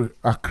Jesus will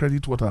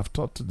accredit what I've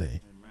taught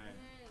today.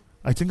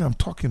 I think I'm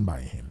talking by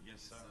him.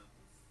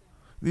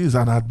 This is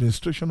an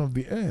administration of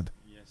the head.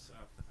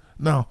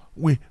 Now,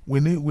 we'll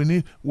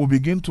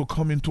begin to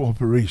come into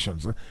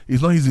operations.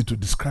 It's not easy to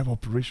describe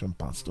operation,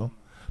 Pastor.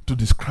 To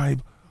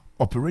describe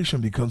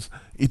operation, because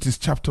it is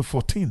chapter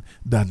 14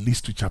 that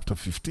leads to chapter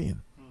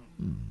 15.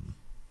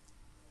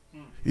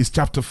 It's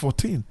chapter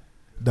 14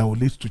 that will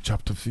lead to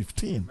chapter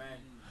 15.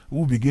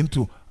 We'll begin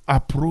to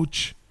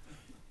approach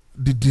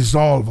the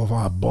dissolve of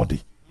our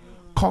body,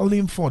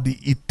 calling for the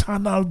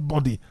eternal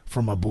body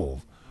from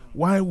above,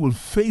 while we'll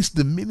face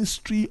the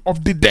ministry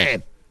of the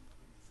dead.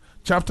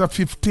 Chapter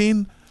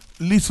 15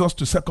 leads us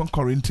to 2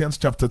 Corinthians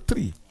chapter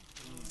 3.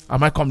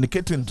 Am I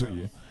communicating to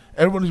you?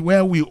 Everyone is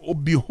where we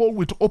behold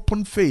with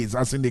open face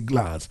as in a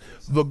glass.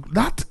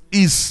 That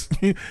is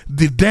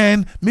the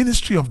den,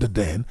 ministry of the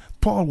den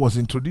Paul was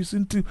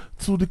introducing to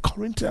the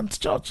Corinthians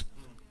church.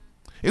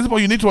 It's about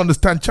you need to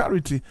understand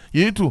charity.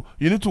 You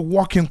need to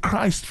walk in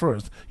Christ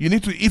first. You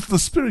need to eat the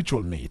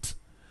spiritual meat.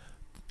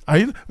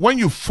 When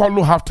you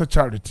follow after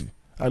charity,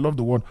 I love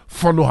the word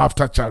follow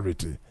after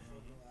charity.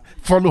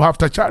 Follow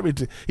after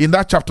charity. In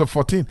that chapter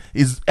 14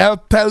 is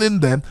telling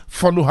them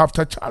follow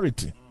after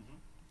charity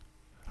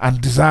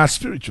and desire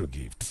spiritual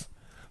gifts.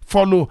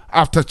 Follow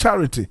after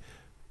charity,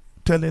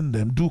 telling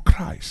them do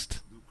Christ.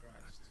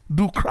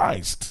 Do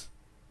Christ.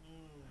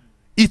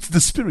 Eat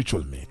the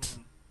spiritual meat.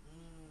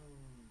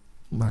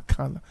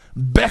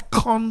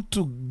 Beckon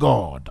to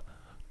God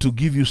to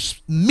give you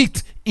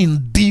meat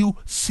in due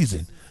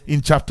season.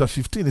 In chapter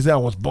 15, he said, I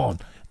was born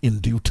in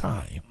due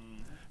time.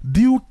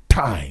 Due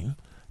time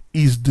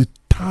is the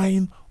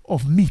time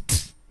of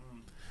meat.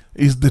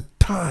 Is the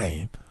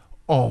time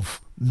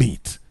of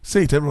meat.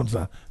 Say it, everyone,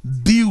 sir.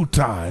 Due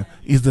time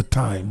is the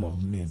time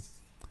of meat.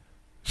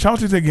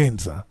 Shout it again,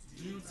 sir.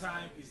 Due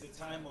time is the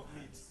time of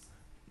meat.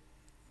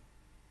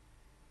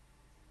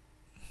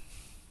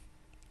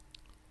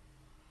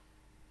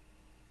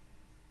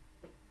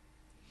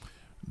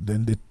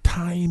 Then the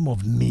time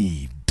of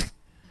need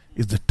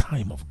is the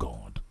time of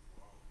God.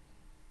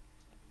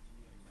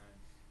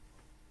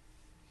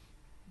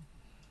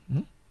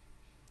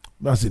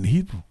 That's in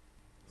Hebrew.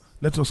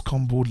 Let us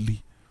come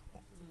boldly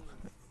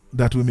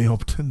that we may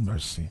obtain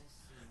mercy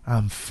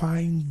and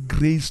find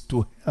grace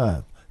to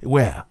help.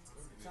 Where?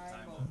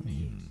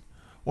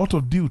 What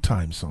of due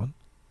time, son?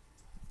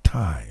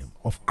 Time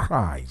of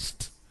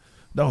Christ.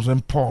 That was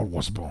when Paul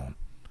was born.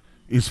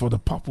 It's for the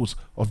purpose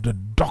of the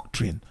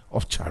doctrine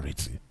of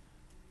charity.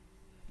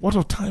 What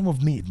of time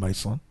of need, my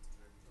son?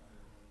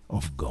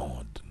 Of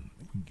God.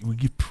 We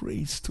give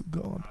praise to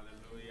God.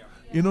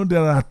 You know,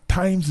 there are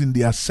times in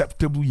the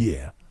acceptable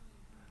year,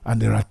 and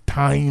there are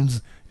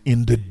times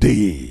in the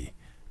day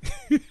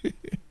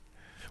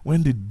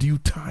when the due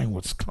time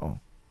was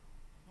come.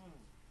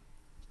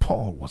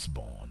 Paul was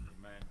born.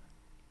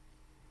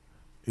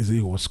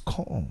 He was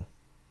called.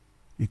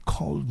 He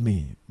called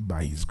me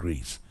by his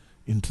grace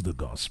into the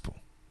gospel.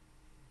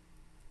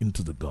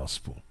 Into the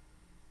gospel.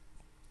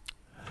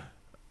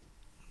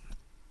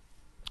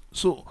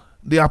 So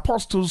the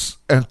apostles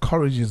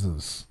encourages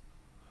us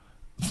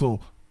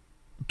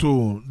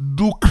to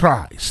do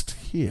Christ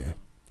here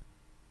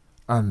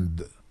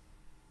and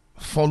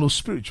follow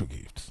spiritual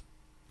gifts.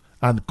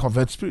 and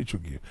covet spiritual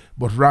gift,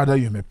 but rather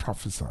you may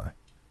prophesy.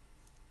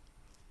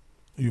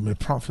 You may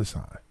prophesy.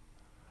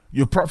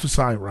 You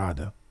prophesy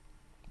rather.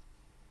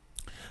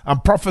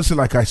 And prophecy,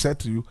 like I said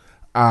to you,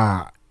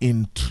 are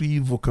in 3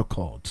 vocal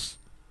cords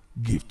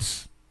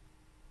gifts.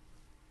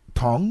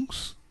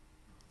 Tongues,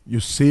 you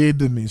say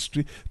the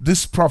mystery.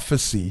 This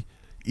prophecy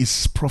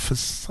is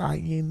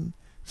prophesying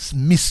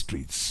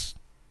mysteries,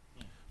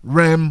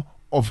 realm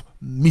of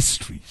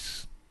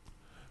mysteries.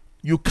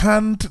 You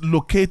can't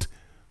locate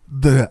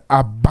the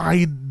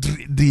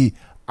abiding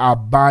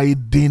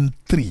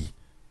 3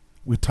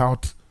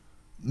 without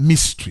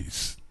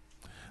mysteries,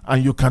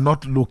 and you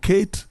cannot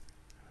locate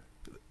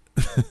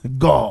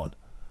God,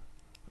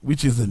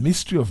 which is the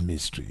mystery of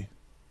mystery.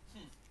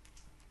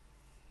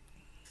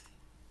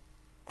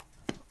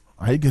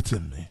 Are you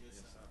getting me?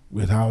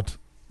 Without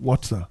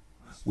what, sir?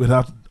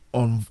 Without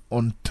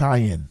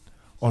untying,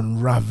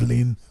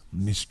 unraveling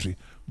mystery.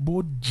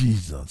 Both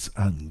Jesus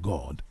and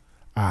God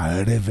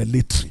are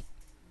revelatory.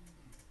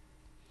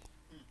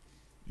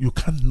 You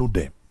can't know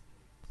them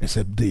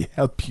except they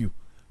help you.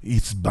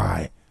 It's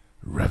by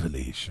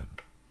revelation.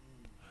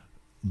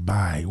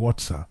 By what,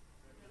 sir?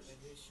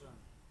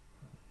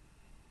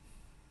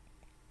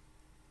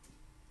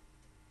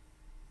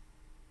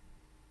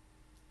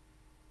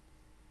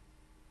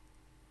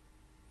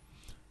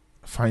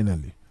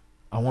 Finally,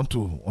 I want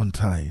to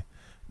untie.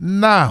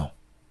 Now,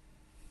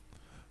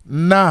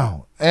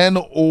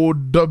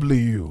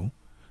 N-O-W,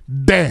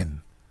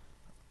 then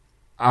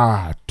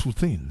are 2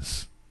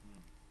 things: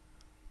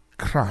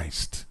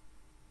 Christ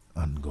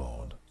and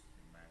God.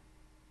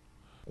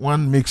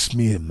 One makes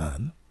me a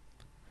man,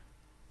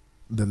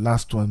 the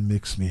last one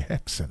makes me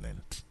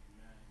excellent.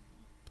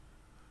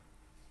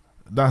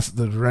 That's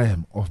the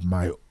realm of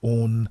my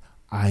own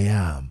I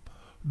am.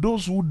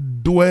 Those who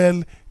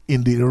dwell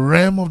in the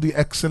realm of the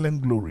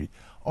excellent glory,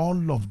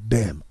 all of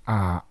them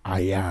are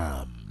I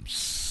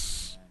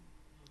ams.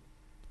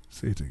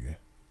 Say it again.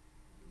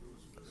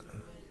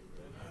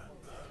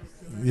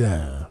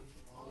 Yeah.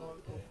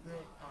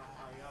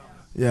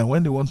 Yeah,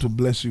 when they want to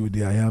bless you with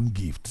the I am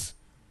gifts,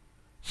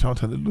 shout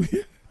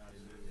hallelujah.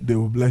 They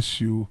will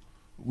bless you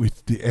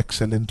with the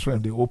excellent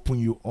realm. They open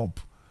you up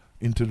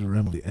into the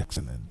realm of the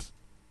excellent.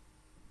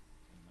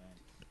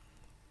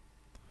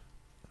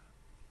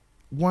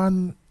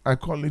 I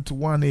call it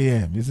 1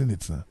 a.m., isn't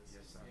it, sir?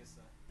 Yes, sir.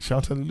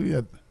 Shout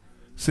hallelujah.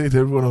 Say it,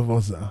 every one of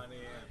us, sir.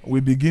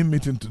 We begin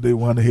meeting today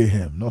 1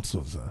 a.m., not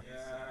so, sir. Yeah.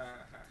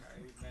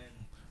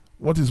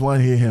 What is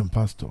 1 a.m.,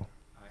 Pastor?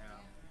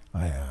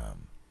 I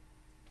am.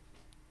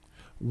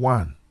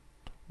 One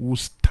who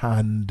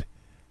stand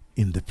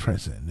in the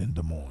present in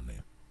the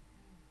morning.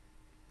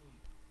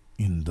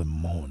 In the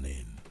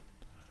morning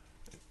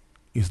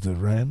is the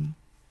realm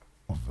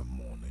of the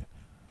morning.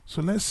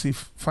 So let's see,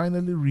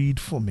 finally read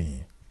for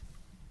me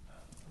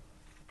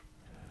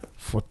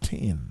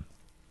 14.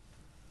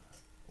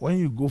 When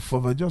you go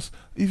further, just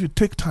if you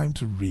take time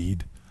to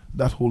read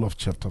that whole of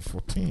chapter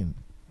 14.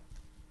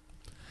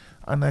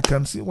 And I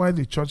can see why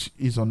the church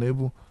is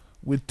unable.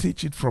 We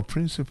teach it from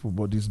principle,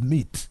 but it's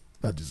meat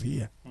that is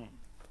here.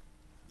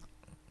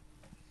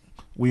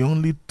 We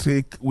only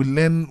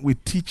we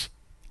teach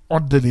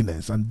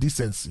orderliness and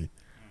decency.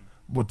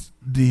 But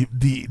the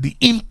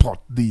import,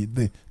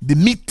 the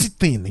meaty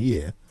thing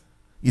here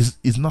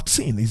is not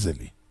seen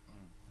easily.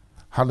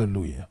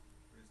 Hallelujah.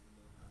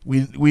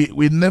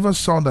 We never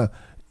saw that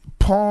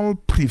Paul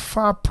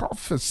prefer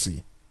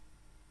prophecy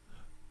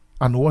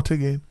and what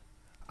again?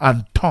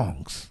 And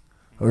tongues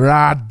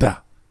rather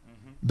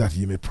that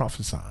he may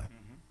prophesy.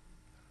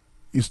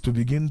 Is to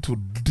begin to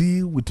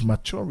deal with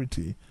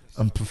maturity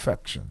and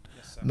perfection.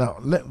 Yes, now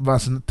let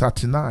verse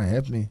 39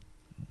 help me.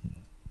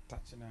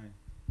 39.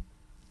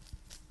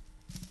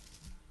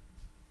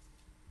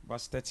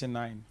 Verse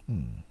 39.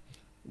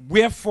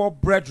 Wherefore,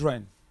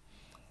 brethren,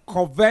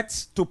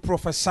 covet to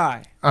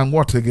prophesy. And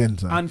what again,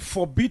 sir? And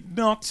forbid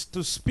not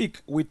to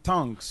speak with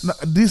tongues. Now,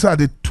 these are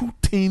the 2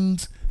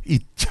 things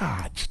he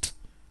charged.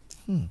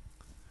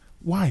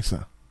 Why,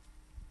 sir?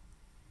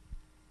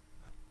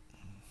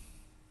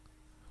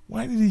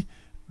 Why did he?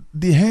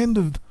 The hand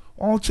of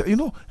all,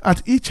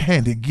 at each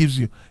hand he gives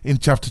you. In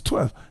chapter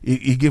 12,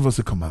 he gave us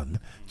a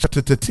commandment.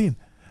 Chapter 13,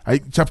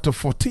 chapter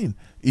 14,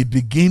 he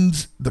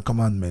begins the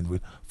commandment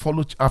with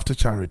follow after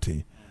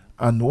charity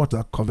and what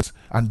are covets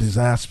and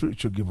desire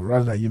spiritual gift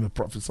rather than you may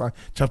prophesy.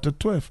 Chapter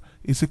 12,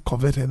 he said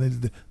covet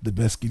and the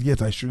best gift,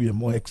 yet I show you a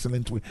more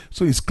excellent way.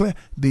 So it's clear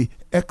the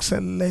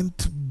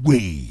excellent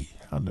way,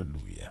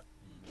 hallelujah,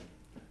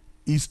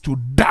 is to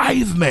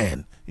dive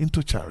men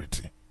into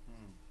charity.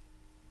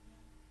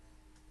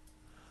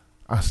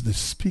 As they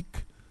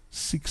seek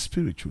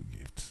spiritual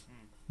gifts,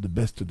 the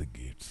best of the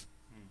gifts.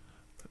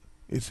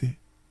 You see,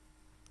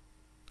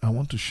 I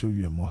want to show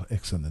you a more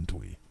excellent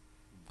way.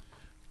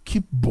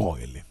 Keep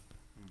boiling.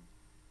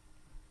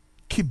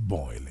 Keep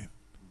boiling.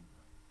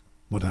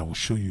 But I will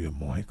show you a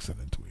more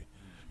excellent way.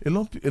 A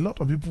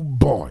lot of people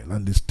boil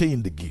and they stay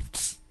in the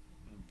gifts.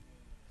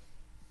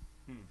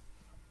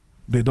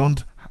 They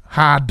don't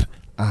hard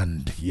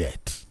and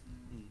yet.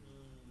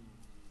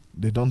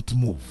 They don't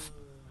move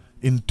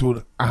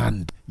into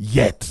and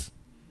yet.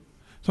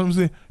 Some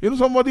say,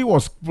 somebody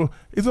was.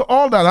 It's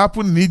all that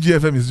happened in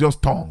EGFM is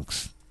just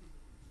tongues.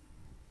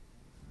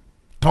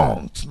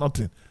 Tongues,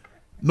 nothing.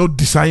 No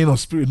design of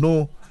spirit,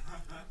 no.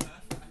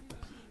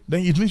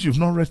 Then it means you've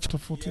not read chapter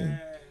 14.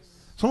 Yes.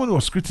 Somebody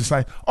was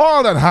criticized.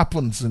 All that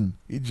happens in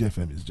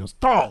EGFM is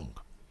just tongue.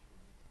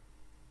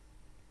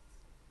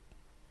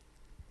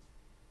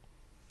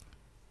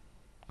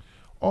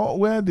 Or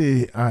where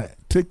they are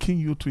taking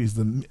you to is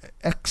the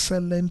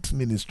excellent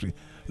ministry.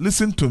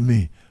 Listen to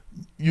me.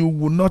 You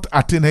will not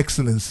attain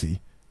excellency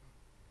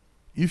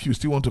if you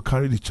still want to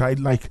carry the child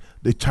like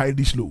the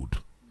childish load.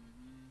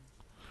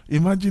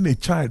 Imagine a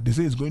child, they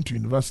say he's going to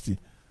university.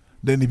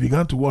 Then he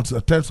began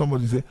to tell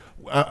somebody, say,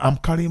 I'm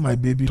carrying my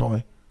baby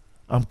toy.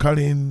 I'm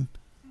carrying,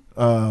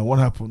 what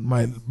happened?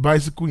 My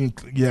bicycle,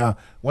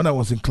 when I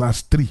was in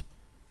class 3.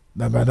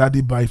 That my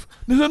daddy buy.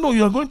 They said, no,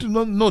 you're going to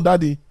no,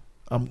 daddy.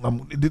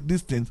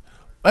 These things.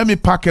 Let me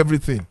pack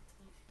everything.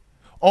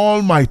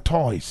 All my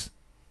toys.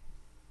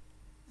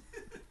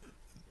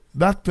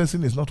 That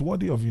person is not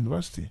worthy of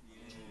university.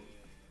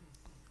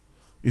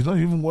 He's not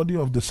even worthy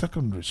of the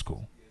secondary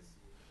school.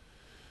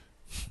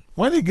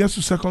 When he gets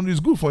to secondary,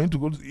 it's good for him to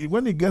go.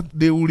 When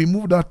they will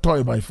remove that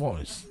toy by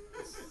force.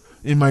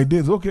 In my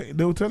days, okay,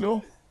 they will tell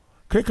you,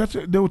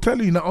 they will tell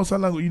you in outside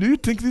language, do you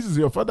think this is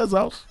your father's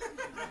house?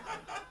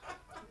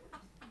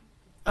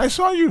 I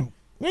saw you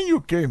when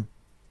you came.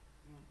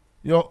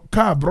 Your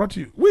car brought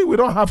you. We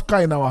don't have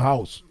car in our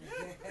house.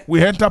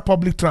 We enter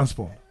public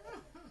transport.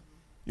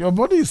 Your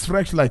body is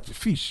fresh like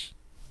fish.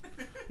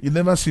 You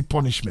never see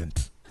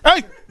punishment.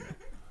 Hey!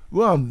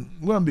 Go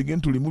and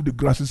begin to remove the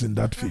grasses in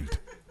that field.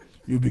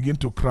 You begin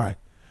to cry.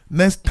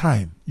 Next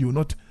time, you will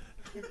not.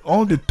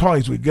 All the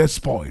toys will get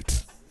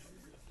spoiled.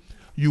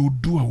 You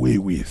do away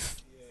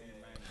with.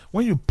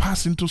 When you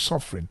pass into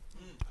suffering,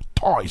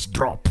 toys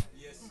drop.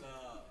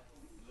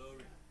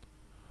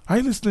 Are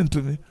you listening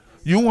to me?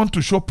 You want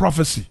to show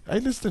prophecy. Are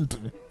you listening to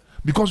me?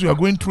 Because you are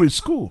going through a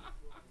school.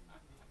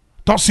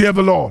 Thus saith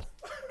the Lord.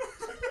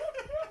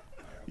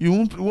 You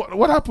won't,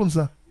 what happens,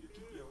 sir?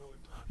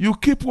 You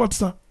keep what,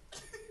 sir?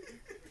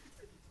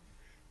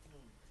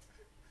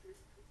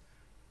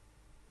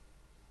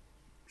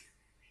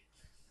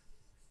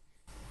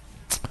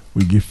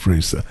 We give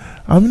praise, sir.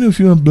 How many of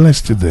you are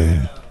blessed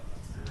today?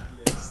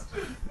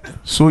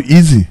 So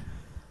easy.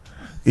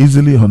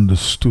 Easily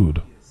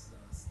understood.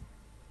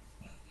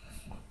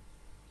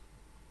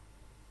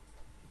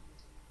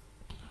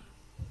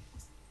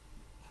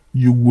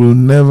 You will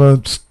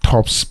never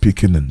stop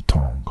speaking in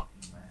tongue.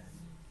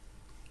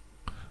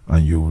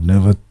 And you will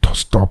never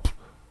stop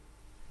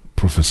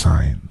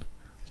prophesying.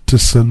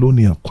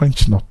 Thessalonians,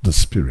 quench not the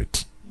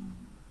spirit.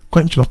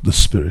 Quench not the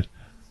spirit.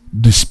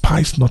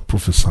 Despise not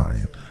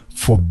prophesying.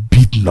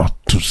 Forbid not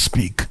to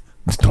speak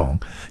the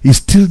tongue. It's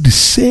still the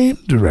same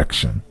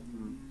direction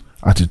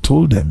as he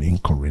told them in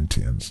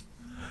Corinthians.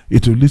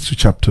 It will lead to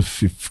chapter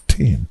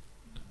 15.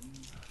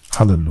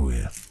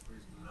 Hallelujah.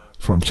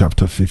 From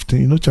chapter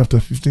 15. Chapter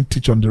 15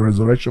 teach on the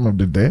resurrection of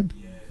the dead.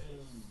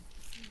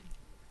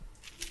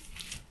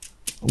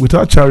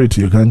 Without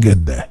charity, you can't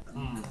get there.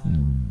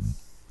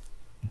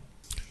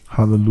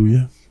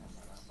 Hallelujah.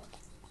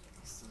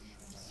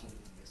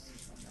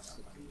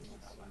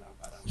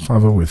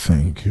 Father, we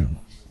thank you.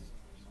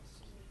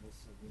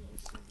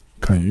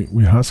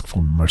 We ask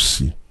for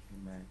mercy.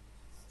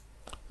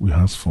 We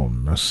ask for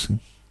mercy.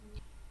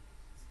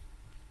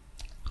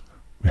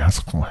 We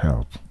ask for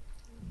help.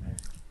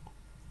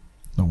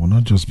 That will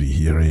not just be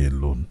hearing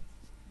alone.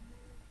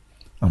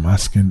 I'm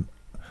asking,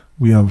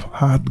 we have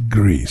had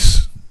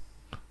grace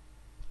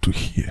to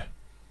hear.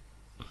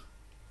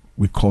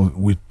 We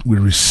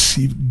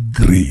receive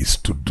grace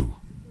to do.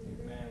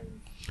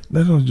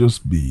 Let us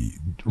just be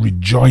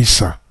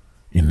rejoicer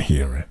in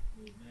hearing,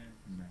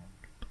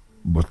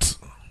 but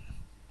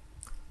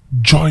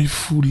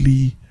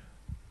joyfully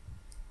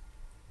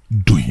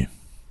doing.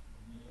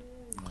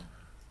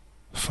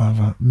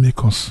 Father,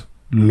 make us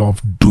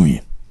love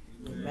doing.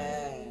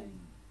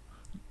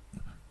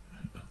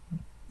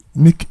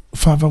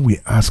 Father, we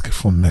ask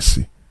for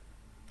mercy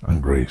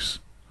and grace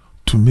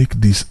to make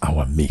this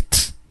our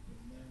meat.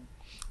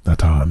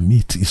 That our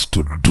meat is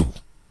to do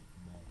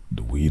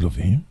the will of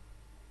Him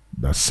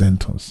that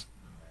sent us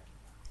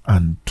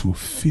and to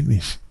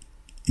finish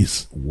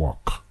His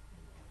work.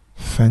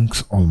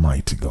 Thanks,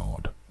 Almighty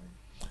God.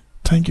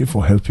 Thank you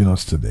for helping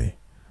us today.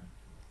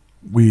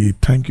 We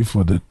thank you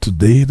for the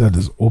today that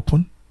is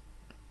open,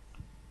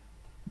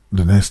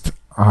 the next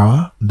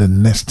hour, the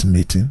next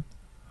meeting.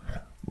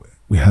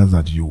 We ask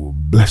that you will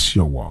bless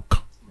your work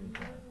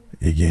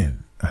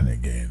again and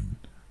again.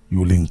 You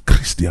will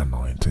increase the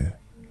anointing.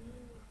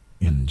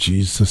 In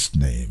Jesus'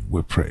 name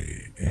we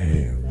pray.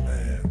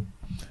 Amen.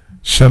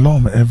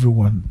 Shalom,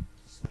 everyone.